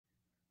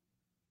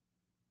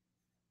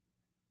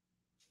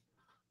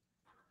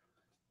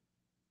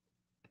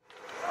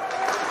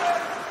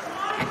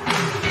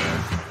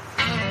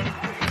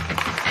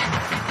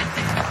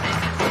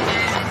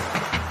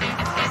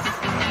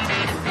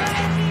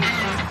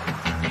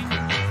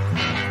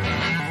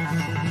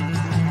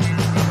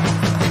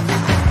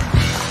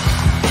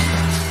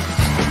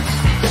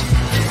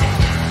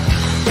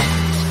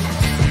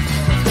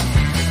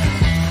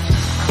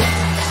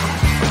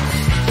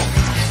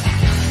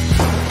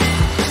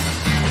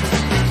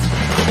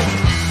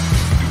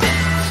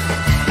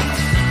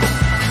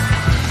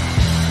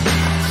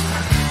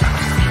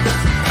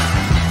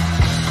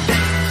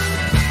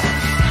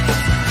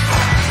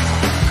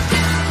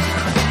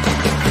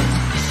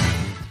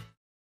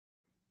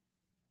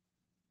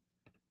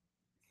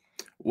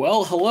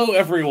Well, hello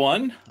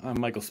everyone. I'm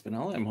Michael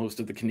Spinella. I'm host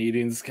of the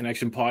Canadiens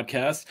Connection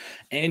podcast,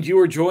 and you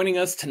are joining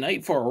us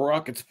tonight for our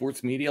Rocket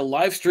Sports Media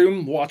live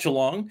stream watch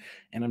along.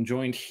 And I'm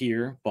joined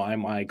here by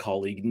my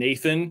colleague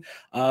Nathan.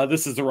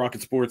 This is the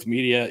Rocket Sports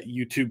Media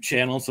YouTube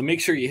channel, so make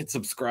sure you hit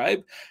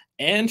subscribe.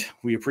 And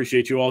we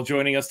appreciate you all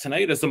joining us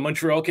tonight as the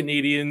Montreal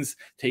Canadiens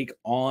take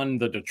on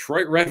the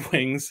Detroit Red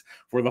Wings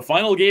for the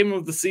final game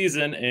of the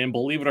season. And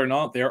believe it or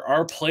not, there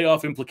are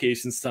playoff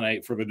implications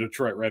tonight for the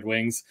Detroit Red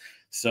Wings.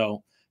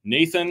 So,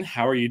 Nathan,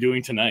 how are you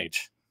doing tonight?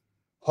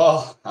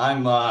 Well,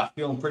 I'm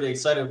feeling pretty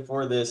excited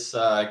for this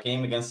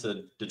game against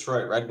the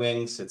Detroit Red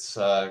Wings. It's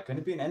going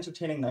to be an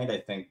entertaining night, I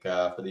think,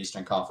 for the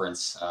Eastern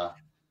Conference.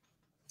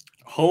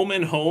 Home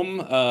and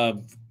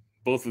home.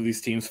 Both of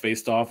these teams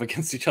faced off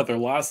against each other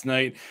last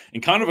night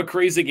in kind of a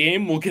crazy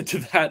game. We'll get to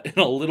that in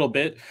a little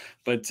bit.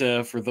 But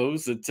for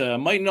those that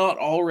might not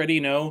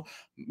already know,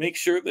 make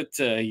sure that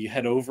you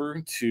head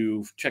over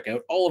to check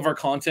out all of our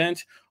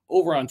content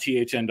over on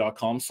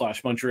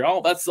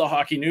thn.com/Montreal. That's the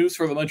hockey news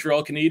for the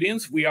Montreal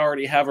Canadiens. We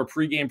already have a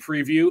pregame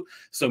preview,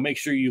 so make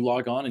sure you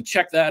log on and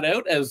check that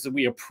out as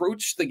we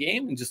approach the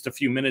game in just a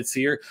few minutes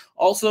here.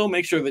 Also,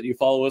 make sure that you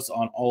follow us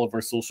on all of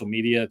our social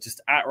media, just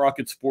at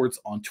Rocket Sports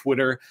on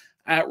Twitter,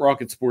 at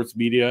Rocket Sports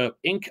Media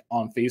Inc.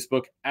 on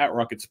Facebook, at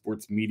Rocket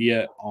Sports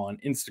Media on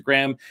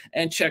Instagram,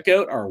 and check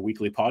out our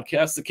weekly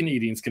podcast, the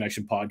Canadiens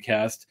Connection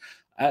podcast,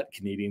 at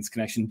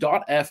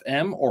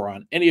CanadiensConnection.fm or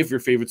on any of your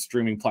favorite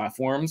streaming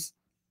platforms.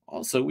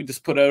 Also, we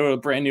just put out a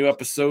brand new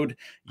episode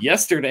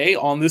yesterday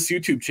on this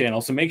YouTube channel.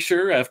 So make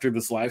sure after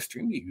this live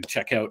stream, you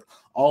check out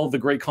all of the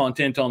great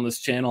content on this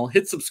channel.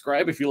 Hit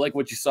subscribe if you like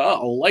what you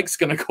saw. A like's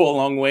going to go a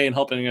long way in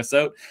helping us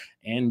out.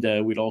 And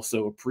we'd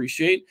also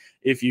appreciate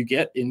if you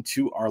get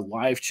into our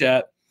live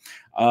chat.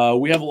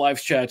 We have a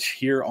live chat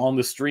here on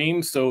the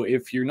stream. So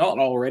if you're not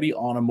already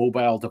on a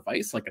mobile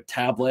device like a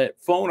tablet,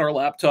 phone, or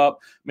laptop,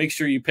 make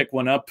sure you pick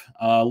one up,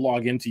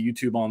 log into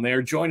YouTube on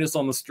there. Join us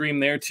on the stream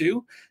there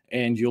too,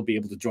 and you'll be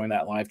able to join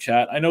that live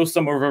chat. I know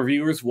some of our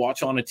viewers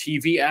watch on a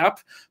TV app,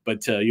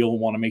 but you'll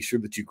want to make sure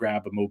that you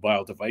grab a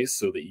mobile device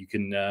so that you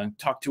can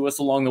talk to us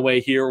along the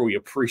way here. We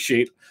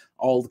appreciate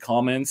all the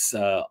comments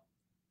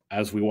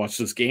as we watch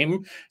this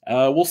game.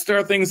 We'll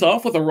start things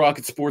off with a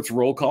Rocket Sports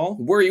roll call.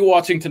 Where are you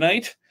watching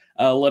tonight?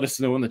 Let us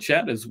know in the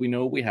chat. As we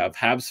know, we have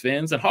Habs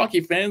fans and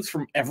hockey fans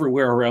from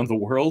everywhere around the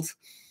world.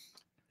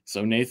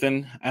 So,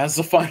 Nathan, as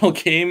the final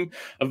game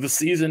of the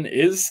season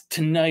is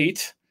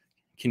tonight,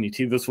 can you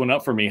tee this one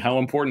up for me? How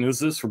important is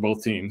this for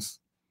both teams?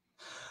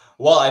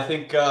 Well, I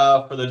think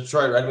for the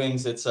Detroit Red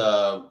Wings, it's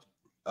a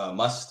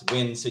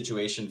must-win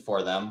situation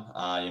for them.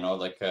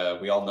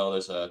 We all know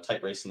there's a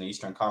tight race in the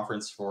Eastern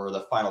Conference for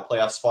the final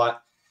playoff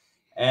spot.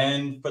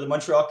 And for the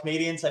Montreal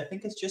Canadiens, I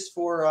think it's just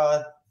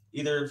for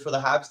either for the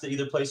Habs to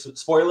either play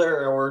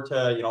spoiler or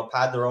to,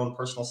 pad their own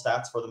personal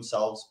stats for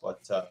themselves.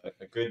 But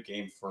a good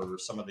game for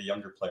some of the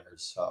younger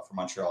players for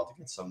Montreal to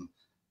get some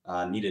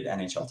needed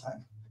NHL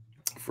time.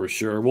 For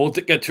sure. We'll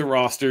get to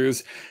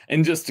rosters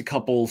in just a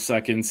couple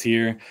seconds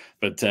here.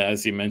 But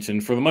as you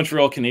mentioned, for the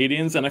Montreal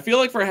Canadiens, and I feel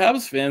like for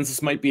Habs fans,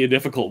 this might be a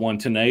difficult one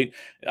tonight.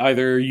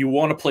 Either you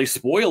want to play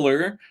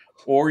spoiler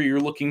or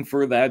you're looking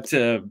for that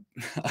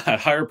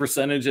higher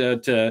percentage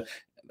at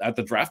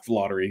the draft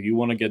lottery. You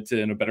want to get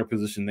in a better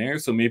position there.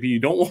 So maybe you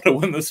don't want to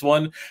win this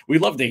one.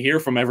 We'd love to hear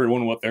from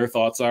everyone what their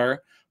thoughts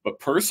are. But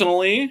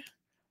personally,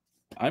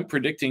 I'm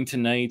predicting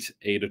tonight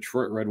a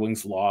Detroit Red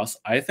Wings loss.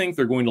 I think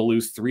they're going to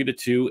lose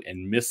 3-2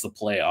 and miss the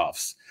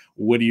playoffs.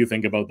 What do you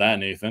think about that,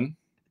 Nathan?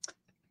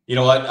 You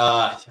know what?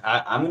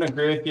 I'm going to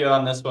agree with you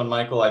on this one,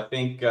 Michael. I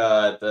think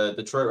the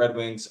Detroit Red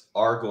Wings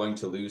are going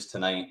to lose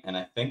tonight. And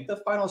I think the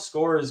final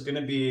score is going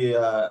to be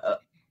a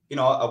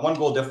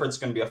one-goal difference,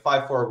 going to be a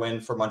 5-4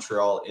 win for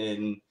Montreal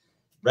in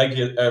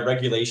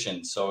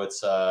regulation. So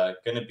it's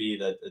going to be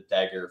the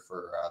dagger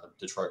for the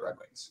Detroit Red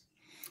Wings.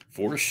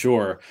 For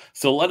sure.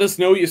 So let us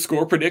know your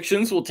score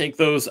predictions. We'll take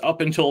those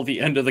up until the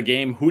end of the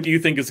game. Who do you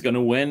think is going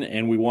to win?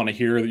 And we want to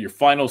hear your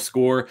final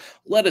score.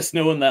 Let us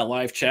know in that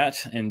live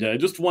chat. And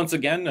just once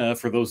again,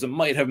 for those that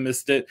might have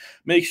missed it,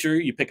 make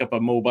sure you pick up a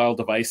mobile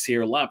device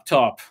here,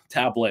 laptop,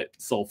 tablet,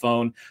 cell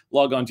phone,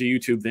 log on to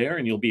YouTube there,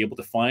 and you'll be able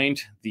to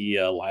find the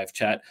live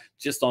chat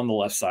just on the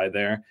left side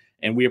there.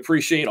 And we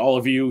appreciate all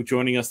of you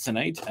joining us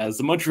tonight as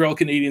the Montreal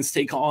Canadiens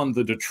take on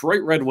the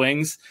Detroit Red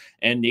Wings.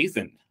 And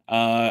Nathan,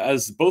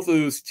 as both of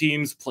those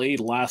teams played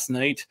last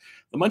night,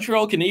 the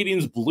Montreal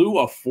Canadiens blew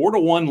a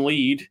 4-1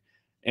 lead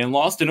and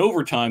lost in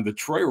overtime. The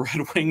Detroit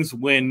Red Wings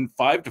win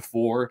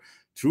 5-4.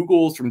 2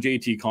 goals from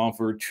JT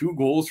Compher, 2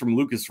 goals from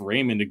Lucas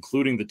Raymond,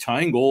 including the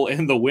tying goal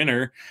and the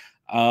winner.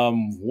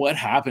 What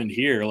happened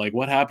here?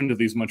 What happened to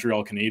these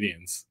Montreal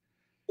Canadiens?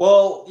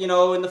 Well,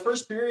 in the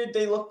first period,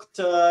 they looked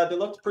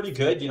pretty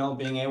good,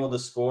 being able to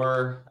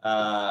score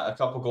a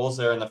couple goals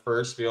there in the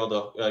first, be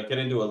able to get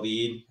into a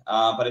lead.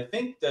 But I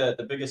think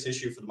the biggest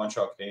issue for the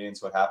Montreal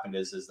Canadiens, what happened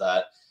is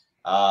that,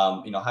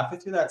 halfway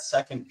through that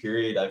second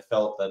period, I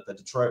felt that the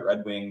Detroit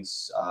Red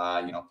Wings,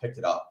 picked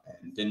it up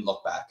and didn't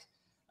look back.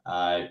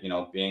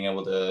 Being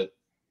able to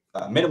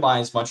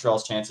minimize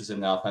Montreal's chances in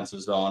the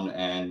offensive zone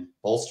and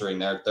bolstering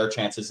their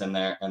chances in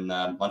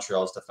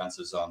Montreal's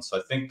defensive zone. So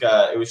I think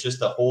it was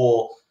just a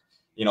whole,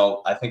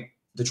 I think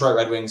Detroit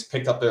Red Wings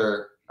picked up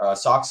their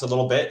socks a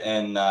little bit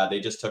and they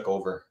just took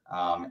over.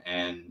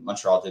 And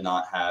Montreal did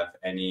not have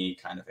any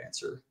kind of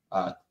answer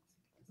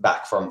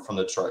back from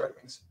the Detroit Red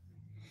Wings.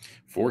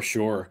 For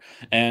sure.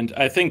 And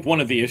I think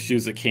one of the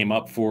issues that came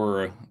up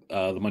for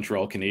the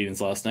Montreal Canadiens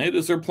last night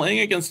is they're playing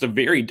against a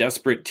very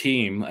desperate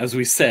team. As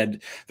we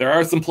said, there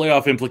are some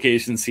playoff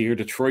implications here.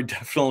 Detroit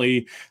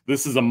definitely,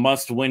 this is a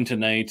must win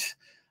tonight.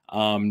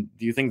 Do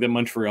you think that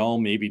Montreal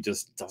maybe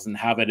just doesn't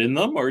have it in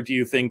them? Or do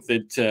you think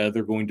that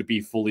they're going to be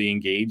fully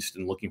engaged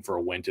and looking for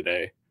a win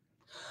today?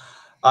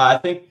 I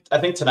think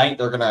tonight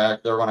they're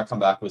gonna come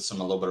back with a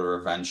little bit of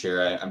revenge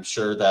here. I'm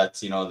sure that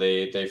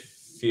they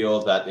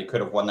feel that they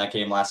could have won that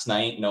game last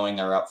night, knowing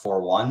they're up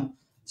 4-1.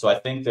 So I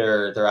think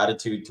their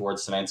attitude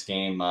towards tonight's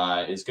game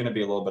is going to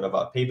be a little bit of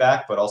a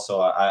payback, but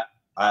also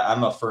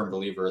I'm a firm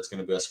believer it's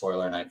going to be a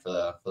spoiler night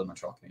for the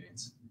Montreal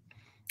Canadiens.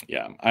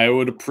 Yeah, I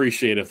would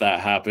appreciate if that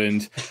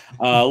happened.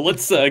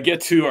 Let's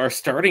get to our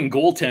starting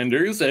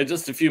goaltenders.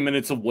 Just a few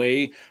minutes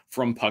away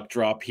from puck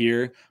drop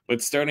here, but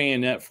starting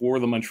in net for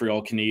the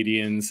Montreal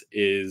Canadiens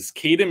is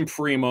Cayden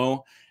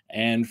Primeau.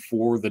 And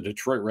for the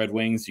Detroit Red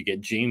Wings, you get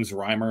James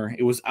Reimer.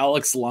 It was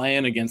Alex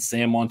Lyon against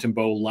Sam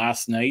Montembeault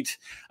last night.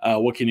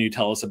 What can you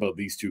tell us about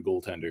these two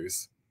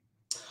goaltenders?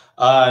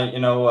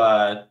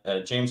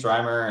 James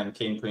Reimer and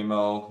Cayden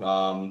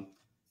Primeau,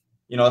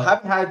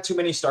 haven't had too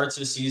many starts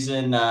this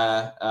season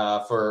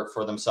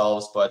for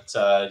themselves, but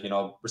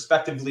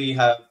respectively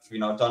have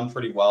done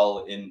pretty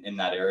well in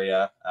that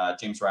area.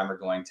 James Reimer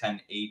going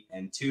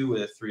 10-8-2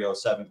 with a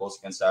 .307 goals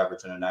against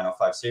average and a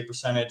 .905 save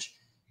percentage.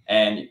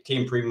 And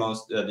Cayden Primeau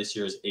this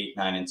year is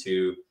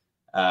 8-9-2,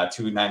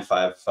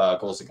 295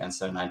 goals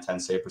against and a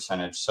 .910 save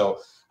percentage. So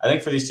I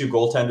think for these two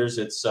goaltenders,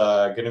 it's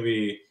going to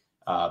be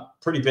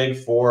pretty big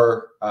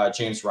for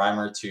James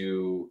Reimer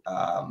to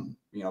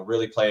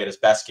really play at his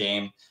best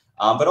game.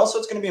 But also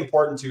it's going to be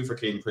important too for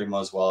Cayden Primeau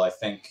as well. I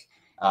think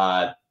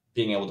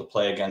being able to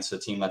play against a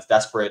team that's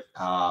desperate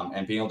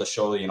and being able to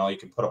show you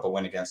can put up a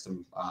win against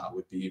them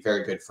would be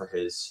very good for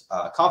his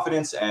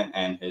confidence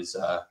and his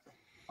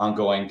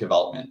ongoing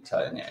development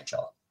in the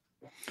NHL.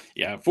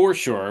 Yeah, for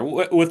sure.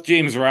 With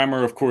James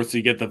Reimer, of course,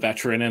 you get the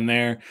veteran in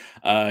there.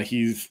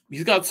 He's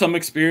got some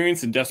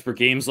experience in desperate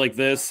games like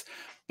this,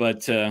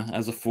 but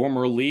as a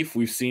former Leaf,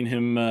 we've seen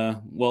him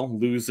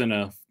lose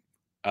in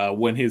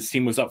when his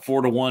team was up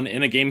 4-1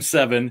 in a Game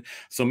 7.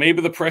 So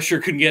maybe the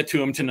pressure could get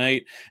to him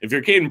tonight. If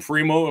you're Cayden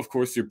Primeau, of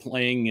course, you're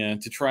playing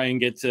to try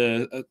and get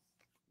to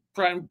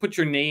try and put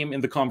your name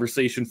in the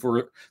conversation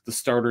for the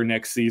starter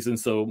next season.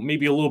 So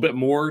maybe a little bit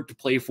more to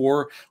play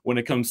for when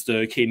it comes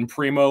to Cayden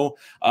Primeau.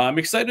 I'm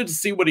excited to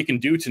see what he can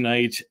do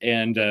tonight.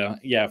 And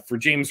for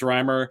James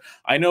Reimer,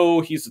 I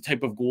know he's the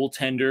type of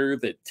goaltender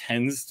that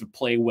tends to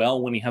play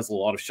well when he has a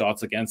lot of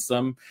shots against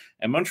them.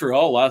 And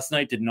Montreal last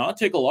night did not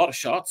take a lot of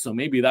shots, so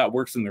maybe that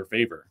works in their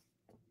favor.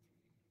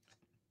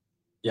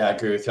 Yeah, I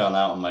agree with you on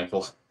that one,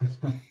 Michael.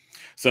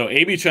 So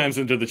AB chimes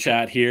into the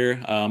chat here.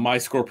 My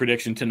score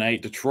prediction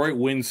tonight, Detroit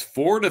wins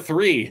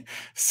 4-3.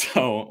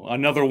 So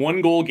another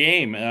 1-goal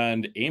game.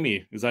 And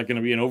Amy, is that going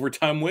to be an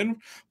overtime win?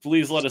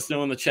 Please let us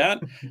know in the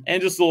chat.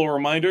 And just a little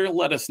reminder,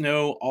 let us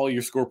know all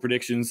your score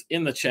predictions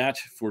in the chat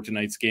for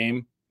tonight's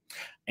game.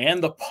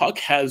 And the puck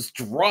has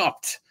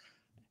dropped.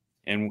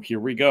 And here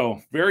we go.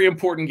 Very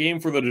important game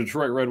for the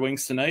Detroit Red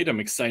Wings tonight.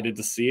 I'm excited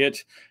to see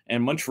it.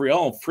 And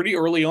Montreal, pretty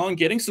early on,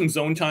 getting some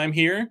zone time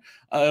here.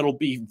 It'll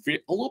be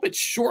a little bit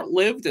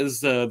short-lived as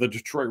the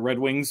Detroit Red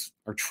Wings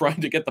are trying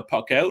to get the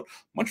puck out.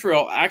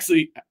 Montreal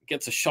actually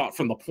gets a shot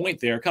from the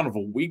point there, kind of a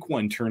weak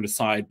one turned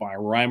aside by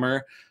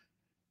Reimer.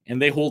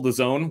 And they hold the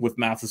zone with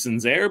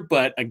Matheson's there.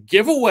 But a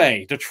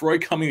giveaway.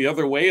 Detroit coming the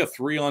other way, a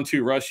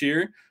 3-on-2 rush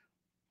here.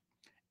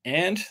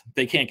 And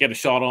they can't get a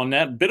shot on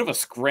net. Bit of a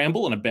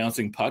scramble and a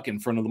bouncing puck in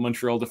front of the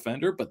Montreal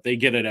defender, but they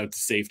get it out to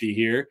safety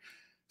here.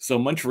 So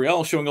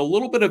Montreal showing a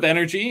little bit of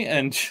energy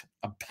and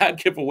a bad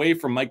giveaway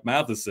from Mike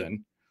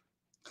Matheson.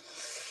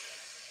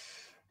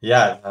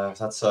 Yeah,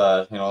 that's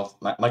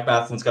Mike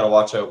Matheson's got to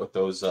watch out with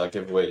those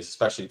giveaways,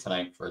 especially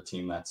tonight for a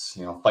team that's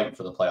fighting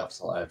for the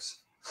playoffs lives.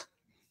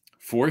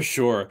 For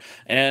sure.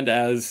 And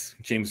as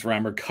James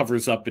Reimer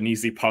covers up an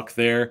easy puck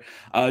there,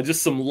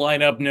 just some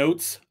lineup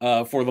notes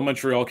for the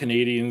Montreal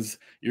Canadiens.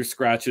 Your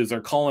scratches are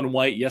Colin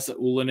White, Jesse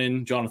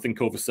Ylönen, Jonathan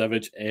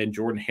Kovacevic, and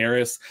Jordan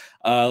Harris.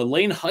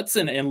 Lane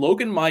Hutson and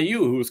Logan Mailloux,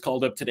 who was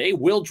called up today,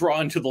 will draw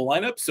into the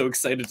lineup, so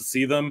excited to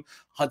see them.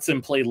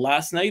 Hutson played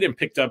last night and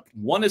picked up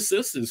 1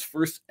 assist, his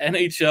first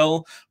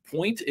NHL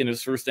point in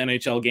his first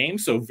NHL game,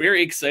 so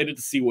very excited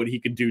to see what he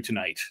could do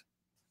tonight.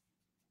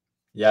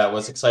 Yeah, it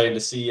was exciting to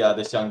see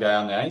this young guy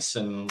on the ice,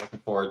 and looking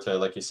forward to,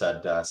 like you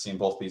said, seeing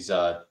both these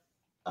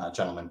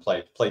gentlemen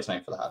play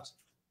tonight for the Habs.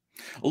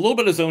 A little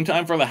bit of zone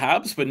time for the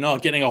Habs, but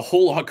not getting a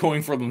whole lot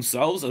going for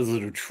themselves as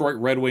the Detroit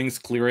Red Wings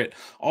clear it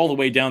all the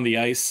way down the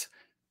ice,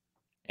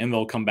 and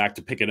they'll come back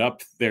to pick it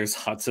up. There's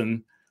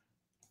Hutson.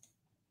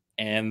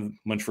 And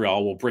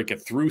Montreal will break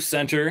it through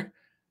center.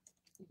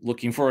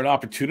 Looking for an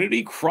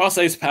opportunity.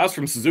 Cross-ice pass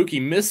from Suzuki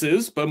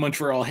misses, but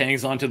Montreal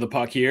hangs onto the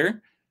puck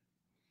here.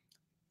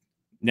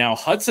 Now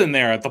Hutson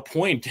there at the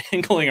point,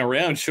 dangling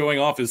around, showing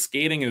off his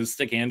skating and his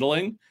stick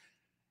handling.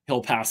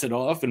 He'll pass it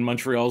off, and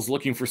Montreal's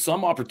looking for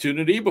some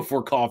opportunity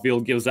before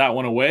Caufield gives that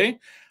one away.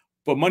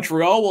 But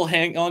Montreal will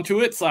hang on to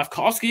it.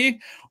 Slafkovsky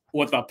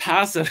with a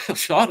pass and a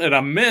shot and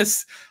a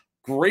miss.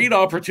 Great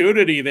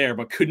opportunity there,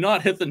 but could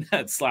not hit the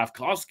net.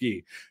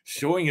 Slafkovsky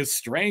showing his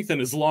strength and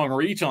his long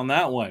reach on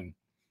that one.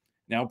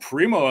 Now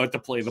Primo out to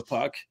play the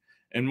puck,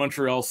 and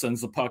Montreal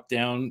sends the puck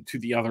down to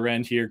the other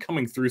end here,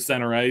 coming through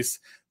center ice.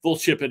 They'll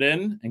chip it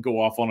in and go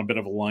off on a bit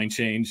of a line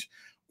change.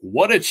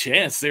 What a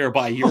chance there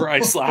by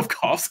Juraj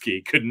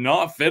Slafkovsky. Could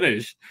not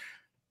finish.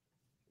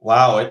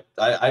 Wow,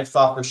 I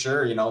thought for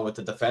sure, you know, with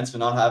the defenseman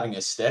not having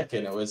a stick,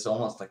 and it was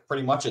almost like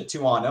pretty much a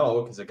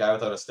 2-on-0 because a guy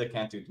without a stick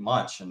can't do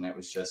much, and it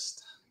was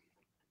just...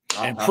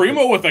 And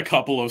Primo with a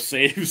couple of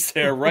saves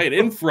there right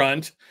in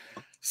front.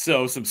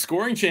 So some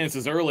scoring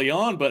chances early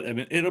on, but an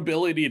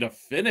inability to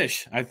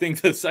finish. I think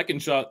the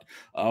second shot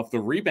off the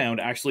rebound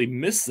actually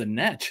missed the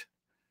net.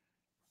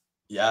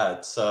 Yeah,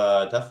 it's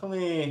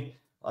definitely,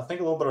 I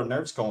think, a little bit of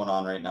nerves going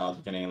on right now at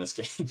the beginning of this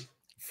game.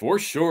 For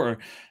sure.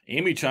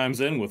 Amy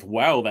chimes in with,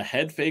 wow, the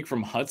head fake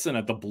from Hutson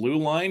at the blue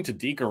line to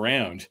deke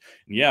around.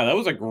 Yeah, that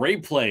was a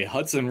great play.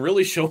 Hutson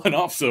really showing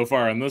off so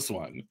far in this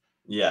one.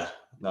 Yeah,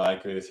 no, I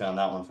agree with you on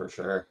that one for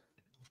sure.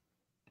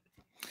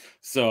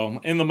 So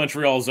in the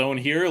Montreal zone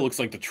here, it looks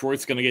like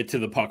Detroit's going to get to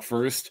the puck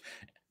first,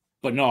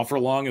 but not for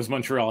long as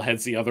Montreal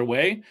heads the other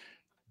way.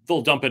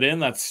 They'll dump it in.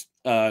 That's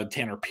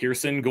Tanner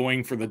Pearson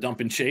going for the dump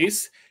and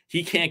chase.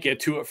 He can't get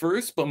to it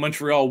first, but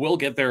Montreal will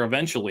get there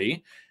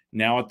eventually.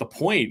 Now at the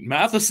point,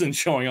 Matheson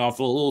showing off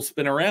a little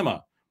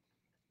spinorama.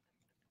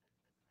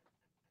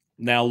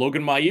 Now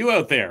Logan Mailloux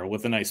out there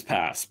with a nice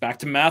pass. Back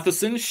to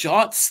Matheson.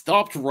 Shot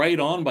stopped right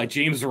on by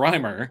James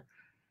Reimer.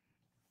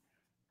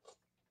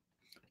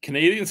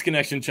 Canadiens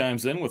Connection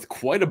chimes in with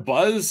quite a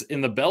buzz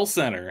in the Bell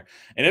Center.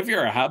 And if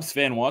you're a Habs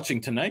fan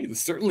watching tonight, there's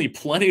certainly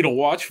plenty to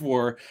watch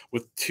for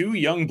with two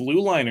young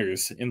blue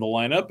liners in the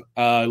lineup.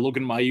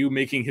 Logan Mailloux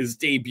making his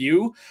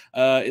debut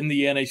in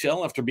the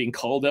NHL after being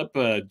called up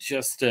I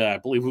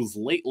believe it was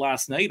late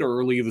last night or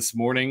early this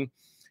morning.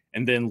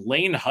 And then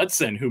Lane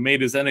Hutson, who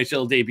made his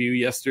NHL debut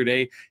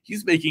yesterday,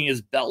 he's making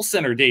his Bell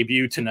Center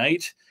debut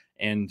tonight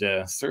and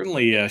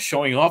certainly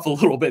showing off a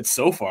little bit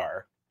so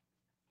far.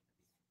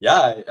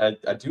 Yeah,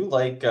 I do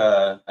like,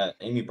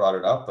 Amy brought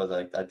it up,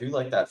 but I do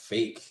like that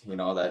fake, you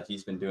know, that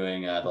he's been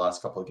doing the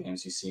last couple of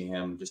games. You see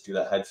him just do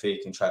that head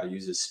fake and try to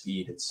use his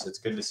speed. It's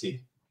good to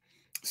see.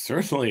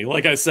 Certainly.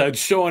 Like I said,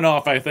 showing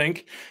off, I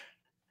think.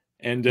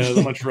 And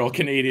the Montreal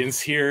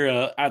Canadiens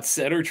here at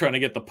center trying to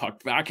get the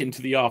puck back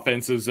into the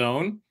offensive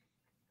zone.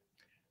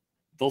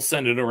 They'll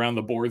send it around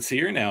the boards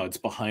here. Now it's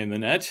behind the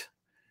net.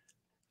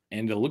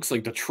 And it looks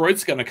like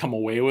Detroit's going to come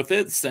away with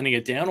it, sending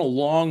it down a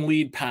long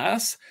lead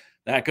pass.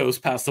 That goes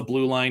past the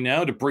blue line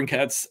now.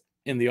 DeBrincat's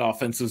in the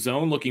offensive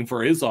zone looking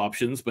for his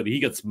options, but he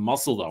gets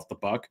muscled off the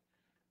puck.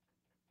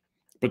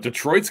 But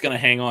Detroit's going to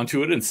hang on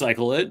to it and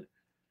cycle it.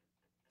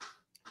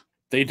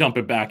 They dump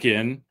it back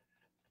in.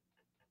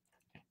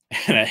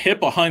 And a hit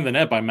behind the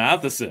net by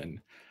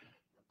Matheson.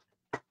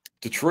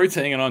 Detroit's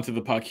hanging on to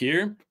the puck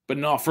here, but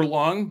not for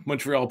long.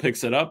 Montreal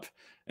picks it up,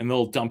 and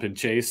they'll dump and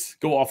chase.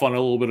 Go off on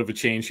a little bit of a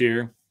change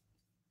here.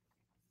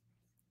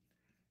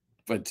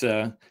 But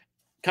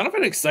kind of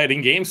an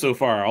exciting game so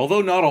far, although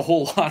not a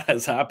whole lot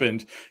has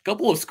happened. A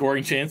couple of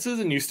scoring chances,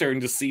 and you're starting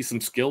to see some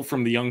skill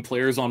from the young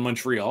players on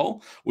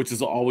Montreal, which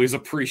is always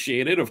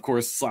appreciated. Of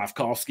course,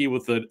 Slafkovsky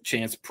with a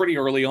chance pretty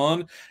early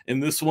on in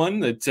this one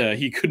that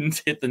he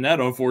couldn't hit the net,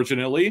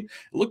 unfortunately. It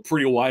looked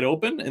pretty wide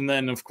open. And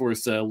then, of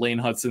course, Lane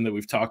Hutson that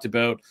we've talked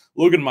about.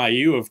 Logan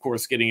Mailloux, of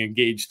course, getting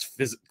engaged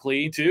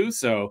physically too.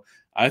 So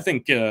I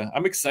think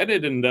I'm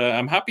excited, and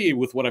I'm happy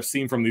with what I've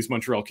seen from these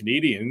Montreal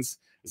Canadiens.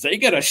 They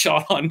get a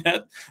shot on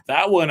net.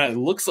 That one, it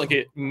looks like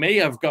it may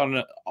have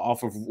gone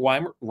off of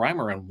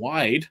Reimer and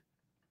wide.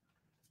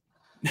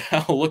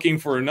 Now looking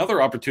for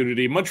another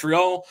opportunity.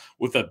 Montreal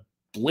with a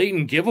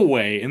blatant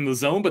giveaway in the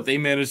zone, but they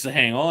managed to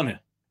hang on.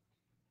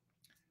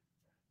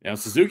 Now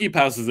Suzuki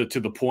passes it to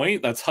the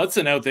point. That's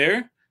Hutson out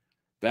there.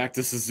 Back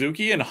to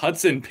Suzuki, and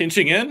Hutson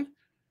pinching in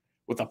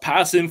with a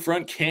pass in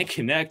front. Can't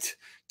connect.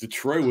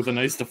 Detroit with a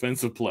nice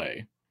defensive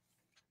play.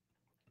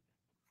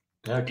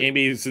 Okay.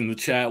 Amy's in the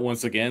chat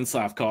once again.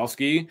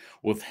 Slafkovsky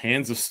with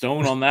hands of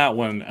stone on that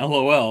one.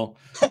 LOL.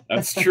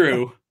 That's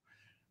true.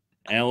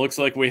 And it looks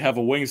like we have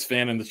a Wings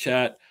fan in the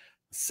chat.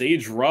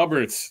 Sage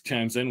Roberts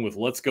chimes in with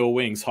 "Let's go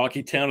Wings.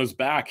 Hockey Town is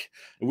back."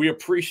 We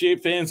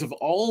appreciate fans of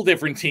all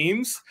different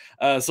teams.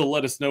 So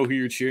let us know who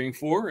you're cheering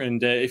for.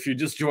 And if you're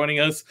just joining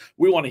us,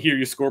 we want to hear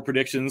your score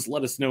predictions.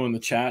 Let us know in the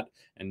chat,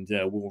 and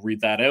we'll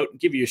read that out and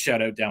give you a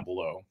shout out down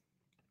below.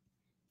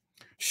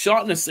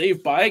 Shot and a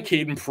save by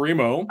Caden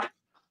Primo.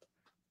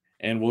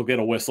 And we'll get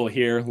a whistle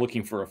here,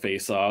 looking for a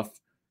face-off.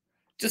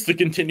 Just to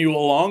continue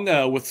along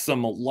with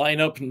some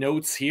lineup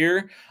notes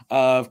here,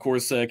 of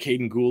course,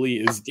 Caden Gooley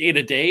is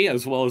day-to-day,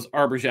 as well as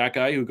Arbor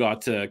Xhekaj,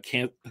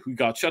 who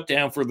got shut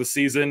down for the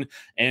season,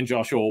 and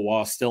Joshua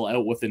Waugh still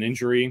out with an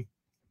injury.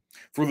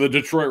 For the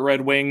Detroit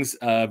Red Wings,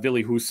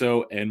 Ville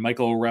Husso and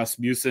Michael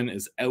Rasmussen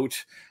is out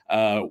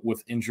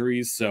with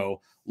injuries,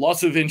 so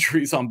lots of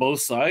injuries on both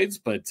sides,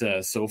 but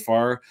so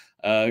far,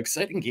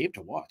 exciting game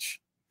to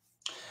watch.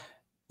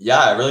 Yeah,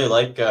 I really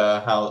like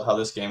how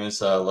this game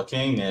is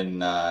looking,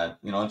 and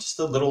just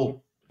the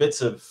little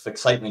bits of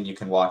excitement you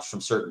can watch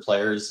from certain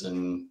players,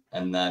 and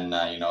then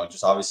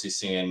just obviously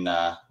seeing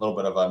a little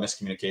bit of a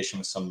miscommunication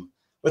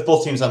with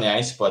both teams on the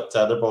ice, but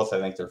I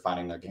think they're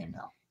finding their game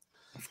now.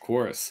 Of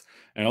course.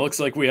 And it looks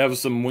like we have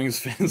some Wings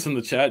fans in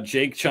the chat.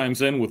 Jake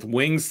chimes in with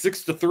Wings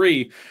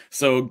 6-3.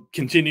 So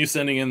continue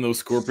sending in those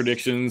score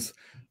predictions.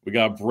 We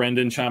got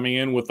Brendan chiming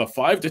in with a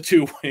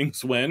 5-2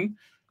 Wings win.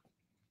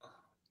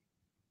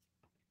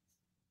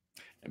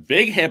 A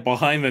big hit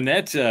behind the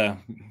net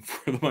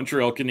for the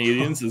Montreal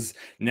Canadiens is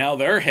now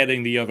they're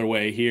heading the other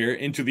way here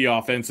into the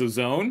offensive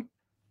zone.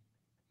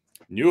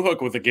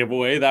 Newhook with a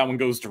giveaway. That one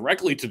goes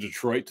directly to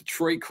Detroit.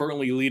 Detroit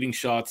currently leading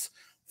shots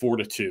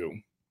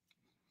 4-2.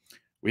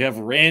 We have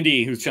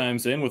Randy who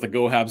chimes in with a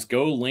Go Habs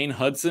Go. Lane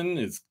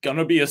Hutson is going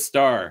to be a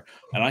star,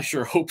 and I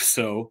sure hope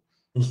so.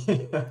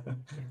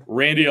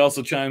 Randy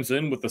also chimes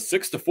in with a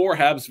 6-4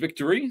 Habs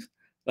victory.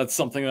 That's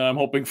something that I'm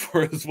hoping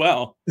for as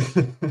well.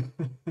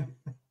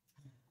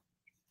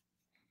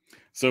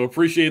 So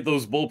appreciate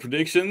those bold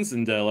predictions,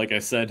 and like I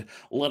said,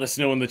 let us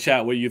know in the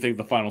chat what you think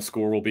the final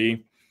score will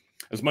be.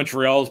 As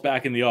Montreal is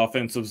back in the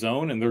offensive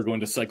zone, and they're going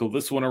to cycle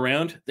this one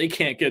around. They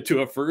can't get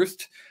to it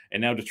first,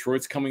 and now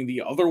Detroit's coming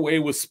the other way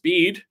with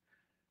speed.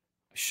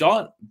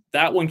 Shot,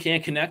 that one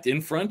can't connect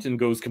in front and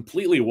goes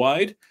completely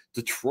wide.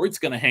 Detroit's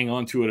going to hang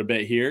on to it a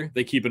bit here.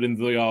 They keep it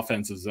into the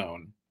offensive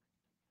zone.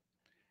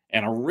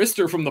 And a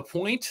wrister from the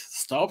point,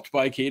 stopped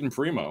by Caden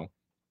Primo.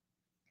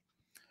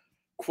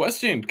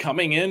 Question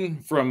coming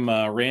in from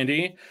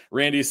Randy.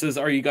 Randy says,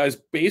 are you guys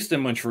based in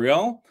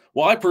Montreal?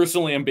 Well, I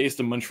personally am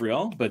based in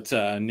Montreal, but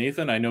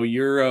Nathan, I know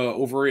you're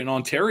over in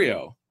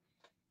Ontario.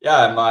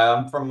 Yeah,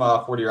 I'm from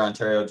Fort Erie,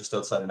 Ontario, just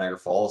outside of Niagara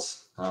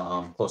Falls,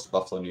 close to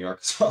Buffalo, New York.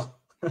 So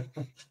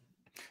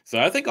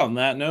I think on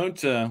that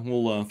note,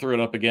 we'll throw it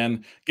up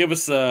again. Give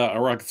us a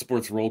Rocket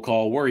Sports roll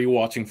call. Where are you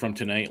watching from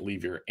tonight?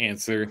 Leave your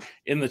answer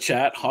in the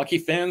chat. Hockey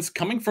fans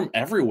coming from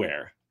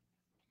everywhere.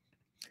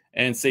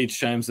 And Sage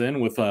chimes in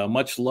with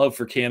much love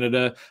for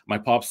Canada. My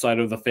pop side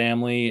of the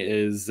family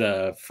is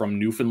from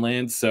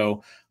Newfoundland.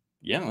 So,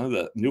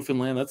 yeah,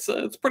 Newfoundland,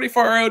 it's pretty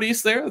far out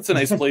east there. That's a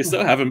nice place,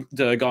 though. Haven't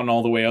gone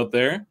all the way out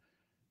there.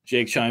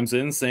 Jake chimes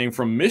in saying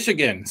from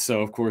Michigan.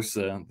 So, of course,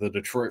 the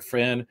Detroit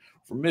fan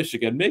from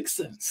Michigan makes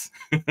sense.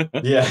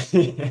 Yeah.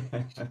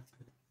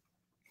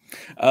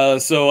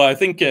 So I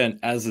think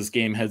as this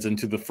game heads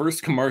into the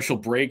first commercial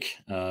break,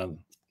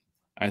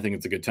 I think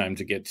it's a good time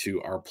to get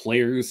to our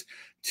players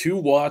to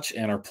watch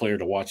and our player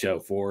to watch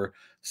out for.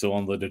 So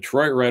on the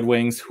Detroit Red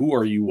Wings, who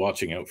are you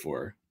watching out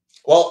for?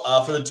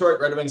 Well, for the Detroit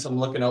Red Wings, I'm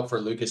looking out for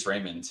Lucas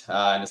Raymond.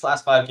 In his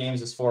last 5 games,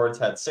 his forwards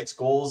had 6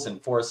 goals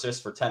and 4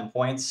 assists for 10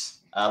 points.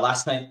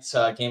 Last night's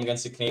game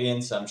against the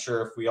Canadiens, I'm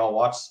sure if you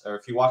watched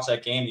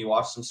that game, you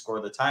watched him score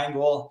the tying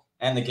goal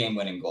and the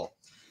game-winning goal.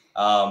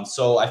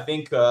 So I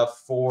think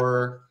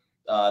for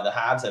the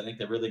Habs, I think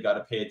they really got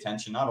to pay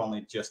attention, not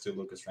only just to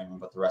Lucas Raymond,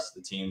 but the rest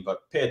of the team,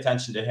 but pay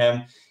attention to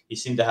him. He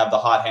seemed to have the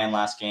hot hand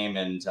last game,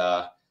 and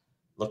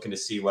looking to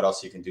see what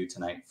else he can do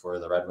tonight for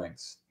the Red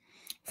Wings.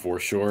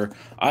 For sure.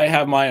 I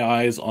have my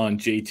eyes on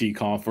JT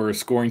Compher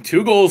scoring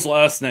 2 goals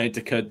last night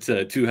to cut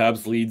 2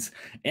 Habs leads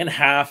in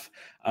half.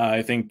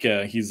 I think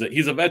he's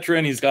a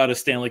veteran. He's got a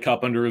Stanley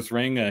Cup under his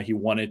ring. He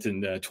won it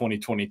in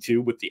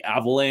 2022 with the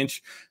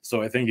Avalanche.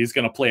 So I think he's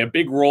going to play a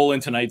big role in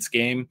tonight's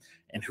game.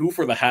 And who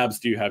for the Habs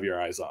do you have your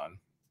eyes on?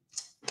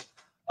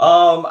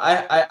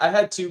 I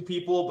had 2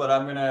 people, but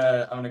I'm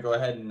gonna go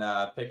ahead and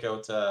pick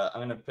out.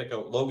 I'm gonna pick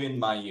out Logan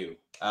Mailloux.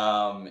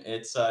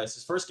 It's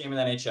his first game in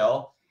the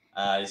NHL.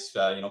 He's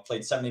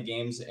played 70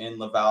 games in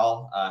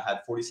Laval.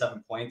 Had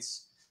 47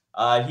 points.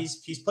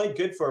 He's played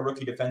good for a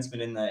rookie defenseman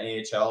in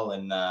the AHL,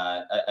 and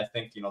I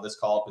think this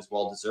call up is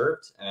well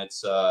deserved. And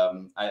it's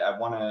I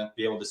want to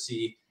be able to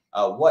see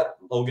what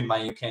Logan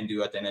Mailloux can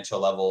do at the NHL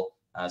level,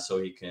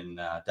 so he can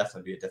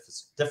definitely be a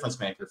difference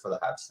maker for the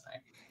Habs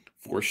tonight.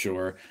 For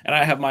sure. And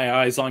I have my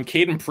eyes on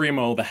Caden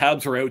Primo. The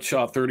Habs were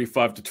outshot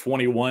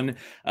 35-21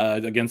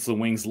 against the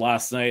Wings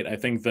last night. I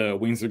think the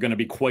Wings are going to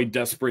be quite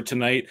desperate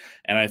tonight.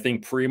 And I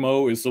think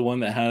Primo is the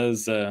one that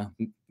has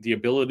the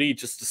ability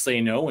just to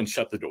say no and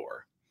shut the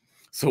door.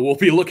 So we'll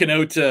be looking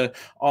out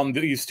on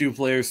these 2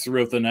 players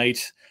throughout the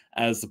night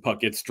as the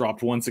puck gets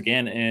dropped once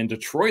again. And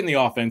Detroit in the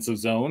offensive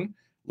zone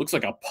looks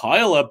like a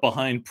pile up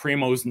behind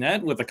Primo's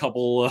net with a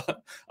couple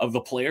of the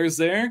players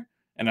there.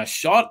 And a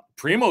shot,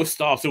 Primo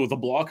stops it with a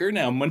blocker.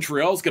 Now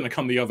Montreal's going to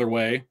come the other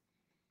way.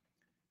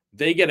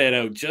 They get it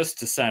out just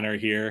to center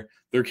here.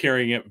 They're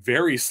carrying it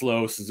very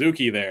slow.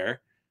 Suzuki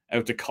there,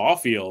 out to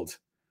Caufield.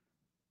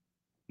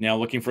 Now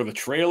looking for the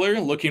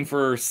trailer, looking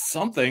for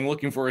something,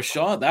 looking for a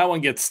shot. That one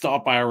gets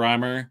stopped by a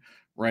Reimer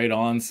right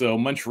on. So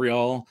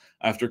Montreal,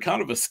 after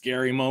kind of a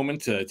scary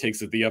moment,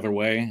 takes it the other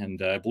way. And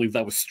I believe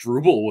that was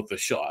Struble with the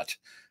shot.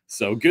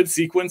 So good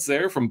sequence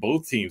there from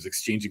both teams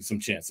exchanging some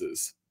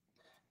chances.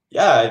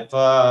 Yeah,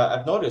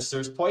 I've noticed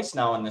there's twice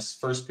now in this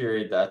first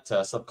period that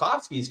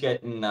Slafkovsky's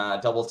getting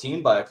double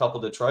teamed by a couple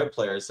Detroit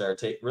players that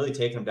are really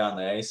taking him down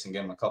the ice and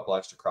giving him a couple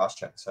extra cross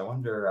checks. I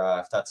wonder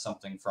if that's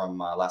something from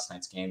last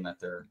night's game that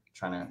they're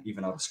trying to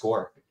even out a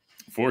score.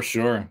 For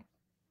sure.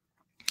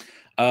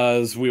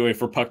 As we wait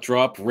for puck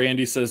drop,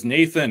 Randy says,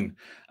 Nathan,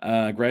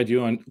 glad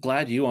you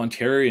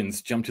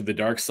Ontarians jumped to the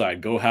dark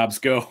side. Go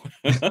Habs, go.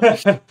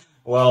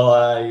 Well,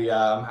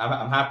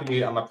 I'm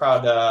happy. I'm a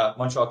proud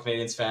Montreal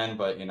Canadiens fan,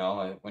 but you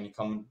know, when you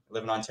come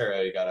live in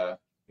Ontario, you gotta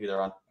either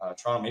on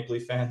Toronto Maple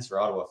Leaf fans or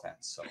Ottawa fans.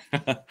 So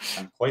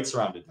I'm quite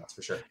surrounded, that's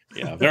for sure.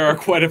 Yeah, there are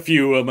quite a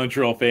few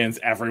Montreal fans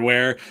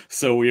everywhere,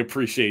 so we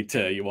appreciate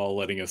you all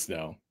letting us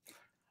know.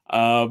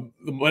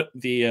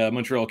 The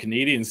Montreal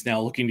Canadiens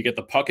now looking to get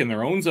the puck in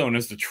their own zone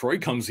as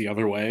Detroit comes the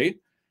other way.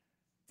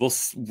 They'll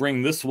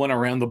bring this one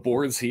around the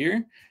boards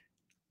here.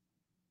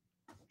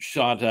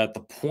 Shot at the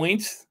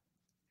point.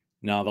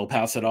 Now they'll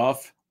pass it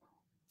off,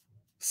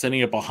 sending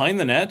it behind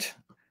the net,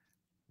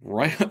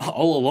 right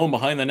all alone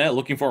behind the net,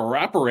 looking for a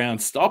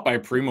wraparound, stopped by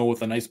Primo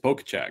with a nice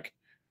poke check.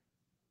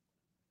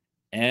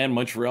 And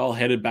Montreal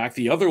headed back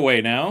the other way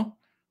now,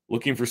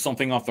 looking for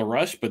something off the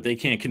rush, but they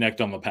can't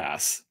connect on the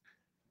pass.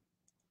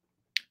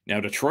 Now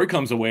Detroit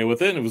comes away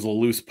with it, and it was a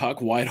loose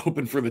puck wide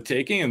open for the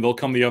taking, and they'll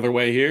come the other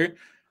way here.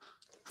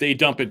 They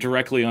dump it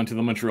directly onto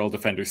the Montreal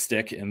defender's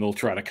stick, and they'll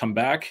try to come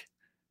back.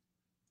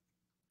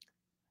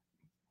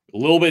 A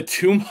little bit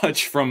too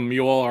much from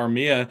Yoel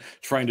Armia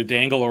trying to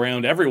dangle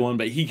around everyone,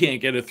 but he can't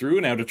get it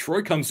through. Now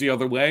Detroit comes the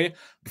other way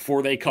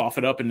before they cough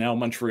it up, and now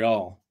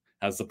Montreal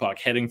has the puck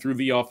heading through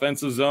the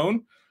offensive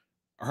zone.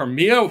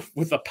 Armia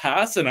with a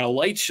pass and a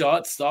light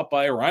shot stopped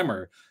by a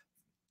Reimer.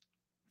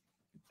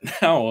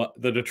 Now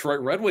the Detroit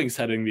Red Wings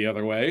heading the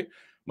other way.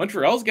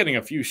 Montreal's getting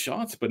a few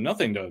shots, but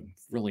nothing to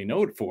really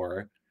note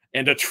for.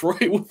 And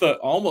Detroit with the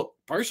almost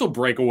partial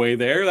breakaway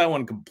there. That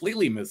one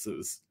completely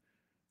misses.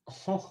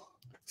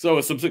 So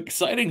it's some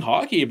exciting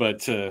hockey,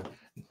 but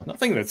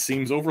nothing that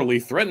seems overly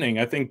threatening.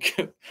 I think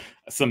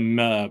some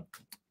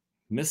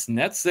missed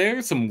nets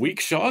there, some weak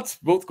shots.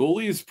 Both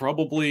goalies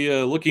probably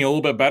looking a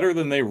little bit better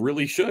than they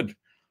really should.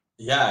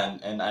 Yeah,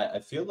 and I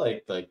feel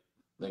like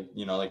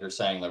you know, like you're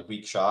saying, like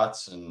weak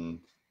shots, and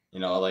you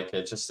know, like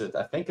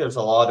I think there's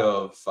a lot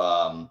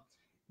of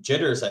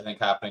jitters, I think,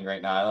 happening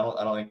right now.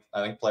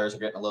 I think players are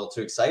getting a little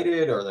too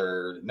excited or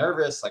they're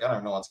nervous. Like I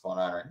don't know what's going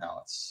on right now.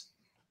 It's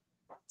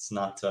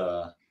not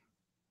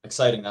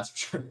exciting, that's for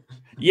sure.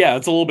 Yeah,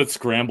 it's a little bit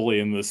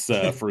scrambly in this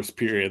first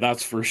period,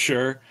 that's for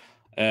sure.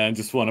 And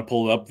just want to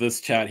pull up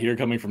this chat here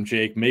coming from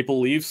Jake. Maple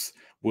Leafs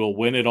will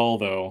win it all,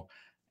 though.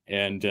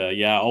 And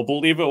yeah, I'll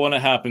believe it when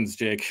it happens,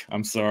 Jake.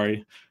 I'm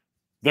sorry.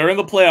 They're in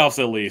the playoffs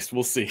at least.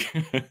 We'll see.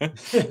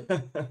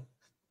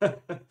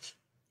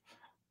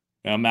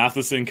 Now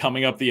Matheson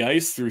coming up the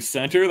ice through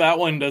center. That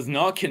one does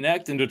not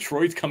connect, and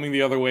Detroit's coming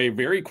the other way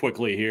very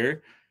quickly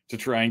here to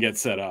try and get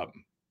set up.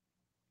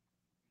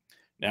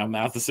 Now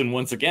Matheson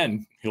once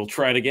again, he'll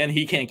try it again.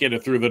 He can't get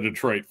it through the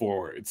Detroit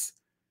forwards.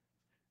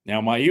 Now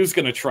Mailloux's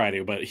going to try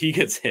to, but he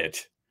gets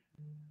hit.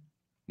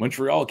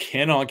 Montreal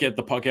cannot get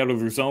the puck out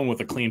of their zone with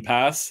a clean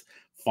pass.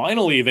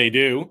 Finally, they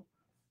do.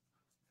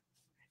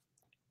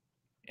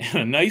 And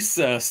a nice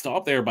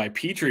stop there by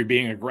Petrie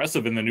being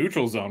aggressive in the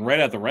neutral zone right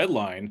at the red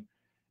line.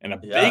 And a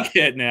big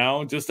hit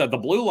now just at the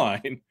blue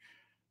line.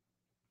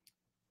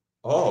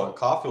 Oh,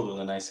 Caufield with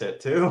a nice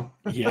hit too.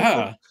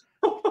 Yeah.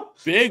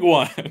 Big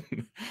one.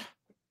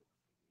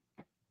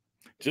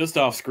 Just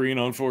off screen,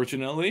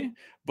 unfortunately.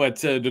 But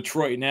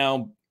Detroit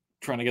now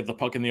trying to get the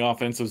puck in the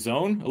offensive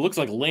zone. It looks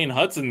like Lane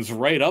Hutson's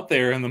right up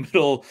there in the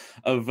middle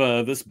of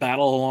this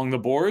battle along the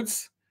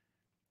boards.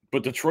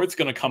 But Detroit's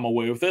going to come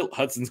away with it.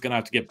 Hudson's going to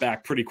have to get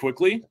back pretty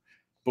quickly.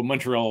 But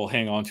Montreal will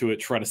hang on to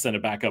it, try to send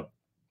it back up.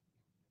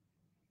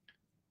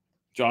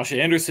 Josh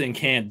Anderson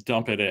can't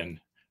dump it in.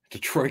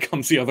 Detroit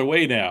comes the other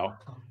way now.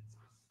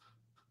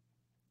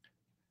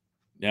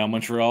 Now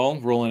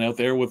Montreal rolling out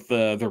there with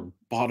their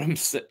bottom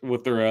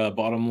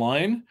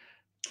line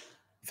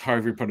with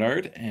Harvey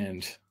Pinard,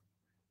 and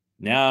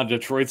now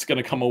Detroit's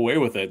going to come away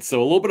with it.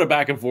 So a little bit of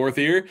back and forth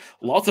here.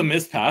 Lots of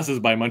missed passes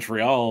by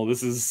Montreal.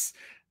 This is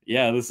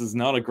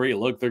not a great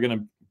look.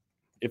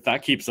 If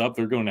that keeps up,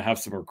 they're going to have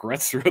some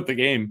regrets throughout the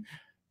game.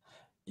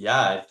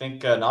 Yeah, I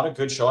think not a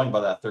good showing by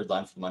that third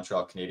line for the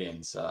Montreal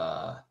Canadiens.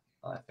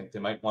 I think they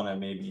might want to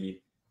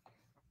maybe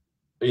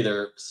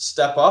either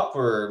step up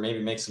or maybe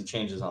make some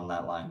changes on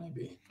that line,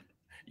 maybe.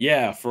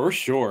 Yeah, for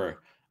sure.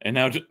 And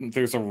now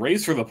there's a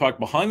race for the puck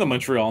behind the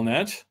Montreal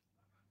net.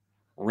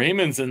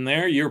 Raymond's in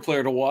there, your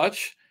player to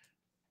watch.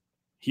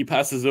 He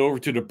passes it over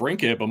to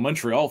DeBrincat, but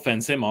Montreal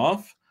fends him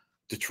off.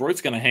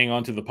 Detroit's going to hang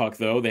on to the puck,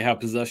 though. They have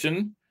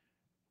possession.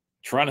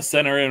 Trying to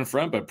center it in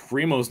front, but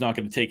Primo's not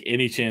going to take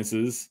any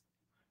chances.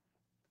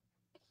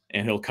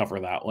 And he'll cover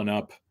that one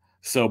up.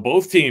 So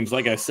both teams,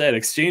 like I said,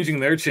 exchanging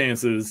their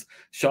chances.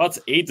 Shots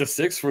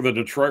 8-6 for the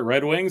Detroit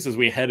Red Wings as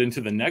we head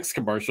into the next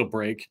commercial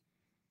break.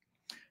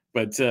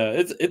 But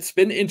it's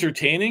been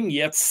entertaining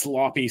yet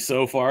sloppy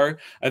so far.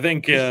 I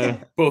think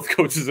both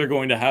coaches are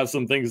going to have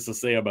some things to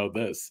say about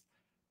this.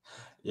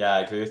 Yeah,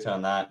 I agree with you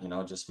on that.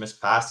 Just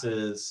missed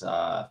passes,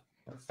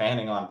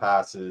 fanning on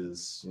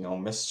passes,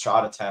 missed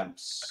shot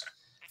attempts,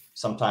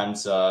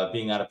 sometimes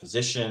being out of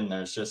position.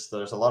 There's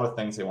a lot of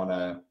things they want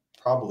to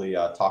probably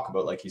talk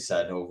about, like you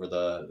said, over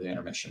the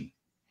intermission.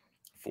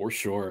 For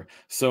sure.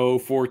 So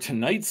for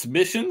tonight's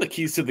mission, the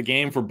keys to the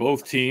game for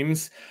both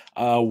teams,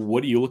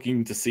 what are you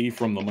looking to see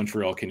from the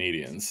Montreal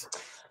Canadiens?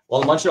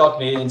 Well, the Montreal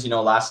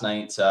Canadiens, last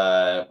night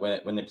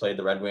when they played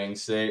the Red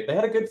Wings, they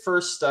had a good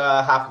first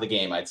half of the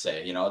game. I'd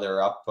say, they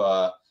were up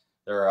 4-1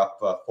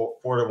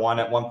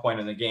 at one point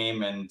in the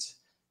game, and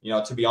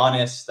to be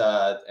honest,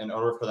 in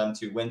order for them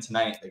to win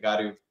tonight, they got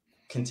to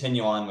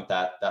continue on with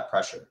that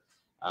pressure.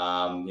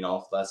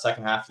 The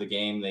second half of the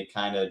game, they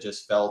kind of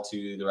just fell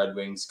to the Red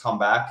Wings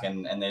comeback,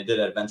 and they did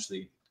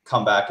eventually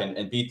come back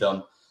and beat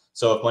them.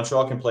 So if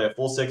Montreal can play a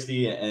full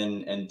 60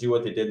 and do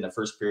what they did in the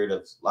first period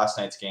of last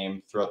night's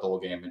game throughout the whole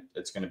game,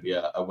 it's going to be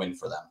a win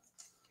for them.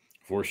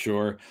 For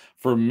sure.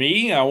 For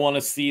me, I want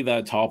to see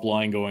that top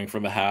line going for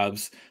the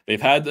Habs.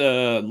 They've had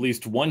at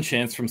least one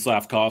chance from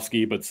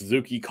Slafkovsky, but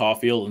Suzuki,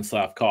 Caufield, and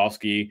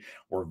Slafkovsky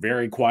were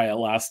very quiet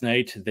last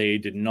night. They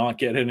did not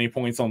get any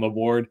points on the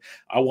board.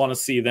 I want to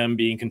see them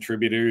being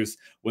contributors.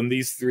 When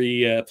these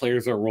three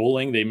players are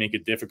rolling, they make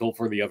it difficult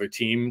for the other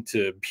team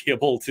to be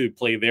able to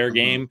play their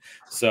game.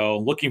 So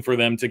looking for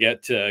them to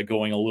get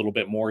going a little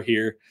bit more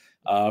here.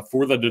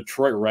 For the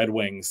Detroit Red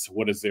Wings,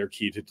 what is their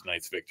key to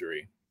tonight's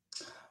victory?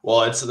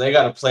 Well, they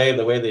got to play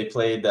the way they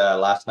played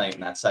last night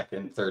in that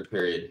second, third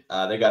period.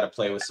 They got to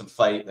play with some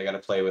fight. They got to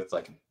play with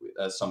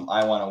some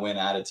 "I want to win"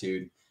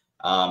 attitude,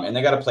 and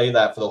they got to play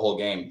that for the whole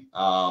game.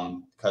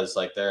 Because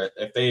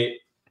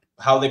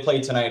how they play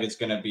tonight is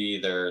going to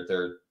be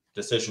their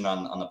decision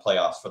on the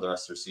playoffs for the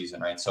rest of their season,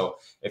 right? So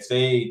if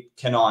they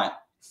cannot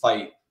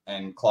fight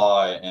and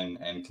claw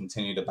and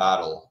continue to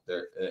battle,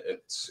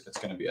 it's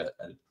going to be a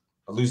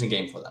losing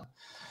game for them.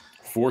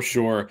 For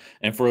sure.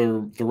 And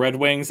for the Red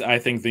Wings, I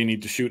think they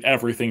need to shoot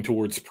everything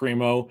towards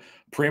Primo.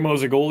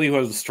 Primo's a goalie who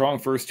has a strong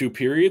first two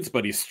periods,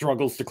 but he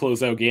struggles to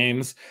close out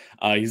games.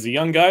 He's a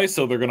young guy,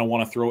 so they're going to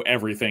want to throw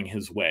everything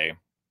his way.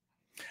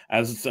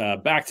 As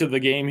back to the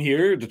game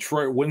here,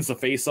 Detroit wins the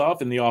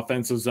faceoff in the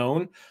offensive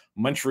zone.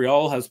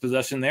 Montreal has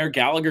possession there.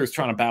 Gallagher is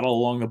trying to battle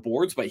along the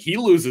boards, but he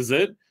loses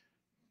it.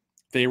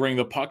 They ring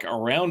the puck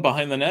around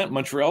behind the net.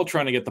 Montreal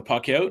trying to get the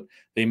puck out.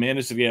 They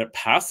manage to get it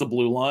past the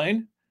blue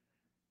line.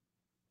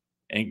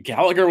 And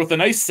Gallagher with a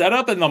nice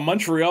setup, and the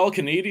Montreal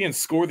Canadiens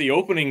score the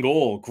opening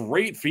goal.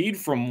 Great feed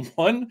from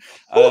one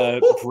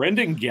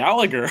Brendan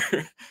Gallagher.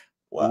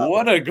 Wow.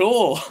 What a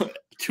goal.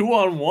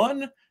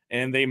 2-on-1,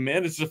 and they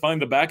managed to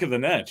find the back of the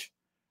net.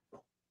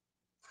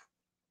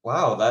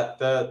 Wow,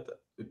 that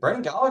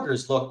Brendan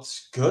Gallagher's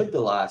looked good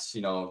the last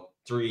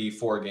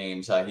 3-4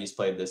 games he's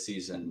played this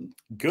season.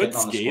 Good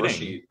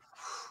skating.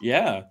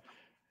 Yeah.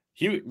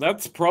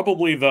 That's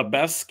probably the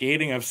best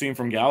skating I've seen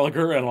from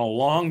Gallagher in a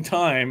long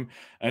time.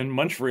 And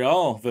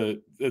Montreal,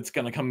 it's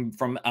going to come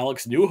from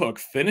Alex Newhook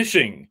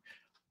finishing.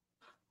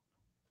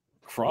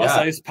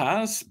 Cross-ice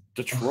pass.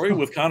 Detroit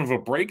with kind of a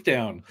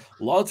breakdown.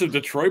 Lots of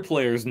Detroit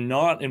players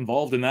not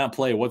involved in that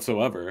play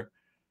whatsoever.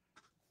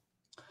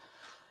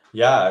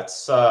 Yeah,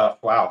 it's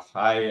wow.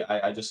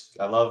 I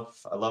love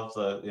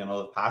the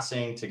the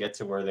passing to get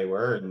to where they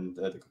were, and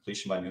the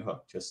completion by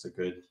Newhook. Just a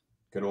good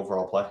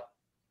overall play.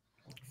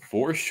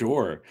 For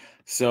sure.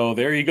 So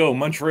there you go.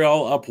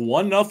 Montreal up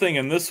 1-0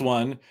 in this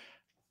one.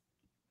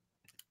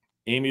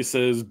 Amy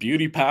says,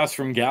 beauty pass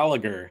from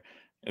Gallagher.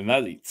 And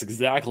that's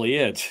exactly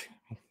it.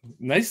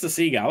 Nice to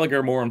see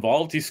Gallagher more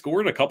involved. He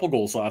scored a couple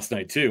goals last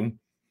night, too.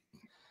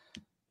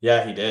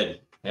 Yeah, he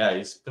did. Yeah,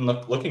 he's been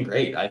looking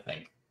great, I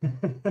think,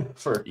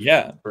 for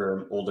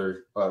an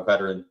older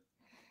veteran.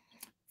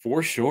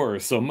 For sure.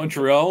 So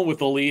Montreal with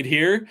the lead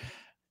here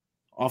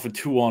off a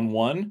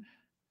 2-on-1.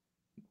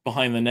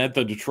 Behind the net,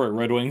 the Detroit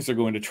Red Wings are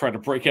going to try to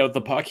break out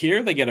the puck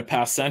here. They get it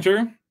past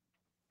center,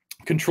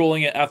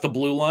 controlling it at the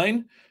blue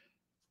line.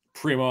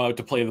 Primo out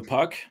to play the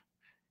puck.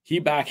 He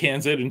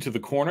backhands it into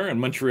the corner,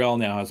 and Montreal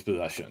now has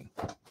possession.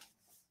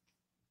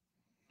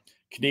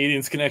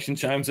 Canadiens Connection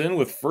chimes in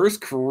with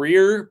first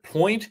career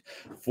point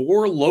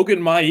for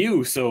Logan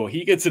Mailloux. So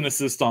he gets an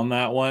assist on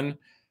that one.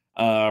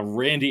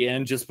 Randy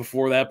N just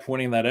before that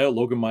pointing that out.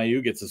 Logan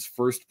Mailloux gets his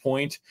first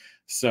point.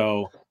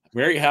 So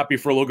very happy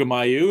for Logan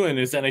Mailloux in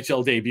his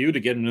NHL debut to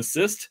get an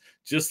assist,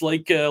 just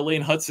like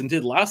Lane Hutson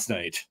did last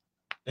night.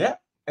 Yeah,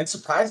 and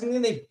surprisingly,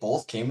 they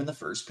both came in the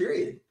first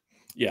period.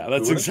 Yeah,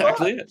 that's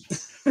exactly it.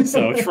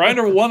 So trying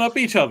to one-up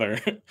each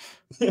other.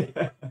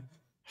 Yeah.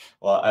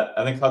 Well,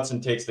 I think Hudson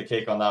takes the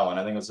cake on that one.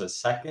 I think it was a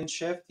second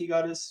shift he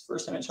got his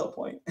first NHL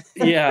point.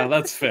 Yeah,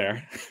 that's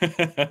fair.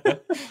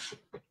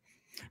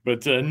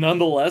 But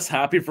nonetheless,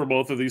 happy for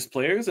both of these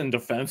players, and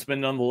defensemen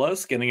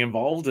nonetheless getting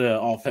involved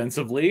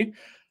offensively.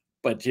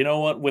 But you know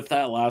what? With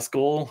that last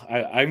goal,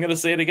 I'm going to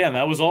say it again.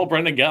 That was all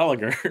Brendan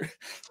Gallagher.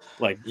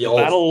 Like Yeah, the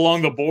battle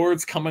along the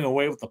boards, coming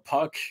away with the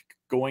puck,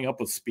 going up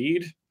with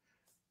speed.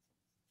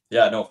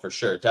 yeah, no, for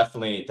sure.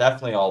 Definitely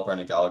all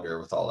Brendan Gallagher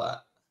with all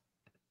that.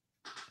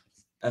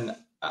 And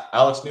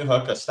Alex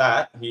Newhook, a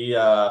stat, he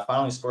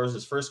finally scores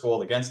his first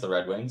goal against the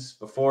Red Wings.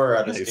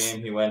 Before this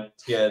game,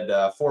 he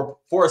had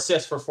four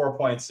assists for 4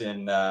 points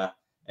in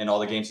all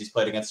the games he's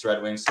played against the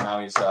Red Wings. So now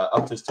he's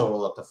upped his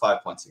total up to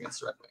 5 points against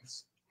the Red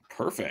Wings.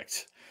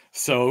 Perfect.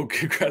 So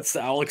congrats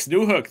to Alex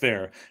Newhook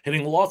there,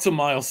 hitting lots of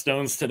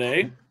milestones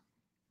today.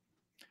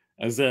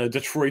 As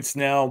Detroit's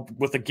now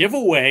with a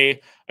giveaway,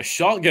 a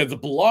shot gets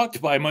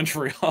blocked by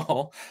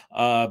Montreal.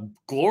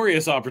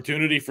 Glorious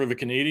opportunity for the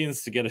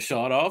Canadiens to get a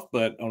shot off,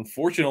 but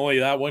unfortunately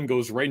that one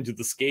goes right into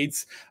the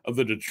skates of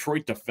the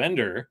Detroit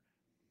defender.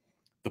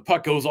 The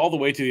puck goes all the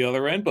way to the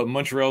other end, but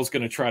Montreal's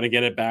going to try to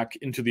get it back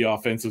into the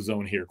offensive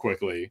zone here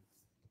quickly.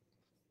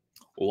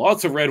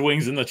 Lots of Red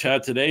Wings in the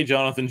chat today.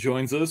 Jonathan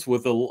joins us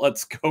with a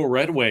Let's Go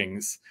Red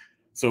Wings.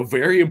 So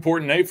very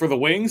important night for the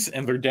Wings,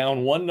 and they're down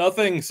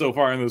 1-0 so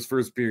far in this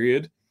first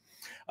period.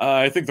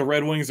 I think the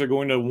Red Wings are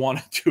going to want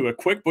to do a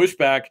quick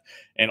pushback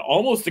and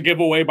almost a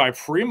giveaway by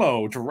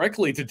Primo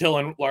directly to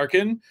Dylan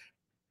Larkin.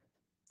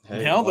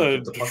 Hey, now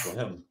the puck with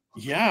him.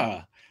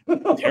 Yeah,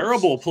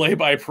 terrible play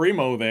by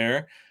Primo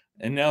there.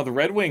 And now the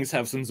Red Wings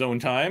have some zone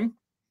time.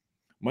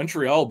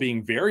 Montreal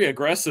being very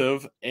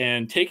aggressive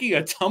and taking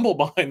a tumble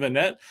behind the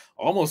net,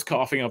 almost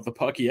coughing up the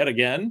puck yet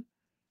again.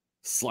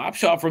 Slap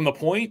shot from the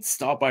point,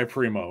 stopped by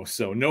Primo.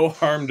 So no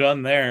harm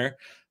done there,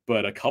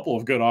 but a couple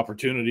of good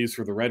opportunities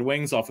for the Red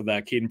Wings off of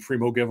that Caden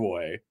Primo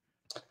giveaway.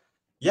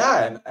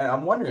 Yeah, and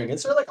I'm wondering,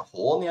 is there like a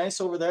hole in the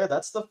ice over there?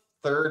 That's the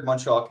third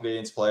Montreal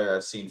Canadiens player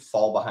I've seen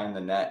fall behind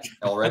the net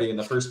already in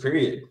the first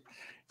period.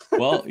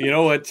 Well, you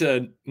know what?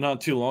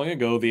 Not too long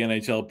ago, the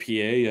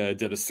NHLPA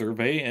did a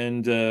survey,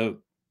 and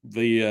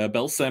the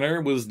Bell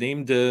Center was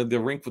named the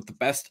rink with the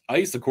best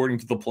ice, according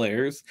to the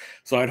players.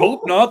 So I'd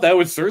hope not. That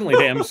would certainly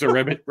damage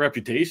their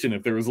reputation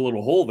if there was a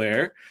little hole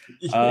there.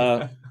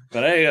 Yeah.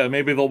 But hey,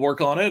 maybe they'll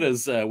work on it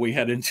as we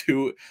head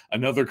into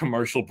another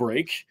commercial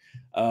break.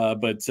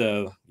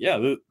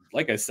 Yeah,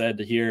 like I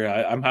said here,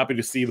 I'm happy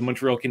to see the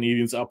Montreal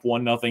Canadiens up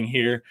 1-0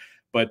 here.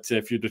 But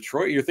if you're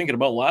Detroit, you're thinking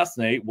about last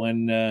night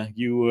when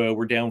you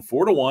were down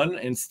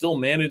 4-1 and still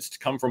managed to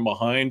come from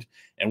behind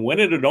and win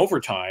it in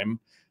overtime.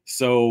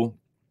 So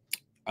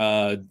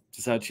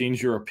does that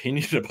change your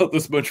opinion about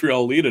this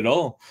Montreal lead at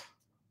all?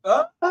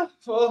 Well,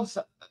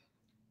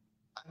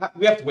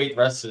 we have to wait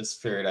the rest of this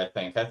period, I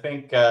think. I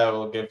think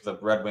we'll give the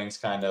Red Wings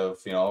kind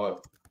of, the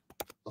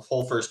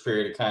whole first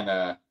period to kind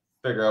of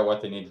figure out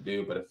what they need to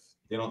do. But if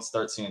they don't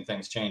start seeing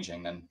things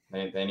changing, then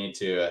they'll need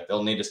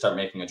to start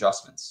making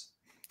adjustments.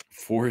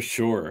 For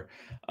sure.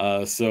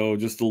 So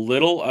just a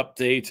little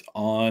update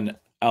on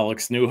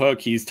Alex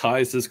Newhook. He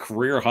ties his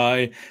career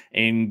high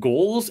in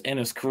goals and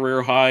his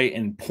career high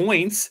in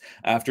points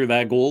after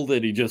that goal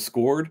that he just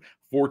scored.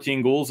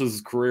 14 goals is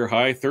his career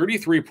high,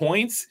 33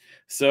 points.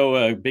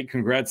 So big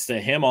congrats to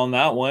him on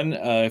that one.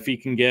 If he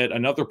can get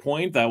another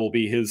point, that will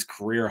be his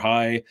career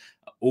high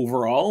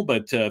overall.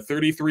 But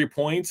 33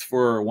 points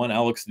for one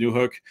Alex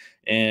Newhook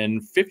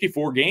in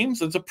 54 games.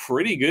 That's a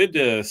pretty good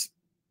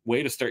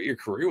way to start your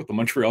career with the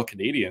Montreal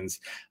Canadiens.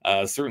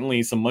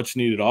 Certainly some much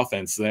needed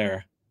offense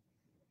there.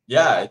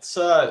 Yeah, it's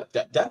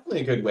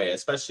definitely a good way,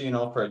 especially,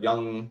 for a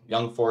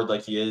young forward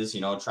like he is,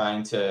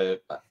 trying to,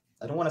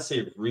 I don't want to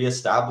say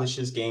reestablish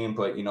his game,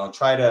 but,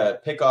 try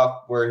to pick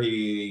up where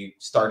he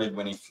started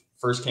when he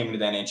first came into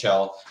the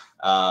NHL.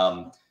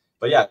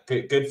 But yeah,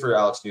 good for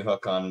Alex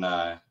Newhook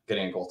on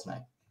getting a goal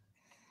tonight.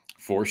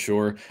 For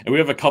sure. And we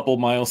have a couple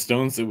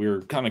milestones that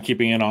we're kind of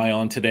keeping an eye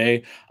on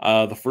today.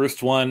 The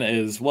first one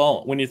is,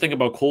 well, when you think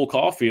about Cole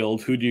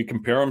Caufield, who do you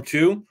compare him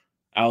to?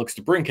 Alex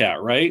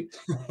DeBrincat, right?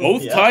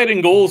 Both tied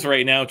in goals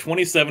right now,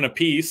 27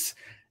 apiece.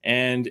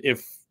 And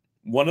if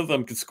one of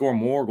them could score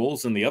more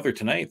goals than the other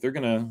tonight, they're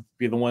going to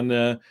be the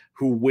one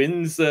who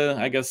wins, that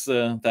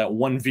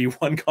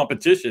 1v1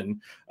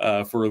 competition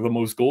for the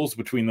most goals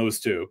between those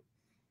two.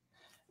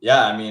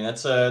 Yeah, I mean,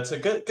 it's a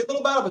good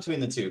little battle between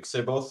the two because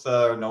they're both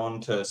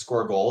known to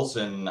score goals,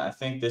 and I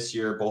think this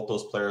year both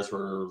those players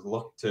were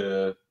looked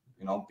to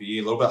be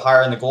a little bit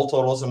higher in the goal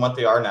totals than what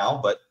they are now.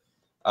 But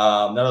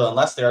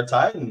nevertheless, they are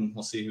tied, and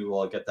we'll see who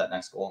will get that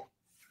next goal.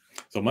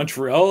 So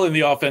Montreal in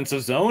the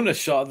offensive zone, a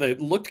shot that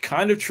looked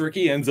kind of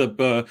tricky, ends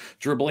up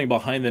dribbling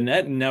behind the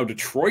net, and now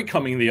Detroit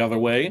coming the other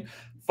way.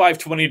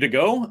 5:20 to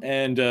go,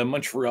 and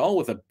Montreal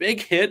with a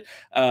big hit,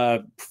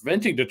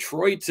 preventing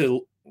Detroit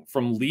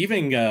from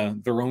leaving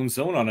their own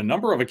zone on a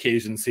number of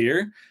occasions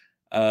here.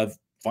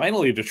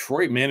 Finally,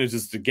 Detroit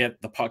manages to get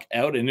the puck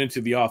out and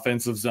into the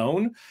offensive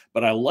zone.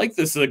 But I like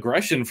this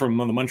aggression from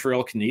the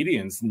Montreal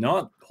Canadiens,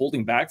 not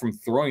holding back from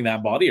throwing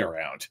that body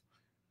around.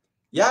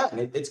 Yeah, and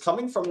it's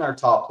coming from their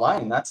top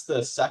line. That's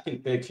the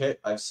second big hit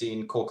I've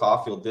seen Cole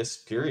Caufield this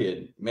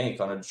period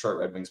make on a Detroit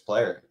Red Wings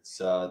player. It's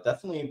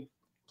definitely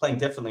playing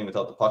differently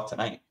without the puck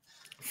tonight.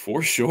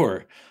 For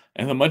sure.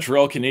 And the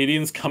Montreal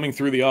Canadiens coming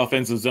through the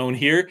offensive zone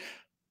here.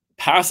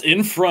 Pass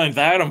in front.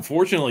 That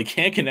unfortunately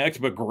can't connect,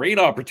 but great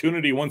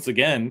opportunity once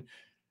again.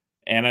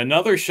 And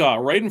another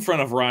shot right in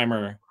front of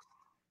Reimer.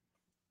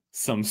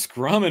 Some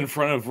scrum in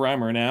front of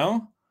Reimer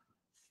now.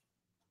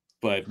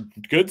 But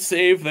good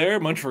save there.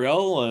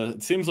 Montreal,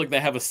 it seems like they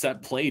have a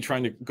set play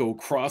trying to go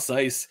cross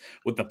ice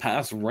with the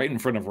pass right in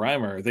front of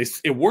Reimer.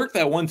 It worked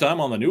that one time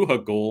on the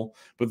Newhook goal,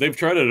 but they've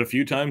tried it a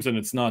few times and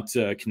it's not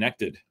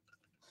connected.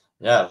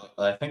 Yeah,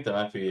 I think there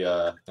might be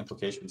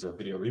implications of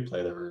video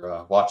replay. They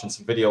were watching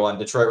some video on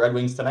Detroit Red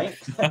Wings tonight.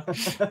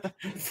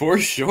 For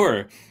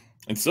sure.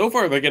 And so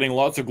far, they're getting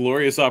lots of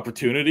glorious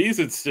opportunities.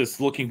 It's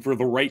just looking for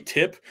the right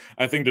tip.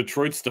 I think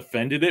Detroit's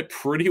defended it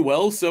pretty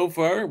well so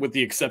far, with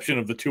the exception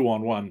of the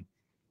 2-on-1.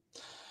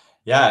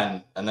 Yeah,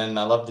 and then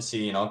I love to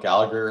see, you know,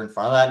 Gallagher in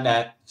front of that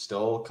net,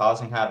 still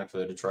causing havoc for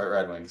the Detroit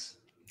Red Wings.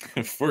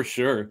 For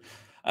sure.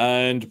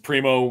 And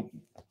Primo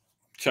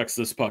checks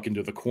this puck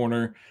into the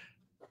corner.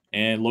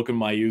 And Logan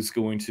Mailloux's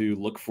going to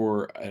look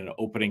for an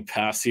opening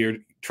pass here.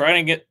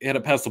 Trying to get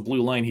it past the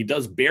blue line. He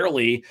does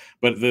barely,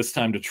 but this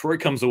time Detroit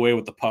comes away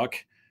with the puck.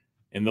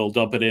 And they'll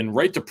dump it in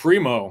right to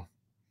Primo.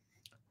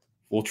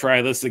 We'll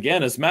try this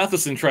again as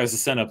Matheson tries to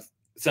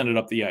send it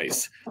up the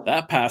ice.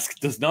 That pass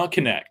does not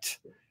connect.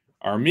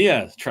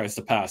 Armia tries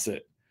to pass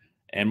it.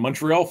 And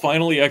Montreal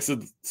finally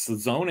exits the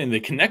zone, and they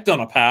connect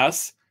on a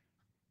pass.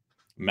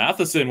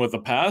 Matheson with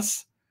a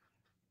pass.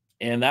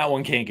 And that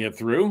one can't get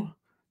through.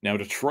 Now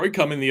Detroit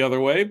coming the other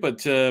way,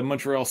 but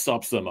Montreal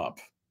stops them up.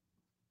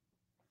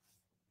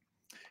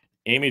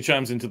 Amy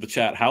chimes into the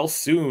chat. How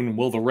soon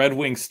will the Red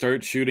Wings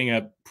start shooting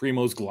at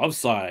Primo's glove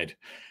side?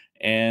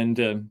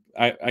 And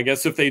I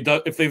guess if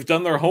they've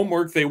done their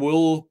homework, they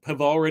will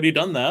have already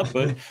done that.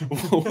 But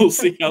we'll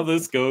see how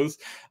this goes.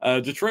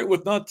 Detroit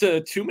with not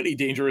too many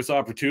dangerous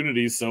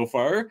opportunities so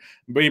far.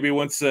 Maybe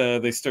once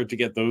they start to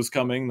get those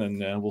coming,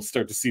 then we'll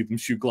start to see them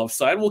shoot glove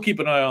side. We'll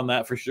keep an eye on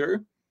that for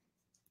sure.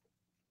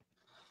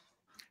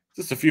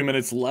 Just a few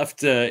minutes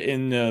left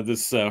in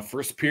this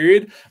first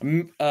period.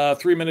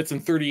 3 minutes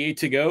and 38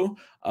 to go.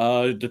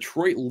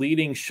 Detroit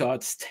leading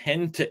shots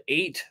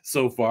 10-8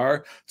 so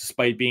far,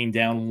 despite being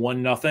down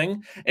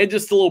 1-0. And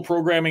just a little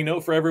programming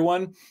note for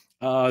everyone.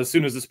 As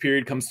soon as this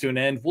period comes to an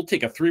end, we'll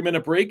take a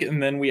 3-minute break,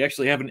 and then we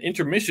actually have an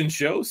intermission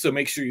show. So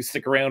make sure you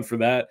stick around for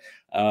that.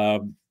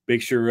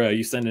 Make sure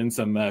you send in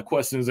some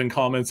questions and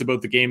comments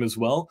about the game as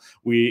well.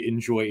 We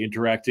enjoy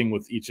interacting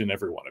with each and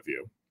every one of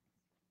you.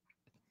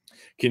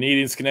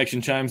 Canadiens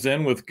Connection chimes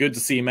in with good to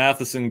see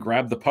Matheson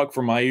grab the puck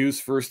for Mailloux's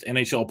first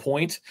NHL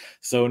point.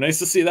 So nice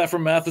to see that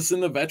from Matheson,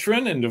 the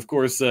veteran. And of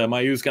course,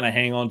 Mailloux's going to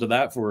hang on to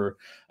that for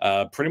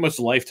pretty much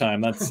a lifetime.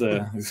 That's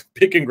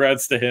big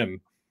congrats to him.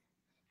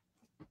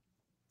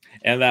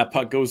 And that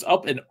puck goes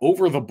up and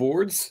over the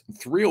boards.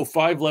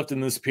 3:05 left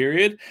in this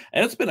period.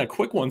 And it's been a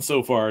quick one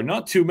so far.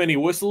 Not too many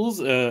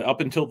whistles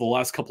up until the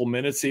last couple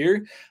minutes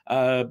here.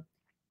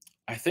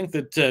 I think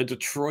that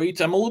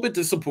Detroit, I'm a little bit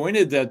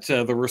disappointed that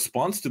the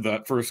response to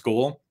that first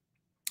goal,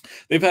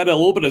 they've had a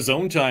little bit of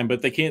zone time,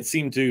 but they can't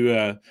seem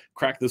to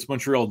crack this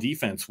Montreal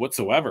defense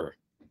whatsoever.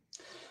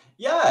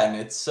 Yeah, and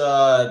it's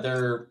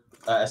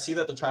I see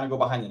that they're trying to go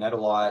behind the net a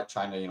lot,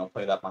 trying to,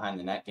 play that behind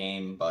the net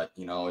game, but,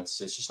 it's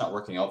just not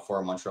working out for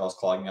them. Montreal's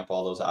clogging up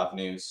all those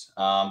avenues.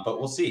 But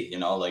we'll see,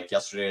 like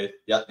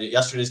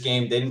yesterday's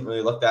game, they didn't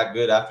really look that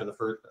good after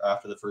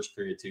the first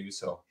period too.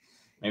 So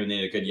maybe they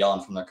need a good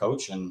yelling from their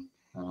coach and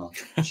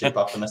shape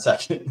up in a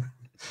second.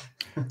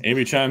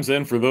 Amy chimes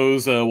in. For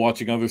those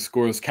watching other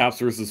scores, Caps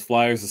versus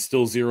Flyers is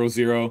still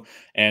 0-0.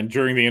 And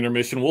during the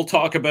intermission, we'll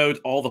talk about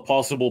all the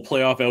possible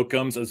playoff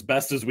outcomes as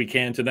best as we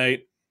can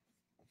tonight.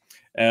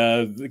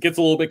 It gets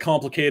a little bit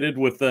complicated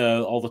with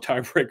all the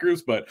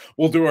tiebreakers, but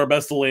we'll do our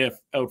best to lay it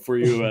out for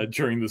you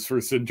during this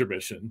first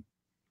intermission.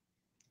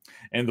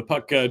 And the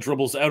puck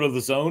dribbles out of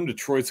the zone.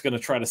 Detroit's going to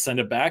try to send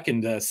it back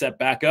and set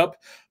back up.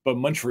 But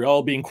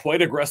Montreal being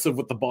quite aggressive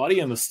with the body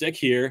and the stick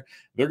here.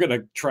 They're going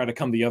to try to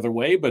come the other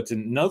way. But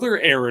another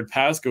errant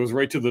pass goes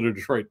right to the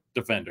Detroit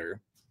defender.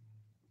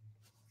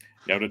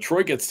 Now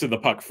Detroit gets to the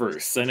puck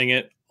first, sending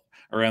it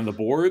around the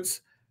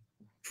boards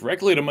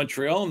directly to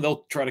Montreal. And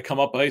they'll try to come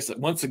up ice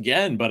once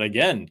again. But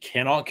again,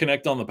 cannot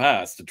connect on the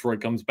pass.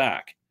 Detroit comes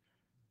back.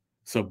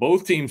 So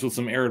both teams with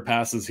some errant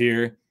passes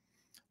here.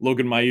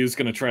 Logan Mailloux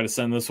going to try to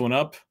send this one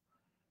up.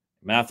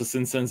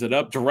 Matheson sends it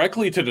up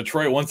directly to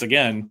Detroit once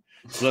again.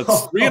 So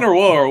that's 3 in a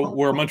row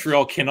where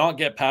Montreal cannot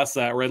get past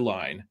that red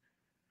line.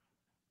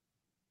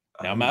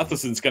 Now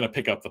Matheson's going to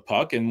pick up the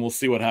puck, and we'll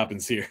see what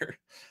happens here.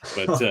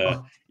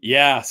 But,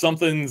 yeah,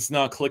 something's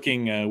not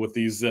clicking with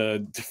these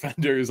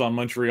defenders on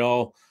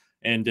Montreal.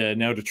 And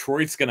now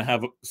Detroit's going to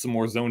have some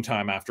more zone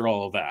time after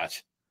all of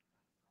that.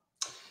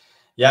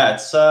 Yeah,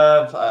 it's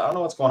I don't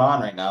know what's going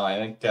on right now. I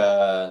think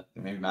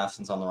maybe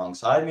Matheson's on the wrong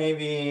side.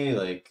 Maybe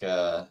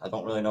I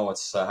don't really know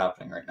what's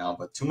happening right now.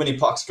 But too many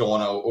pucks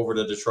going over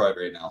to Detroit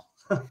right now.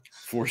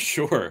 For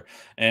sure.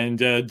 And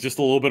just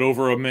a little bit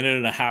over a minute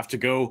and a half to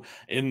go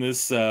in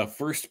this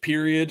first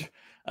period.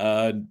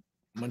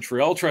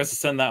 Montreal tries to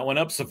send that one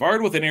up.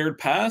 Savard with an aired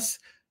pass,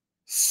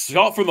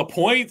 shot from the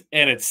point,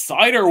 and it's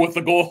Seider with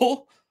the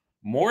goal.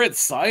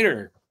 Moritz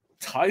Seider.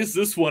 ties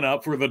this one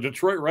up for the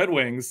Detroit Red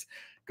Wings,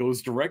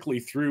 goes directly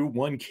through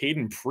one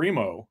Cayden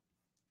Primeau.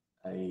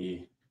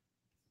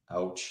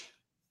 Ouch.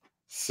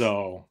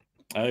 So,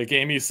 like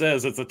Amy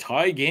says, it's a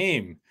tie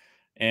game,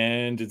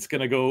 and it's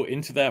going to go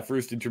into that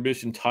first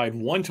intermission tied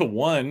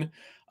 1-1.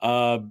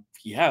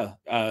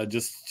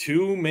 Just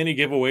too many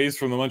giveaways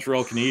from the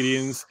Montreal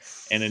Canadiens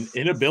and an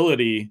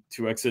inability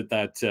to exit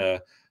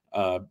that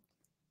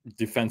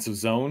defensive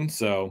zone.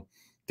 So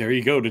there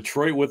you go.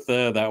 Detroit with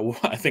that,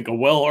 I think, a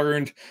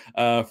well-earned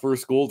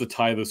first goal to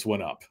tie this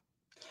one up.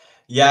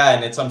 Yeah,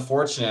 and it's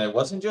unfortunate. It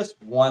wasn't just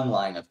one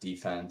line of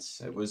defense.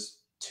 It was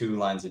two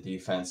lines of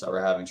defense that were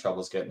having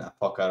troubles getting that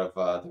puck out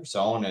of their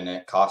zone, and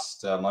it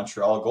cost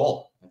Montreal a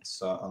goal.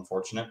 It's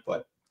unfortunate,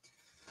 but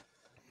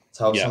that's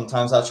how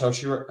sometimes that's how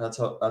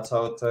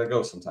it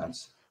goes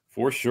sometimes.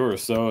 For sure.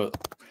 So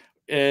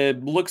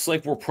it looks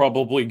like we're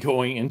probably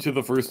going into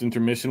the first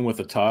intermission with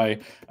a tie.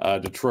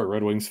 Detroit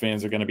Red Wings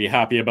fans are going to be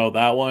happy about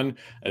that one,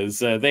 as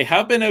they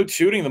have been out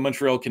shooting the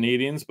Montreal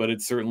Canadiens, but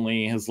it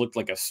certainly has looked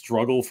like a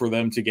struggle for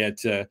them to get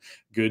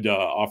good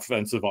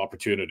offensive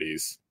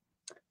opportunities.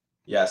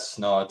 Yes,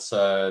 no, it's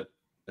a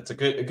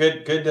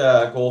good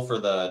goal for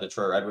the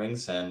Detroit Red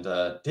Wings. And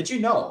did you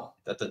know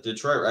that the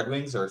Detroit Red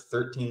Wings are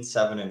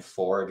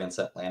 13-7-4 against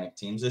Atlantic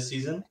teams this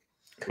season?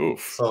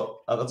 Oof.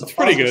 So that's a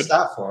positive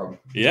stat for them.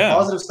 Yeah, a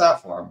positive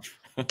stat for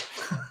them.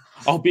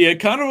 Albeit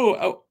kind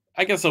of,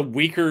 I guess, a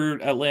weaker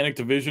Atlantic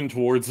division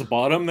towards the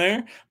bottom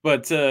there,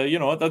 but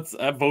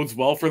that bodes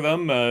well for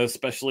them,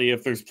 especially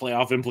if there's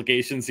playoff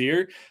implications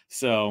here.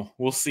 So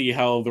we'll see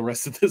how the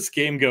rest of this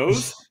game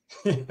goes.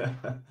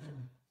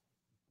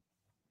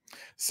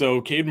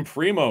 So Cayden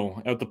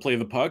Primeau out to play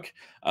the puck.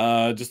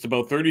 Just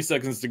about 30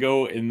 seconds to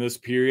go in this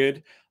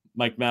period.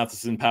 Mike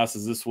Matheson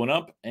passes this one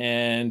up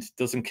and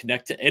doesn't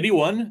connect to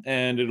anyone,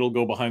 and it'll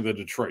go behind the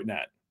Detroit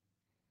net.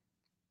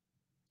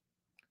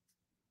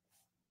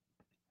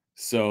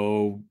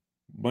 So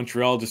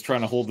Montreal just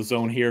trying to hold the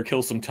zone here,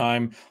 kill some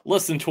time.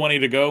 Less than 20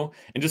 to go.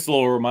 And just a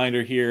little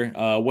reminder here,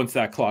 once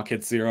that clock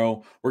hits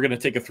 0, we're going to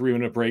take a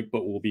 3-minute break,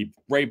 but we'll be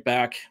right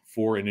back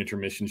for an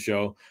intermission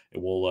show.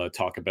 And we'll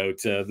talk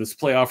about this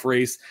playoff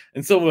race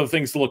and some of the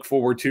things to look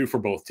forward to for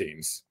both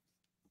teams.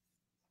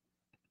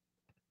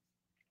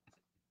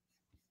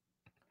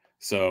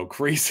 So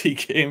crazy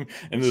game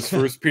in this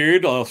first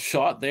period. A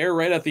shot there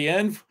right at the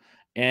end.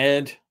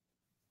 And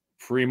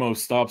Primeau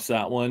stops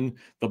that one.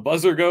 The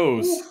buzzer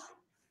goes. Ooh.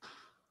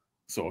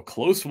 So a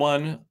close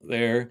one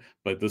there,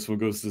 but this one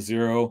goes to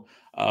 0.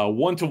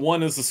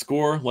 1-1 is the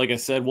score. Like I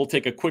said, we'll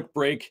take a quick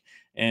break,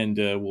 and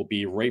we'll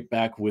be right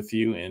back with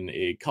you in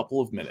a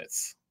couple of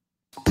minutes.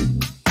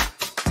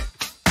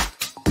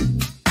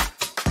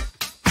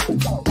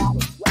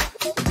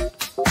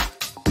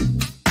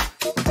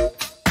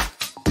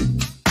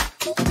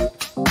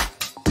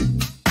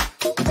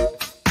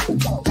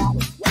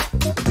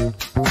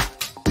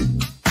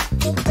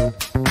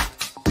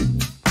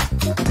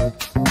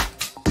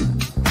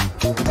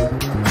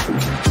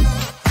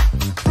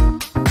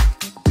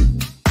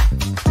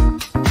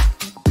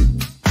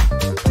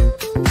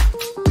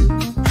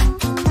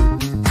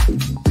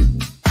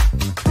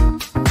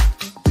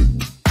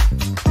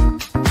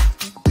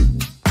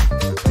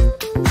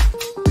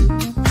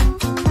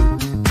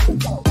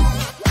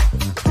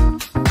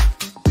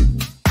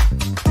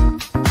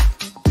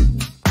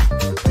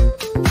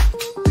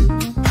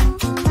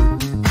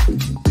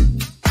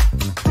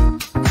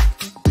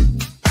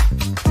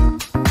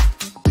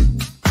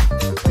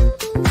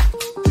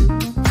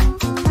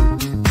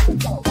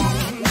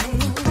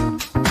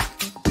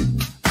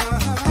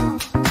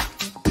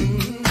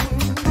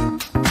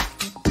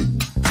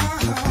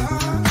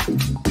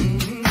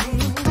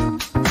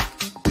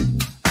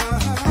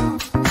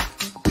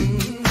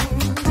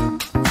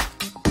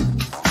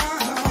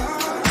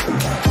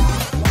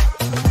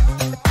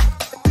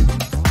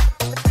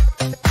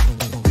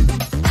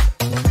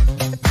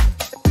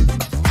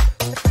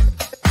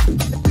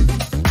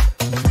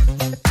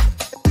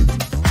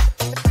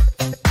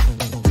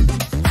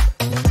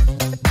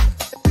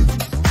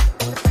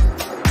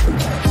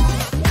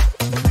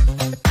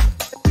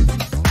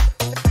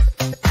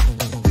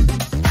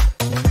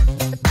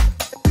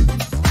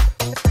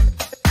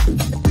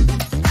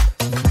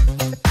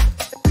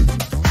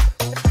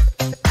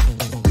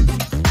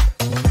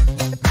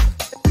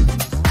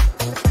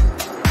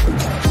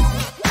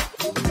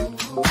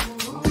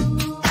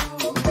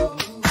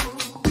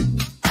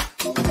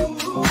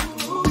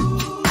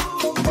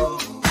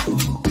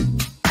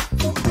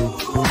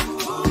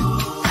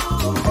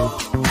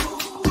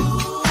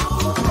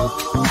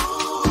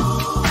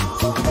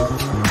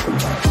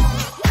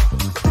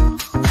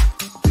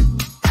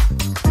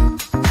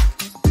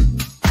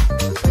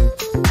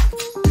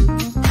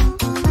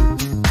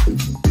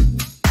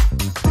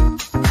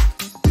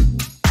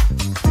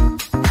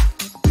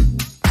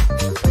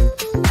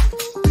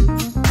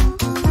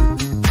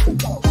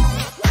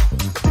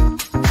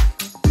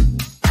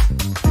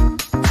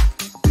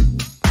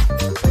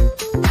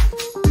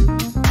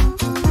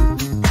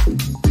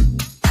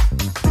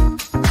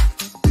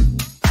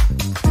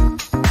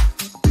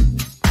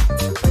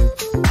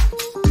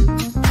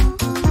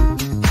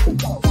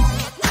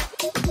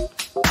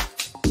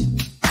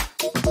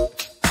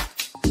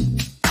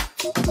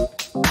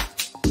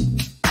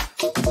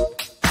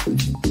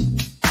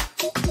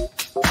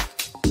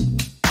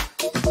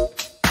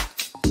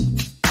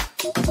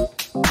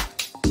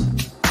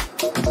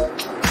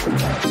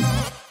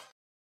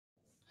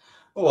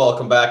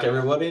 Welcome back,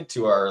 everybody,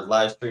 to our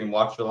live stream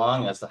watch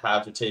along as the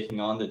Habs are taking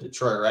on the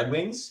Detroit Red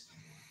Wings.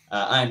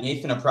 I'm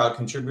Nathan, a proud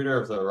contributor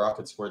of the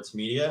Rocket Sports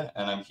Media,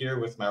 and I'm here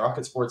with my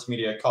Rocket Sports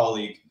Media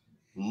colleague,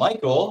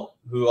 Michael,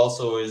 who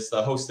also is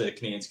the host of the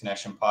Canadiens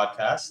Connection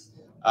podcast.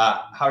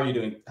 How are you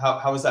doing?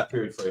 How was that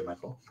period for you,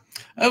 Michael?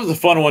 That was a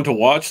fun one to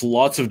watch.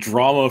 Lots of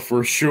drama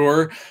for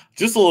sure.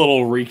 Just a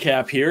little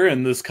recap here,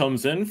 and this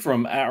comes in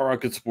from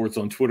 @Rocket Sports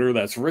on Twitter.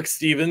 That's Rick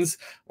Stevens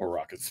or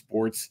Rocket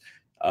Sports.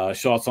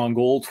 Shots on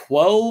goal,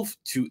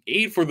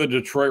 12-8 for the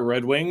Detroit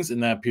Red Wings in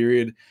that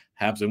period.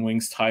 Habs and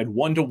Wings tied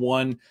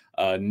 1-1.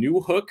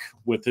 Newhook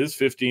with his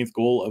 15th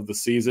goal of the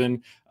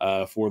season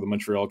for the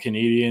Montreal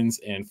Canadiens,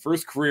 and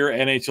first career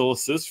NHL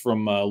assist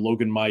from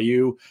Logan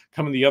Mailloux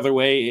coming the other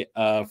way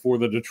for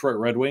the Detroit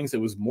Red Wings.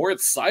 It was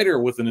Moritz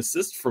Seider with an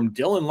assist from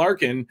Dylan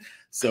Larkin.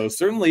 So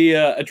certainly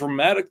a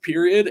dramatic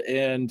period,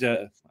 and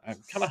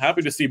I'm kind of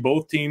happy to see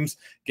both teams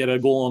get a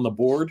goal on the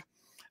board.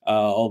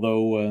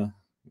 Although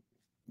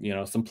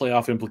some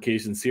playoff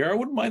implications here. I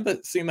wouldn't mind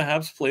seeing the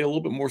Habs play a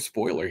little bit more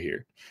spoiler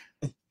here.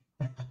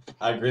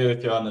 I agree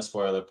with you on the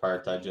spoiler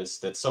part. It's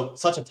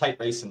such a tight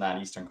race in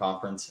that Eastern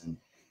Conference, and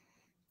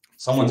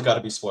someone's got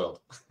to be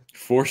spoiled.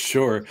 For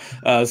sure.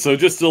 So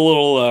just a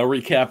little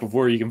recap of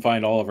where you can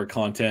find all of our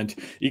content.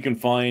 You can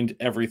find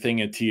everything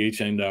at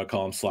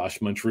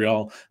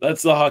thn.com/Montreal.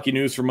 That's the hockey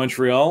news for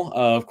Montreal.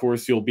 Of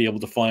course, you'll be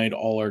able to find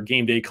all our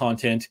game day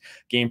content,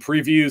 game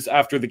previews.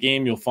 After the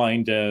game, you'll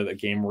find a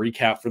game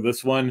recap for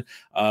this one.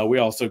 We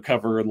also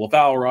cover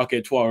Laval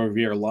Rocket,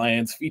 Trois-Rivières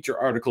Lions, feature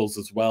articles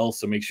as well.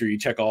 So make sure you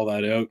check all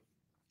that out.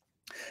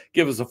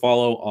 Give us a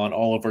follow on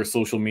all of our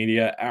social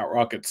media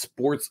 @Rocket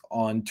Sports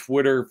on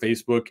Twitter,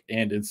 Facebook,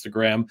 and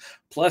Instagram.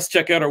 Plus,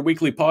 check out our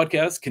weekly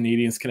podcast,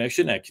 Canadiens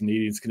Connection, at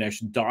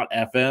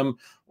canadiensconnection.fm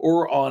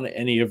or on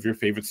any of your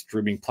favorite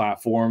streaming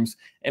platforms.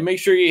 And make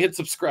sure you hit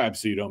subscribe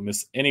so you don't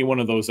miss any one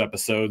of those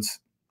episodes.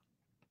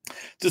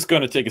 Just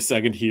going to take a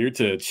second here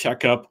to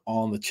check up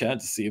on the chat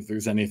to see if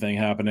there's anything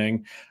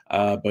happening.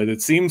 But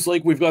it seems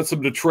like we've got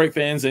some Detroit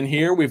fans in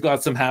here. We've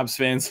got some Habs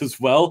fans as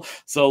well.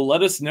 So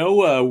let us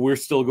know. We're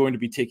still going to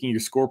be taking your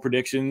score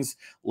predictions.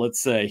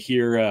 Let's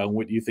hear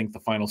what you think the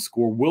final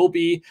score will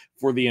be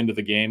for the end of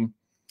the game.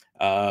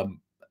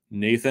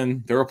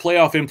 Nathan, there are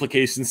playoff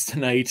implications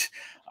tonight.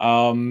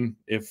 Can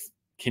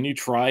you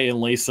try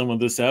and lay some of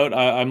this out?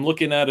 I'm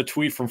looking at a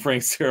tweet from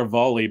Frank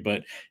Saravalli,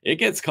 but it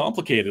gets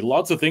complicated.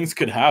 Lots of things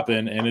could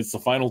happen, and it's the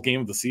final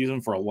game of the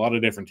season for a lot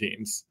of different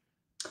teams.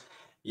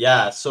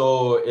 Yeah,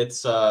 so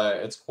it's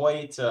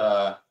quite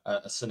a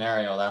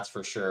scenario, that's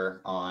for sure,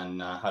 on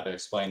how to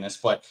explain this.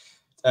 But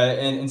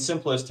in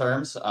simplest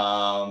terms,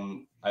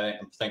 I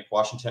think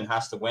Washington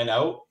has to win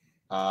out.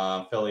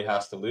 Philly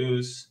has to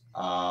lose.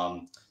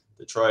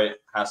 Detroit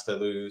has to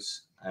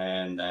lose,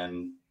 and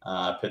then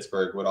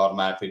Pittsburgh would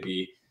automatically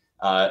be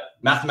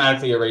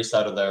mathematically erased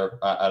out of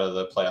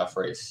the playoff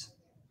race.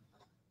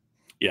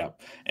 Yeah,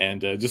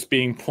 and just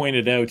being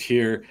pointed out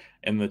here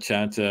in the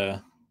chat,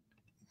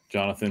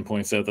 Jonathan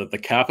points out that the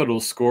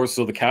Capitals score.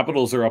 So the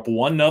Capitals are up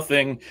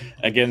 1-0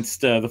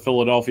 against the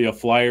Philadelphia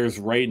Flyers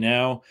right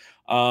now.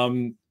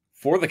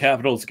 For the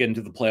Capitals to get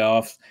into the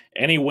playoffs,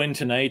 any win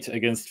tonight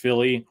against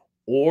Philly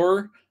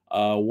or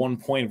 1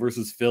 point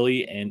versus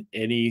Philly, and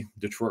any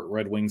Detroit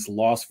Red Wings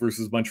loss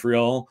versus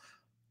Montreal,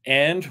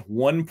 and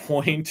 1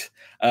 point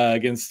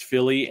against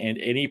Philly, and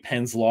any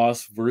Pens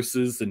loss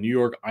versus the New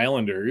York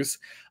Islanders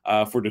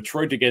for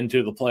Detroit to get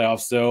into the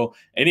playoffs. So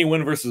any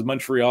win versus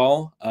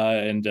Montreal,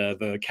 and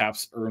the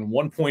Caps earn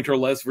 1 point or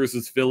less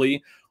versus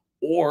Philly,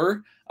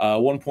 or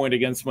 1 point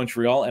against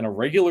Montreal, and a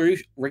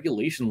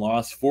regulation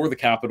loss for the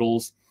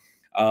Capitals,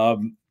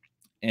 and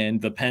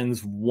the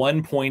Pens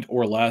 1 point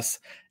or less.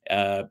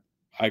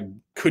 I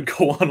could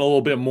go on a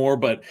little bit more,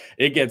 but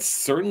it gets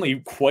certainly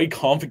quite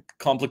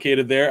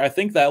complicated there. I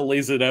think that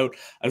lays it out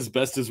as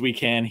best as we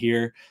can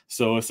here.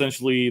 So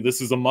essentially, this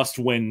is a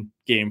must-win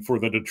game for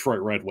the Detroit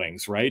Red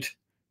Wings, right?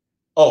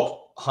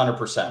 Oh,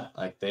 100%.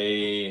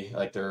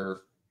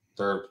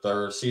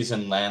 Their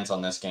season lands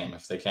on this game.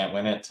 If they can't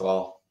win it,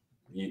 well,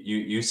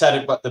 you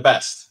said it, but the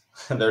best.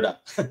 They're done.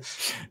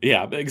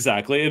 Yeah,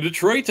 exactly. And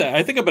Detroit,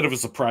 I think, a bit of a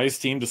surprise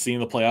team to see in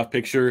the playoff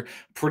picture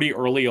pretty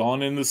early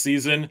on in the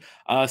season.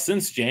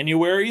 Since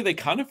January, they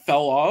kind of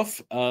fell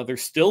off. They're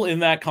still in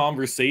that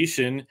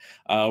conversation.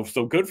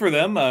 So good for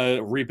them.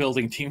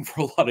 Rebuilding team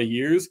for a lot of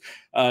years.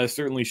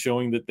 Certainly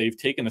showing that they've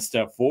taken a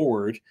step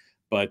forward.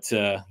 But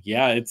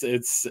yeah,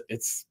 it's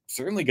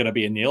certainly going to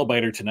be a nail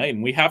biter tonight.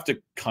 And we have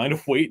to kind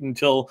of wait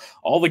until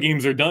all the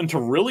games are done to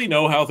really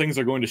know how things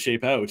are going to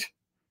shape out.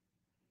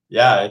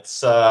 Yeah,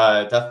 it's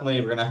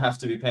definitely, we're going to have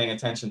to be paying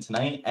attention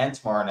tonight and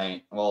tomorrow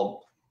night.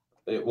 Well,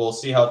 we'll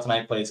see how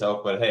tonight plays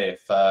out. But hey,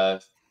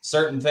 if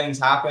certain things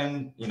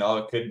happen,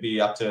 it could be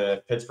up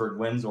to Pittsburgh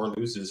wins or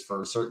loses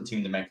for a certain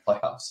team to make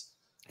playoffs.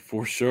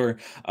 For sure.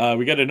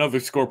 We got another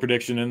score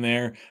prediction in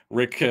there.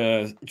 Rick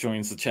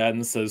joins the chat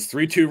and says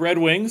 3-2 Red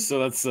Wings. So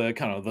that's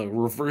kind of the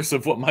reverse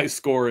of what my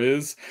score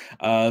is.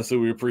 So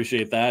we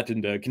appreciate that,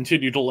 and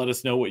continue to let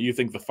us know what you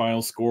think the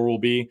final score will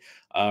be.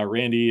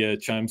 Randy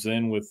chimes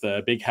in with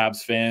a big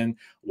Habs fan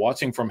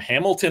watching from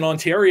Hamilton,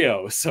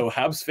 Ontario. So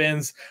Habs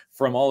fans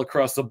from all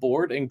across the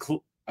board,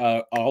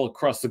 all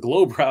across the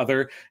globe,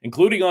 rather,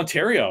 including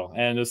Ontario.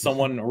 And as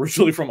someone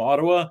originally from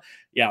Ottawa,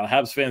 yeah,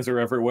 Habs fans are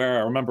everywhere.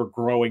 I remember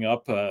growing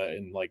up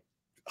in like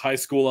high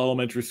school,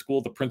 elementary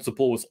school, the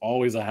principal was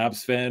always a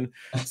Habs fan.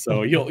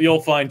 So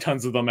you'll find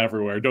tons of them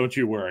everywhere. Don't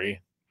you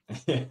worry.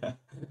 Yeah.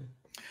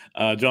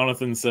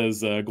 Jonathan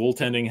says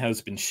goaltending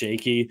has been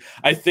shaky.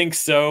 I think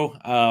so.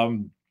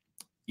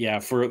 Yeah,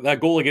 for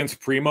that goal against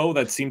Primo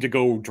that seemed to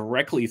go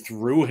directly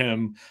through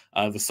him,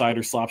 the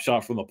cider slap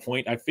shot from the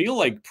point. I feel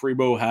like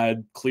Primo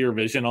had clear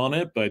vision on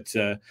it, but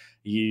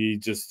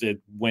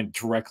it went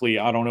directly.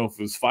 I don't know if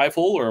it was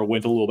 5-hole or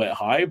went a little bit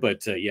high,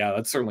 but yeah,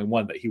 that's certainly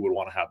one that he would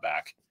want to have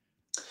back.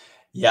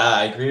 Yeah,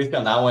 I agree with you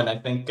on that one. I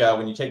think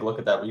when you take a look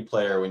at that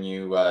replay, or when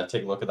you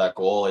take a look at that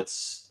goal,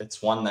 it's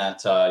one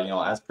that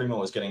as Primo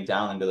was getting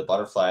down into the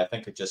butterfly, I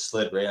think it just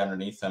slid right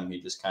underneath him.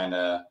 He just kind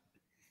of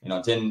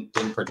didn't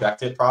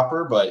project it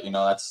proper, but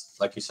that's,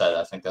 like you said,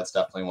 I think that's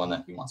definitely one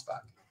that he wants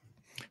back.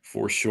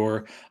 For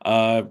sure.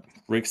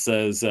 Rick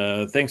says,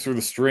 thanks for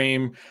the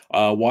stream.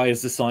 Why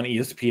is this on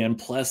ESPN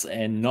Plus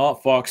and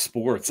not Fox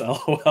Sports?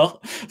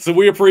 LOL. So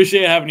we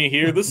appreciate having you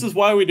here. This is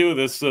why we do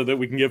this, so that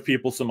we can give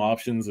people some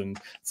options, and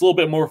it's a little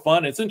bit more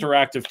fun. It's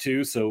interactive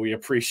too, so we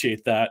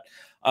appreciate that.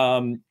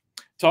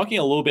 Talking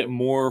a little bit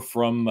more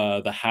from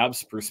the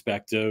Habs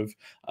perspective,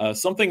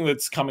 something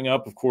that's coming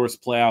up, of course,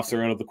 playoffs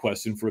are out of the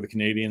question for the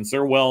Canadiens.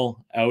 They're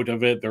well out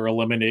of it. They're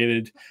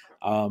eliminated.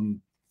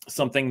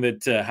 Something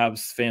that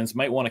Habs fans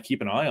might want to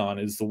keep an eye on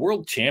is the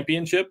World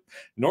Championship.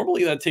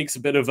 Normally that takes a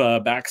bit of a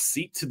back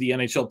seat to the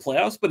NHL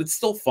playoffs, but it's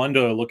still fun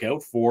to look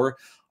out for.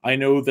 I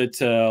know that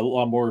a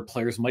lot more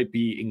players might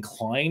be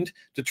inclined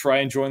to try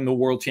and join the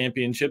World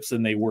Championships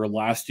than they were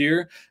last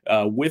year,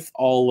 with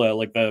all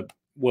like the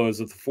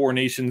Four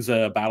Nations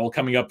battle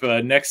coming up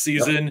next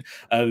season.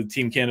 Yep.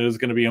 Team Canada is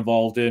going to be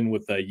involved in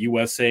with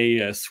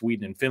USA,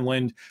 Sweden, and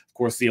Finland. Of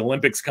course, the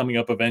Olympics coming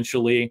up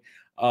eventually.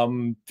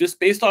 Just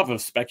based off of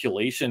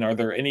speculation, are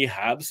there any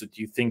Habs that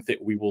you think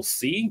that we will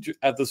see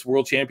at this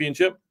World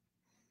Championship?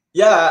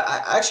 Yeah,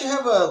 I actually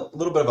have a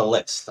little bit of a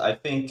list. I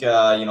think,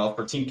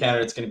 for Team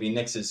Canada, it's going to be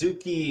Nick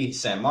Suzuki,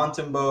 Sam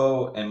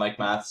Montembeault, and Mike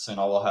Matheson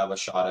all will have a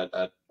shot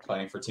at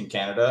playing for Team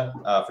Canada.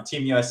 For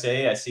Team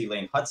USA, I see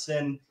Lane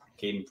Hutson,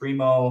 Caden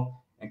Primo,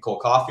 and Cole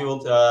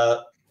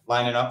Caufield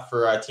lining up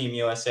for Team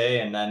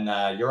USA, and then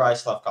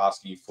Juraj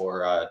Slafkovsky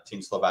for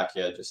Team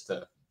Slovakia, just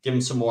to give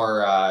him some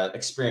more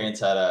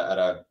experience at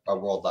a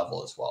world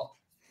level as well.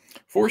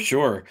 For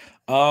sure.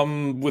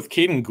 With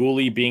Caden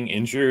Gooley being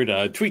injured,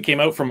 a tweet came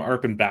out from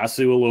Arpin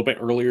Basu a little bit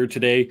earlier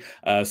today,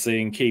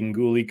 saying Caden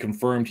Gooley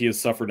confirmed he has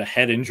suffered a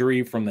head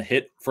injury from the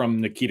hit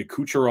from Nikita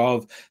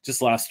Kucherov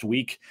just last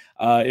week.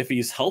 If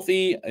he's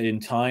healthy in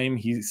time,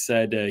 he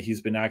said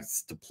he's been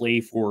asked to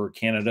play for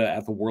Canada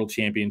at the World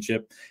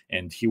Championship,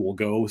 and he will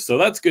go. So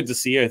that's good to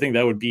see. I think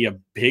that would be a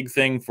big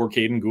thing for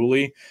Caden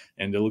Gooley,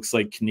 and it looks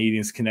like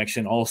Canadiens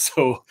Connection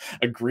also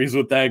agrees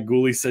with that.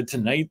 Gooley said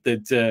tonight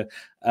that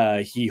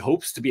he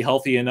hopes to be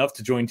healthy enough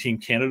to join Team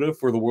Canada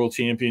for the World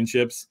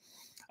Championships.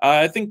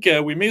 I think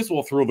we may as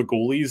well throw the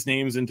goalies'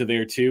 names into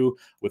there too,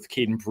 with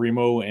Caden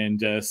Primo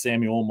and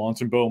Samuel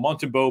Montembeault.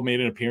 Montembeault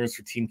made an appearance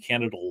for Team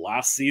Canada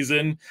last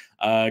season.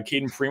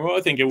 Caden Primo,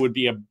 I think it would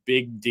be a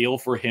big deal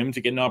for him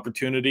to get an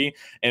opportunity,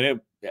 and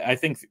I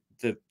think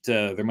that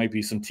there might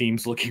be some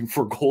teams looking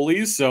for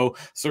goalies, so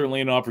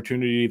certainly an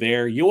opportunity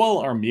there.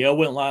 Yoel Armia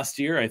went last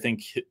year. I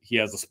think he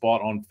has a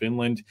spot on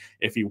Finland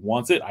if he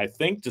wants it. I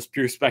think, just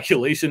pure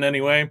speculation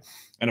anyway.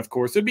 And of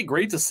course, it'd be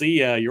great to see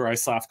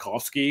Juraj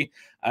Slafkovsky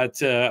at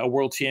a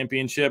World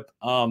Championship.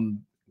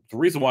 The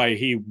reason why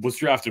he was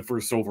drafted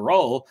first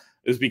overall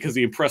is because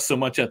he impressed so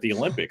much at the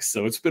Olympics.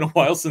 So it's been a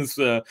while since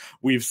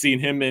we've seen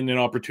him in an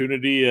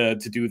opportunity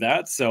to do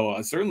that.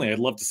 So certainly I'd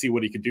love to see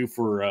what he could do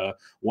for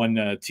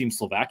Team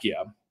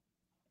Slovakia.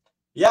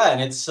 Yeah,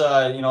 and it's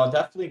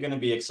definitely going to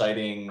be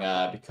exciting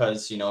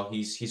because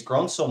he's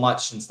grown so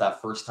much since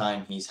that first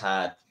time he's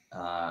had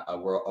a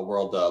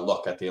world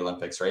look at the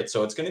Olympics, right?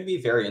 So it's going to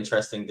be very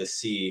interesting to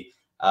see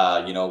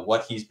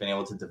what he's been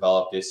able to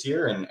develop this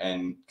year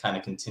and kind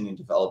of continue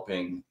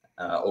developing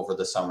over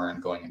the summer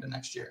and going into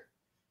next year.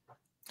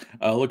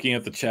 Looking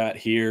at the chat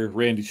here,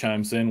 Randy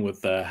chimes in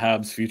with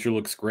Habs future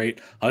looks great.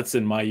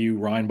 Hutson, Mailloux,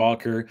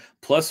 Reinbacher,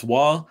 plus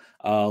Wah.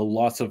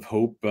 Lots of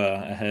hope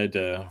ahead.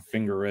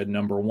 Finger red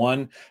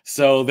 #1.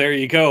 So there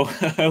you go.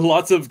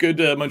 Lots of good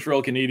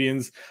Montreal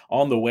Canadiens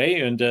on the way.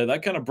 And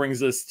that kind of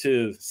brings us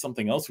to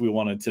something else we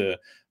wanted to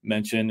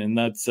mention, and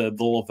that's the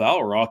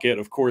Laval Rocket.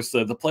 Of course,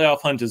 the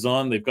playoff hunt is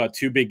on. They've got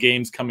 2 big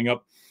games coming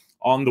up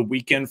on the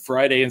weekend,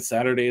 Friday and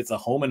Saturday. It's a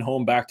home and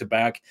home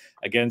back-to-back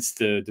against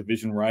the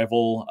division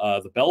rival,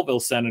 the Belleville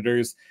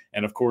Senators.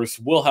 And of course,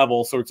 we'll have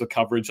all sorts of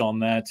coverage on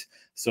that.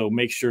 So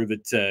make sure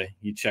that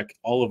you check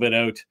all of it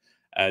out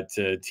at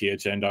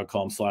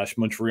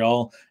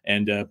thn.com/Montreal.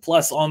 And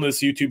plus on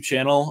this YouTube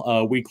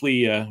channel,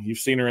 weekly, you've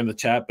seen her in the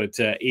chat, but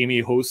Amy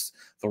hosts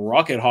the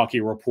Rocket Hockey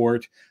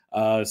Report.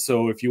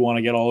 So if you want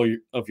to get all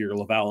of your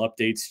Laval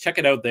updates, check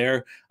it out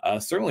there.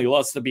 Certainly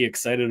lots to be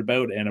excited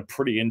about and a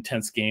pretty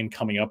intense game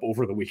coming up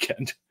over the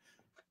weekend.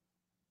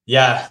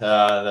 Yeah,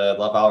 the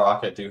Laval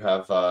Rocket do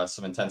have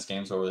some intense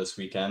games over this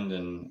weekend,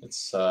 and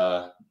it's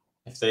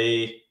if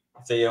they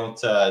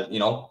don't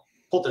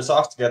pull their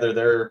socks together,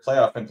 their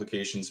playoff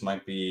implications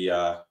might be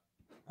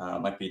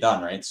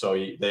done, right? So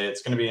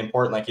it's going to be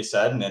important, like you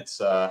said, and it's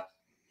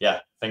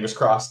fingers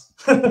crossed.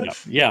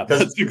 Yeah,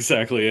 that's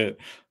exactly it.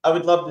 I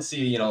would love to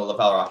see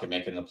Laval Rocket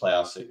making the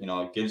playoffs. It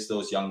gives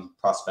those young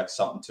prospects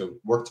something to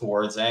work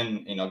towards,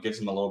 and gives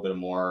them a little bit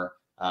more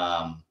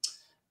time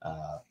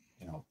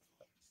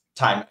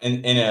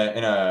in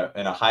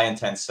a high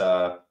intense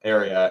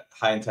area,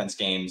 high intense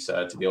games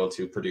to be able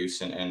to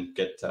produce and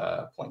get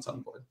points on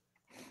the board.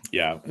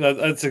 Yeah,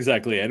 that's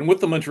exactly it. And with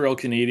the Montreal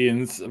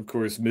Canadiens, of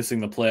course, missing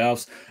the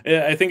playoffs,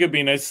 I think it'd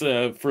be nice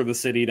for the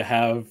city to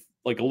have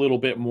like a little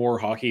bit more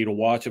hockey to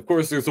watch. Of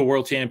course, there's the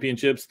World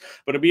Championships,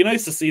 but it'd be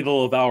nice to see the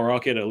Laval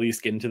Rocket at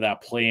least get into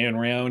that play-in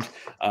round.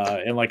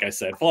 And like I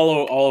said,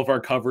 follow all of our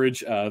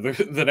coverage.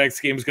 The next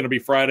game is going to be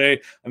Friday,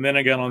 and then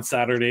again on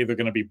Saturday. They're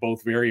going to be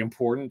both very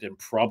important and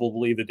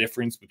probably the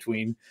difference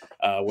between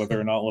whether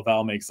or not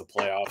Laval makes the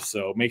playoffs.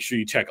 So make sure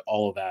you check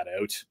all of that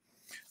out.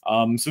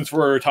 Since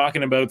we're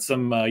talking about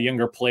some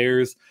younger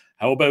players,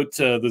 how about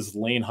this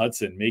Lane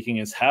Hutson making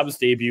his Habs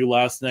debut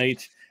last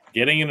night,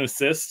 getting an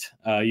assist?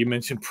 You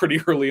mentioned pretty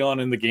early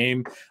on in the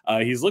game.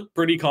 He's looked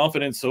pretty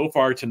confident so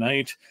far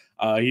tonight.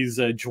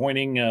 He's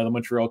joining the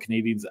Montreal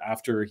Canadiens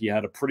after he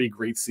had a pretty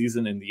great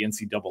season in the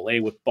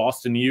NCAA with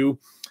Boston U.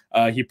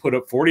 He put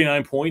up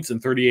 49 points in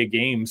 38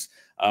 games.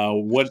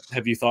 What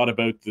have you thought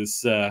about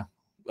this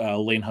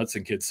Lane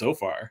Hutson kid so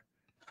far?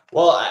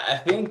 Well, I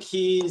think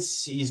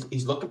he's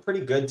looking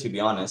pretty good, to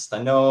be honest.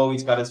 I know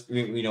he's got his,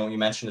 you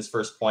mentioned his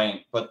first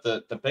point, but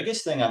the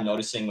biggest thing I'm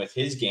noticing with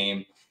his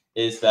game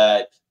is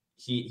that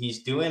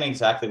he's doing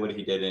exactly what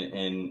he did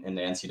in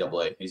the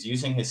NCAA. He's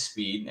using his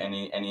speed, and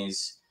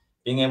he's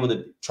being able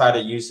to try to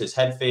use his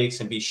head fakes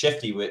and be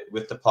shifty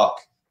with the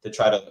puck to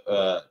try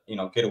to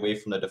get away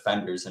from the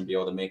defenders and be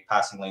able to make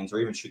passing lanes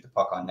or even shoot the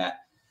puck on net.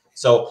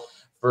 So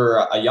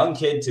for a young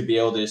kid to be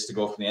able to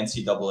go from the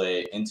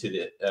NCAA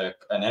into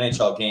an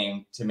NHL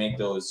game to make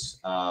those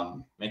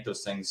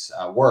things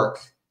work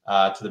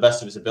to the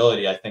best of his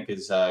ability, I think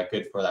is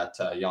good for that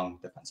young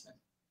defenseman.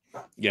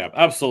 Yeah,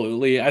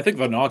 absolutely. I think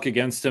the knock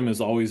against him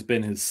has always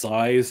been his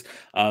size.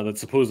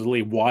 That's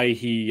supposedly why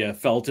he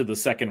fell to the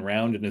second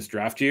round in his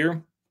draft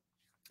year.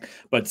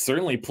 But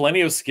certainly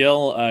plenty of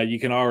skill. You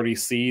can already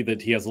see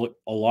that he has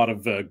a lot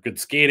of good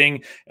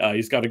skating.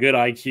 He's got a good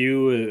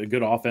IQ, a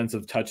good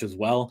offensive touch as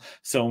well.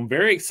 So I'm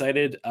very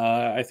excited.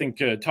 I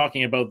think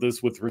talking about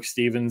this with Rick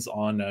Stevens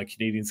on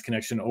Canadiens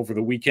Connection over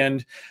the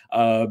weekend,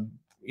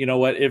 you know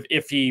what,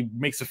 if he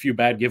makes a few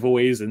bad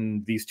giveaways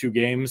in these two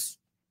games,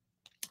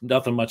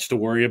 nothing much to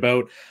worry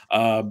about.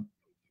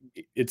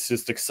 It's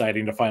just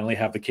exciting to finally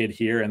have the kid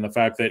here, and the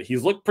fact that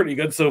he's looked pretty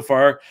good so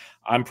far,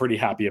 I'm pretty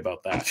happy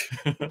about that.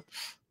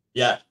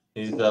 Yeah,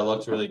 he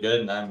looks really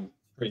good, and I'm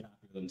pretty happy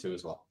with him too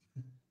as well.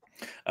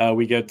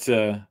 We get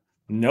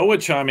Noah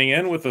chiming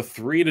in with a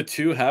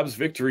 3-2 Habs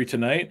victory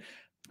tonight.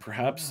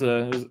 Perhaps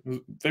they're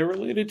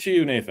related to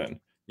you, Nathan.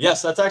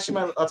 Yes, that's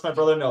my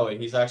brother Noah.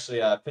 He's actually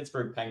a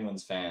Pittsburgh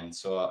Penguins fan,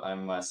 so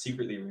I'm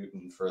secretly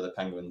rooting for the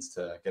Penguins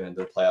to get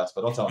into the playoffs,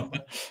 but don't tell him.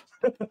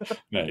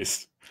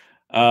 Nice.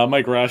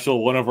 Mike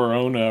Raschel, one of our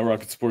own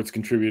Rocket Sports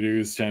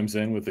contributors, chimes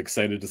in with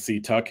excited to see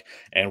Tuck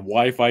and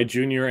Wi-Fi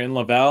Jr. in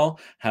Laval.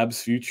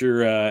 Habs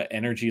future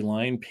energy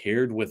line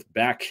paired with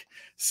Beck.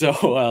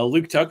 So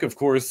Luke Tuck, of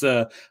course,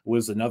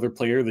 was another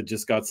player that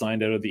just got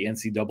signed out of the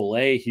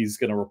NCAA. He's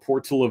going to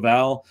report to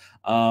Laval.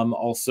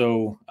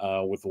 Also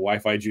with the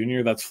Wi-Fi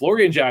Jr., that's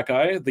Florian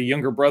Jackeye, the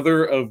younger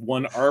brother of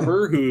one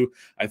Arbor, who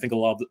I think a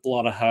lot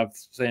of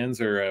Habs fans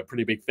are a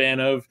pretty big fan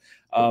of.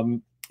 I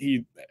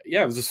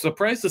was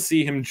surprised to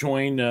see him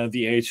join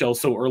the AHL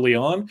so early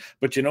on.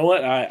 But you know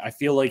what? I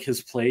feel like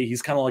his play,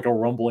 he's kind of like a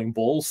rumbling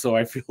bull. So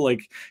I feel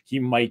like he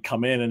might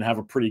come in and have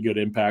a pretty good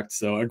impact.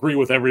 So I agree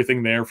with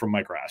everything there from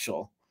Mike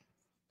Raschel.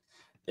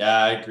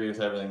 Yeah, I agree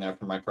with everything there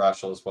from Mike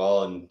Raschel as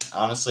well. And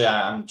honestly,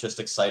 I'm just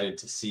excited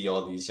to see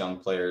all these young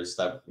players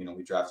that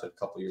we drafted a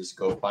couple years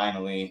ago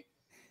finally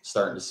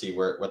starting to see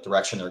what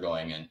direction they're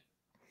going in.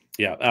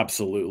 Yeah,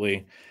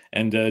 absolutely.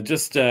 And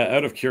just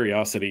out of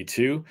curiosity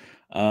too,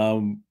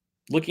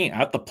 looking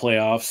at the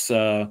playoffs,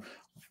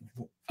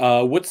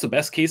 what's the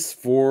best case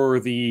for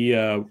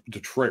the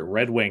Detroit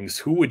Red Wings?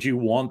 Who would you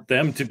want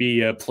them to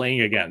be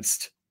playing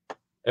against?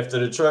 If the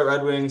Detroit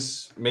Red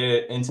Wings made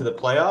it into the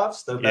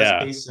playoffs, the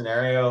best case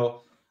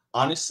scenario,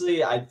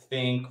 honestly, I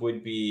think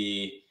would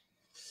be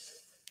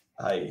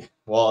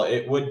Well,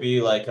 it would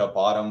be like a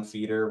bottom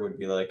feeder, would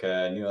be like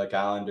a New York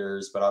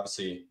Islanders, but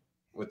obviously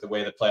with the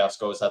way the playoffs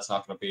goes, that's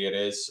not going to be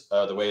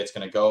the way it's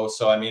going to go.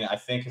 So I mean, I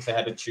think if they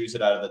had to choose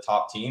it out of the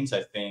top teams,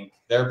 I think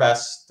their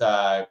best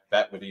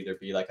bet would either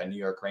be like a New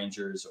York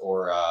Rangers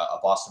or a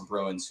Boston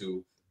Bruins,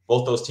 who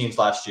both those teams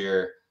last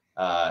year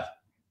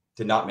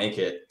did not make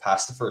it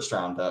past the first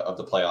round of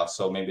the playoffs.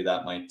 So maybe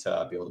that might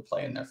be able to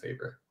play in their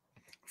favor.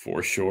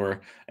 For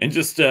sure. And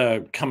just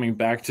coming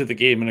back to the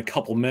game in a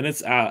couple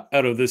minutes out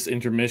of this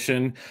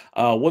intermission,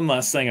 one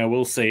last thing I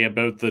will say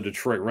about the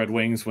Detroit Red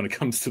Wings when it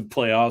comes to the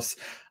playoffs.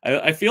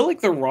 I feel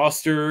like the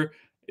roster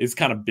is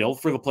kind of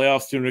built for the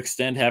playoffs to an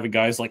extent, having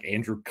guys like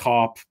Andrew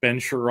Kopp, Ben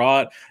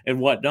Sherratt,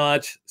 and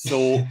whatnot.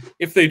 So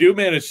if they do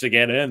manage to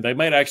get in, they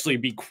might actually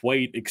be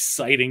quite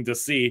exciting to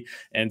see,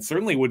 and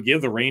certainly would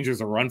give the Rangers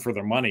a run for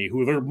their money,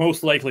 who they're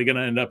most likely going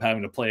to end up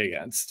having to play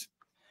against.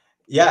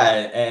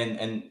 Yeah,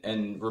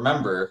 and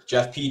remember,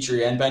 Jeff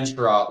Petrie and Ben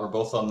Sherratt were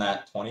both on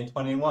that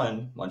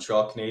 2021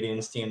 Montreal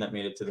Canadiens team that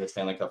made it to the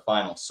Stanley Cup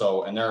final.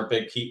 So, and there are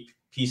big key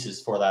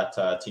pieces for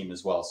that team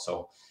as well.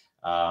 So,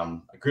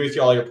 agree with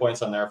you, all your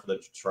points on there for the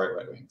Detroit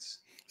Red Wings.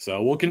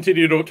 So we'll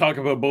continue to talk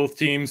about both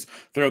teams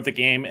throughout the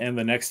game and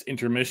the next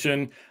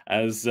intermission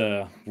as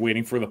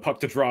waiting for the puck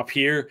to drop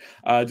here.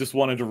 Just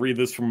wanted to read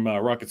this from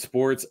Rocket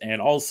Sports.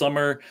 And all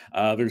summer,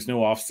 there's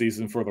no off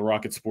season for the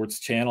Rocket Sports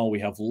channel. We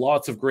have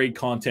lots of great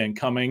content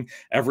coming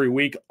every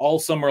week, all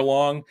summer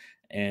long,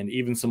 and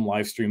even some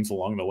live streams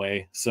along the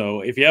way.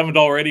 So if you haven't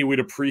already, we'd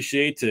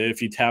appreciate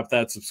if you tap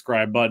that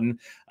subscribe button.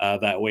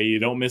 That way you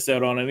don't miss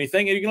out on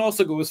anything. And you can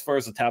also go as far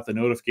as to tap the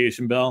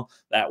notification bell.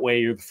 That way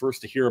you're the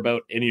first to hear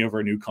about any of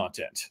our new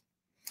content.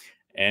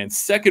 And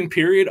second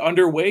period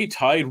underway,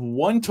 tied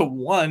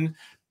 1-1.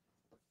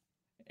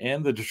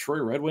 And the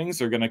Detroit Red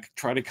Wings are going to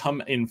try to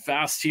come in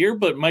fast here,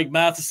 but Mike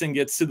Matheson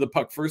gets to the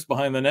puck first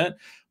behind the net.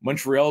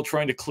 Montreal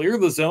trying to clear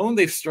the zone.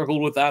 They've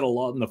struggled with that a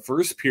lot in the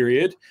first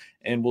period,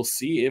 and we'll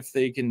see if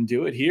they can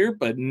do it here.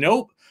 But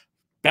nope,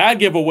 bad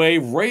giveaway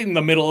right in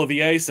the middle of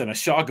the ice, and a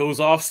shot goes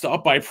off,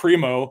 stopped by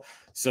Primo.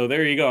 So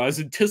there you go. I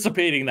was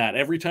anticipating that.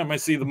 Every time I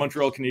see the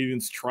Montreal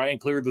Canadiens try and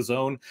clear the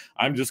zone,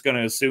 I'm just going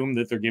to assume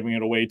that they're giving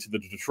it away to the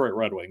Detroit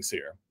Red Wings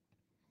here.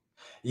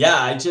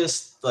 Yeah, I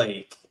just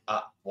like...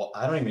 well,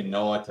 I don't even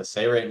know what to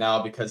say right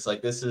now because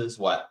like this is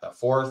what the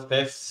 4th,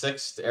 5th,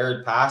 6th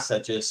aired pass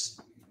that just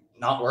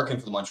not working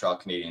for the Montreal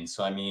Canadiens.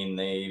 So I mean,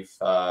 if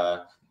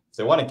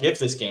they want to give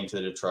this game to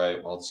the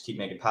Detroit, well, just keep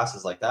making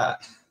passes like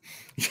that.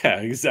 Yeah,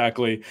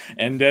 exactly.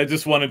 And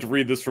just wanted to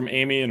read this from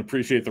Amy and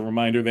appreciate the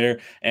reminder there.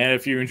 And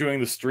if you're enjoying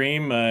the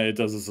stream, it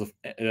does us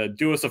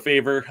do us a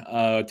favor,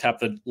 tap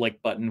the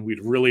like button.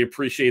 We'd really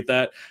appreciate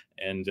that,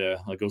 and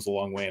that goes a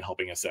long way in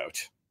helping us out.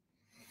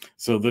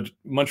 So the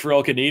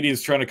Montreal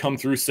Canadiens trying to come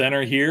through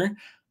center here.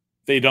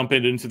 They dump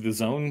it into the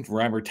zone.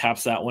 Reimer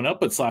taps that one up,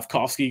 but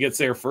Slafkovsky gets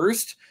there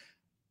first.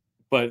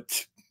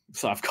 But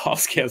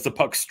Slafkovsky has the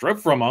puck stripped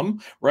from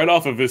him right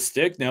off of his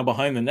stick. Now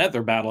behind the net,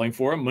 they're battling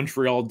for it.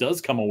 Montreal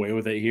does come away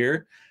with it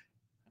here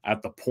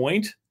at the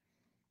point.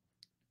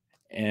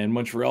 And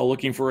Montreal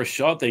looking for a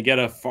shot. They get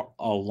a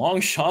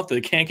long shot.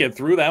 They can't get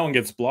through. That one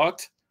gets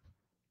blocked.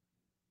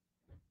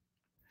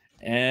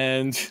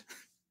 And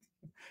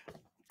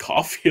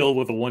Caufield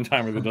with a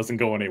one-timer that doesn't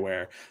go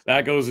anywhere.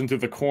 That goes into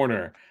the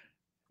corner.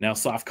 Now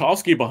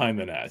Slafkovsky behind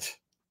the net.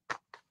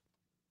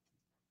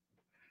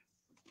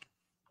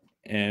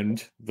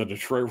 And the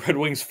Detroit Red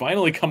Wings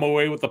finally come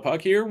away with the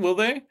puck here, will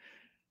they?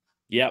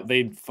 Yeah,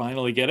 they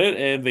finally get it,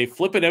 and they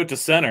flip it out to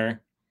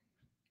center.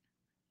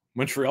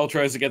 Montreal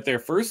tries to get there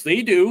first.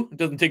 They do. It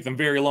doesn't take them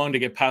very long to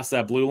get past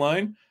that blue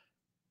line.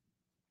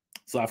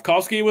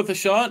 Slafkovsky with a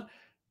shot.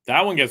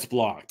 That one gets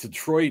blocked.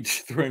 Detroit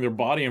throwing their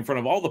body in front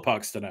of all the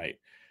pucks tonight.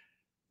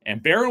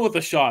 And Barron with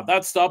a shot.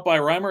 That's stopped by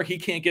Reimer. He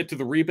can't get to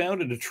the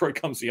rebound, and Detroit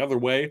comes the other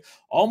way.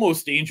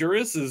 Almost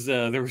dangerous as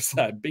there was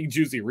that big,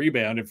 juicy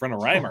rebound in front of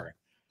Reimer.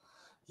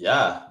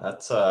 Yeah,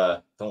 that's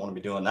don't want to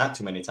be doing that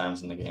too many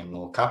times in the game.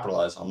 We'll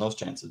capitalize on those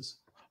chances.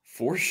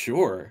 For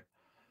sure.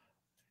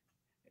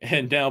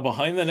 And now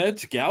behind the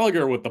net,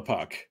 Gallagher with the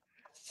puck.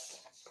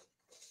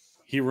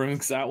 He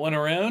rings that one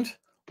around,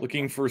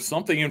 looking for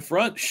something in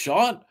front.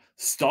 Shot,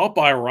 stopped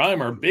by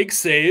Reimer. Big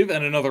save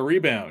and another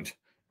rebound.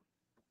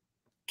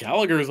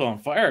 Gallagher's on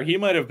fire. He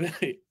might have been...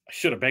 I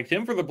should have begged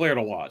him for the player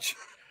to watch.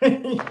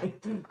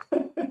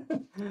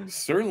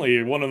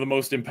 Certainly one of the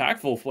most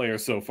impactful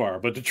players so far.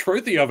 But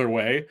Detroit the other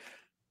way.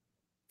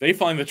 They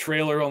find the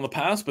trailer on the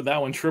pass, but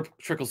that one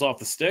trickles off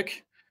the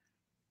stick.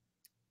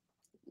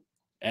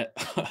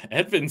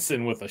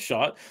 Edvinsson with a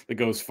shot that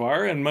goes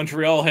far, and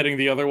Montreal heading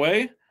the other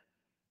way.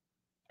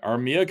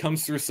 Armia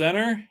comes through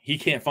center. He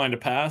can't find a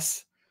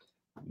pass.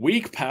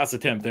 Weak pass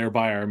attempt there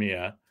by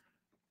Armia.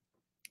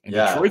 And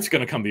Detroit's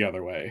going to come the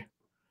other way.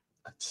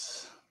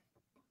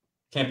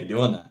 Can't be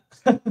doing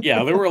that.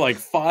 Yeah, there were like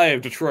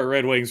 5 Detroit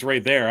Red Wings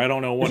right there. I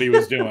don't know what he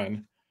was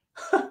doing.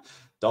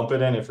 Dump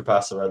it in if you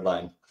pass the red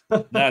line.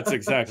 That's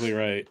exactly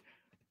right.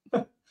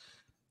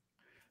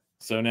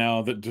 So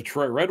now the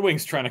Detroit Red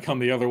Wings trying to come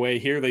the other way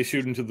here. They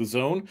shoot into the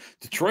zone.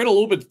 Detroit a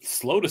little bit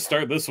slow to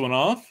start this one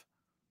off.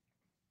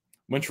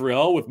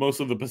 Montreal with most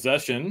of the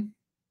possession.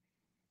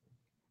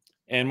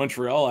 And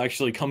Montreal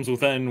actually comes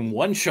within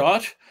one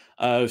shot.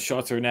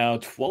 Shots are now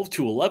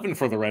 12-11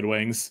 for the Red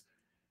Wings.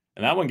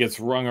 And that one gets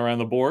rung around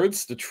the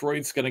boards.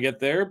 Detroit's going to get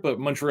there, but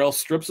Montreal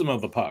strips them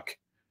of the puck.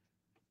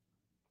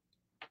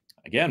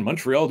 Again,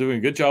 Montreal doing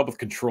a good job with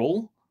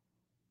control.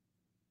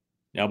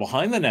 Now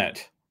behind the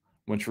net,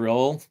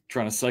 Montreal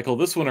trying to cycle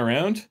this one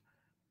around.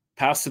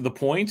 Pass to the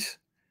point.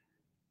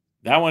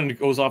 That one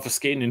goes off a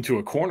skating into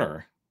a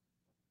corner.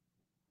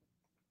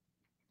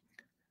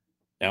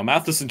 Now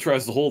Matheson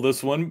tries to hold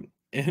this one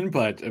in,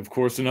 but of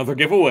course another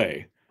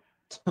giveaway.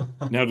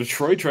 Now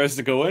Detroit tries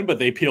to go in, but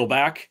they peel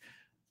back.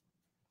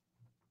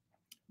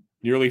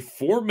 Nearly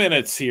 4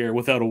 minutes here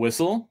without a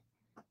whistle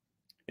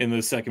in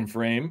the second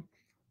frame.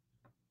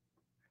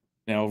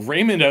 Now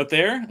Raymond out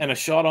there and a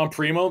shot on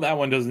Primo. That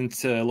one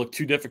doesn't look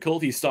too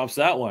difficult. He stops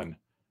that one.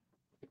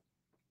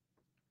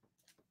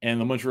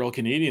 And the Montreal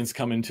Canadiens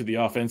come into the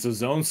offensive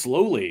zone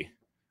slowly.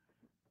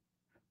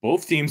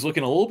 Both teams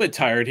looking a little bit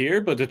tired here,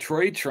 but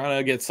Detroit trying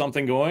to get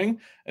something going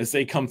as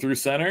they come through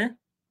center.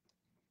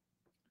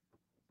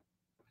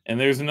 And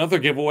there's another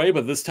giveaway,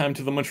 but this time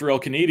to the Montreal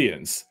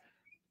Canadiens.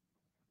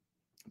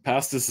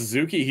 Pass to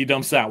Suzuki. He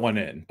dumps that one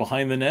in.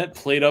 Behind the net,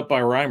 played up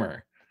by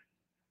Reimer.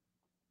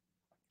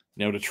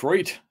 Now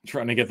Detroit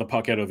trying to get the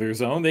puck out of their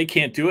zone. They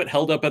can't do it.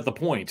 Held up at the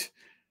point.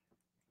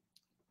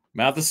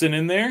 Matheson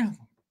in there.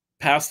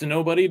 Pass to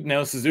nobody.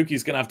 Now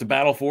Suzuki's going to have to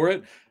battle for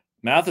it.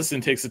 Matheson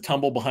takes a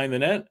tumble behind the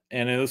net,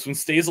 and this one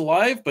stays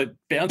alive, but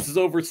bounces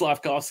over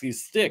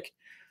Slafkovsky's stick.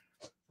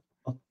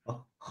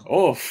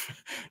 Oh,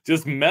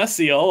 just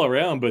messy all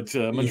around, but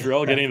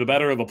Montreal getting the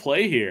better of the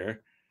play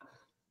here.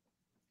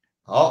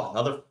 Oh,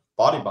 another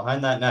body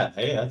behind that net.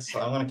 Hey, I'm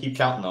going to keep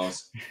counting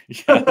those.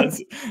 Yeah,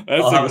 that's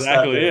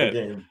exactly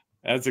it.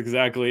 That's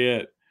exactly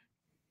it.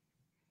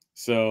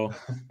 So,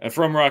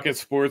 from Rocket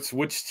Sports,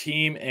 which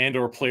team and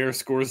or player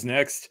scores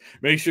next?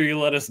 Make sure you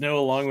let us know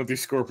along with your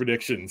score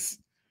predictions.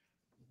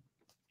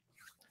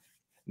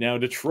 Now,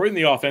 Detroit in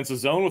the offensive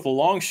zone with a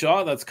long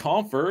shot. That's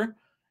Comfer.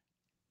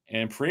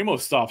 And Primo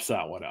stops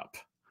that one up.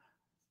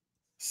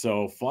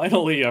 So,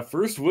 finally, a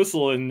first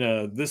whistle in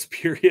this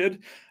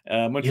period.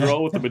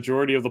 Montreal with the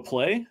majority of the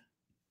play.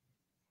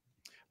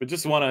 But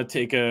just want to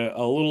take a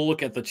little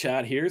look at the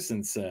chat here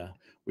since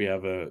we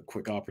have a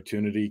quick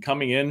opportunity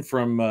coming in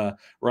from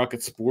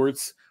Rocket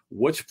Sports.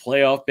 Which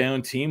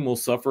playoff-bound team will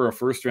suffer a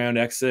first-round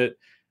exit?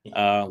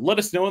 Let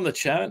us know in the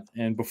chat.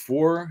 And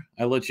before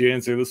I let you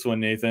answer this one,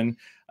 Nathan,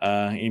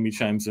 Amy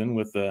chimes in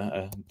with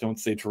don't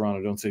say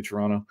Toronto, don't say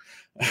Toronto.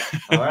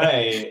 All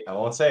right, I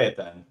won't say it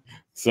then.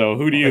 So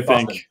who do you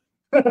think?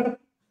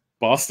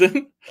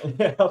 Boston?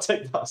 Yeah, I'll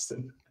take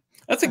Boston.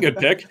 That's a good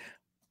pick.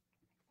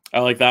 I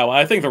like that one.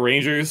 I think the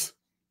Rangers.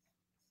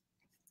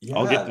 Yeah.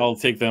 I'll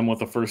take them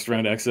with a first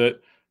round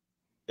exit.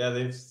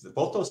 Yeah,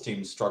 both those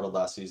teams struggled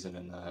last season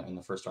in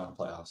the first round of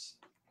playoffs.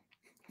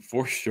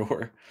 For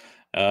sure.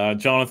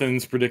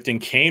 Jonathan's predicting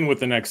Kane with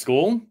the next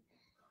goal.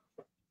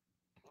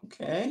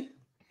 Okay.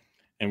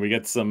 And we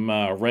get some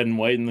red and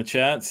white in the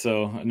chat.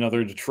 So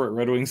another Detroit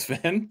Red Wings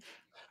fan.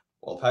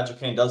 Well, Patrick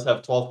Kane does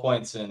have 12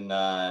 points in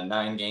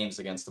 9 games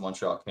against the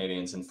Montreal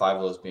Canadiens, and 5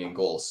 of those being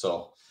goals.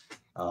 So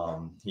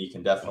he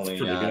can definitely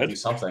do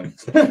something.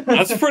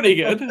 That's pretty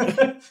good.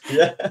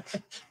 Yeah.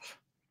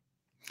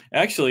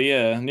 Actually,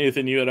 yeah,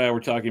 Nathan, you and I were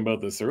talking about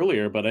this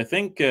earlier, but I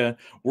think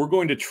we're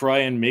going to try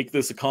and make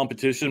this a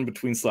competition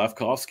between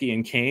Slafkovsky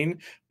and Kane,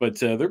 but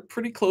they're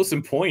pretty close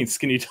in points.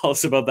 Can you tell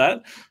us about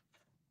that?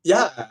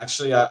 Yeah,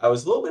 actually, I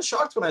was a little bit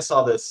shocked when I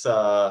saw this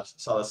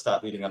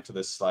stat leading up to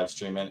this live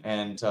stream,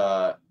 and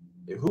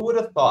who would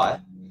have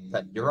thought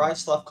that Yuri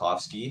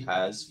Slafkovsky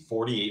has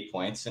 48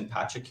 points and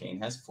Patrick Kane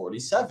has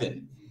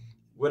 47?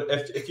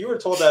 If you were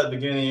told that at the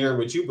beginning of the year,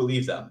 would you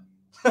believe them?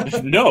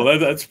 No,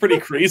 that's pretty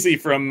crazy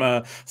from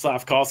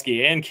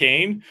Slafkovsky and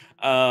Kane.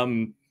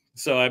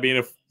 So, I mean,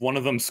 if one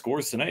of them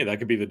scores tonight, that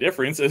could be the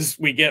difference. As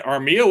we get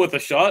Armia with a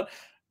shot,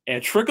 and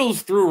it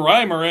trickles through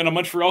Reimer and a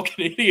Montreal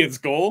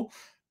Canadiens goal.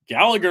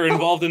 Gallagher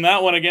involved in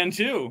that one again,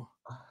 too.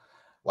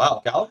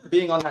 Wow, Gallagher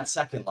being on that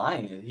second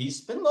line,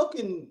 he's been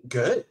looking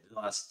good the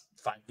last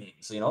 5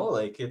 games. You know,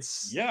 like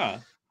it's... Yeah,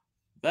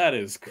 that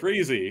is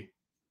crazy.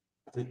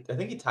 I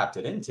think he tapped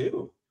it in,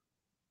 too.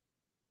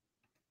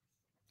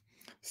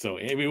 So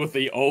Amy with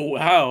the oh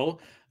wow,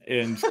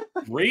 and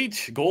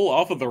great goal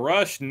off of the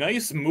rush.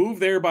 Nice move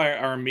there by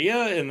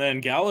Armia, and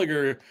then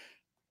Gallagher,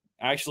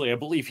 actually, I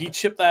believe he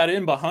chipped that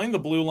in behind the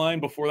blue line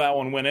before that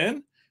one went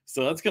in.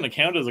 So that's going to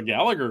count as a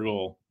Gallagher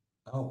goal.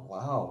 Oh,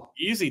 wow.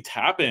 Easy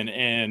tap in,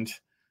 and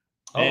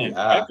yeah.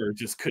 Becker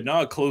just could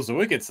not close the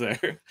wickets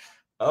there.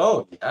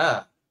 Oh,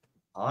 yeah.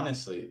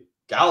 Honestly,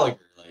 Gallagher,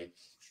 like,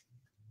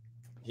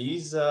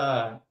 he's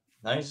now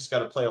he's just got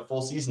to play a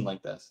full season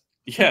like this.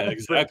 Yeah,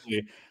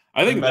 exactly.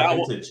 I think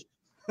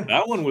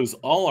that one was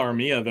all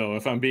Armia, though,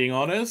 if I'm being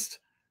honest.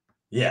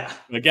 Yeah.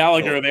 The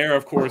Gallagher there,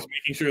 of course,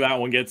 making sure that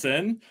one gets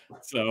in.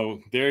 So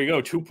there you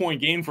go.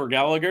 2-point game for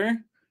Gallagher.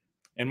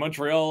 And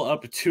Montreal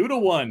up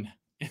 2-1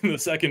 in the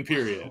second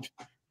period.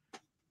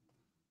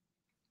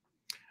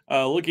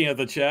 Looking at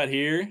the chat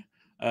here,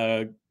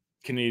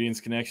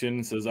 Canadiens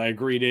Connection says, I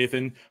agree,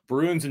 Nathan.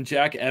 Bruins and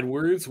Jack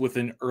Edwards with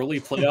an early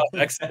playoff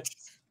exit.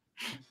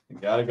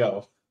 Gotta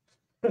go.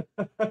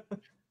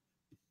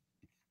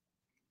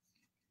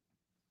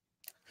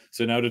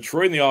 So now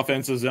Detroit in the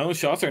offensive zone.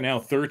 Shots are now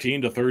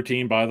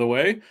 13-13, by the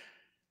way.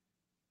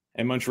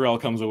 And Montreal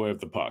comes away with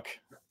the puck.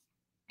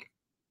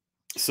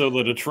 So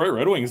the Detroit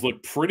Red Wings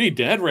look pretty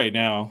dead right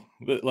now.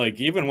 Like,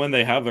 even when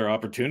they have their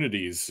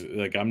opportunities,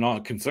 like, I'm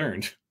not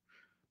concerned.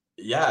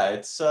 Yeah,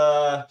 it's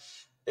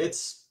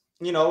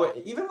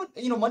even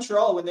with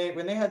Montreal when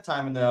they had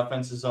time in the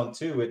offensive zone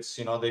too, it's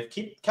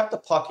they've kept the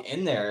puck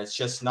in there. It's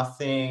just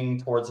nothing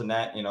towards the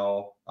net,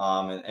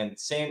 and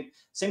same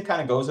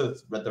kind of goes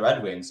with the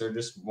Red Wings. They're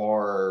just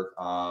more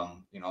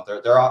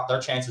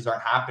their chances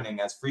aren't happening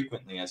as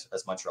frequently as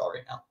Montreal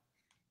right now.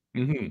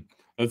 Mm-hmm.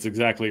 That's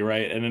exactly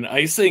right. And an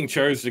icing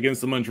charged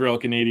against the Montreal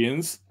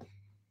Canadiens.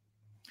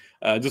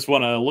 Just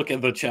want to look at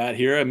the chat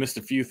here. I missed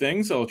a few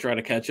things, so I'll try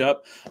to catch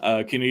up.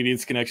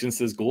 Canadiens Connection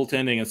says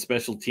goaltending and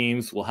special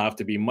teams will have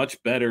to be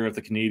much better if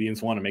the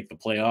Canadiens want to make the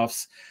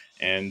playoffs.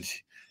 And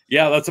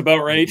yeah, that's about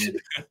right.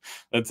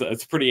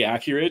 That's pretty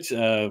accurate.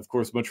 Of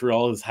course,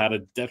 Montreal has had a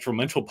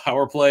detrimental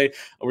power play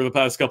over the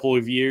past couple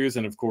of years,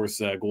 and of course,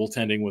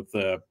 goaltending with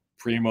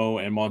Primo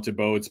and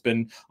Montembeault, it's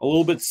been a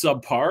little bit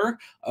subpar.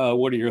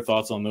 What are your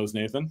thoughts on those,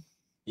 Nathan?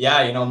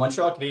 Yeah,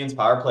 Montreal Canadiens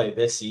power play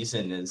this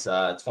season is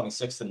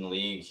 26th in the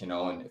league,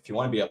 and if you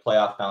want to be a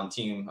playoff bound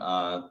team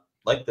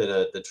like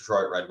the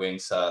Detroit Red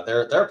Wings,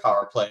 their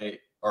power play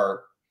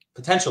or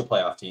potential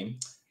playoff team,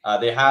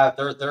 they have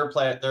their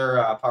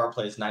power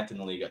play is 9th in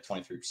the league at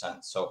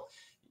 23%. So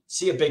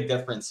see a big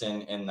difference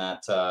in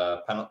that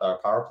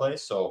power play.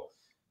 So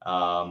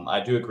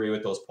I do agree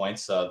with those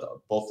points.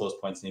 Both those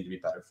points need to be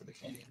better for the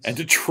Canadiens. And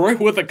Detroit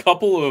with a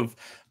couple of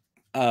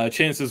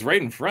chances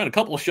right in front. A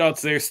couple of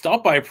shots there,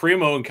 stopped by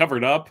Primo and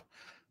covered up.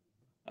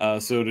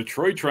 So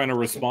Detroit trying to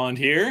respond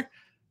here.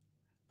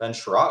 Ben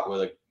Sherratt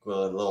with a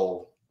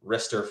little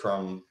wrister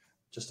from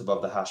just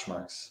above the hash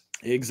marks.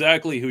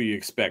 Exactly who you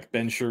expect.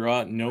 Ben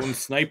Sherratt, known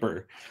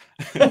sniper.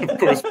 Of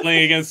course,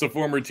 playing against a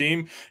former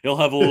team, he'll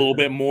have a little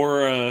bit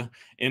more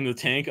in the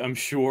tank, I'm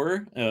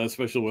sure,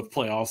 especially with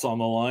playoffs on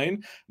the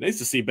line. Nice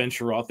to see Ben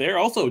Sherratt there.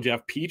 Also,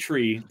 Jeff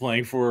Petrie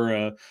playing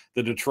for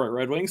the Detroit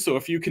Red Wings. So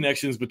a few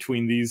connections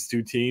between these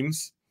two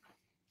teams.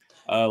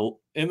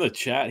 In the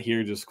chat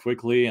here, just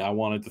quickly, I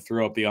wanted to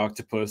throw up the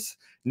octopus.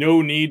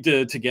 No need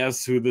to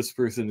guess who this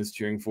person is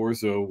cheering for.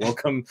 So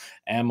welcome,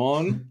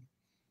 Amon.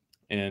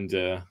 And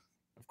of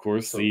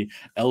course, the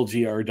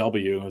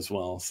LGRW as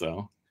well.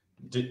 So,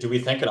 do we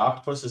think an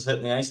octopus is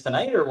hitting the ice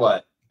tonight or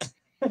what?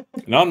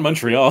 Not in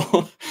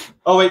Montreal.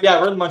 Oh wait,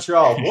 yeah, we're in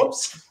Montreal.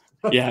 Whoops.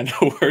 Yeah,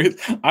 no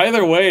worries.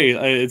 Either way,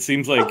 it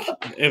seems like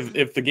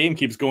if the game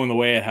keeps going the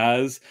way it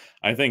has,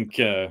 I think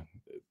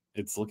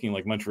it's looking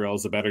like Montreal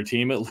is a better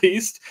team at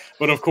least.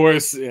 But of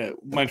course,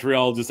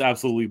 Montreal just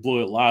absolutely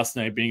blew it last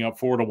night, being up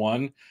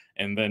 4-1.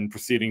 And then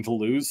proceeding to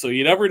lose. So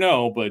you never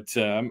know, but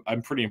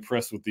I'm pretty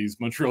impressed with these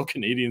Montreal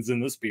Canadiens in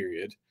this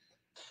period.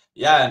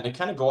 Yeah, and to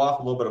kind of go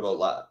off a little bit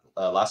about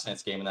last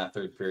night's game in that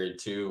third period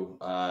too,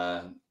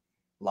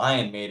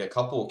 Lyon made a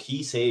couple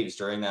key saves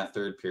during that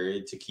third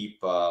period to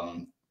keep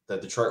the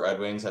Detroit Red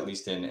Wings at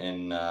least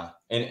in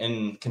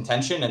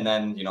contention, and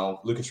then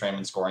Lucas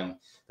Raymond scoring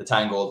the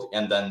tying goal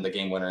and then the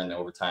game winner in the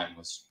overtime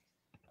was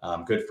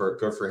good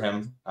for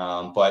him.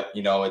 But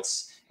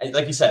it's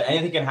like you said,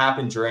 anything can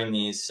happen during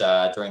these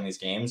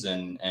games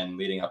and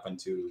leading up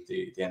into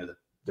the end of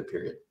the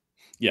period.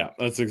 Yeah,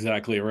 that's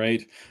exactly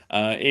right.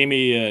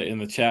 Amy in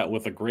the chat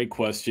with a great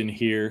question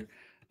here.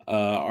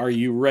 Are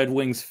you Red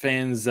Wings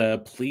fans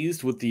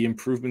pleased with the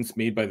improvements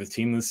made by the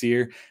team this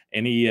year?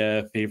 Any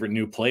favorite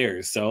new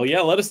players? So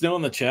yeah, let us know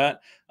in the chat.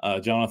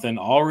 Jonathan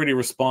already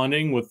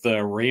responding with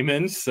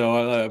Raymond.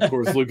 So of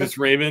course, Lucas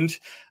Raymond.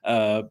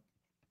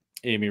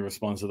 Amy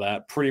responds to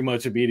that pretty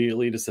much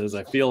immediately. Just says,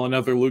 I feel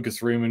another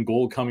Lucas Raymond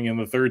goal coming in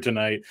the third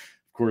tonight.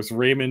 Of course,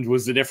 Raymond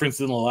was the difference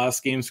in the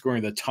last game,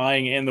 scoring the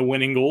tying and the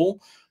winning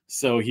goal.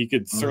 So he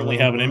could certainly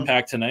have an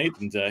impact tonight.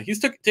 And he's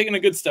taken a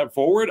good step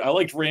forward. I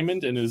liked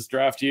Raymond in his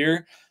draft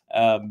year.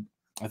 I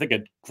think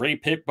a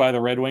great pick by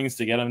the Red Wings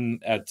to get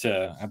him at,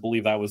 I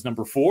believe that was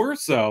number 4.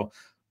 So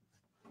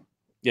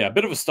yeah, a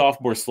bit of a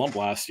sophomore slump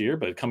last year,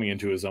 but coming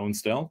into his own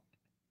still.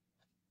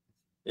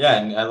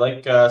 Yeah, and I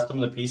like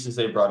some of the pieces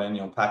they brought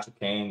in, Patrick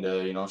Kane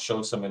to,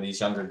 show some of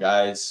these younger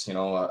guys,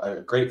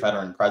 a great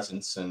veteran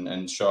presence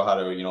and show how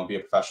to, be a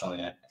professional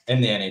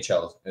in the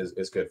NHL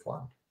is good for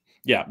him.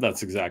 Yeah,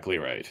 that's exactly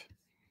right.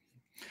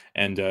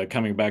 And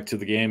coming back to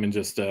the game in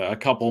just a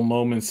couple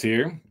moments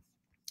here,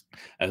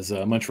 as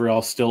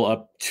Montreal still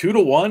up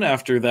 2-1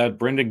 after that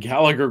Brendan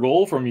Gallagher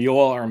goal from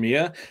Yoel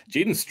Armia.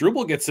 Jaden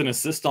Struble gets an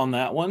assist on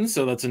that one,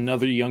 so that's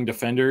another young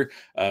defender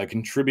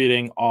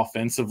contributing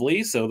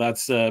offensively. So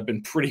that's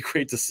been pretty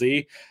great to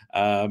see.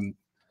 And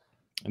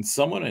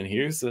someone in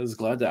here says,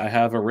 glad that I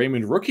have a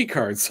Raymond rookie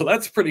card. So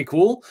that's pretty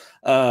cool.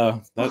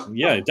 Yeah,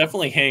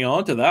 definitely hang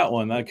on to that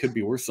one. That could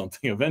be worth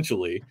something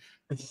eventually.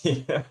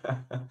 Yeah.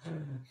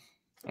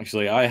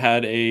 Actually, I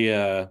had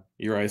a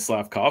Uri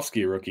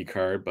Slavkovsky rookie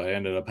card, but I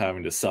ended up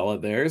having to sell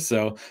it there.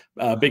 So,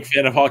 big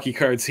fan of hockey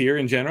cards here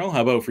in general.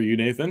 How about for you,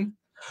 Nathan?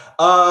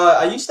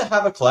 I used to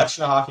have a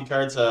collection of hockey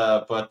cards,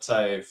 but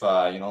I've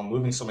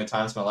moving so many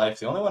times in my life.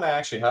 The only one I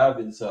actually have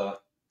is a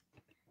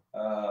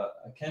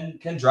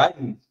Ken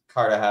Dryden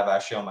card I have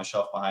actually on my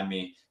shelf behind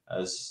me.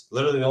 As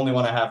literally the only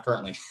one I have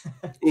currently.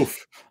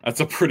 Oof,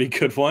 that's a pretty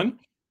good one.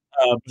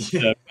 But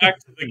Yeah. back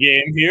to the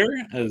game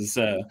here as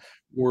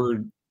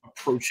we're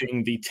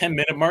approaching the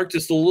 10-minute mark,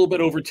 just a little bit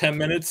over 10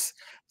 minutes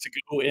to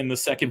go in the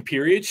second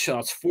period.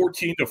 Shots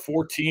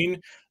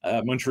 14-14.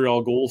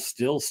 Montreal goal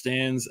still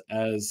stands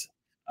as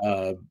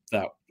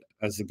that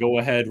as the go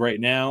ahead right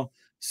now.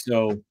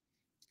 So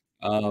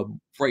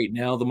right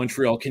now, the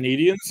Montreal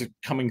Canadiens are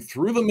coming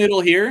through the middle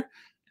here,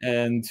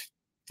 and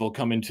they'll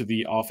come into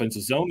the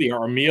offensive zone. The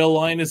Armia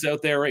line is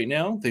out there right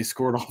now. They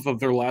scored off of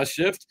their last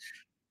shift.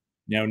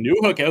 Now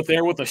Newhook out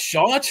there with a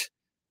shot.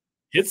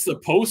 Hits the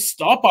post,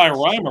 stopped by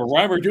Reimer.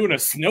 Reimer doing a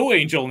snow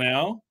angel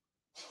now.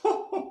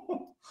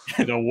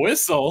 And a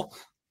whistle.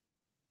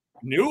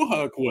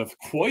 Newhook with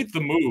quite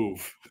the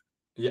move.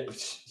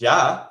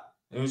 Yeah.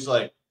 It was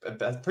like,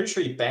 I'm pretty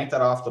sure he banked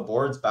that off the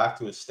boards back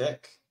to his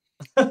stick.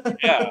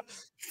 Yeah.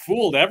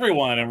 Fooled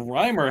everyone, and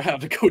Reimer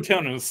had to go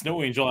down in a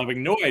snow angel,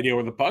 having no idea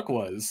where the puck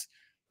was.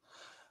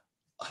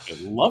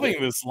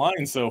 Loving this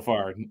line so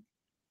far.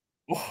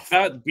 Oh,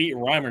 that beat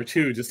Reimer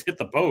too. Just hit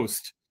the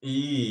post. Well,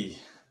 you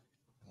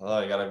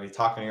got to be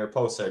talking to your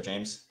post there,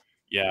 James.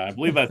 Yeah, I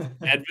believe that's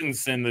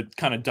Edvinsson that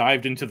kind of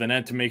dived into the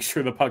net to make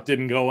sure the puck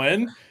didn't go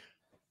in.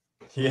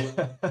 Yeah.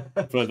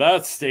 But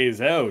that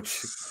stays out.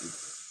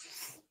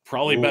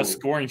 Probably Ooh. best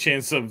scoring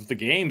chance of the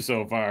game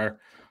so far.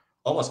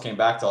 Almost came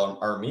back to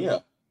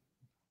Armia.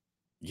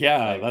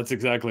 Yeah, that's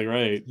exactly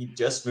right. He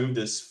just moved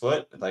his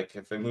foot. Like,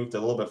 if it moved a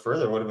little bit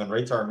further, it would have been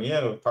right to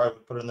Armia. It would probably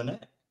put it in the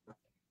net.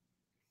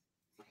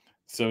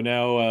 So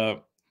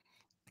now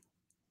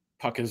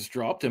puck is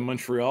dropped, and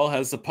Montreal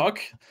has the puck,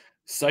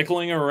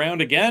 cycling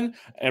around again,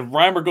 and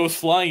Reimer goes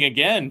flying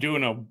again,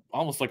 doing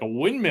almost like a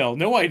windmill.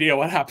 No idea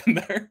what happened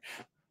there.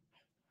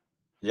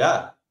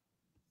 Yeah.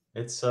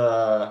 It's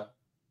I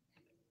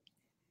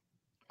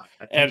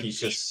think and he's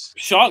just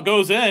shot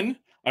goes in.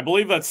 I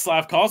believe that's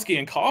Slavkovsky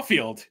and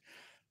Caufield.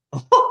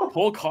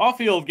 Cole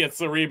Caufield gets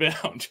the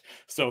rebound.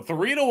 So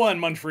 3-1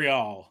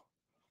 Montreal.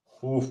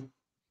 Oof.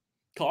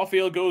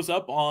 Caufield goes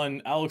up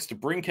on Alex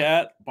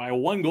DeBrincat by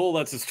 1 goal.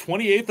 That's his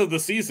 28th of the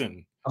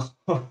season.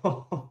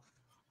 Oh,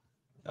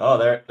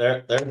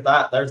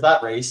 there's that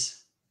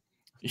race.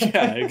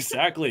 Yeah,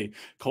 exactly.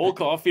 Cole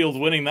Caufield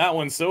winning that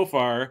one so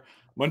far.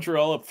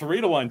 Montreal up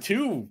 3-1.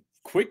 2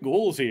 quick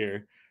goals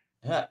here.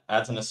 Yeah,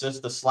 adds an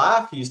assist to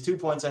Slav. He's 2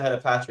 points ahead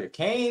of Patrick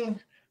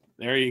Kane.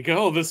 There you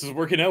go. This is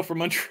working out for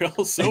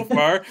Montreal so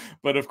far.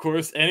 But of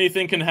course,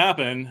 anything can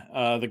happen.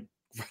 The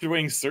Red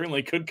Wings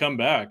certainly could come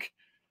back.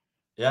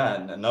 Yeah,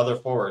 and another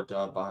forward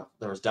that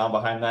was down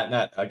behind that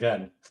net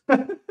again.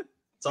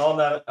 It's all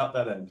out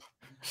that end.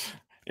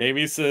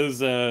 Amy says,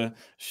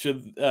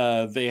 should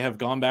they have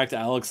gone back to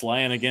Alex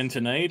Lyon again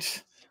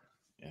tonight?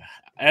 Yeah,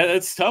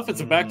 it's tough.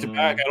 It's a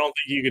back-to-back. I don't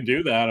think you can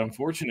do that,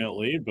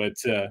 unfortunately. But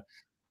yeah,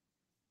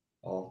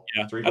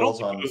 3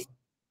 goals on.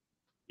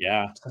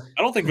 Yeah,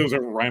 I don't think those are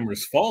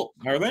Reimer's fault,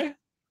 are they?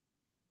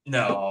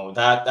 No,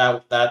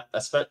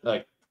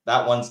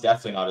 that one's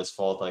definitely not his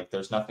fault. Like,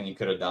 there's nothing he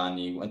could have done.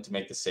 He went to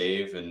make the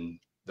save, and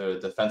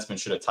the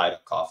defenseman should have tied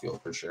up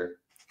Caufield for sure.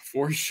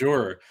 For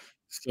sure.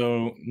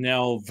 So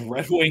now the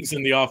Red Wings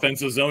in the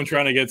offensive zone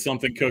trying to get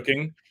something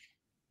cooking.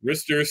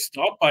 Rister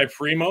stopped by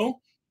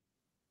Primo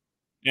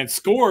and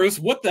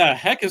scores. What the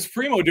heck is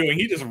Primo doing?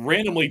 He just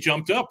randomly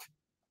jumped up.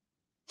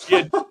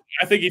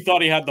 I think he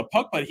thought he had the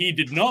puck, but he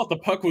did not. The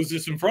puck was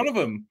just in front of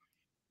him.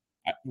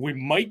 We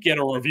might get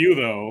a review,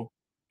 though,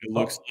 it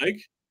looks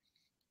like.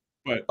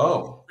 But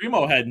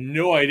Primo had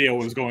no idea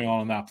what was going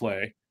on in that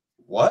play.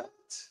 What?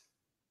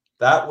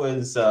 That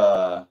was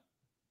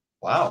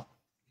wow.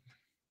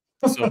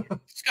 So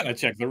just gotta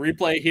check the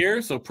replay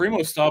here. So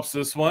Primo stops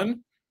this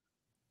one.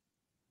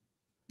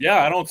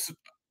 Yeah,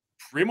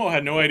 Primo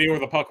had no idea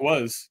where the puck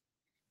was.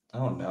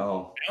 Oh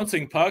no.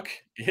 Bouncing puck,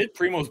 it hit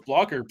Primo's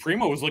blocker.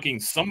 Primo was looking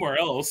somewhere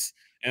else,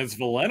 and it's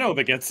Veleno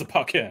that gets the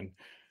puck in.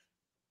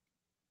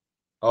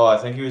 Oh, I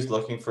think he was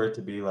looking for it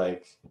to be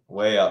like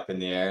way up in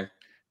the air.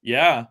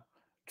 Yeah,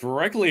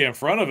 directly in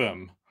front of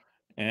him.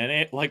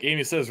 And like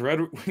Amy says, Red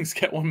Wings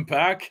get one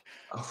back.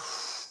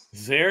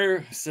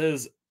 Zaire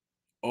says,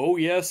 oh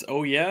yes,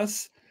 oh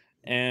yes.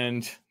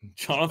 And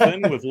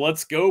Jonathan with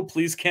let's go,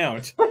 please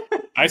count.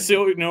 I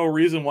see no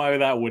reason why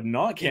that would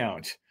not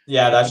count.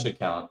 Yeah, that should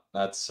count.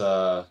 That's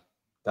a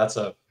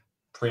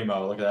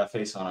Primo. Look at that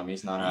face on him.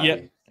 He's not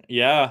happy.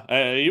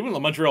 Yeah. Even the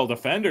Montreal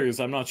defenders,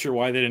 I'm not sure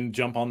why they didn't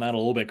jump on that a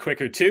little bit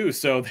quicker too.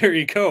 So there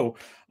you go.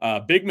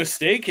 Big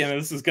mistake, and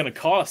this is going to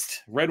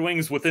cost Red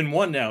Wings within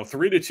 1 now.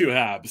 3-2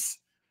 Habs.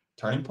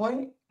 Turning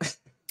point?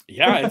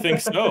 Yeah, I think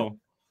so.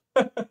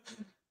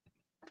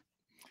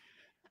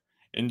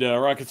 And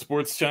Rocket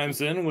Sports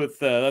chimes in with,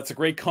 that's a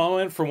great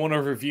comment from one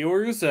of our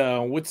viewers.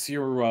 What's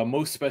your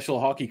most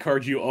special hockey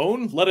card you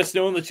own? Let us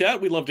know in the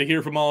chat. We'd love to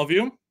hear from all of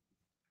you.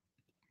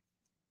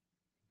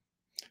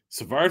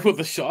 Savard with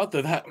a shot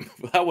that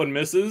one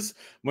misses.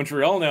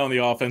 Montreal now in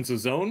the offensive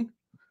zone.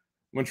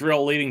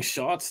 Montreal leading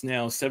shots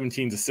now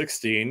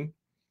 17-16.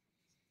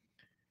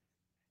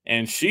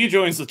 And she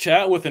joins the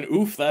chat with an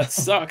oof, that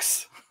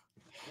sucks.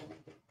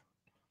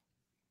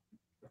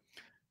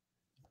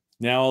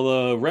 Now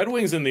the Red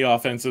Wings in the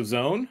offensive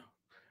zone.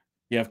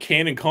 You have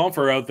Kane and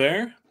Comfer out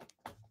there.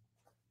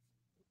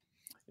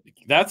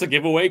 That's a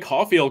giveaway.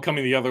 Caufield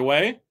coming the other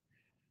way.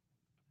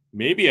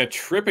 Maybe a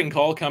tripping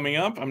call coming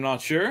up. I'm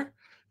not sure.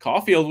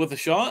 Caufield with a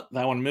shot.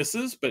 That one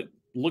misses, but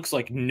looks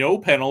like no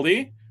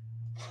penalty.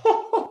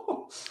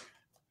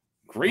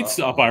 Great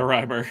stop by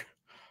Reimer.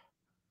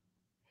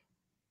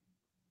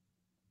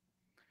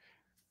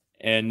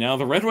 And now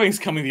the Red Wings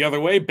coming the other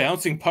way,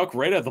 bouncing puck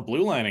right at the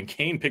blue line, and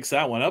Kane picks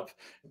that one up,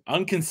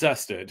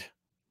 uncontested.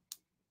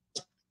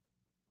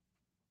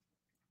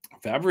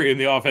 Fabry in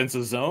the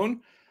offensive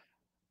zone.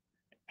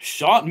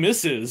 Shot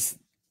misses.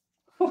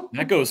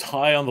 That goes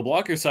high on the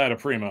blocker side of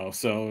Primo.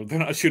 So they're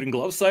not shooting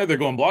glove side, they're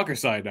going blocker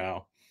side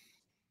now.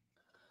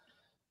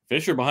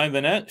 Fisher behind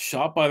the net,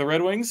 shot by the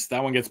Red Wings.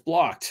 That one gets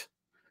blocked.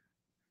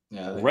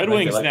 Yeah, Red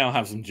Wings now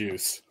have some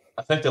juice.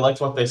 I think they liked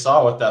what they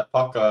saw with that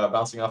puck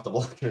bouncing off the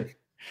blocker.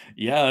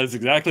 Yeah, that's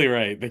exactly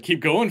right. They keep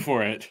going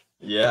for it.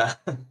 Yeah.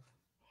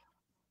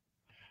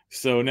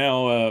 So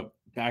now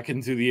back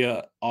into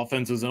the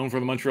offensive zone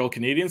for the Montreal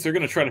Canadiens. They're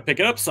going to try to pick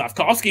it up.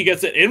 Slavkovsky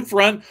gets it in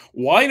front.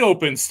 Wide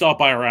open. Stop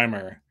by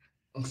Reimer.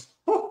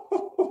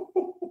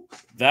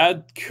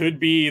 That could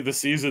be the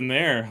season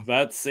there.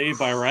 That save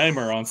by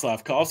Reimer on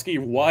Slavkovsky.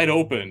 Wide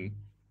open.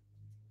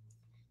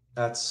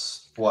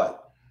 That's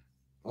what?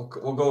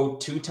 We'll go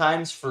 2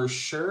 times for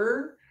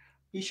sure.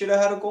 He should have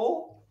had a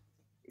goal.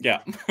 Yeah.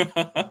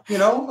 You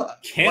know,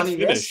 can't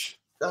finish.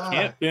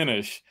 Can't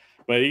finish.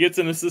 But he gets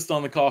an assist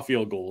on the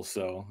Caufield goal,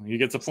 so he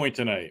gets a point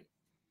tonight.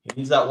 He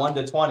needs that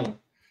 1-20.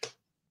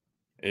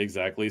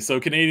 Exactly. So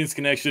Canadiens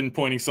Connection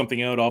pointing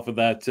something out off of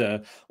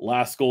that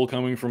last goal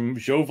coming from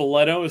Joe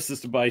Valetto,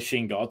 assisted by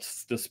Shane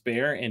Gotts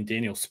Despair and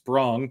Daniel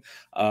Sprong.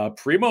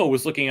 Primo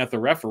was looking at the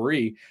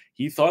referee.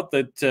 He thought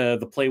that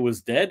the play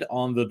was dead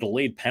on the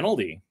delayed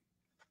penalty.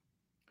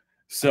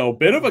 So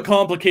bit of a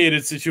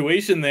complicated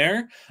situation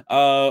there.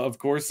 Of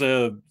course,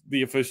 the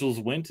officials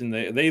went and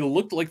they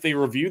looked like they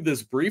reviewed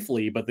this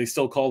briefly, but they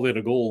still called it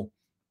a goal.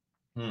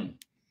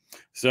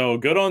 So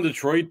good on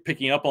Detroit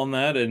picking up on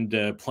that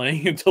and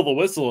playing until the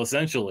whistle,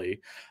 essentially.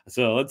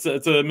 So it's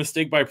a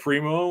mistake by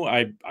Primo.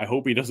 I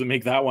hope he doesn't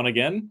make that one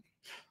again.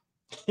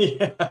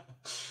 Yeah,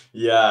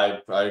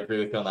 I agree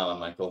with you on that one,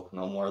 Michael.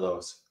 No more of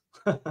those.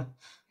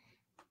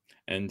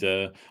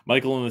 And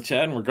Michael in the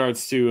chat, in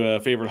regards to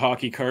favorite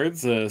hockey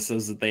cards,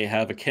 says that they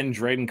have a Ken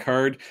Dryden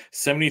card,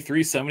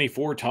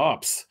 73-74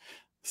 tops.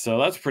 So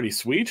that's pretty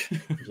sweet.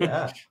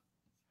 Yeah.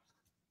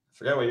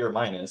 Forget what your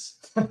mine is.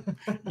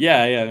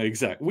 yeah,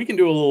 exactly. We can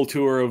do a little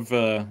tour of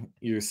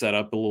your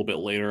setup a little bit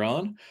later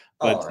on.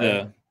 But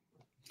right.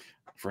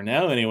 For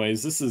now,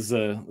 anyways, this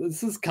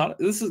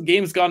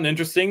game's gotten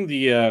interesting.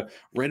 The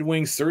Red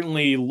Wings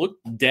certainly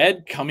looked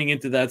dead coming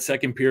into that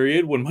second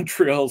period when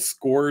Montreal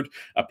scored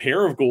a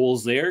pair of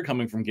goals there,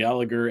 coming from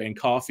Gallagher and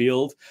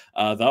Caufield.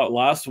 That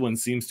last one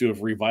seems to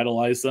have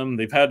revitalized them.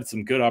 They've had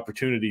some good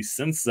opportunities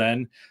since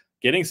then,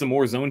 getting some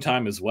more zone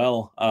time as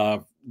well.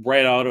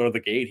 Right out of the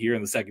gate here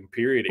in the second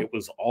period, it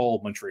was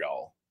all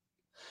Montreal.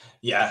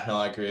 Yeah, no,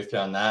 I agree with you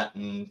on that.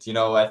 And,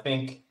 I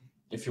think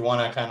if you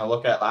want to kind of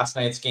look at last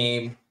night's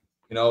game,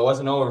 it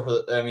wasn't over.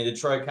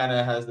 Detroit kind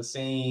of has the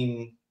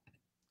same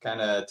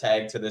kind of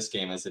tag to this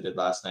game as it did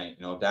last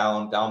night.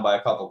 Down by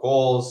a couple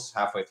goals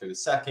halfway through the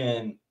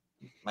second,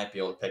 might be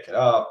able to pick it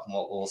up.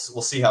 We'll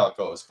see how it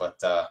goes, but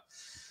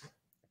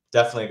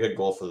definitely a good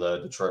goal for the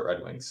Detroit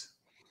Red Wings.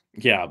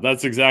 Yeah,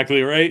 that's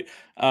exactly right.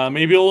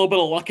 Maybe a little bit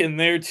of luck in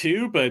there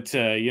too, but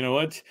you know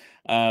what?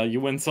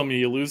 You win some,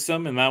 you lose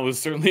some, and that was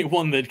certainly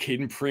one that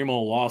Caden Primo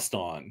lost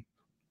on.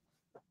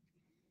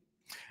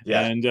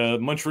 Yeah.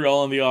 And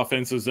Montreal in the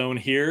offensive zone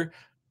here.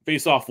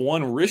 Face off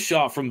one, wrist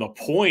shot from the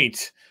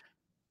point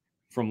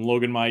from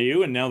Logan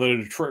Mailloux, and now the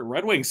Detroit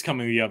Red Wings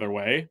coming the other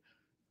way.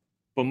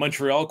 But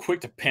Montreal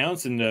quick to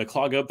pounce and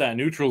clog up that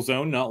neutral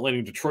zone, not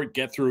letting Detroit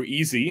get through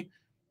easy.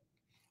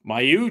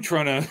 Mailloux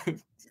trying to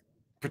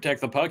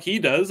protect the puck. He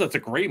does. That's a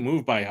great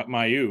move by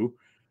Mailloux.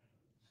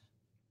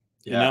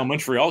 Yeah. And now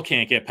Montreal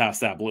can't get past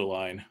that blue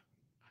line.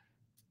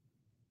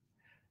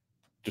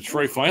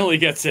 Detroit finally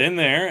gets in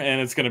there, and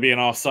it's going to be an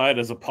offside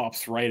as it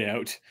pops right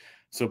out.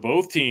 So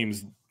both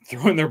teams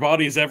throwing their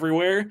bodies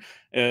everywhere.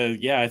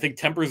 I think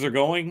tempers are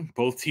going.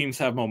 Both teams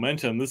have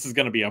momentum. This is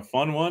going to be a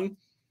fun one.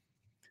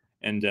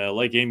 And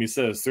like Amy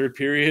says, third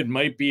period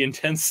might be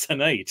intense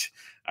tonight.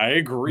 I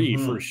agree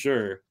for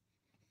sure.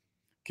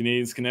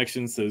 Canadiens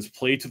Connection says,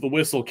 play to the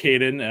whistle,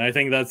 Caden. And I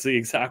think that's the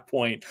exact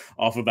point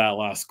off of that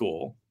last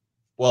goal.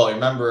 Well,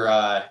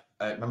 remember,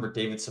 I remember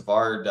David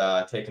Savard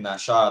taking that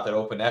shot at that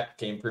open net,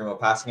 Kane Primo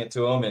passing it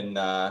to him,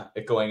 and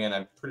it going in.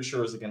 I'm pretty sure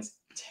it was against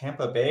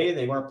Tampa Bay.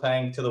 They weren't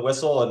playing to the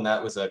whistle, and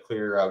that was a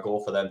clear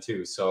goal for them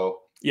too.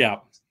 So yeah,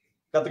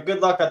 got the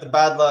good luck, got the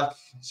bad luck.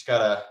 Just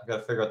gotta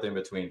figure out the in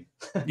between.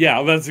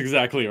 yeah, that's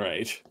exactly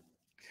right.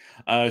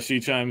 She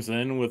chimes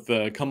in with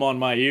 "Come on,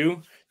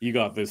 Mailloux, you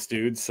got this,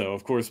 dude." So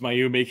of course,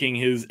 Mailloux making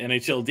his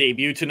NHL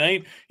debut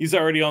tonight. He's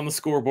already on the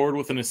scoreboard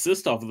with an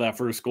assist off of that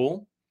first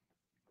goal.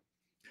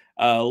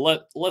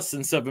 Less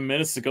than 7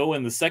 minutes to go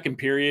in the second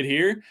period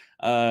here.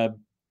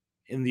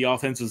 In the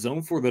offensive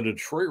zone for the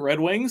Detroit Red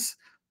Wings.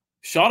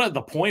 Shot at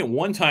the point,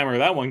 one-timer.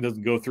 That one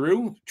doesn't go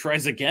through.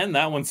 Tries again.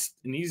 That one's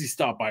an easy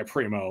stop by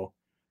Primo.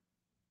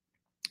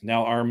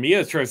 Now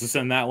Armia tries to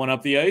send that one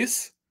up the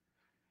ice.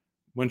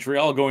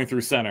 Montreal going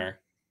through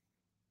center.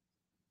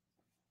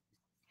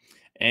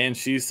 And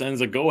she sends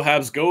a "Go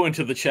Habs Go"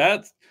 into the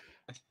chat.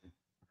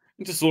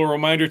 Just a little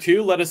reminder,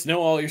 too, let us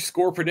know all your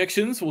score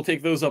predictions. We'll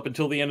take those up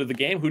until the end of the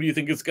game. Who do you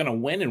think is going to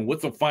win, and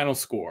what's the final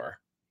score?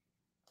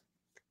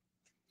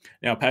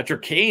 Now,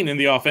 Patrick Kane in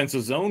the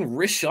offensive zone.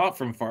 Wrist shot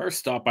from far,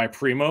 stopped by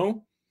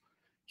Primo.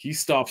 He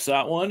stops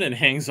that one and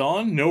hangs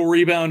on. No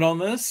rebound on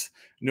this.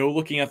 No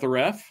looking at the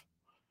ref.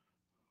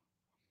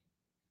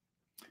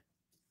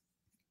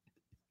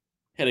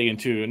 Heading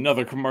into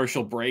another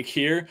commercial break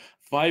here.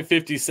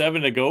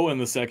 5:57 to go in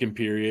the second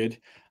period.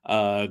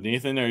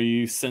 Nathan, are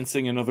you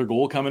sensing another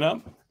goal coming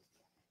up?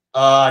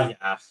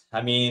 Yeah.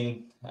 I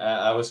mean,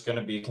 I was going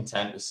to be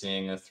content with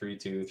seeing a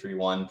 3-2,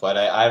 3-1, but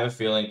I have a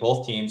feeling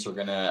both teams are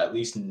going to at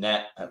least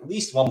net at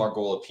least one more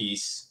goal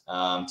apiece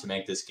to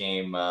make this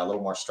game a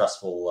little more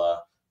stressful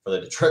for the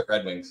Detroit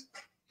Red Wings.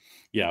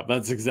 Yeah,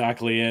 that's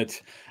exactly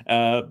it.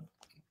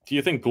 Do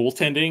you think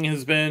goaltending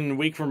has been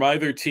weak from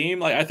either team?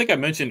 Like, I think I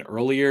mentioned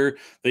earlier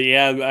that,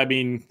 yeah, I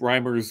mean,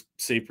 Reimer's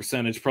save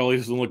percentage probably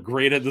doesn't look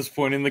great at this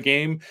point in the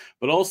game,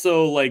 but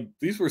also, like,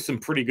 these were some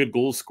pretty good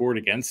goals scored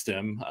against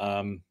him.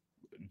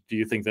 Do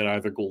you think that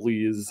either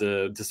goalie is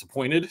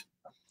disappointed?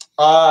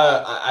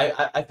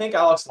 I think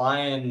Alex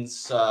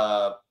Lyon's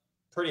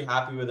pretty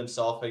happy with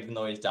himself, even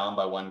though he's down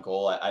by one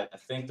goal. I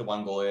think the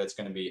one goalie that's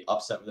going to be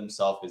upset with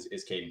himself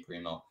is Caden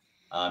Primo.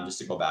 Just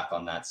to go back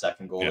on that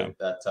second goal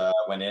that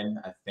went in,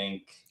 I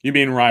think. You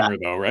mean Reimer,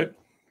 though, right?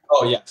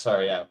 Oh yeah,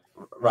 sorry, yeah,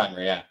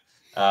 Reimer, yeah.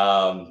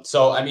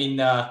 So I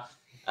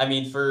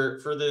mean, for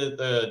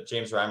the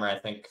James Reimer, I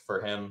think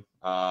for him,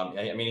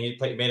 I mean,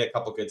 he made a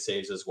couple good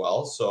saves as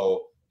well.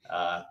 So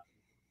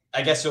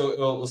I guess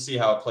we'll see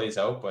how it plays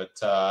out, but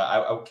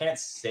I can't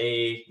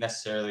say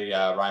necessarily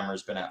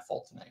Reimer's been at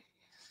fault tonight.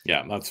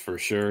 Yeah, that's for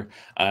sure.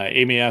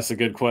 Amy asked a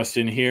good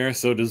question here.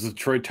 So does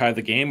Detroit tie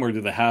the game, or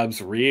do the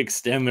Habs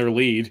re-extend their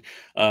lead?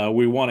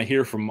 We want to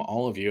hear from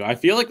all of you. I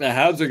feel like the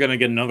Habs are going to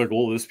get another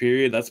goal this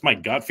period. That's my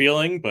gut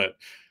feeling, but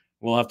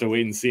we'll have to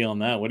wait and see on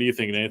that. What do you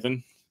think,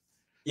 Nathan?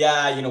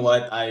 Yeah, you know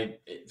what? I'm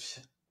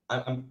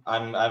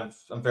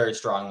very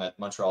strong that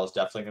Montreal is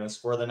definitely going to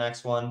score the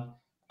next one.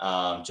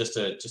 Just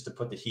to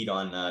put the heat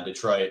on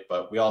Detroit,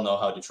 but we all know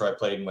how Detroit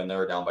played when they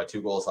were down by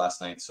 2 goals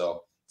last night.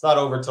 So it's not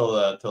over till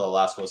the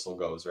last whistle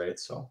goes, right?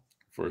 So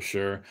for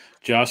sure.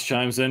 Josh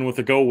chimes in with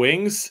a "Go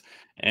Wings,"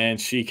 and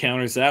she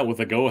counters that with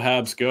a "Go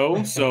Habs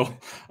Go." So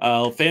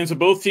fans of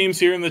both teams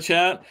here in the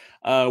chat,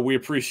 we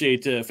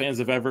appreciate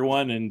fans of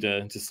everyone,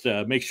 and just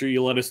make sure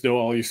you let us know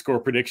all your score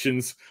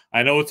predictions.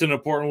 I know it's an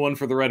important one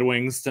for the Red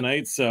Wings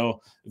tonight,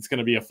 so it's going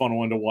to be a fun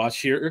one to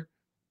watch here.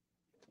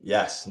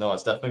 Yes, no,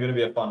 it's definitely going to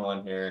be a fun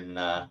one here,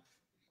 and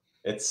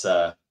it's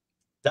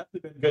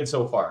definitely been good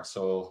so far.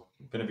 So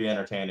going to be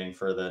entertaining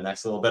for the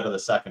next little bit of the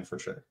second for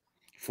sure.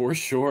 For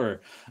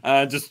sure.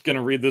 Just going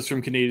to read this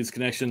from Canadiens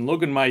Connection.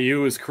 Logan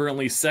Mailloux is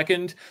currently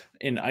second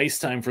in ice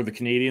time for the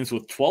Canadiens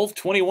with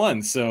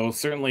 12:21. So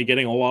certainly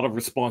getting a lot of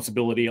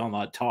responsibility on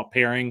that top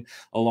pairing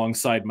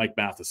alongside Mike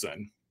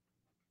Matheson.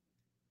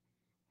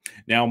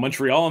 Now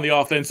Montreal in the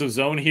offensive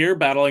zone here,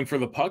 battling for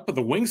the puck, but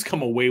the Wings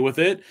come away with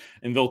it,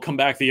 and they'll come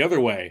back the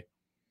other way.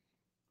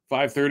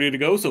 5:30 to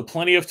go, so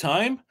plenty of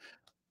time.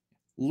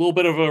 A little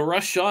bit of a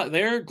rush shot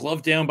there,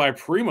 gloved down by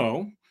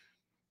Primo.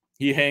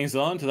 He hangs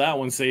on to that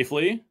one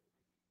safely.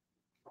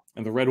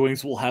 And the Red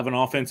Wings will have an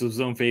offensive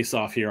zone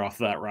face-off here off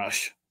that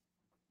rush.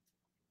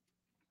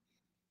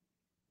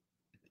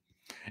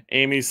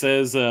 Amy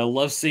says,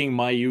 love seeing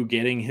Mailloux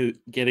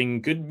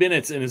getting good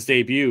minutes in his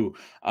debut.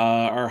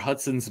 Are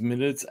Hutson's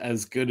minutes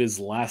as good as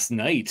last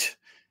night?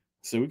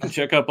 So we can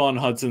check up on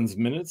Hudson's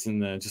minutes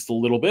in just a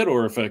little bit,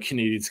 or if a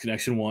Canadiens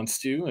Connection wants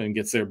to and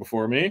gets there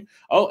before me.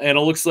 Oh, and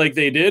it looks like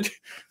they did.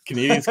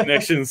 Canadiens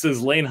Connection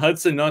says Lane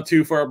Hutson not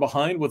too far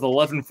behind with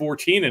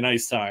 11:14 in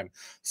ice time.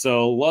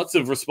 So lots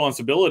of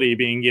responsibility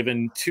being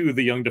given to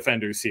the young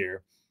defenders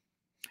here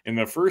in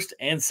the first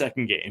and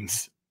second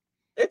games.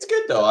 It's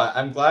good though.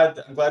 I'm glad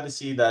to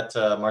see that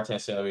Martin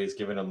Saint-Louis is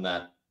giving them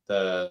that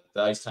the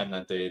ice time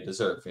that they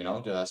deserve. You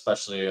know,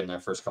 especially in their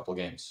first couple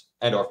games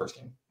and our first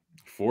game.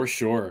 For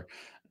sure.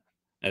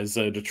 as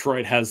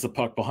Detroit has the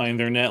puck behind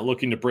their net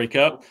looking to break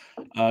up.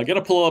 Got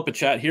to pull up a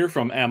chat here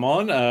from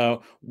Amon.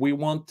 We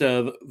want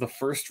the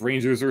first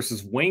Rangers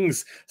versus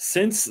Wings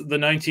since the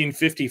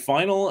 1950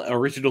 final,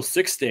 original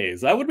 6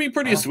 days. That would be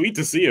pretty sweet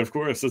to see, of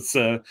course. It's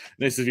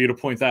nice of you to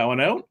point that one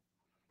out.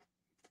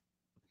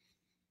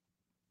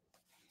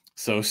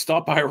 So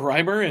stop by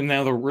Reimer, and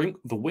now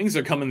the Wings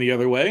are coming the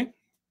other way.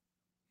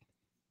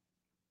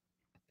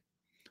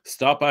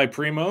 Stop by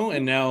Primo,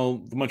 and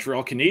now the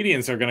Montreal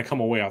Canadiens are going to come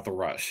away off the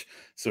rush.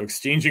 So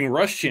exchanging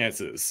rush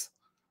chances.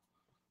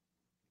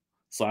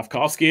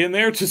 Slavkovsky in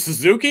there to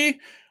Suzuki.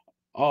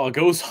 Oh, it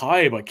goes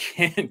high, but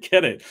can't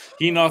get it.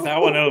 He knocked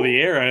that one out of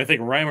the air, and I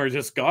think Reimer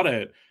just got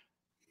it.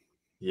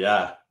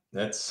 Yeah,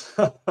 that's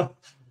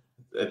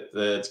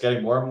it's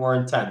getting more and more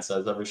intense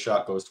as every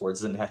shot goes towards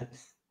the net.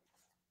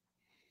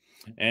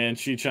 And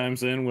she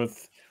chimes in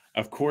with,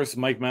 of course,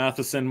 Mike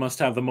Matheson must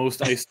have the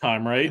most ice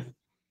time, right?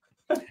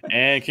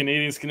 And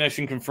Canadiens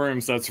Connection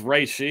confirms that's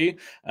right, she.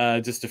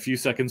 Just a few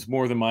seconds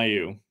more than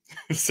Mailloux.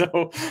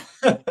 So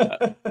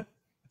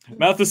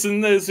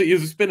Matheson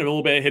he's been a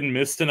little bit hit and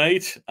miss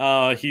tonight.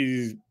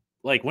 He's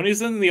like when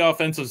he's in the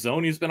offensive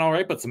zone, he's been all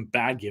right, but some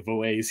bad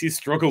giveaways. He's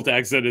struggled to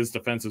exit his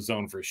defensive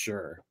zone for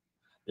sure.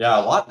 Yeah,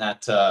 a lot in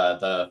that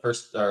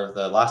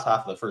the last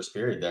half of the first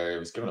period there. He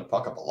was giving the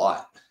puck up a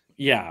lot.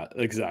 Yeah,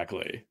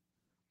 exactly.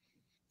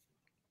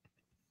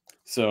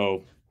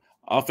 So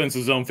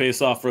offensive zone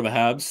face-off for the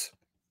Habs.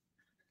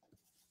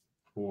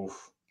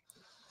 Oof.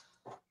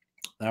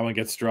 That one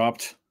gets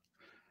dropped.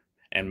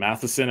 And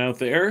Matheson out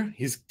there.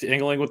 He's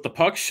dangling with the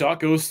puck. Shot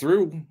goes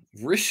through.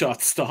 Wrist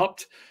shot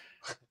stopped.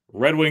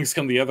 Red Wings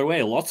come the other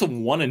way. Lots of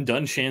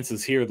one-and-done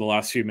chances here the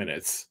last few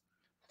minutes.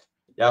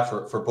 Yeah,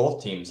 for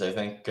both teams, I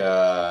think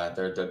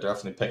they're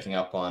definitely picking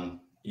up on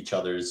each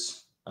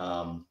other's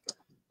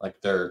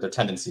their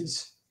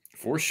tendencies.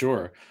 For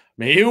sure.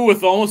 Mailloux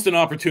with almost an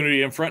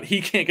opportunity in front.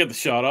 He can't get the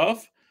shot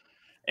off.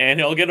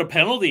 And he'll get a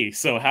penalty.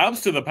 So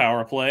Habs to the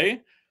power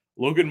play.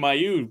 Logan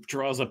Mailloux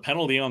draws a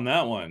penalty on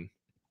that one.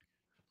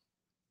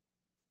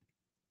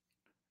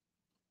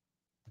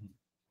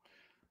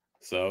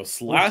 So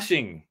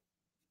slashing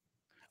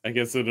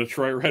against the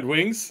Detroit Red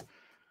Wings.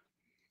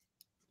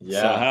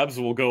 Yeah. So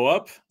Habs will go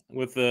up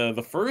with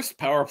the first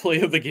power play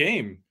of the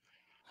game.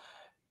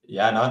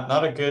 Yeah,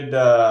 not a good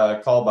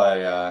call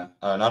by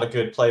not a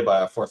good play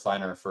by a fourth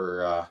liner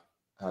for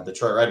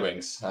Detroit Red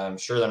Wings. I'm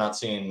sure they're not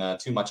seeing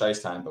too much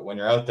ice time, but when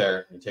you're out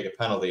there and you take a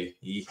penalty,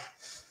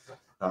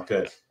 not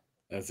good.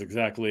 That's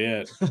exactly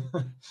it.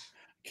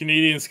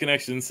 Canadiens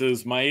Connection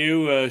says,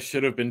 Mailloux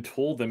should have been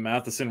told that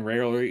Matheson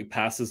rarely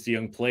passes to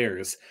young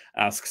players,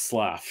 asks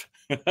Slav.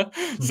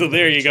 So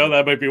there you go.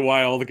 That might be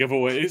why all the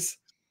giveaways.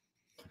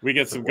 We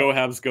get some Go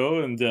Habs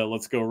Go, and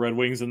let's go Red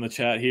Wings in the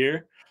chat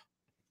here.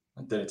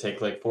 Did it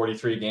take like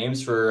 43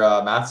 games for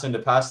Matheson to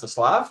pass the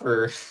Slav?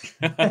 Or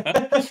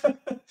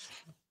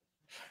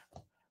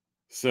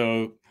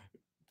So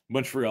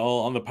Montreal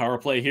on the power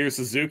play. Here's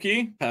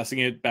Suzuki, passing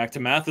it back to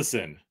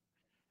Matheson.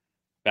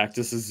 Back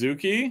to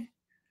Suzuki.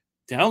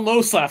 Down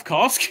low,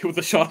 Slavkovsky with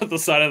a shot at the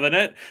side of the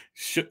net.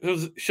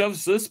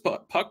 Shoves this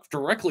puck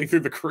directly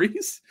through the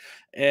crease.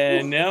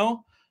 And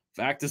now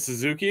back to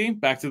Suzuki.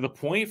 Back to the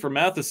point for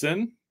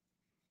Matheson.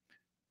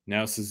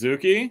 Now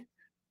Suzuki.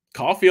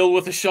 Caufield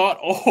with a shot.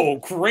 Oh,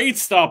 great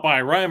stop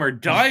by Reimer.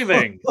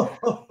 Diving.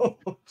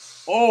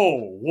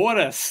 Oh, what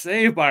a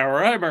save by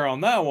Reimer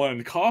on that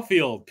one.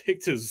 Caufield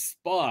picked his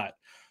spot.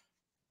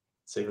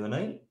 Save of the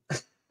night.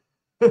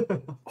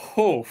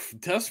 Oh,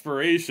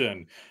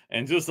 desperation.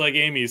 And just like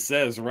Amy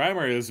says,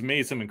 Reimer has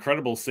made some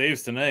incredible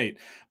saves tonight,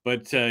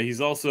 but he's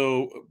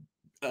also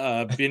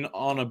been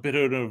on a bit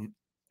of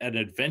an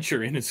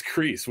adventure in his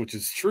crease, which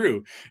is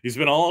true. He's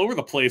been all over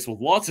the place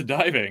with lots of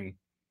diving.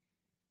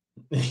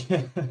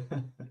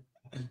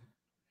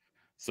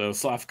 So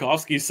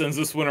Slavkovsky sends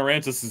this one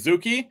around to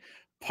Suzuki.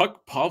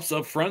 Puck pops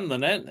up front in the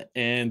net,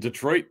 and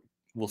Detroit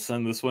will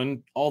send this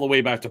one all the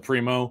way back to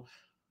Primo.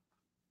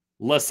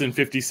 Less than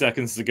 50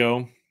 seconds to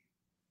go.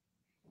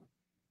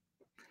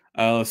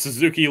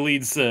 Suzuki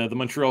leads the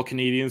Montreal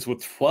Canadiens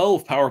with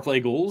 12 power play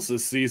goals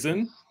this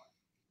season.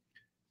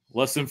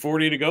 Less than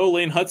 40 to go.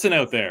 Lane Hutson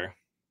out there.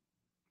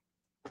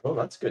 Oh,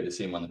 that's good to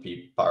see him on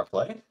the power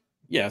play.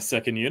 Yeah,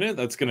 second unit.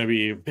 That's going to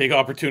be a big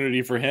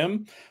opportunity for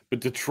him.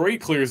 But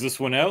Detroit clears this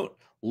one out.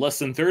 Less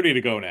than 30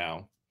 to go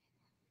now.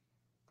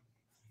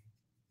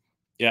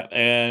 Yeah,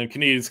 and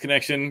Canadiens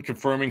Connection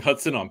confirming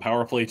Hutson on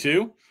power play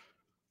 2.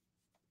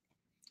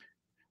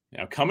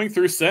 Now coming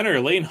through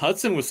center, Lane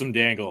Hutson with some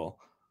dangle.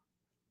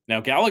 Now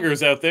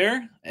Gallagher's out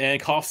there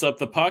and coughs up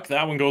the puck.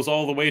 That one goes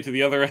all the way to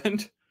the other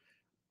end.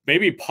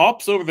 Maybe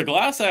pops over the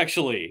glass,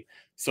 actually.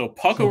 So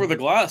puck over the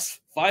glass.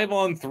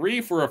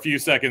 5-on-3 for a few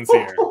seconds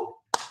here.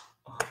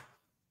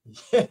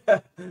 Yeah.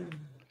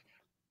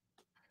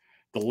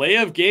 Delay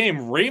of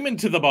game. Raymond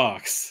to the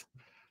box.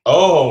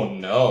 Oh,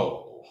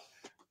 no.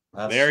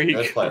 There he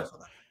goes.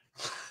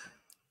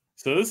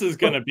 So this is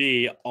going to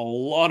be a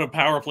lot of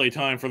power play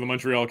time for the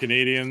Montreal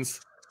Canadiens.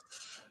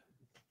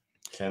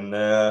 Can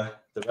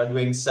The Red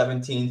Wings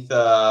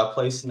 17th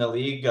place in the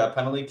league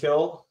penalty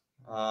kill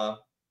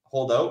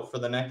hold out for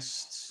the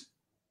next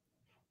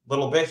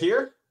little bit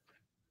here.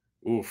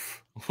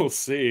 Oof, we'll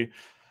see.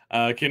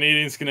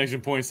 Canadiens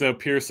Connection points out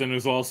Pearson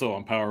is also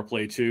on power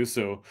play too,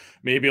 so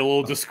maybe a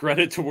little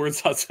discredit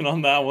towards Hutson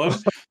on that one.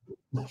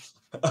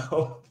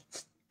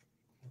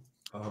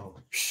 Oh.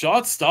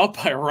 Shot stopped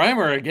by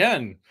Reimer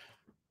again.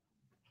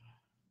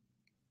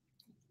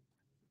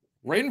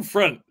 Right in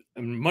front.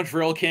 And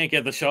Montreal can't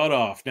get the shot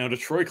off. Now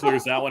Detroit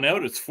clears that one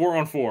out. It's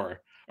 4-on-4.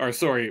 Or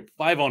sorry,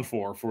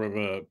 5-on-4 for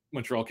the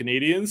Montreal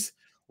Canadiens.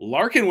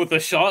 Larkin with a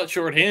shot,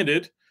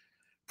 shorthanded.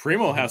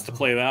 Primo has to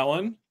play that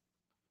one.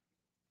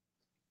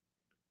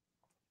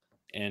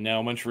 And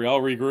now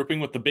Montreal regrouping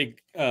with the big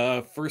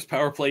first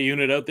power play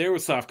unit out there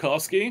with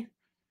Safkovsky.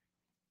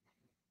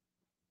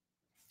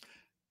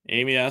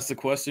 Amy asked the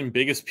question,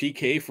 biggest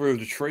PK for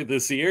Detroit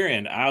this year,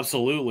 and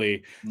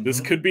absolutely,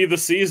 this could be the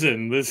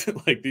season. This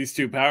like these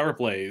two power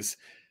plays.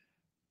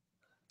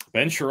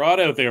 Ben Sherrod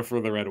out there for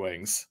the Red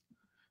Wings.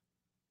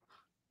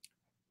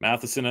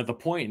 Matheson at the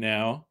point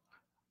now.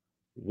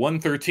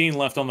 1:13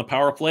 left on the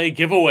power play.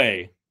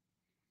 Giveaway.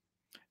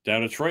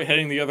 Down Detroit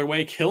heading the other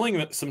way,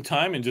 killing some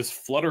time and just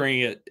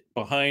fluttering it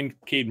behind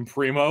Caden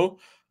Primo.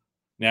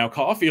 Now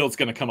Caufield's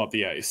going to come up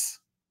the ice.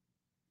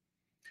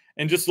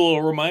 And just a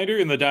little reminder,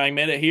 in the dying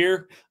minute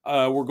here,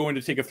 we're going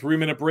to take a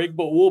 3-minute break,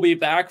 but we'll be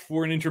back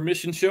for an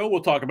intermission show.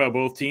 We'll talk about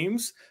both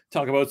teams,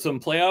 talk about some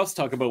playoffs,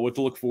 talk about what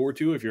to look forward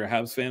to if you're a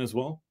Habs fan as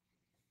well.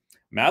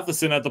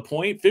 Matheson at the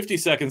point, 50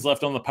 seconds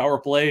left on the power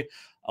play,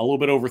 a little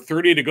bit over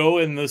 30 to go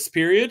in this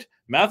period.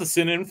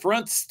 Matheson in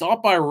front,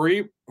 stopped by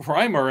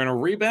Reimer, and a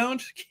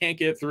rebound, can't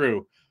get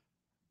through.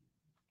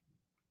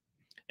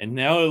 And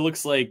now it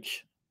looks like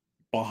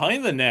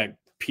behind the net,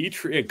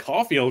 Petrie and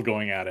Caufield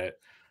going at it.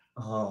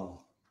 Oh.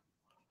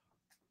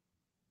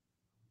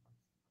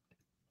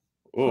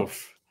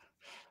 Oof.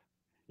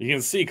 You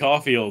can see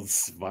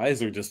Caufield's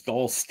visor just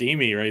all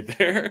steamy right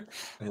there.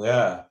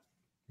 Yeah.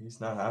 He's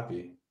not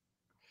happy.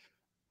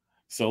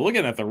 So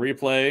looking at the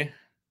replay,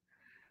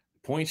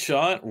 point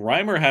shot,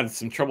 Reimer had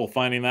some trouble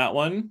finding that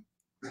one.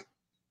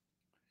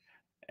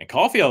 And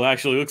Caufield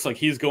actually looks like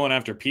he's going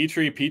after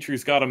Petrie.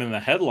 Petrie's got him in the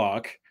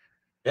headlock.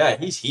 Yeah,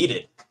 he's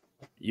heated.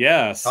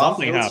 Yeah,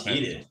 something Caufield's happened.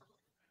 Heated.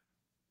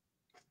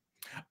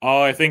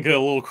 Oh, I think a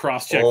little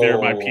cross-check there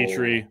by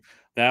Petrie.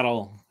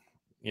 That'll...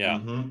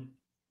 Yeah.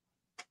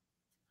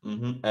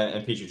 And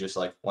Petrie just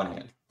like one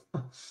hand.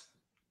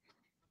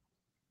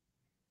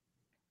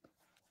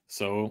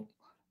 So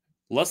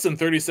less than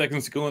 30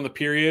 seconds to go in the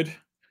period.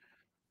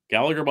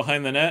 Gallagher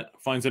behind the net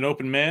finds an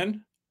open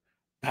man.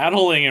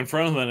 Battling in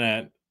front of the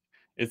net.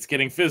 It's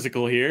getting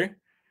physical here.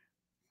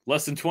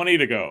 Less than 20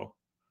 to go.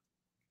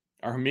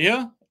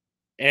 Armia.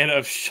 And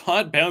a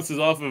shot bounces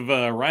off of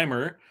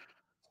Reimer.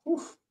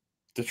 Oof.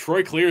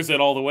 Detroit clears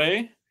it all the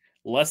way.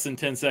 Less than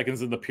 10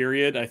 seconds in the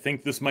period. I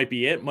think this might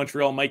be it.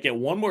 Montreal might get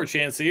one more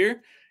chance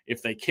here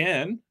if they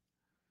can.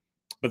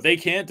 But they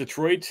can't.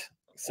 Detroit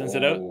sends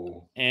it out.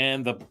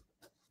 And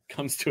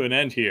comes to an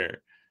end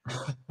here.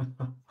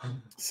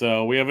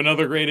 So we have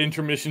another great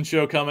intermission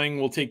show coming.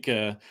 We'll take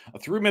a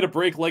 3-minute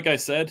break, like I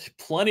said.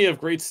 Plenty of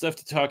great stuff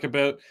to talk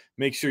about.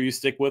 Make sure you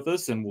stick with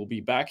us, and we'll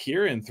be back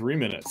here in 3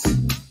 minutes.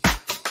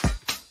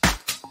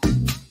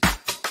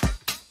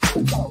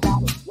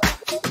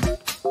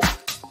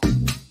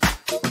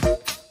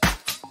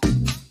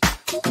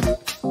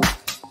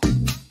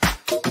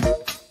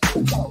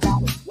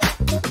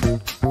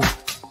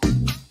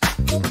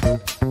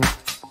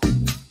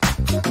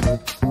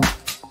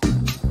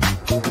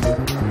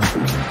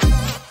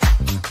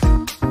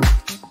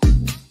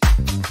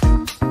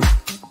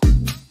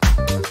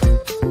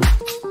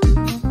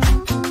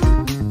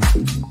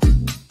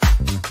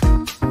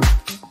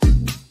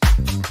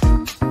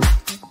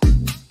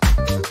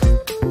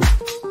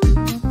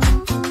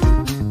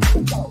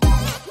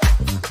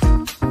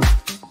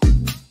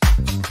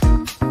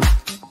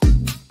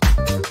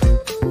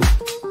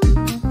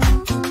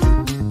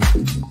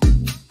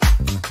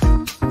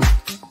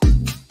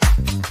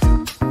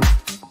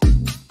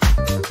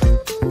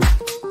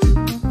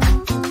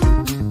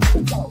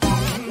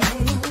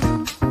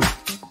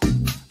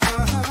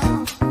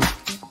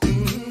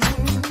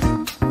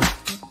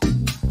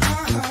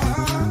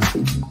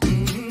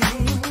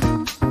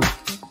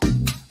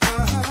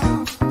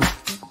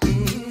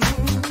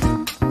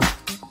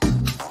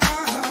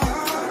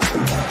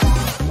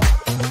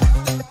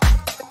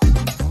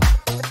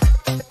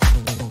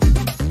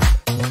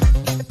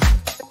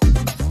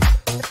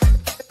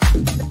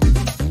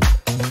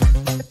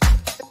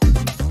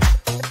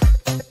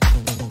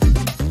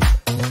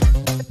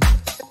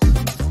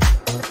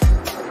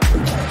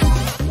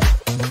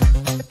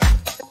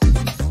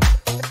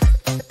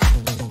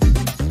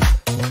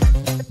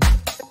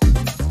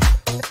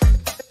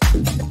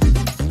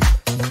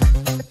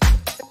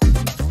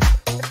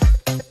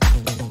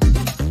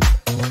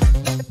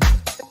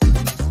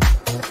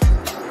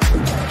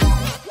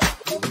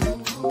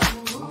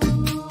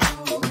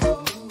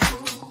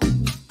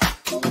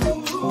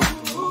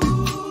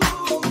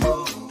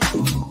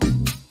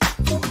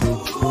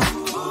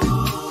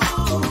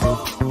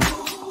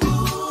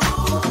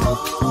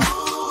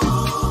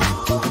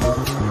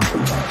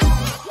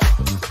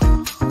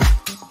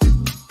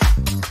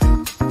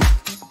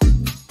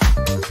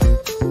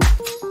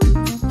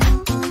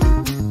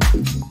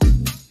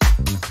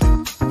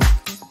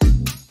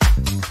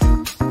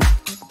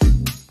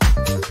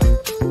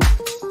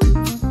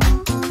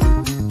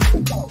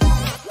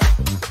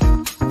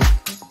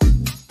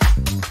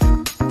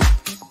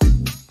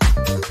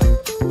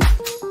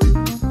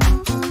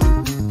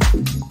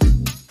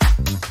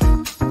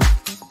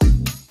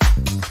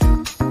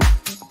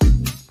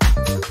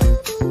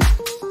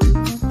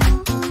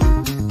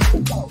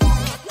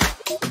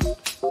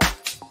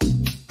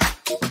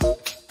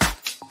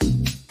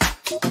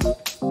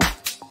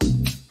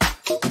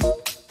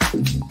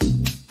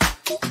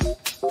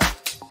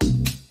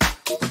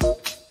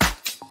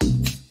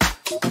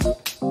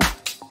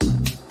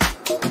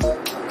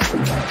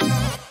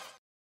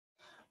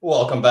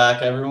 Welcome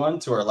back, everyone,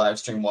 to our live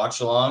stream watch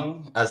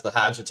along as the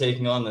Habs are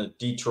taking on the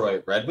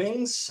Detroit Red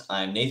Wings.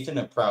 I'm Nathan,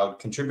 a proud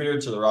contributor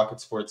to the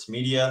Rocket Sports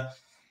Media,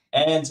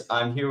 and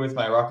I'm here with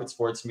my Rocket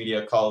Sports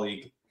Media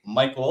colleague,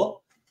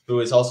 Michael,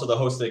 who is also the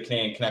host of the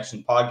Canadian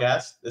Connection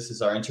podcast. This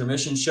is our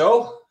intermission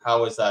show.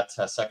 How was that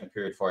second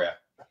period for you?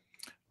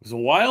 It was a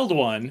wild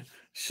one.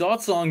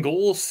 Shots on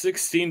goal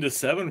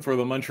 16-7 for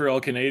the Montreal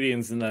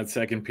Canadiens in that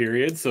second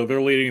period. So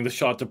they're leading the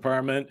shot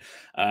department.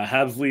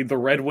 Habs lead the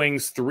Red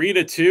Wings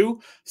 3-2.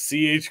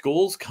 CH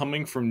goals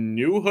coming from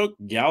Newhook,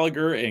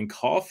 Gallagher, and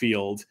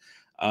Caufield.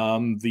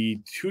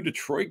 The two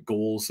Detroit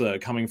goals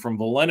coming from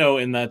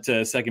Veleno in that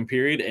second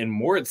period and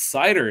Moritz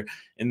Seider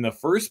in the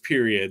first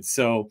period.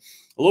 So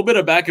a little bit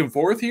of back and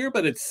forth here,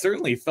 but it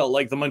certainly felt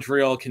like the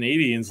Montreal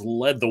Canadiens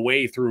led the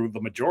way through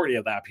the majority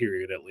of that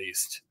period at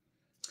least.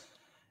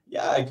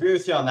 Yeah, I agree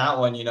with you on that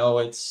one. You know,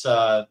 it's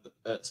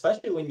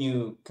especially when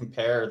you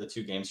compare the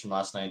two games from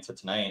last night to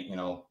tonight, you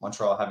know,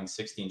 Montreal having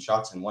 16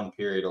 shots in one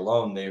period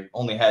alone. They've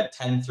only had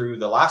 10 through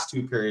the last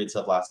two periods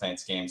of last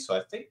night's game. So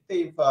I think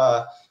they've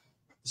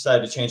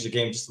decided to change the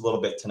game just a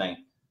little bit tonight.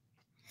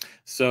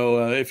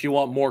 So if you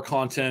want more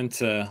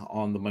content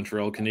on the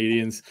Montreal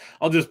Canadiens,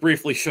 I'll just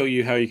briefly show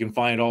you how you can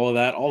find all of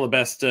that. All the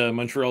best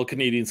Montreal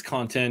Canadiens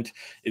content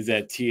is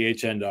at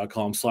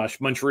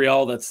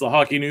thn.com/Montreal. That's the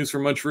hockey news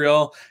from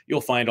Montreal. You'll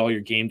find all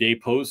your game day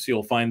posts.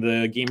 You'll find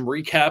the game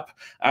recap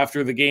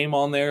after the game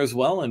on there as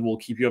well. And we'll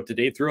keep you up to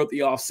date throughout the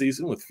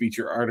offseason with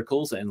feature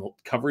articles and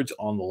coverage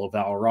on the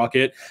Laval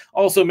Rocket.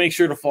 Also, make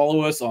sure to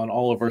follow us on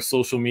all of our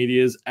social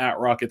medias at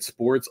Rocket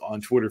Sports on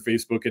Twitter,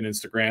 Facebook, and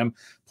Instagram.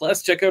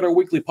 Plus, check out our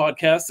weekly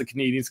podcast, The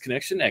Canadiens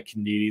Connection, at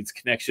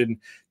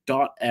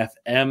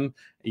canadiensconnection.fm.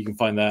 You can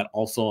find that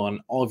also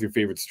on all of your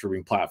favorite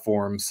streaming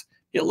platforms.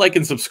 Hit like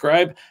and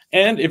subscribe.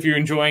 And if you're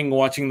enjoying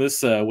watching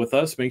this with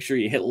us, make sure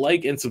you hit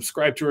like and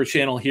subscribe to our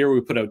channel here.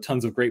 We put out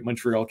tons of great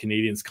Montreal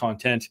Canadiens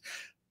content.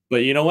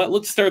 But you know what?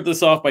 Let's start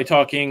this off by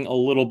talking a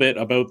little bit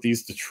about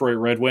these Detroit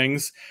Red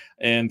Wings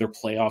and their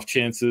playoff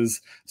chances.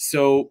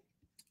 So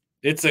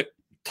it's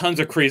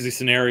tons of crazy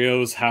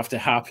scenarios have to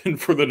happen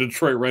for the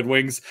Detroit Red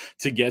Wings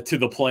to get to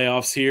the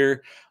playoffs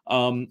here.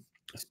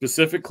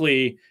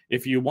 Specifically,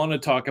 if you want to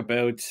talk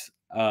about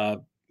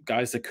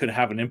guys that could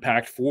have an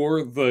impact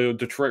for the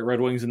Detroit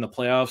Red Wings in the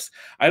playoffs,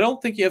 I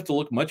don't think you have to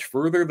look much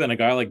further than a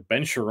guy like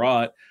Ben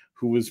Chiarot,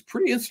 who was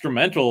pretty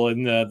instrumental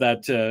in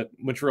that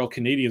Montreal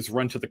Canadiens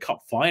run to the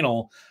Cup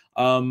final.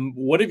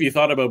 What have you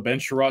thought about Ben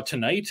Chiarot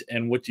tonight,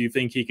 and what do you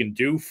think he can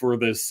do for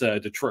this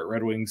Detroit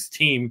Red Wings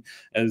team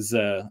as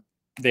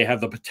they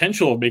have the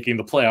potential of making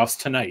the playoffs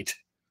tonight?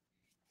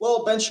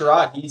 Well, Ben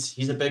Chiarot,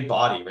 he's a big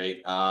body,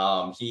 right?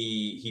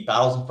 He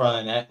battles in front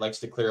of the net, likes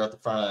to clear out the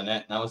front of the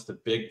net, and that was the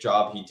big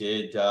job he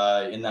did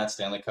in that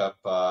Stanley Cup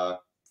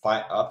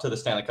up to the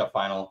Stanley Cup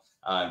final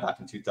back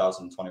in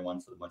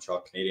 2021 for the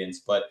Montreal Canadiens.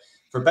 But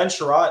for Ben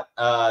Chiarot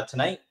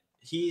tonight,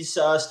 he's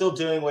still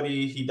doing what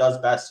he does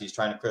best. He's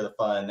trying to clear the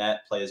front of the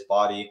net, play his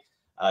body,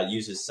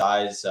 use his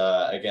size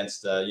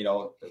against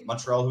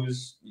Montreal,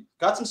 who's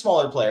got some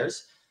smaller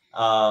players.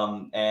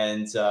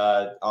 Honestly,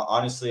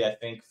 I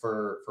think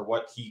for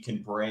what he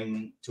can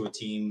bring to a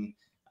team,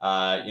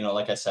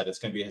 like I said, it's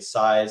going to be his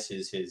size,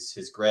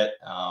 his grit,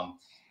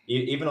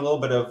 even a little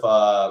bit of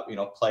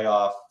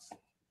playoff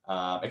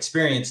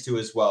experience too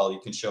as well. You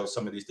can show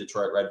some of these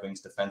Detroit Red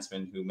Wings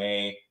defensemen who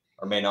may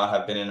or may not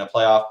have been in a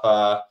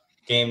playoff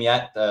game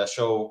yet,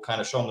 show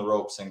them the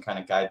ropes and kind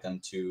of guide them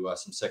to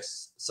some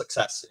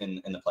success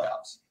in the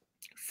playoffs.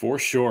 For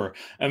sure.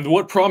 And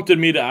what prompted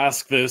me to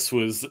ask this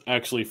was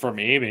actually from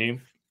Amy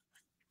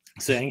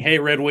saying, hey,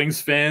 Red Wings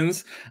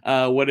fans,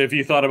 what have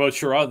you thought about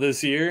Chiarot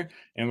this year?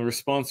 And the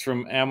response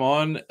from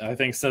Amon, I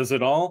think, says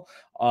it all.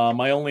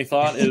 My only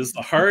thought is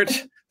the heart.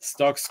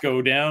 Stocks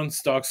go down,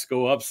 stocks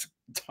go up,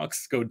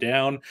 stocks go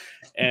down.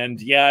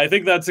 And yeah, I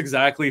think that's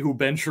exactly who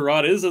Ben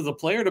Chiarot is as a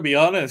player, to be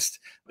honest.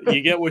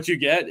 You get what you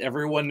get.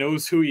 Everyone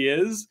knows who he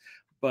is.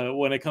 But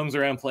when it comes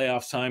around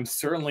playoff time,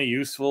 certainly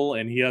useful,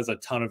 and he has a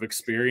ton of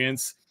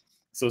experience.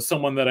 So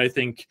someone that I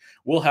think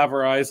we'll have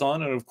our eyes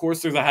on. And of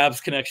course, there's a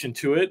Habs connection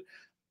to it.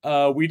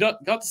 We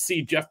got to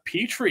see Jeff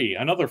Petrie,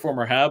 another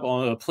former Hab,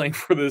 playing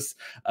for this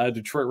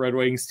Detroit Red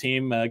Wings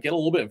team, get a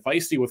little bit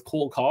feisty with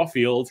Cole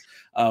Caufield.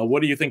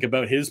 What do you think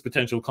about his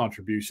potential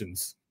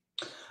contributions?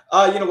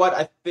 You know what?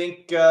 I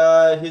think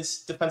his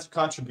defensive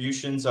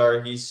contributions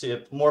he's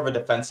more of a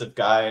defensive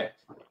guy.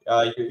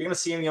 You're going to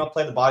see him,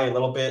 play the body a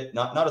little bit,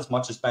 not as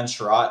much as Ben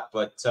Chiarot,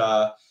 but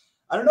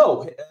I don't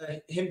know,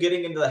 him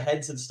getting into the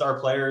heads of the star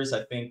players.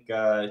 I think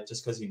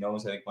just because he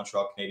knows, I think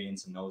Montreal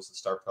Canadiens and knows the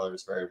star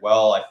players very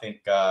well. I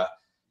think a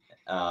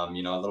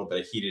little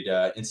bit of heated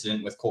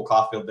incident with Cole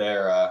Caufield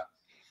there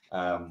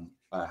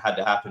had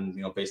to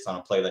happen, based on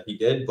a play that he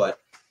did. But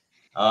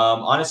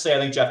honestly, I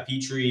think Jeff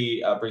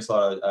Petrie brings a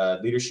lot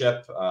of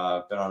leadership.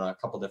 Been on a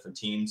couple different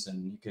teams,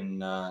 and he can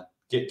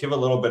give a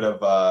little bit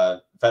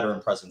of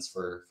veteran presence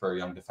for a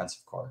young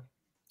defensive core.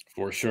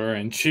 For sure.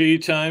 And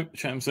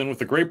chimes in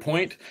with a great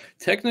point.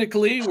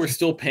 Technically, we're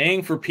still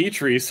paying for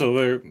Petrie,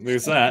 so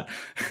there's that,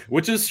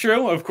 which is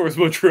true. Of course,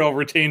 Montreal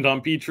retained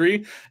on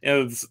Petrie.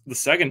 It's the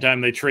second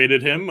time they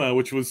traded him,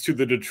 which was to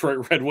the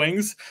Detroit Red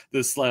Wings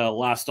this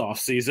last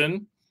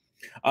offseason.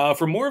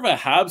 From more of a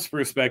Habs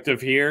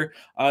perspective here,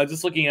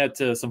 just looking at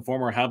some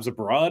former Habs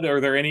abroad,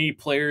 are there any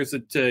players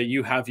that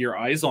you have your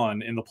eyes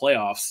on in the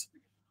playoffs?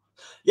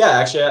 Yeah,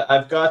 actually,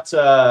 I've got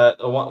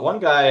one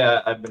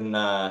guy I've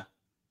been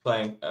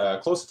paying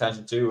close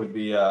attention to would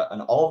be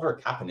an Oliver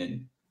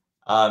Kapanen.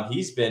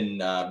 He's been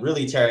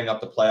really tearing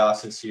up the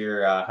playoffs this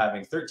year,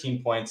 having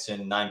 13 points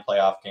in 9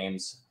 playoff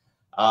games.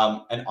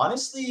 And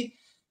honestly,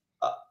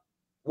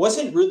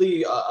 wasn't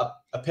really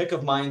a pick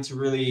of mine to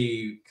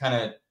really kind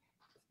of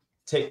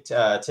take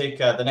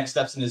the next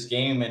steps in his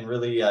game and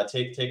really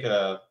take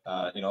the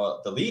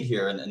lead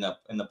here in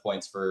the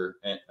points for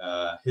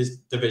his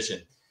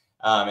division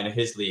in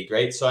his league,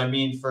 right? So I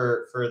mean,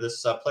 for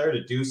this player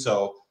to do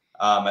so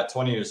at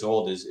 20 years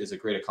old is a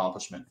great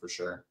accomplishment for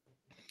sure.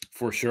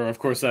 For sure. Of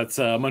course, that's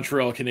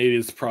Montreal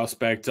Canadiens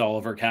prospect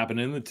Oliver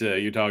Kapanen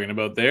that you're talking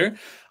about there.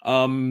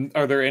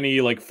 Are there any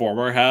like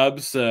former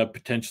Habs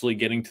potentially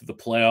getting to the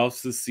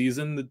playoffs this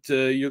season that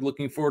you're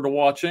looking forward to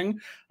watching?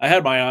 I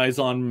had my eyes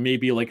on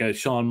maybe like a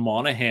Sean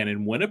Monahan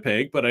in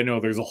Winnipeg, but I know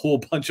there's a whole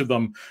bunch of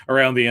them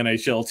around the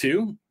NHL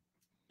too.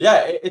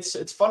 Yeah,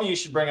 it's funny you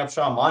should bring up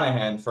Sean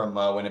Monahan from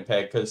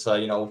Winnipeg because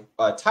Tyler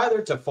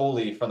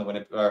Toffoli from the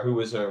Winnipeg, who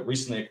was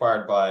recently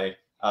acquired by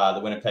the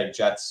Winnipeg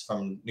Jets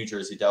from New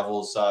Jersey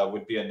Devils,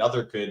 would be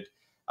another good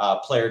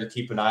player to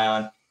keep an eye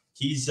on.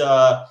 He's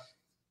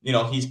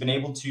he's been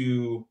able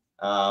to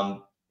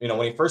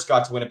when he first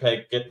got to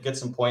Winnipeg get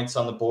some points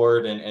on the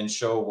board and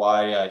show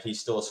why he's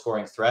still a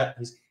scoring threat.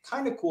 He's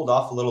kind of cooled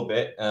off a little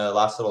bit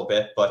last little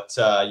bit, but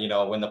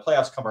when the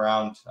playoffs come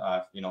around,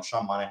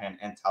 Sean Monahan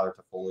and Tyler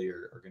Toffoli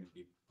are going to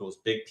be those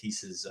big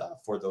pieces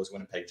for those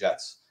Winnipeg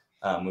Jets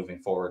moving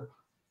forward.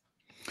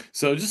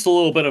 So just a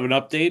little bit of an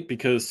update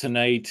because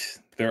tonight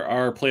there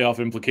are playoff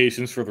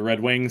implications for the Red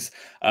Wings.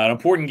 An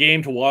important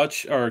game to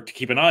watch or to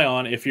keep an eye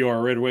on if you're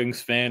a Red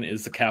Wings fan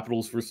is the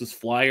Capitals versus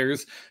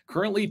Flyers.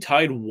 Currently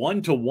tied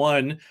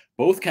 1-1.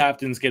 Both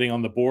captains getting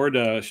on the board,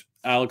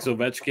 Alex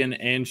Ovechkin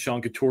and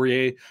Sean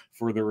Couturier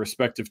for their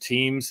respective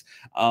teams.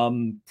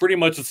 Pretty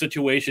much the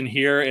situation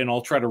here, and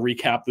I'll try to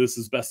recap this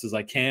as best as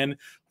I can.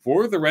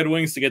 For the Red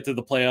Wings to get to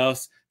the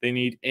playoffs, they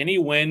need any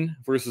win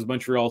versus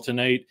Montreal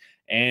tonight,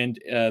 and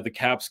the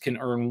Caps can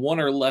earn 1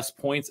 or less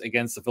points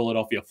against the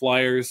Philadelphia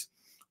Flyers,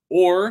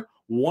 or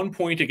 1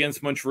 point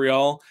against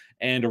Montreal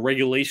and a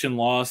regulation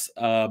loss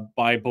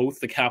by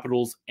both the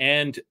Capitals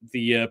and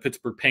the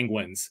Pittsburgh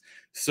Penguins.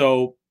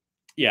 So,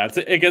 yeah,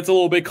 it gets a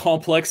little bit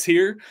complex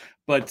here,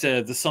 but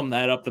to sum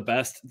that up the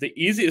best, the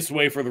easiest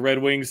way for the Red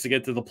Wings to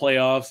get to the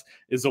playoffs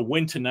is a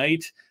win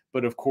tonight.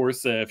 But of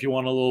course, if you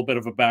want a little bit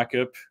of a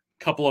backup,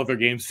 a couple other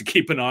games to